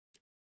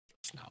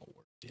 It's not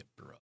worth it,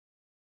 bro.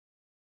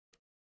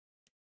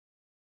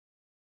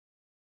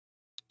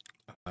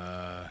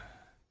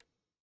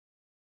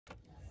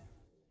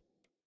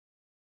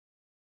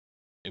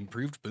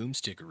 Improved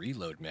boomstick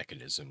reload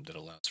mechanism that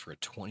allows for a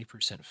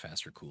 20%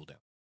 faster cooldown.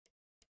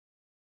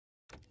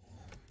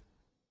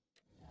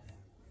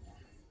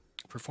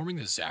 Performing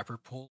the zapper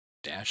pull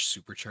dash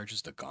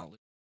supercharges the gauntlet,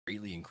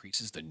 greatly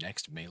increases the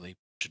next melee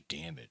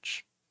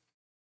damage.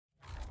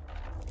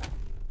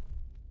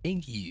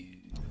 Thank you.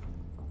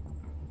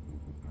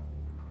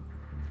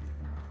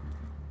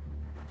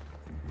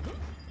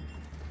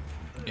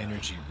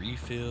 Energy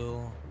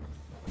refill.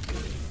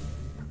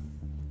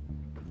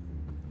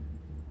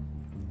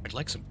 I'd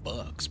like some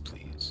bugs,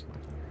 please.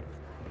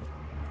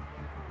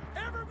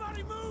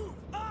 Everybody move!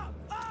 Up!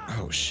 Up!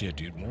 Oh shit,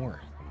 dude,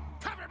 more.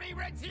 Cover me,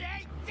 Red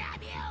CA!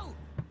 Damn you!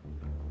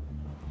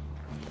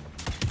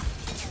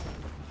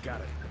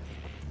 Got it.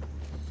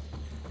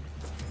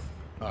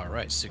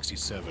 Alright,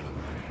 67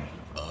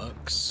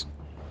 bucks.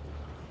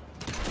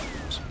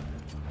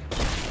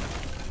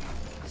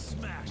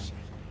 Smash it!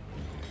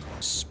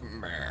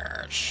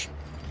 Smash.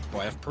 Oh,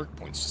 I have perk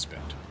points to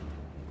spend.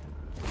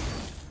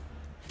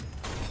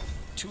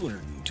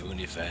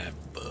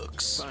 225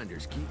 bucks.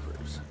 Finders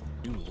keepers.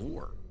 New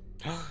lore.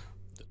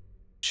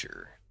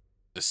 Sure.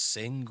 The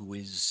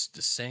Sanguisuge.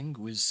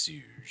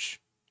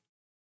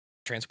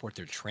 Transport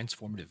their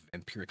transformative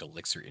vampiric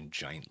elixir in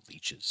giant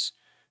leeches.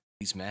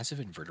 These massive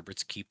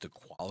invertebrates keep the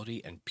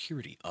quality and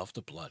purity of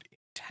the blood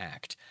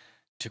intact.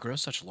 To grow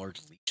such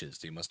large leeches,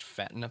 they must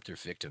fatten up their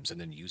victims and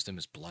then use them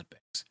as blood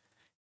banks.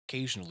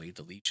 Occasionally,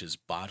 the leech's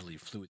bodily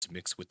fluids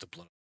mix with the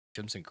blood of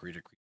victims and create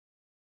a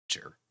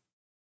creature.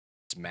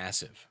 It's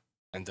massive.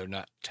 and though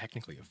not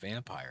technically a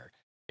vampire,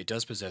 it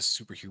does possess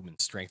superhuman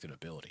strength and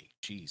ability.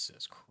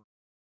 Jesus Christ.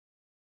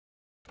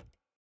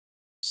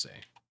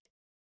 Say.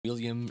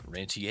 William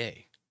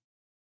Rentier.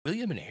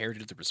 William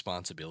inherited the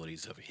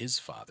responsibilities of his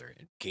father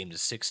and became the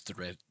sixth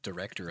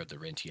director of the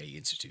Rentier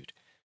Institute.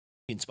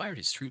 He inspired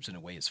his troops in a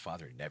way his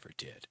father never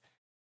did.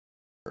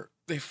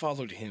 They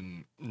followed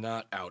him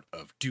not out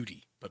of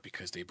duty, but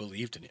because they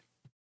believed in him.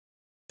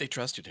 They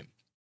trusted him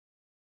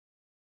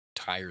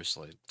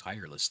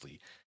tirelessly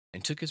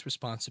and took his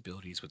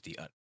responsibilities with the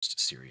utmost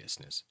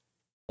seriousness.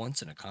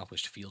 Once an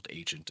accomplished field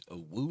agent, a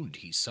wound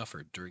he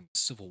suffered during the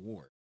Civil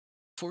War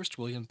forced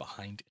William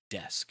behind a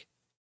desk.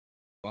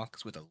 He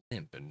walks with a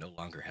limp and no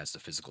longer has the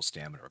physical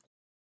stamina.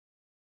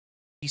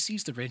 He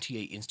sees the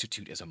Rentier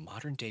Institute as a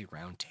modern-day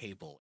round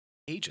table,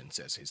 agents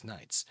as his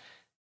knights.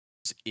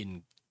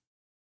 He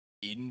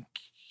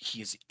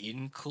has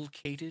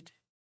inculcated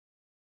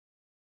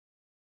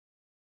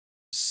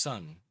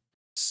son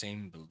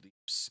same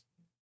beliefs,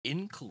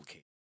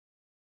 inculcate,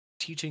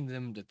 teaching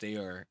them that they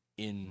are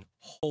in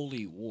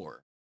holy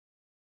war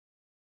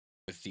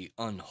with the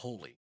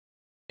unholy.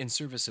 In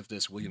service of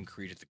this, William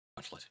created the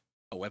gauntlet,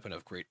 a weapon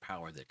of great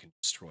power that can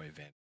destroy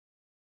Van.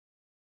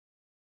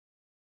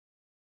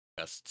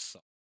 Best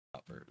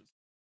covers.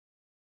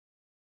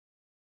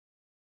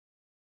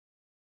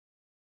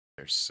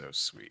 They're so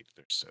sweet.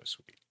 They're so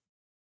sweet.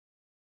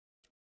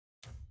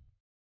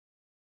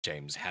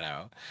 James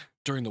Haddow.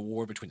 During the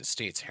war between the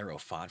states, Harrow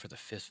fought for the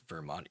 5th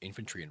Vermont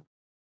Infantry and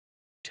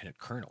lieutenant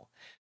colonel.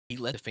 He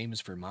led the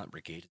famous Vermont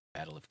Brigade at the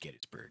Battle of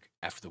Gettysburg.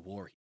 After the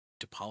war, he went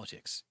to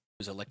politics.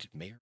 He was elected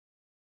mayor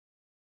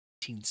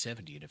in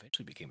 1870 and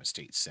eventually became a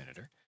state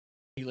senator.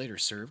 He later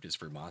served as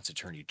Vermont's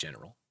attorney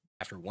general.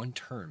 After one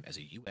term as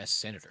a U.S.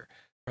 senator,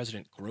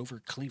 President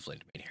Grover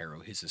Cleveland made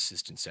Harrow his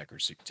assistant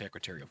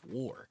secretary of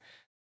war.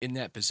 In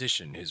that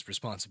position, his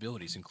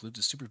responsibilities include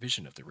the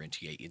supervision of the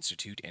Rentier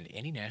Institute and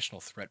any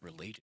national threat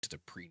related to the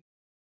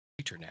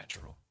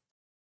preternatural.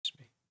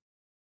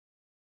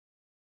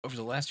 Over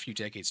the last few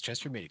decades,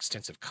 Chester made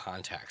extensive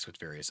contacts with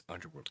various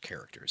underworld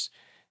characters.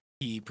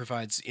 He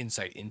provides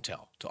inside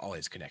intel to all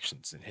his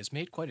connections and has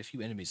made quite a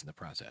few enemies in the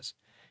process.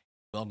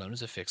 Well known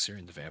as a fixer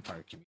in the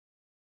vampire community,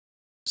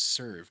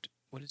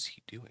 what is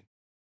he doing?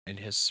 And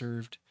has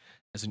served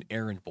as an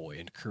errand boy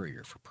and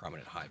courier for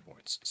prominent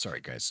highborns. Sorry,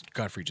 guys.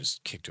 Godfrey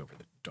just kicked over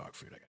the dog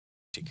food. I gotta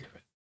take care of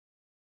it.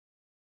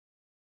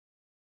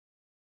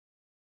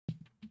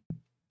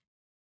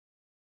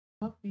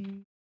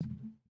 Puppy.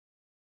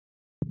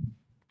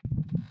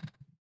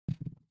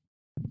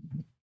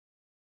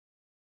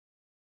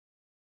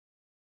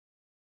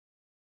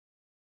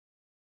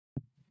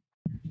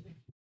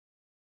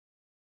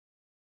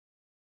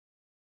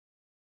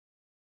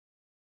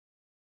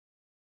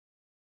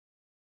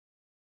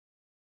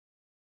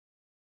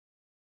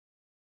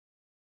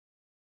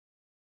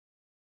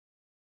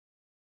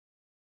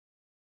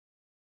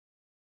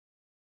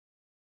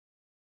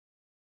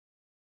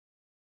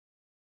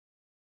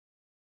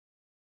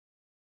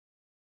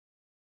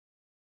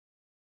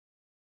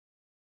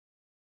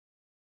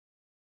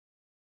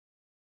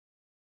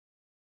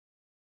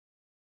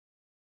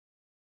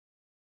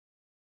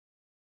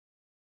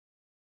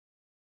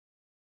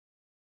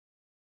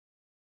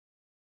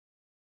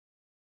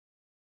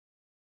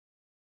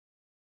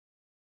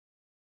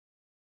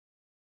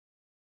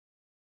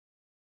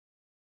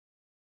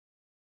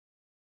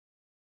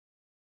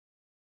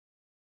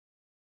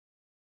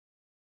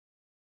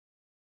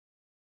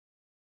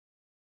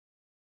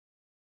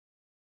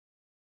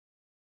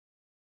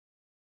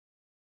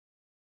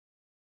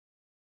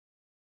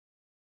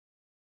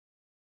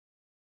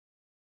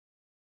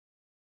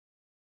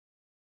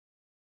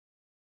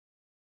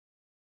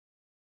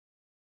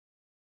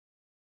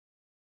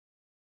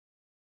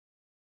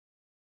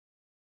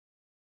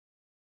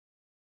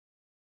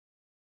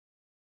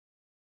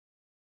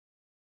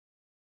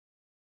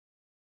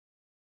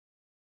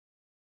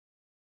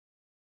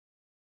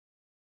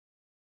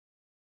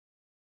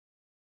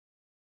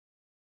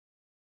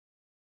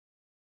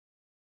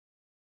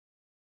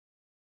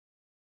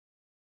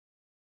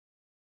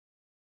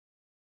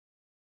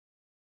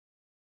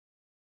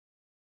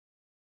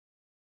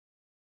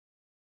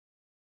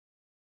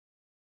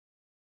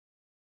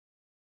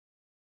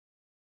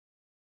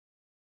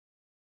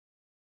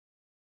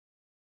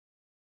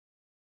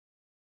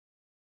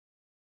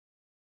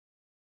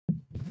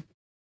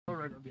 All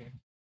right, okay.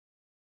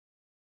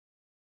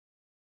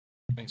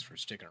 Thanks for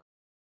sticking around.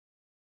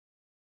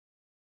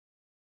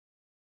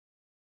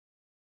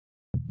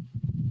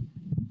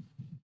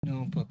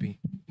 No, puppy.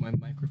 My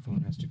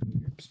microphone has to go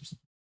here. Psst,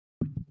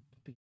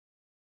 puppy.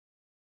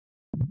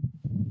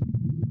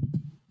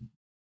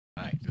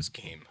 Alright, this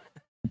game.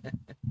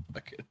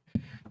 Fucking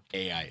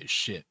AI is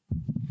shit.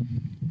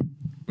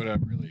 But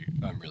I'm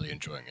really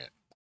enjoying it.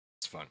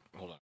 It's fun.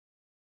 Hold on.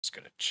 Just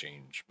gonna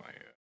change my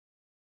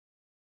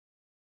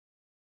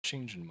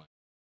changing my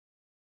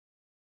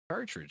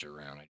cartridge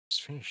around. I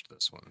just finished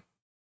this one.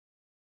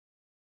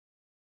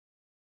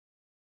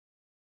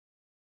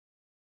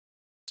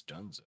 It's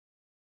done.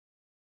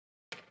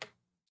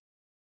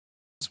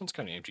 one's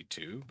kind of empty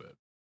too, but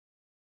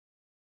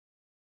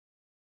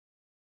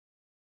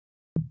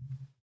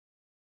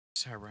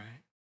is that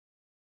right?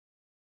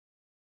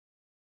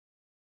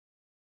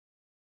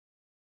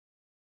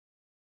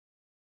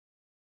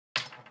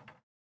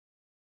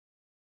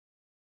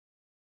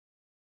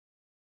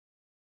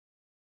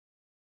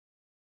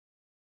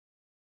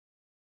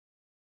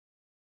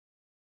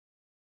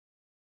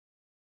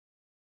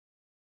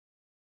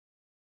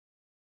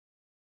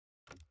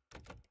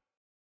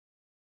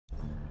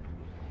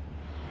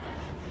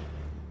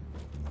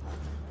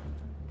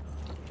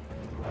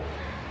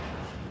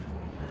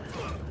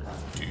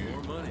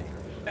 More money.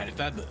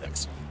 95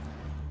 bucks.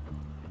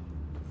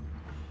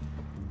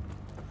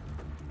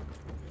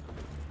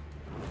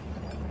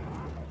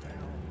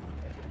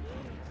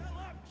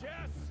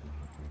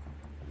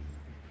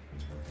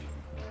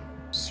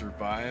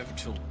 Survive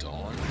till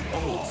dawn.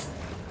 Oh.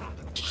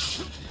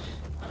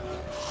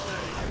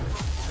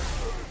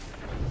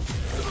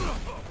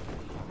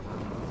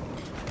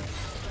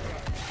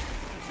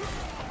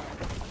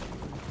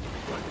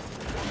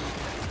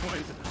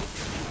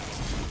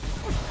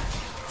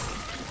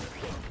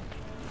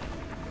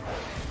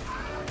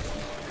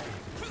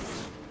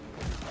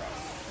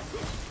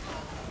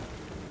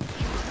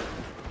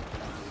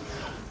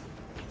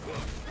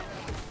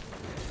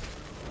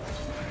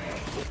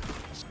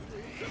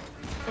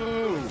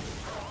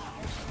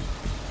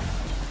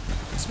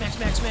 Smack,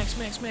 smack, smack,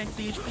 smack, smack,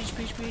 bitch, bitch,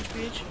 bitch, bitch,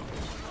 bitch.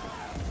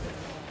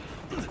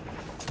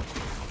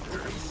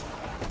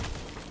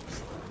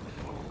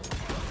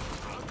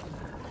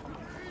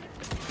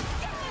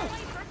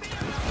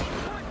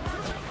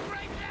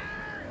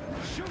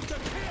 Shoot the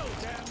kill,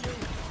 damn you!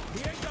 He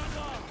ain't done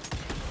long!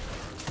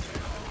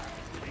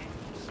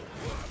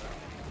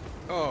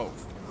 Oh,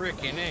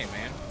 frickin' A,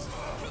 man.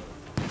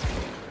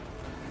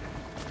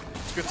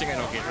 It's a good thing I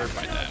don't get hurt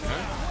by that,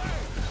 huh?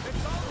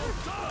 It's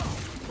almost done!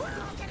 We're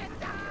all gonna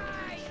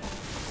die!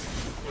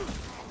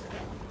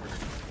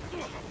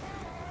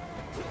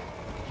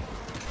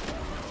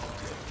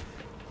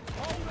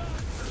 Hold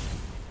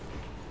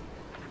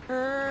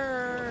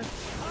on!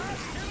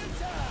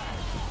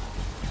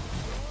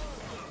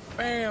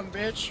 Bam,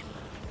 bitch.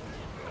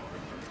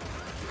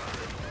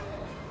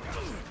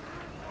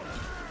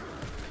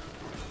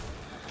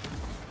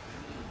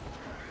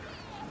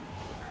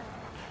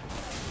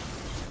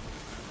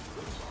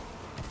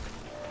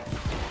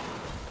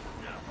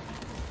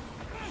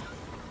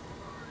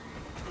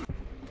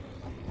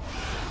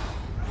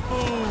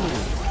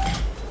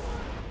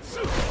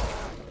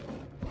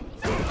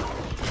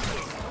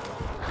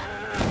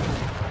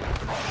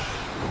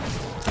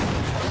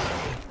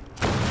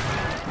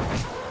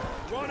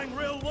 Running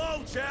real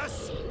low,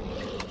 Jess!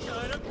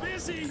 Kinda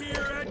busy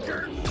here,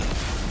 Edgar!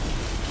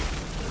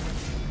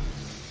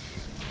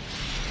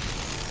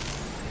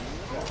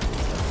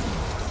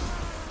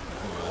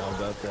 How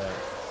about that?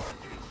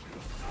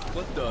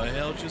 What the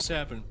hell just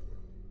happened?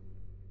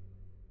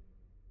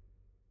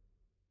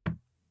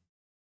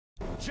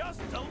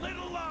 Just a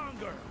little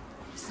longer!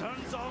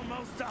 Sun's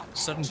almost up!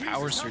 Sudden Jesus, power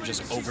how many surge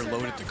just did she send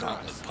overloaded out the for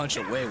gauntlet. us? Punch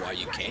away while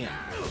you can.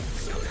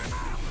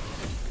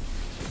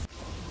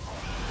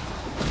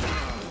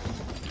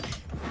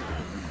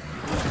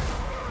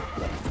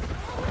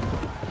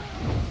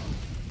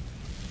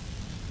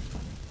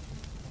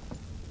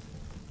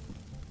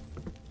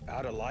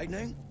 Out of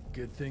lightning?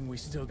 Good thing we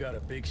still got a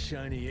big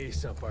shiny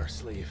ace up our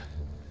sleeve.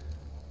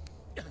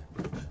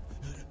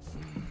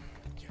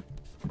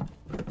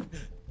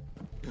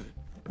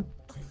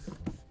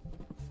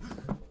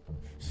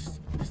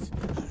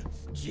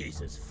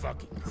 Jesus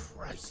fucking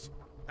Christ.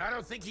 I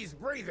don't think he's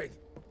breathing.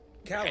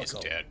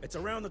 Calico, dead. it's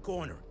around the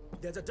corner.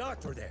 There's a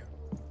doctor there.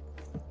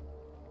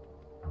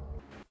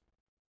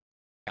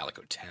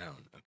 Calico Town.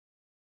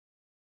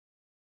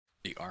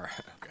 The R.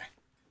 Okay.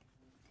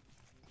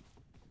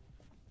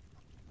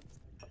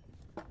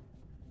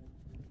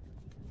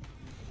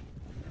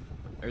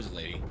 There's a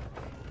lady.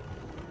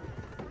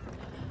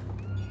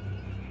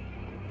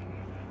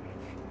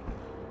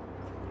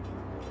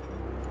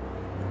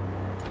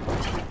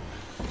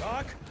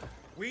 Doc,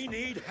 we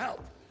need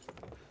help.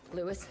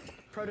 Lewis,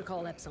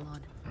 Protocol Epsilon.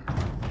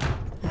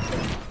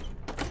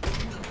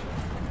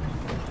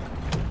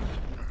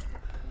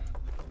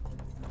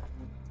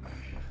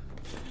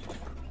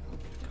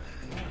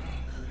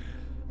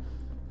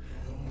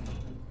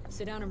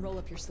 Sit down and roll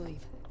up your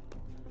sleeve.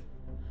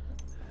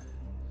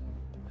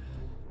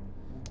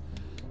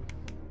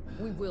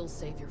 We will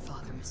save your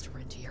father, Mr.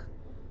 Rentier.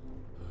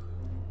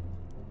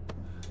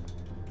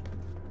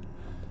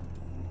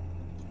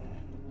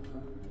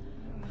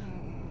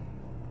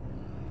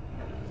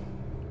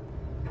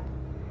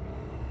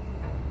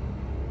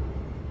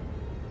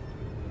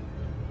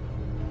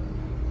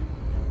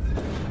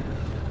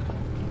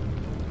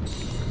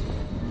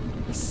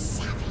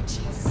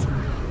 Savages.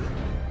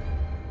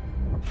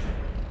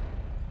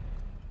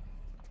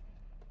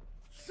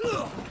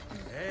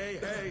 Hey,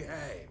 hey,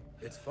 hey.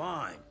 It's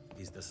fine.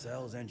 He's the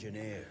cell's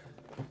engineer.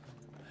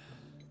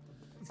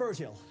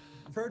 Virgil.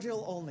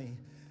 Virgil only.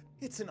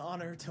 It's an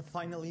honor to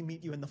finally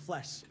meet you in the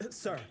flesh.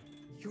 Sir,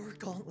 Your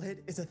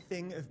gauntlet is a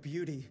thing of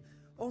beauty.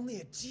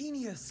 Only a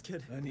genius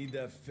could... I need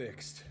that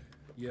fixed.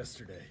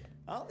 Yesterday.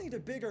 I'll need a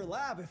bigger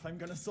lab if I'm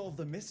gonna solve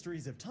the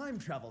mysteries of time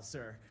travel,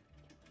 sir.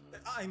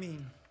 I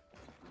mean...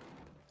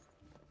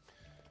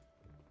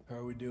 How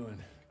are we doing?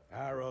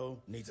 Harrow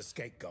needs a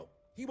scapegoat.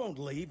 He won't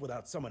leave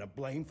without someone to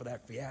blame for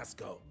that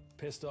fiasco.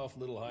 Pissed off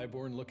little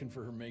highborn looking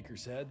for her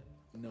maker's head?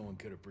 No one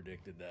could have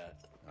predicted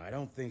that. I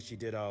don't think she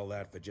did all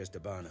that for just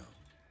Abano.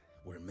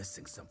 We're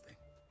missing something.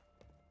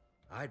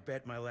 I'd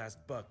bet my last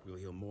buck we'll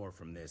hear more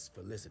from this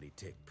Felicity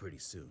tick pretty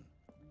soon.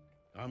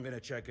 I'm gonna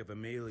check if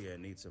Amelia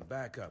needs some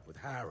backup with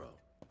Harrow.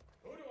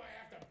 Who do I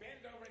have to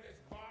bend over this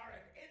bar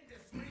and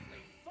indiscreetly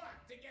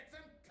fuck to get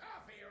some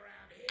coffee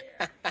around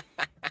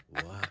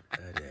here? What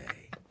a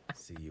day.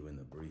 See you in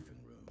the briefing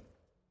room.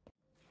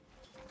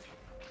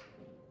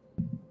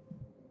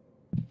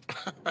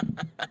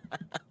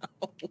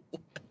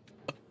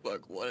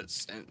 Fuck, what a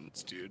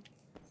sentence, dude.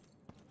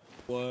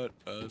 What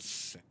a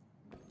sentence.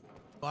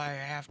 Why I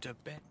have to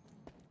bend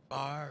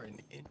bar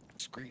and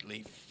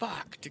indiscreetly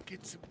fuck to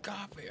get some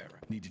coffee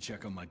around. Need to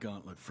check on my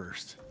gauntlet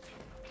first.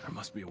 There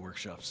must be a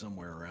workshop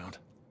somewhere around.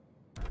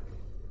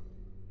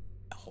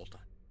 Hold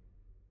on.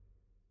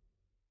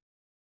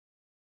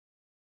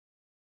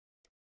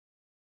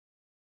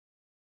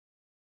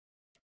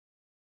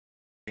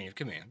 Chain of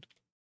command.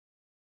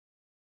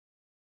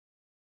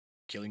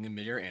 Killing a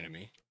mid-air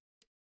enemy.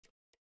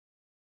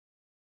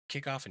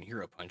 Kick off and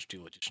hero punch,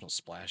 deal additional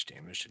splash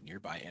damage to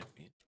nearby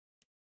enemies.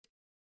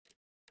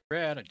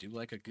 Brad, I do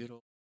like a good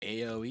old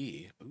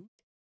AoE. Ooh.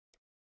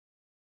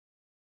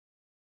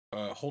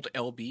 Hold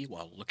LB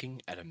while looking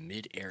at a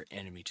mid-air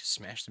enemy to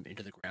smash them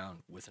into the ground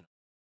with an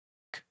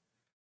arc.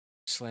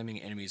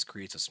 Slamming enemies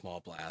creates a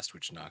small blast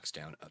which knocks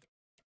down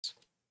others.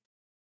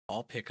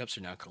 All pickups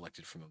are now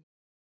collected from a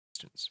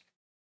distance.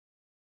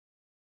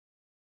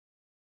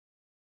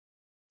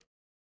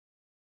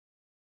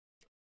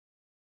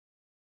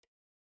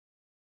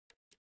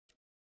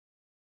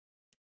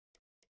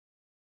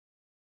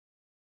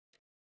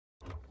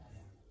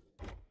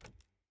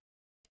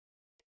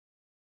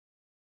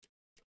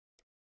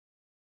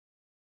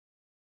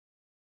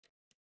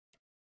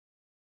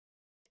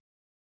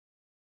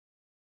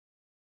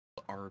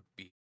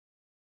 RB.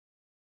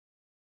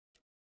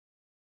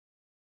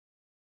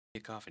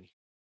 Kick off and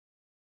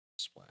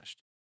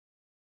splashed.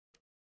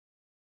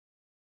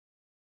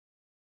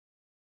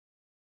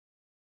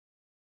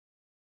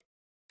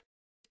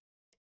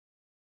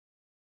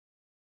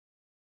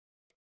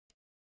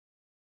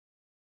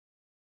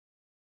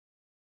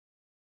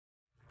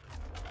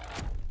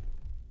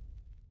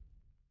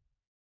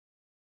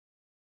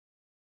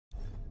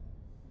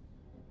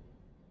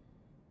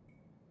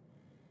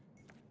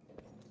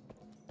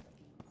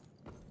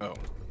 Oh,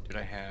 did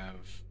I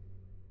have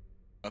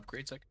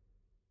upgrades?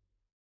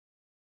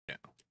 No.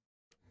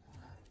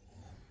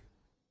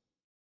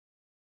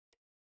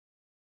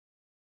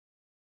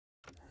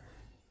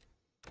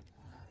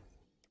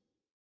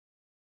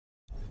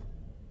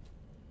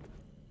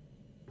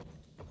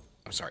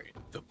 I'm sorry,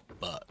 the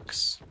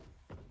Bucks.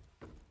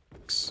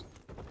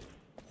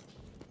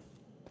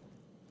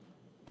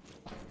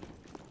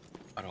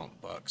 I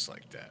don't Bucks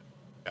like that.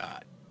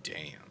 God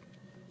damn.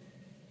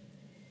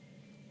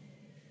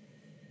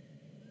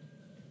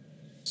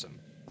 Some.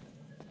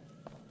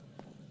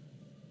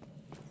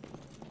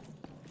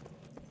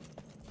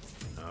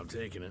 I'm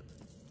taking it.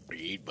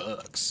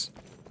 $8.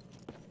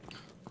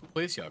 Cool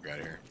place y'all got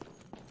here.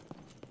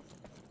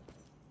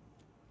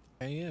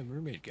 Hey, yeah,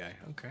 mermaid guy.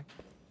 Okay.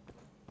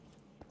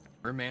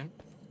 Merman.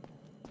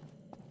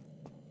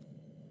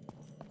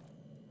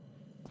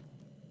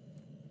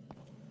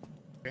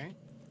 Okay.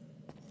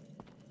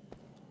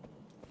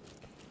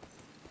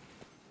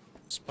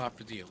 Spot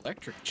for the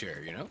electric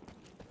chair, you know?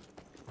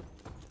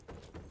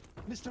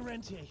 Mr.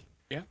 Rentier.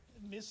 Yeah?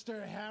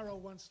 Mr. Harrow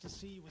wants to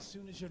see you as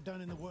soon as you're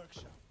done in the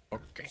workshop.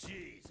 Okay.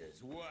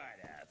 Jesus, what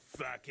a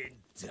fucking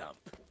dump.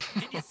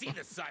 Did you see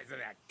the size of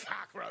that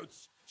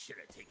cockroach? Should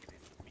have taken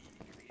his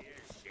meeting in the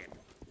airship.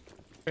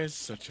 That's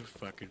such a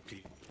fucking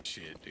piece of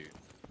shit, dude.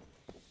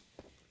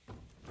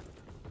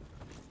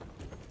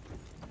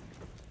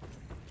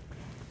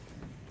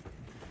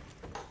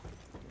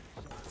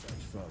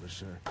 Thanks, Father,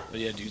 sir. Oh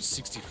yeah, dude,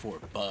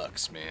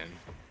 $64, man.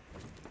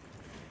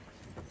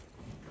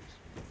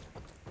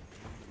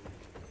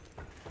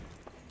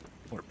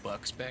 More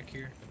bucks back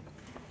here.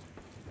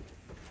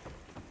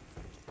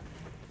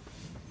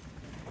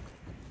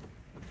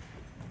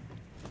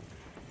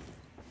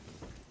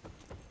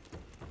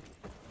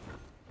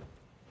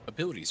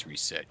 Abilities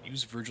reset.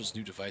 Use Virgil's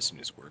new device in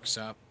his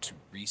workshop to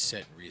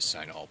reset and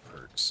reassign all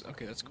perks.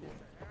 Okay, that's cool.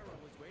 Harrow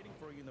was waiting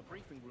for you in the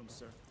briefing room,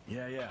 sir.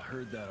 Yeah,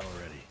 heard that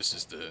already. This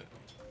is the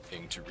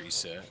thing to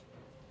reset.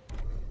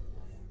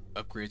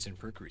 Upgrades and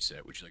perk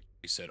reset. Would you like to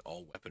reset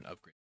all weapon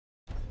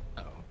upgrades?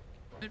 Oh.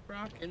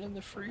 Rockin' in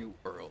the free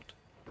world.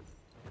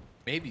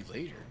 Maybe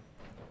later.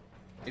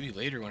 Maybe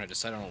later when I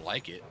decide I don't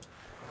like it.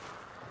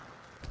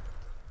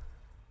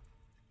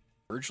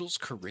 Virgil's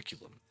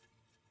curriculum.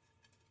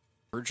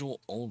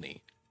 Virgil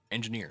only.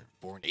 Engineer.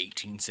 Born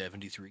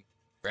 1873.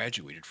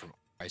 Graduated from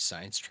RI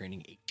Science Training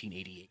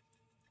 1888.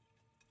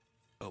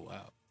 Oh,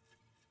 wow.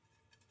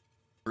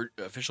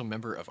 Official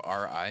member of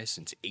RI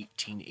since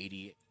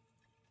 1888.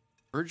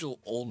 Virgil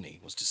Olney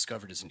was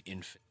discovered as an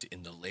infant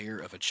in the lair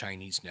of a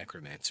Chinese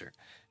necromancer,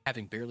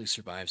 having barely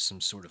survived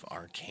some sort of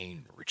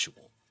arcane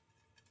ritual.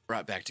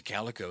 Brought back to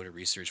Calico to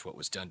research what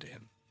was done to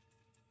him.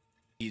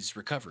 His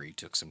recovery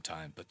took some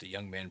time, but the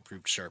young man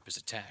proved sharp as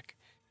a tack.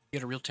 He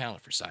had a real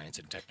talent for science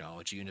and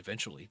technology and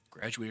eventually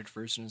graduated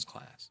first in his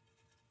class.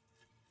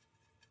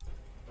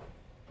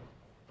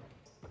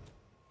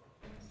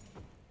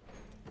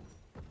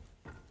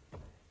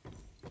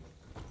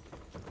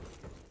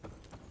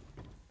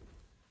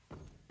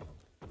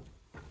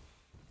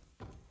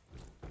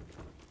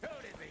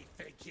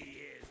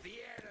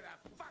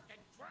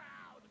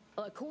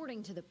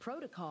 According to the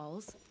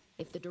protocols,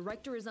 if the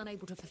director is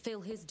unable to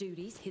fulfill his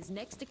duties, his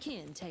next of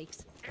kin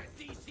takes... And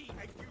DC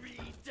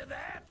agreed to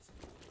that?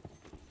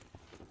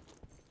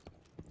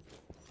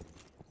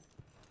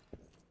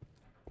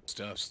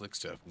 Stuff, slick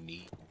stuff,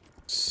 neat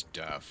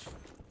stuff.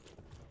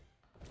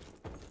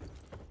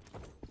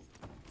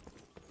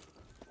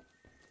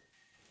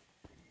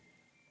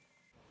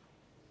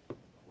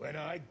 When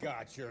I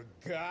got your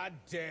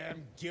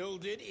goddamn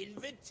gilded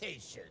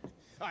invitation,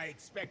 I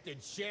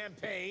expected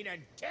champagne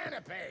and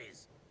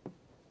canapes.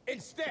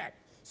 Instead,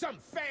 some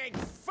fang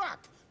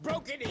fuck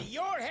broke into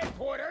your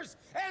headquarters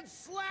and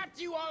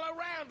slapped you all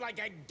around like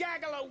a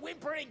gaggle of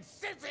whimpering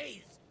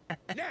sissies.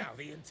 Now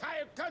the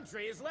entire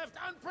country is left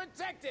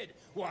unprotected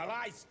while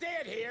I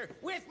stand here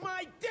with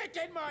my dick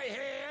in my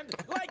hand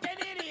like an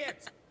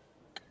idiot.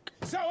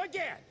 So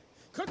again,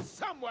 could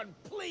someone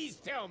please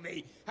tell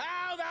me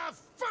how the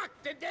fuck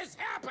did this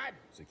happen?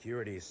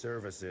 Security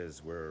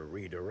services were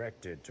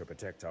redirected to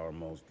protect our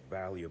most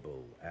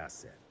valuable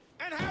asset.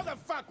 And how the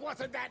fuck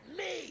wasn't that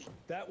me?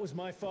 That was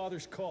my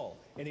father's call,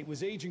 and it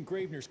was Agent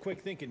Gravener's quick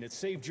thinking that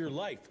saved your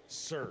life,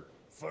 sir.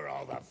 For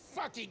all the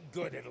fucking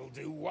good it'll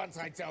do once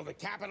I tell the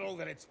Capitol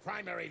that its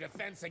primary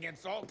defense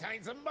against all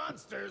kinds of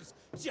monsters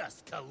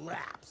just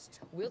collapsed.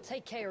 We'll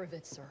take care of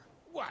it, sir.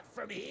 What,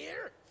 from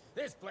here?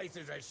 This place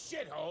is a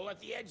shithole at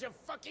the edge of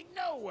fucking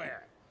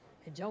nowhere.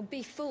 And don't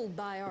be fooled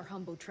by our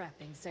humble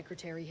trappings,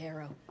 Secretary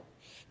Harrow.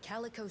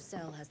 Calico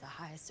Cell has the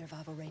highest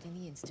survival rate in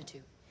the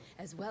Institute,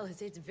 as well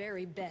as its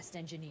very best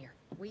engineer.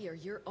 We are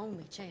your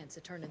only chance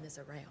of turning this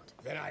around.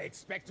 Then I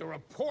expect a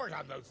report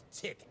on those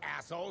tick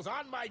assholes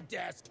on my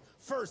desk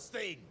first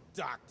thing,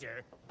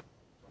 Doctor.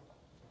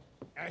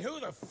 And who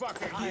the fuck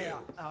are you?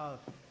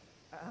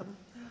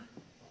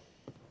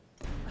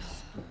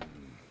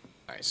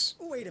 Nice.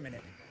 Wait a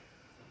minute.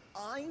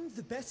 I'm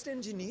the best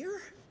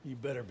engineer? You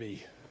better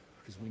be,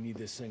 because we need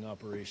this thing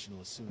operational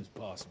as soon as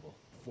possible,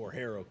 before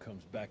Harrow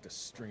comes back to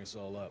string us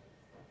all up.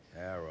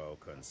 Harrow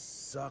can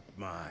suck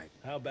my...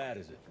 How bad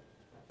is it?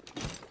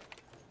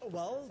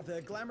 Well,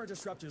 the glamour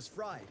disruptor's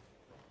fried.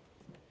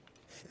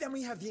 Then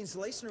we have the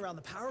insulation around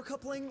the power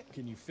coupling.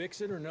 Can you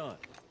fix it or not?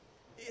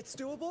 It's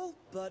doable,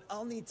 but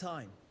I'll need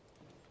time.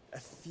 A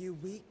few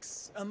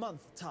weeks, a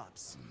month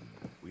tops.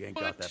 We ain't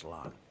got that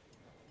long.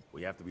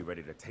 We have to be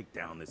ready to take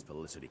down this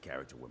Felicity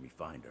character when we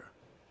find her.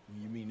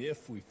 You mean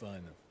if we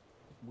find them?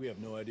 We have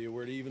no idea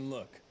where to even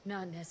look.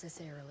 Not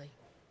necessarily.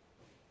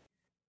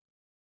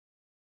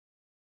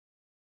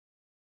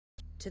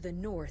 To the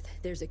north,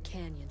 there's a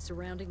canyon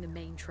surrounding the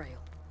main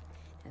trail.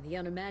 And the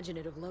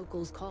unimaginative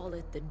locals call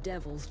it the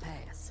Devil's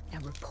Pass. Now,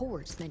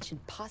 reports mention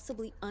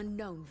possibly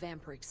unknown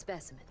vampiric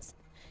specimens.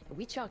 And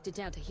we chalked it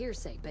down to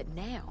hearsay, but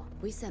now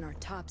we sent our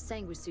top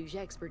sanguisuge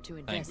expert to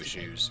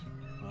investigate.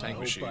 I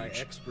hope by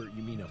expert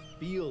you mean a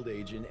field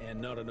agent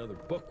and not another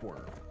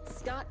bookworm.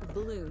 Scott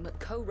Bloom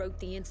co-wrote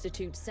the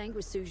Institute's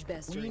sanguisuge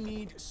bestiary. We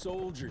need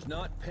soldiers,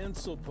 not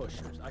pencil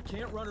pushers. I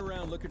can't run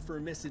around looking for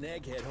a missing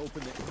egghead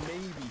hoping that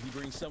maybe he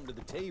brings something to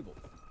the table.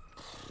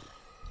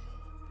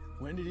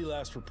 When did he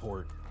last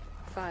report?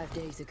 5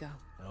 days ago.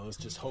 Now let's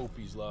just hope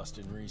he's lost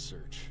in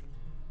research.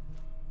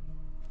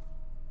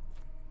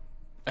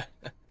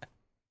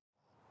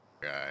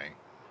 Guy.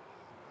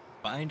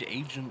 Find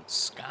Agent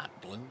Scott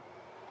Bloom.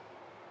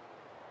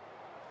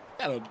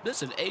 Got a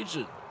missing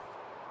Agent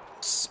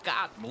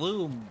Scott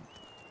Bloom.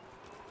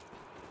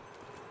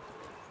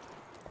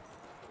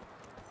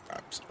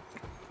 Oops.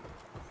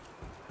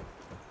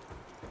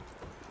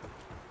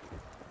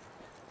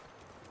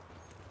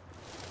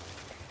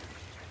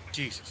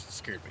 Jesus, it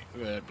scared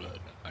me. Bad blood,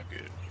 not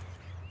good.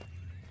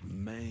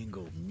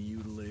 Mangled,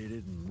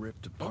 mutilated, and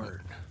ripped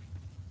apart.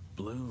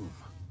 Bloom,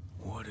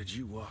 what did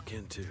you walk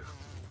into?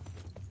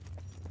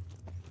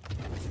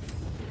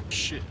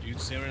 Shit, dude,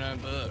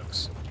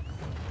 $79.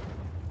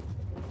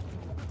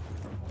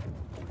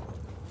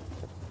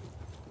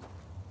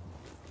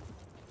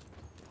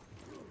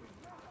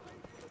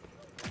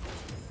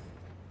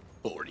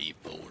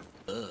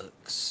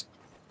 $44.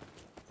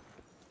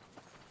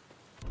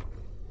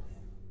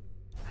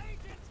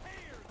 Agent's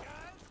here,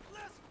 guys!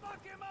 Let's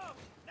fuck him up!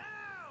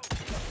 Now!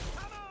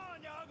 Come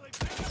on, you ugly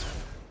bastard!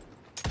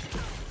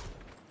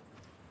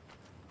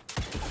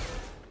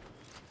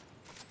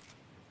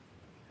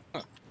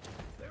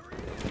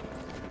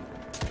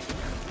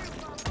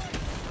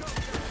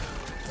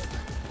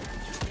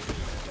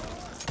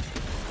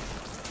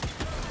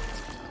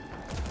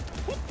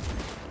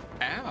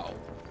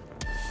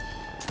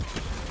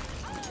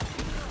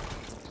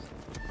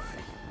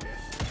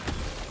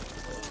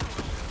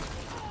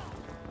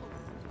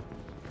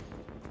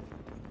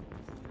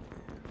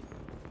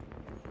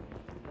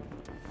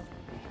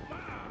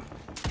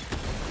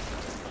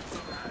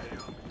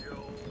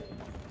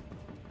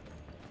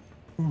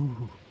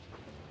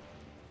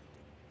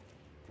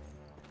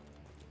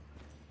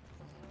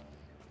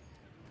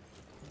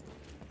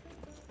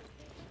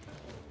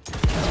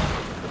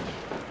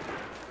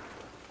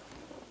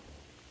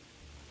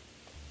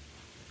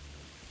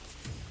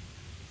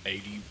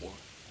 81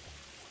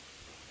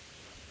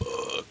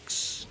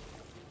 bucks.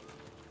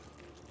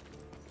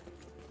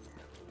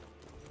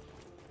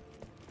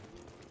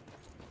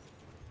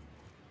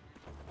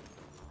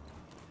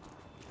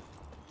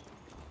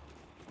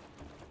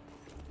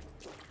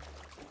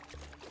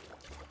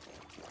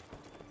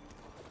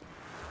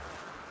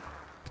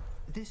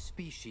 This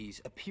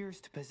species appears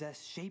to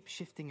possess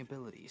shape-shifting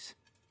abilities,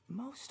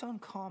 most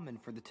uncommon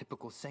for the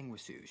typical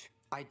sanguisuge.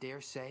 I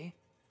dare say,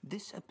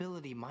 this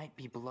ability might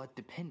be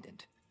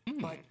blood-dependent,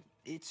 but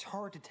it's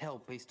hard to tell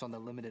based on the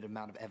limited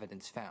amount of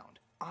evidence found.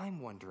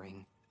 I'm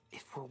wondering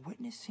if we're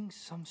witnessing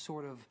some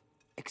sort of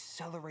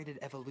accelerated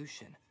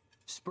evolution,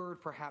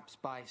 spurred perhaps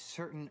by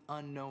certain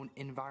unknown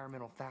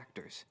environmental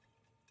factors.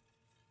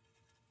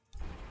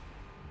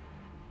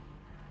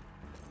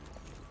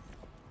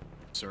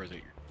 Sorry that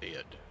you're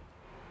dead.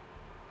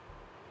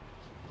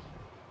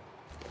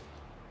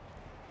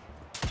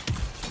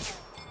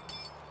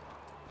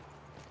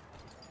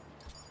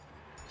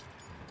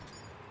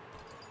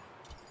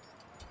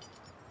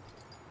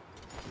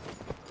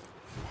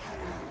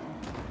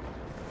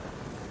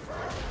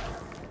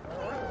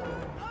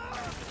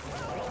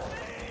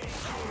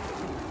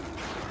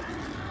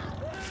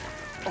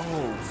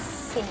 Oh,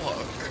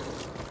 fuck.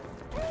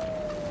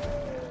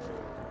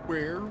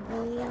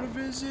 Werewolf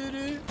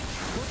visited?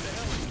 What the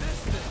hell is this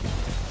thing?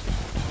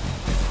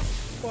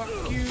 Fuck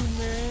you,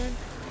 man.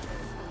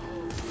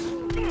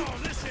 Oh,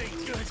 this ain't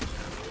good.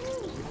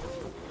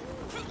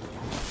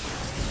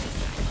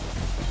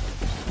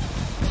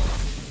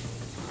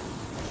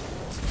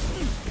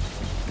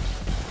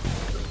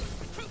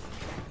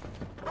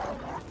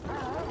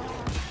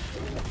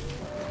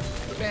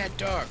 Bad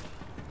dog.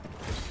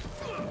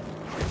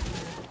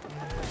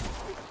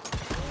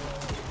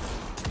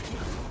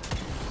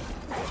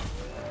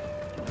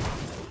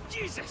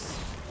 Jesus!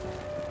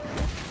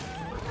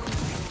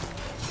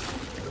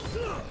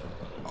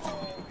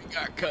 Oh, he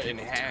got cut in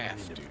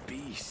half, dude.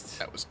 Beast.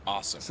 That was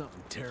awesome.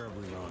 Something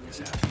terribly wrong has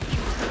happened.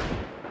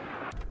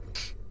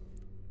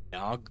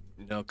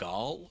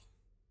 Nagal?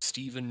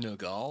 Stephen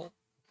Nagal?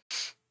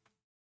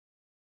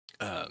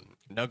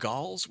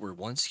 Nagals were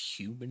once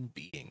human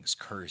beings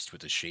cursed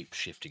with a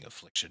shape-shifting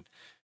affliction.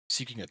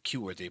 Seeking a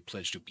cure, they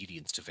pledged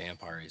obedience to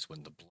vampires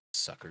when the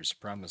bloodsuckers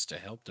promised to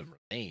help them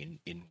remain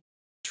in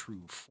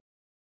true form.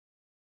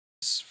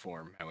 This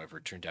form, however,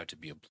 turned out to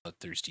be a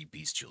bloodthirsty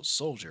bestial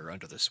soldier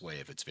under the sway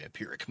of its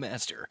vampiric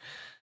master.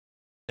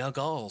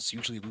 Nagals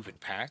usually move in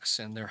packs,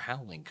 and their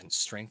howling can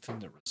strengthen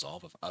the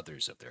resolve of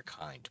others of their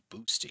kind,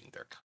 boosting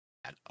their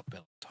combat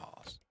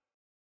abilities.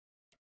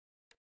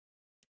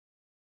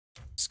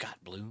 Scott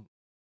Bloom.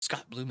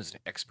 Scott Bloom is an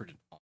expert in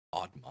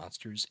odd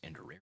monsters and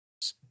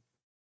rarities.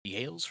 He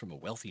hails from a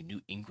wealthy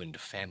New England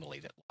family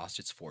that lost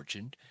its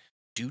fortune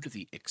due to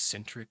the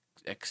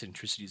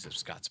eccentricities of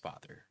Scott's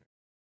father.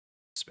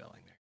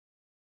 Spelling there.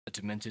 A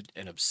demented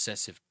and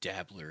obsessive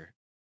dabbler.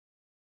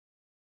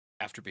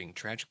 After being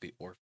tragically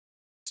orphaned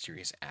in a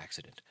mysterious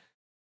accident,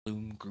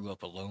 Bloom grew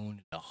up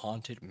alone in a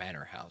haunted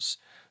manor house,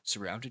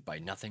 surrounded by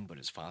nothing but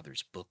his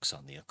father's books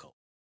on the occult.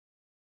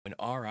 When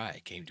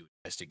R.I. came to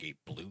investigate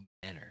Bloom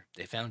Manor,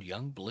 they found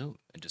young Bloom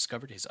and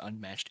discovered his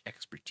unmatched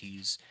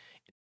expertise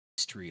in the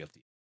history of the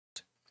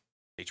occult.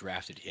 They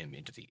drafted him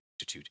into the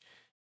Institute.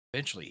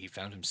 Eventually, he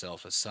found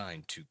himself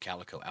assigned to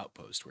Calico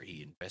Outpost, where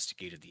he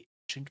investigated the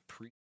ancient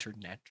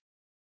preternatural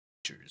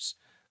creatures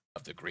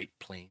of the Great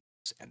Plains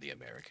and the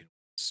American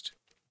West.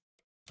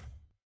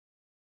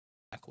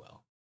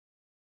 Blackwell.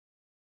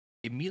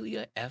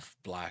 Amelia F.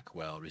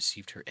 Blackwell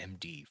received her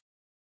M.D. from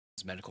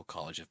the Medical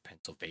College of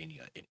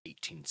Pennsylvania in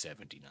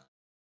 1879.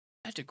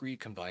 That degree,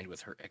 combined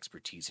with her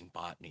expertise in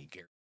botany,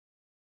 guaranteed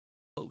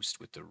a post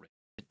with the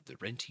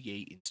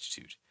Rentier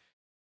Institute.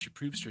 She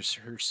proves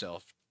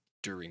herself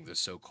during the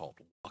so-called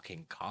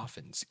walking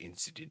coffins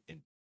incident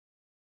in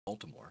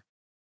Baltimore,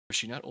 where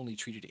she not only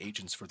treated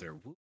agents for their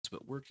wounds,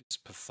 but worked as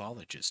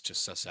pathologist to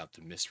suss out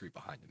the mystery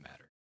behind the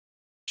matter.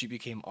 She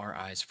became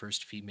RI's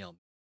first female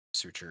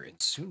researcher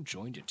and soon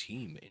joined a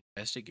team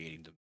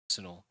investigating the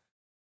medicinal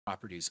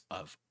properties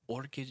of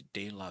Orchid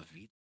de la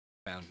Vida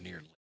found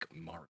near Lake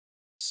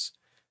Marcus.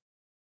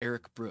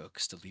 Eric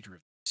Brooks, the leader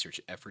of the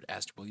research effort,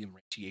 asked William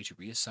Rentier to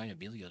reassign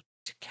Amelia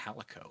to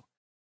Calico,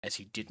 as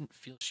he didn't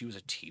feel she was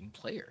a team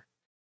player.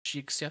 She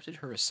accepted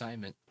her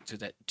assignment to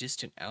that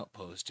distant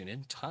outpost and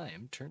in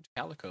time turned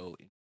Calico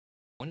into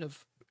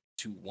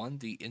one of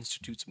the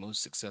Institute's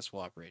most successful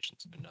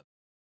operations. Another.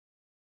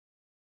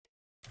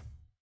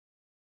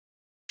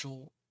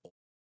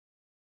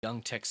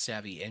 Young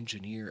tech-savvy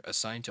engineer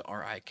assigned to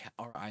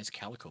RI's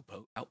Calico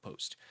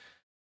outpost,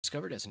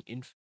 discovered as an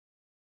infant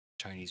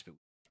Chinese.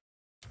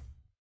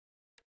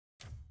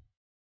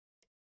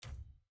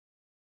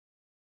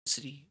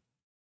 Felicity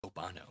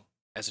Obano.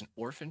 As an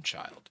orphan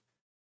child,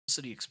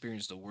 Felicity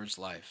experienced the worst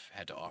life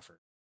had to offer.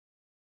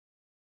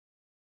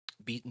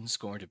 Beaten,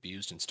 scorned,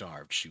 abused, and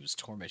starved, she was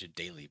tormented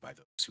daily by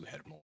those who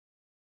had more.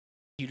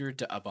 Peter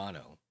de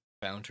Abano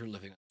found her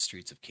living on the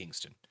streets of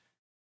Kingston.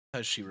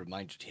 Because she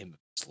reminded him of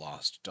his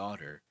lost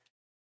daughter,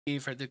 he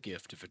gave her the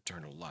gift of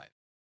eternal life.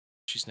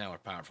 She's now a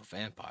powerful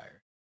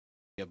vampire,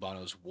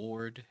 Diabano's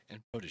ward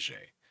and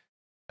protege.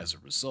 As a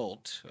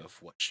result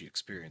of what she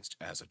experienced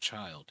as a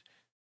child,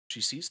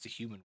 she sees the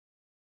human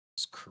world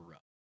as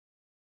corrupt.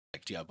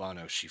 Like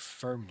Diabano, she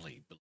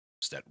firmly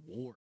believes that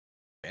war,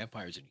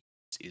 vampires and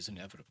humans, is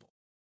inevitable.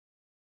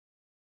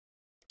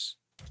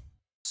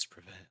 Must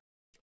prevail.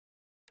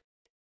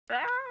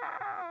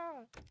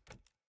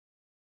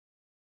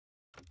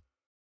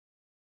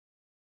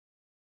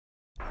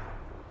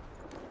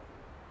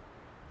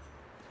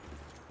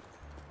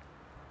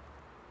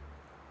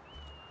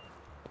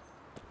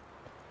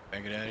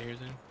 Can I get out of here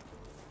then?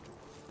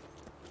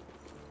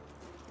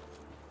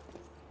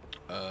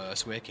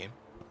 That's the way I came.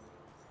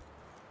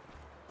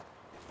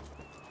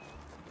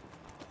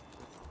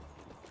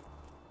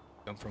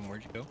 Come from,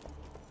 where'd you go?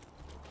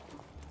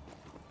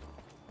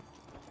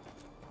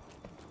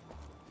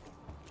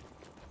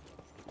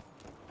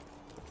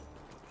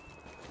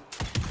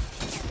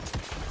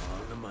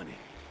 On the money.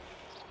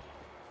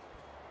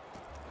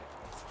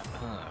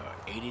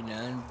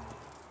 89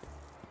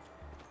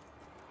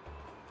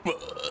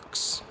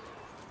 bucks.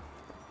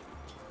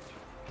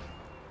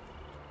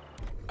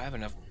 I have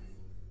enough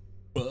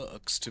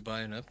bucks to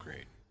buy an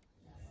upgrade.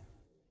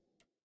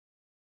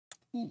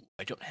 Ooh,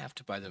 I don't have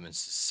to buy them in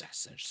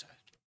assassin set.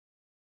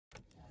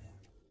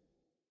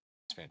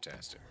 It's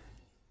fantastic.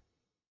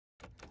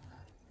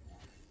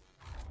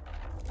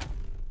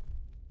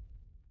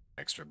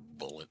 Extra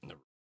bullet in the.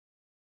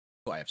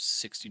 Oh, I have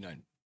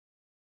 69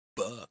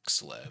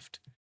 bucks left.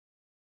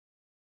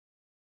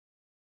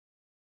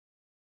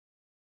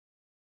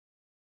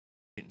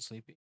 Getting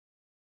sleepy.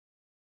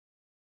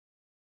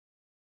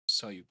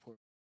 Saw you poor.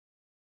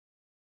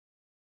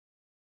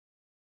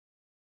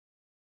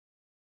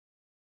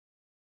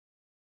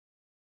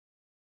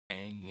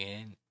 Hang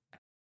in.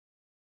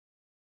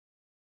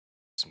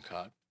 Some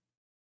cod.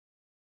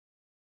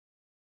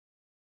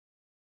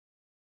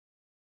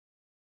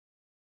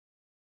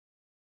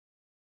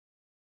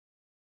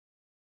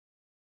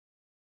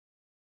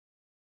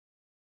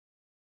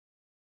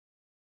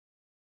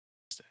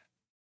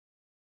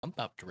 I'm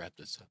about to wrap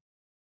this up.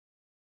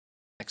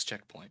 Next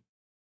checkpoint.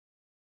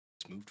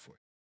 It's moved for it.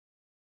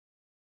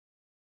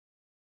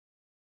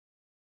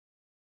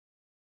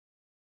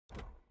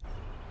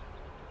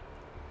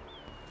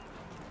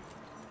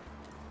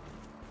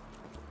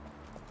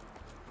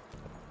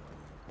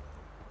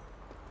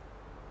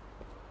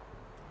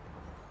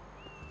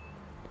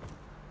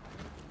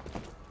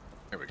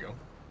 There we go.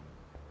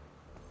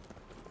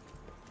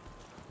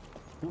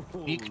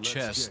 Unique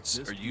chests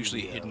are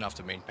usually hidden off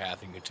the main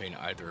path and contain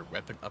either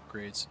weapon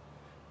upgrades,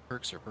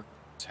 perks, or perks.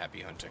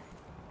 Happy hunting.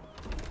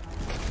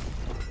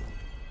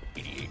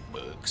 88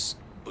 bucks.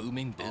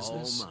 Booming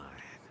business. All mine.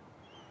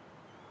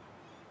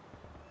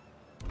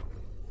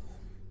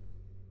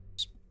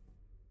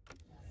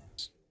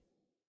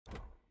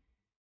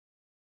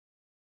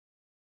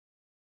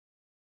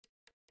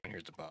 And here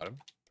at the bottom,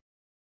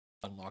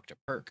 unlocked a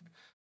perk.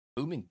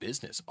 Booming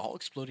business. All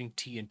exploding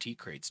TNT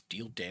crates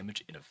deal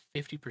damage in a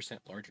 50%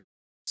 larger.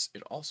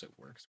 It also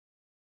works.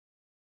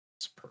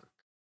 This perk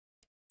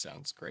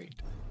sounds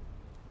great.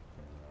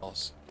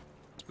 Also,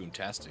 it's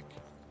boomtastic.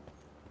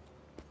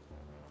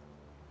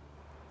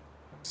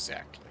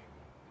 Exactly.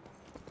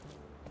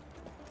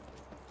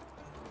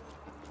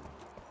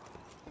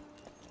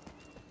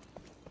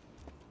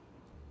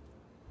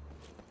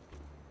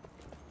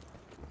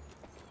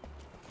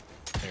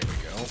 There we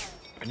go.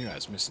 I knew I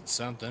was missing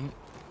something.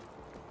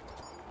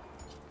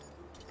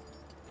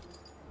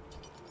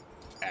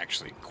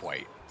 Actually,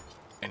 quite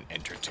an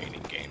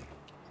entertaining game.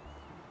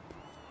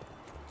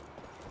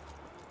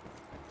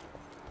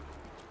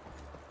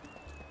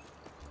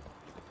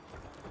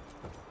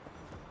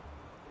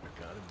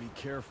 Gotta be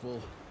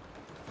careful.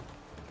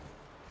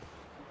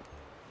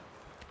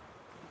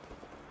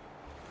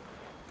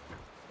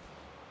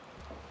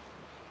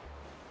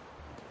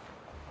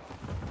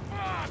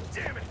 Ah,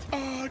 damn it!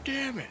 Oh,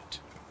 damn it!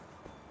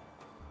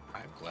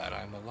 I'm glad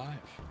I'm alive.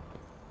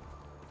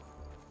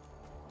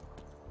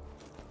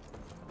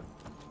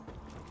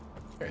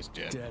 Guy's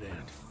dead. Dead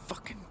end.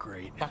 Fucking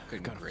great.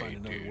 Fucking Gotta great, find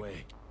another dude.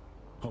 way.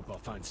 Hope I'll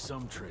find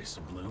some trace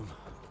of Bloom.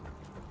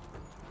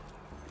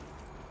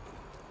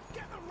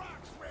 Get the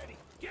rocks ready!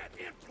 Get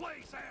in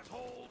place,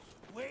 assholes!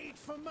 Wait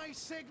for my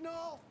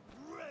signal!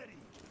 Ready!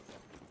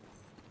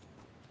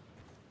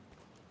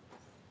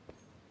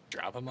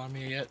 Drop him on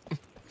me yet?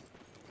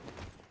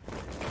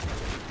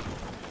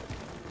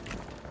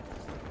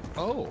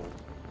 Oh.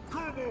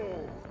 Come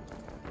on!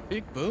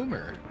 Big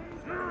boomer.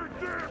 You're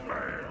dead,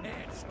 man!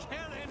 It's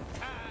killing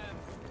time!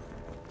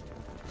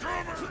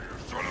 Come here, you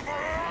son of a...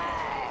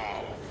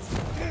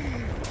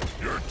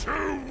 You're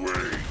too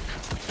weak!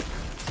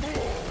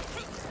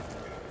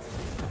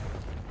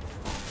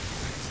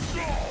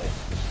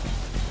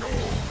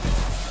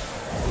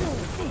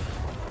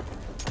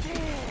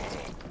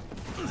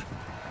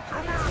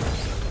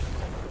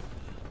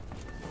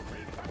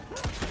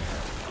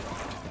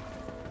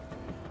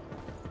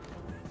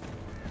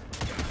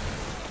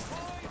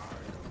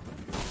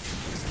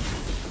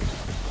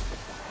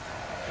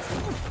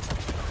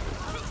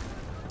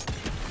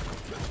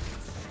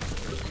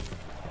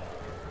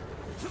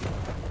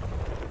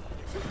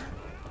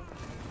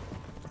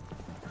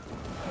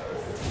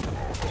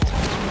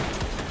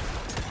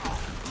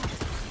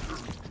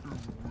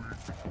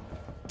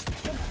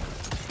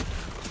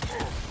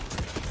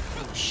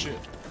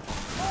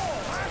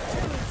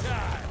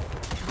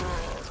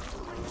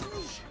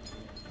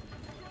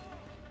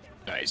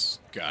 Nice.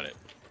 Got it.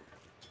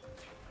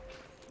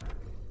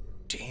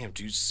 Damn,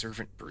 dude,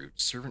 servant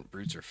brutes. Servant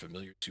brutes are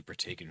familiar to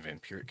partake in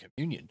vampiric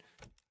communion.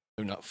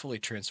 Though not fully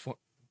transformed.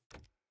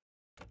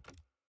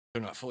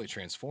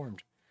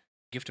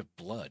 Gift of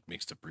blood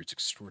makes the brutes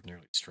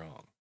extraordinarily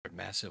strong. Their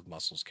massive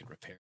muscles can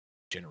repair and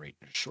regenerate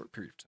in a short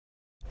period of time.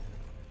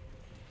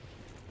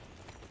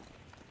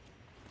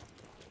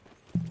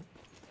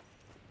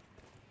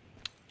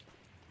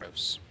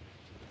 Gross.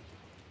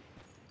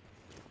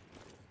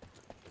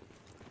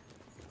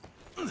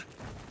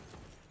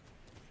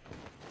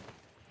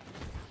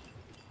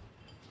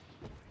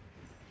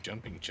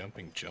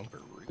 Jumping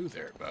jumperoo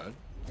there, bud.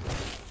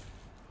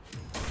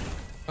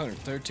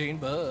 113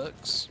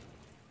 bucks.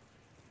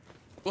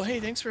 Well, hey,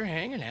 thanks for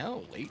hanging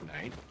out late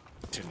night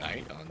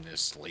tonight on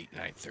this late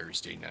night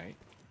Thursday night.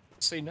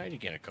 Say night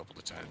again a couple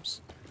of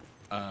times.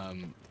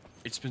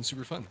 It's been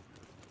super fun.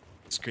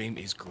 This game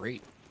is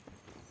great.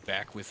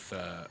 Back with,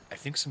 I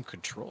think, some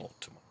Control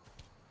tomorrow.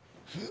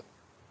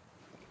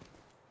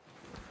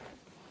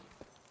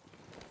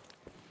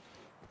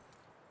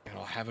 And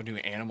I'll have a new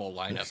animal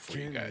lineup This for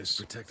you canyon guys. is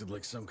protected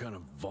like some kind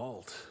of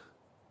vault.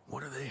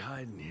 What are they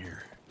hiding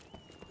here?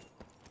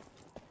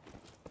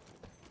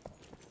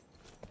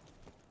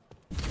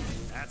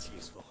 That's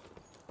useful.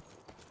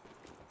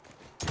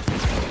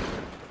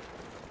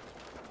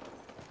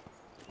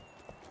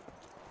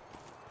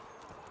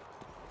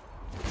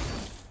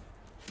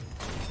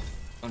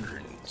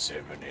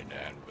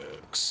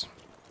 $179.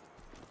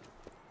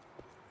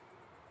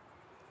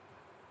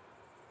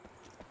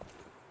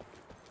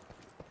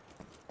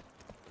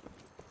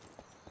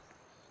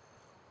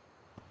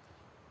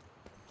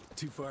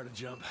 Too far to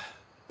jump.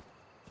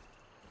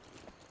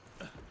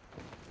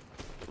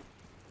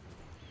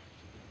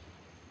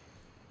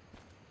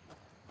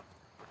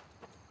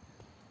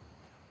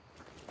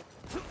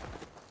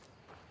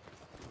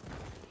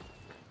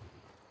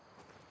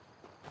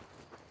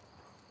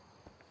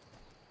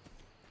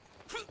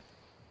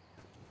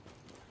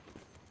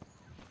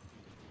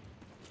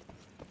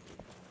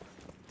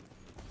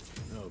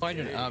 Find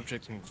an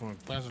object in form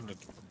of plasma.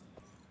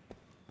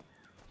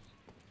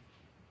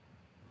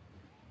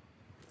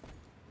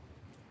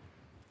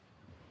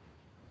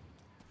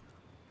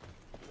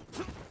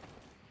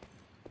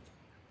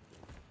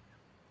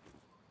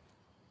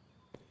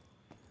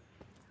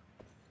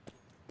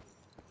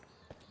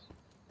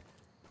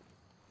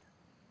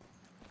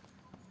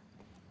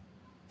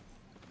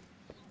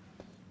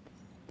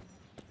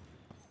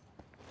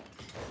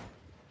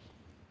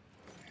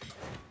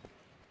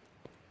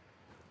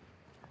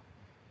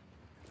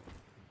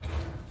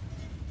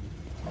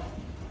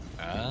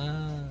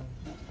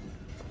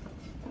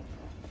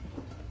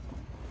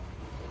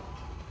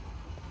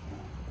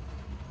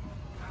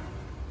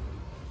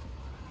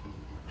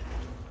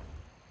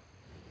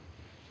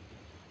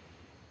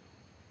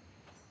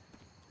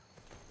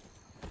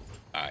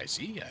 I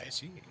see.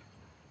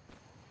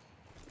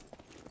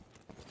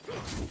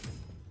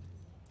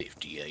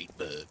 58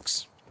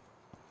 bucks.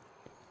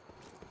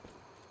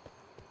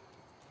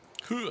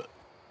 Huh.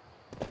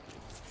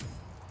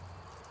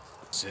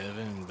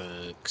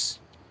 $7.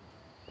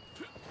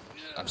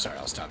 I'm sorry,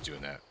 I'll stop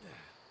doing that.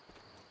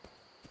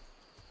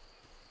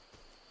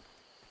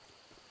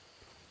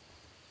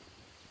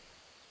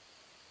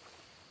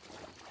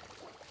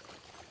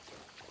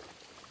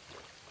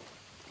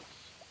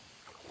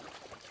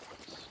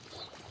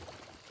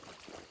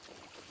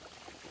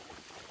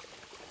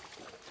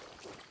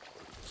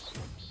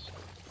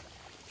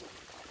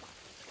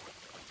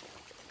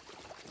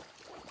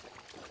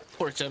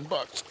 $47.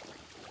 What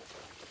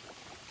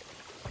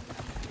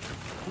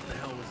the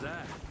hell was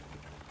that?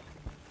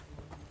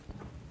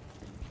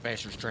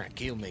 Bastard's trying to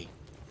kill me.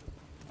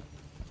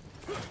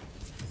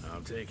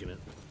 I'm taking it.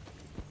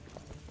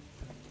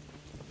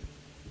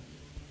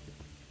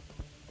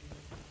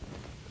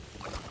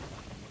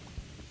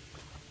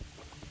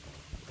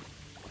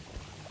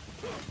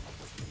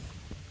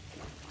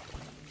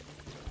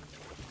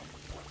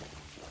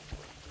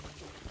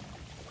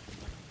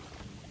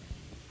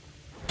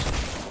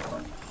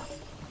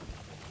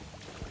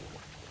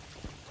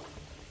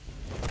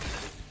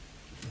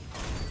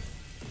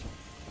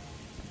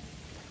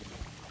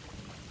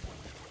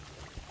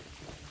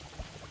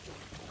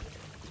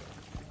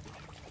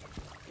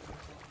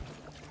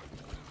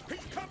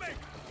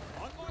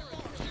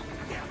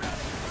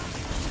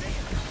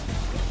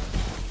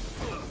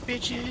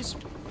 Bitches.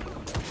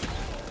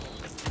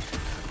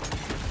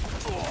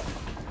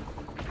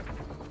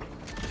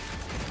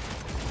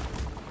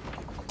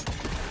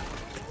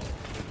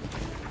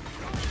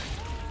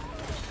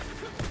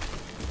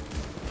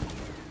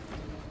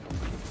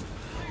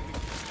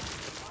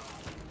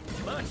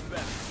 Much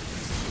better.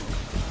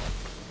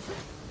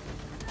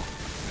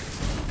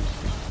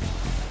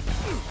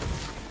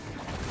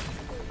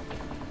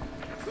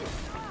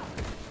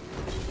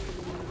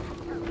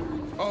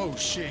 Oh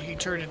shit, he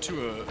turned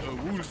into a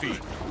wolfie.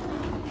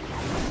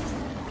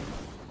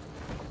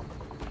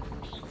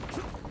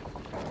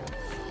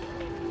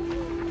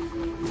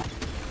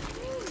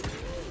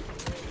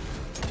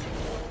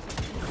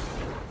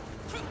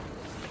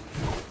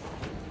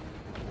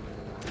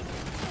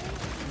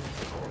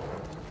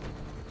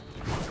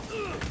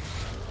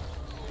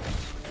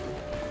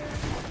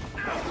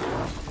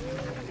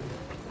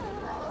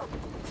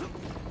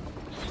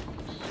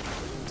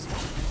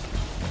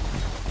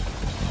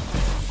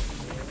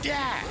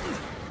 Yeah!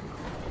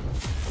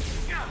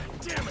 God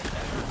damn it!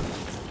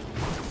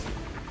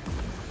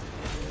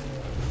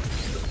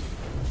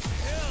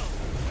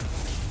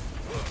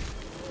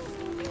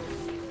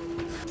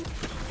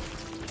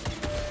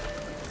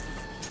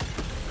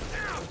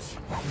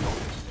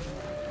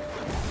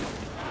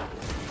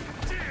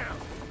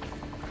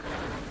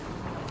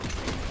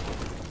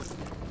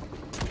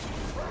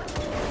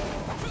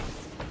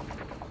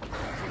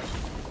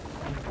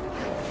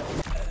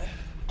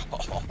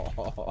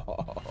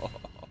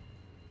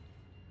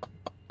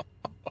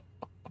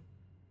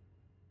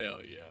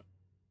 Hell yeah.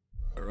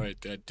 All right,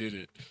 that did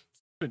it. It's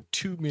been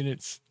 2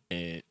 minutes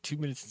and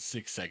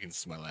 6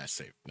 seconds to my last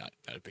save. Not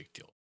a big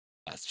deal.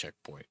 Last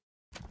checkpoint.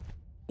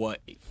 What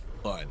a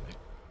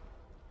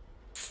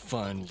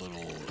fun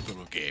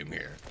little game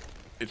here.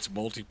 It's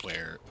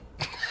multiplayer.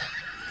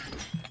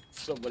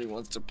 Somebody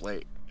wants to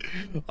play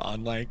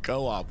online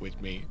co-op with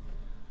me.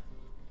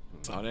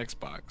 It's on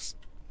Xbox.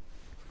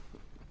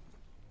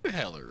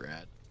 Hella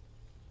rad.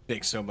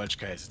 Thanks so much,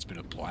 guys. It's been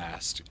a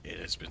blast. It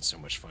has been so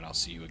much fun. I'll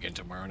see you again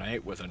tomorrow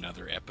night with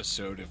another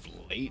episode of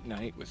Late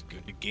Night with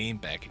Good Game,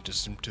 back into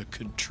some to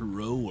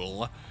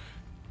control.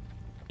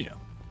 You know,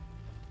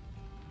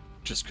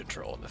 just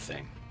controlling the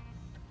thing.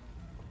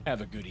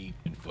 Have a good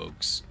evening,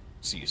 folks.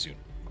 See you soon.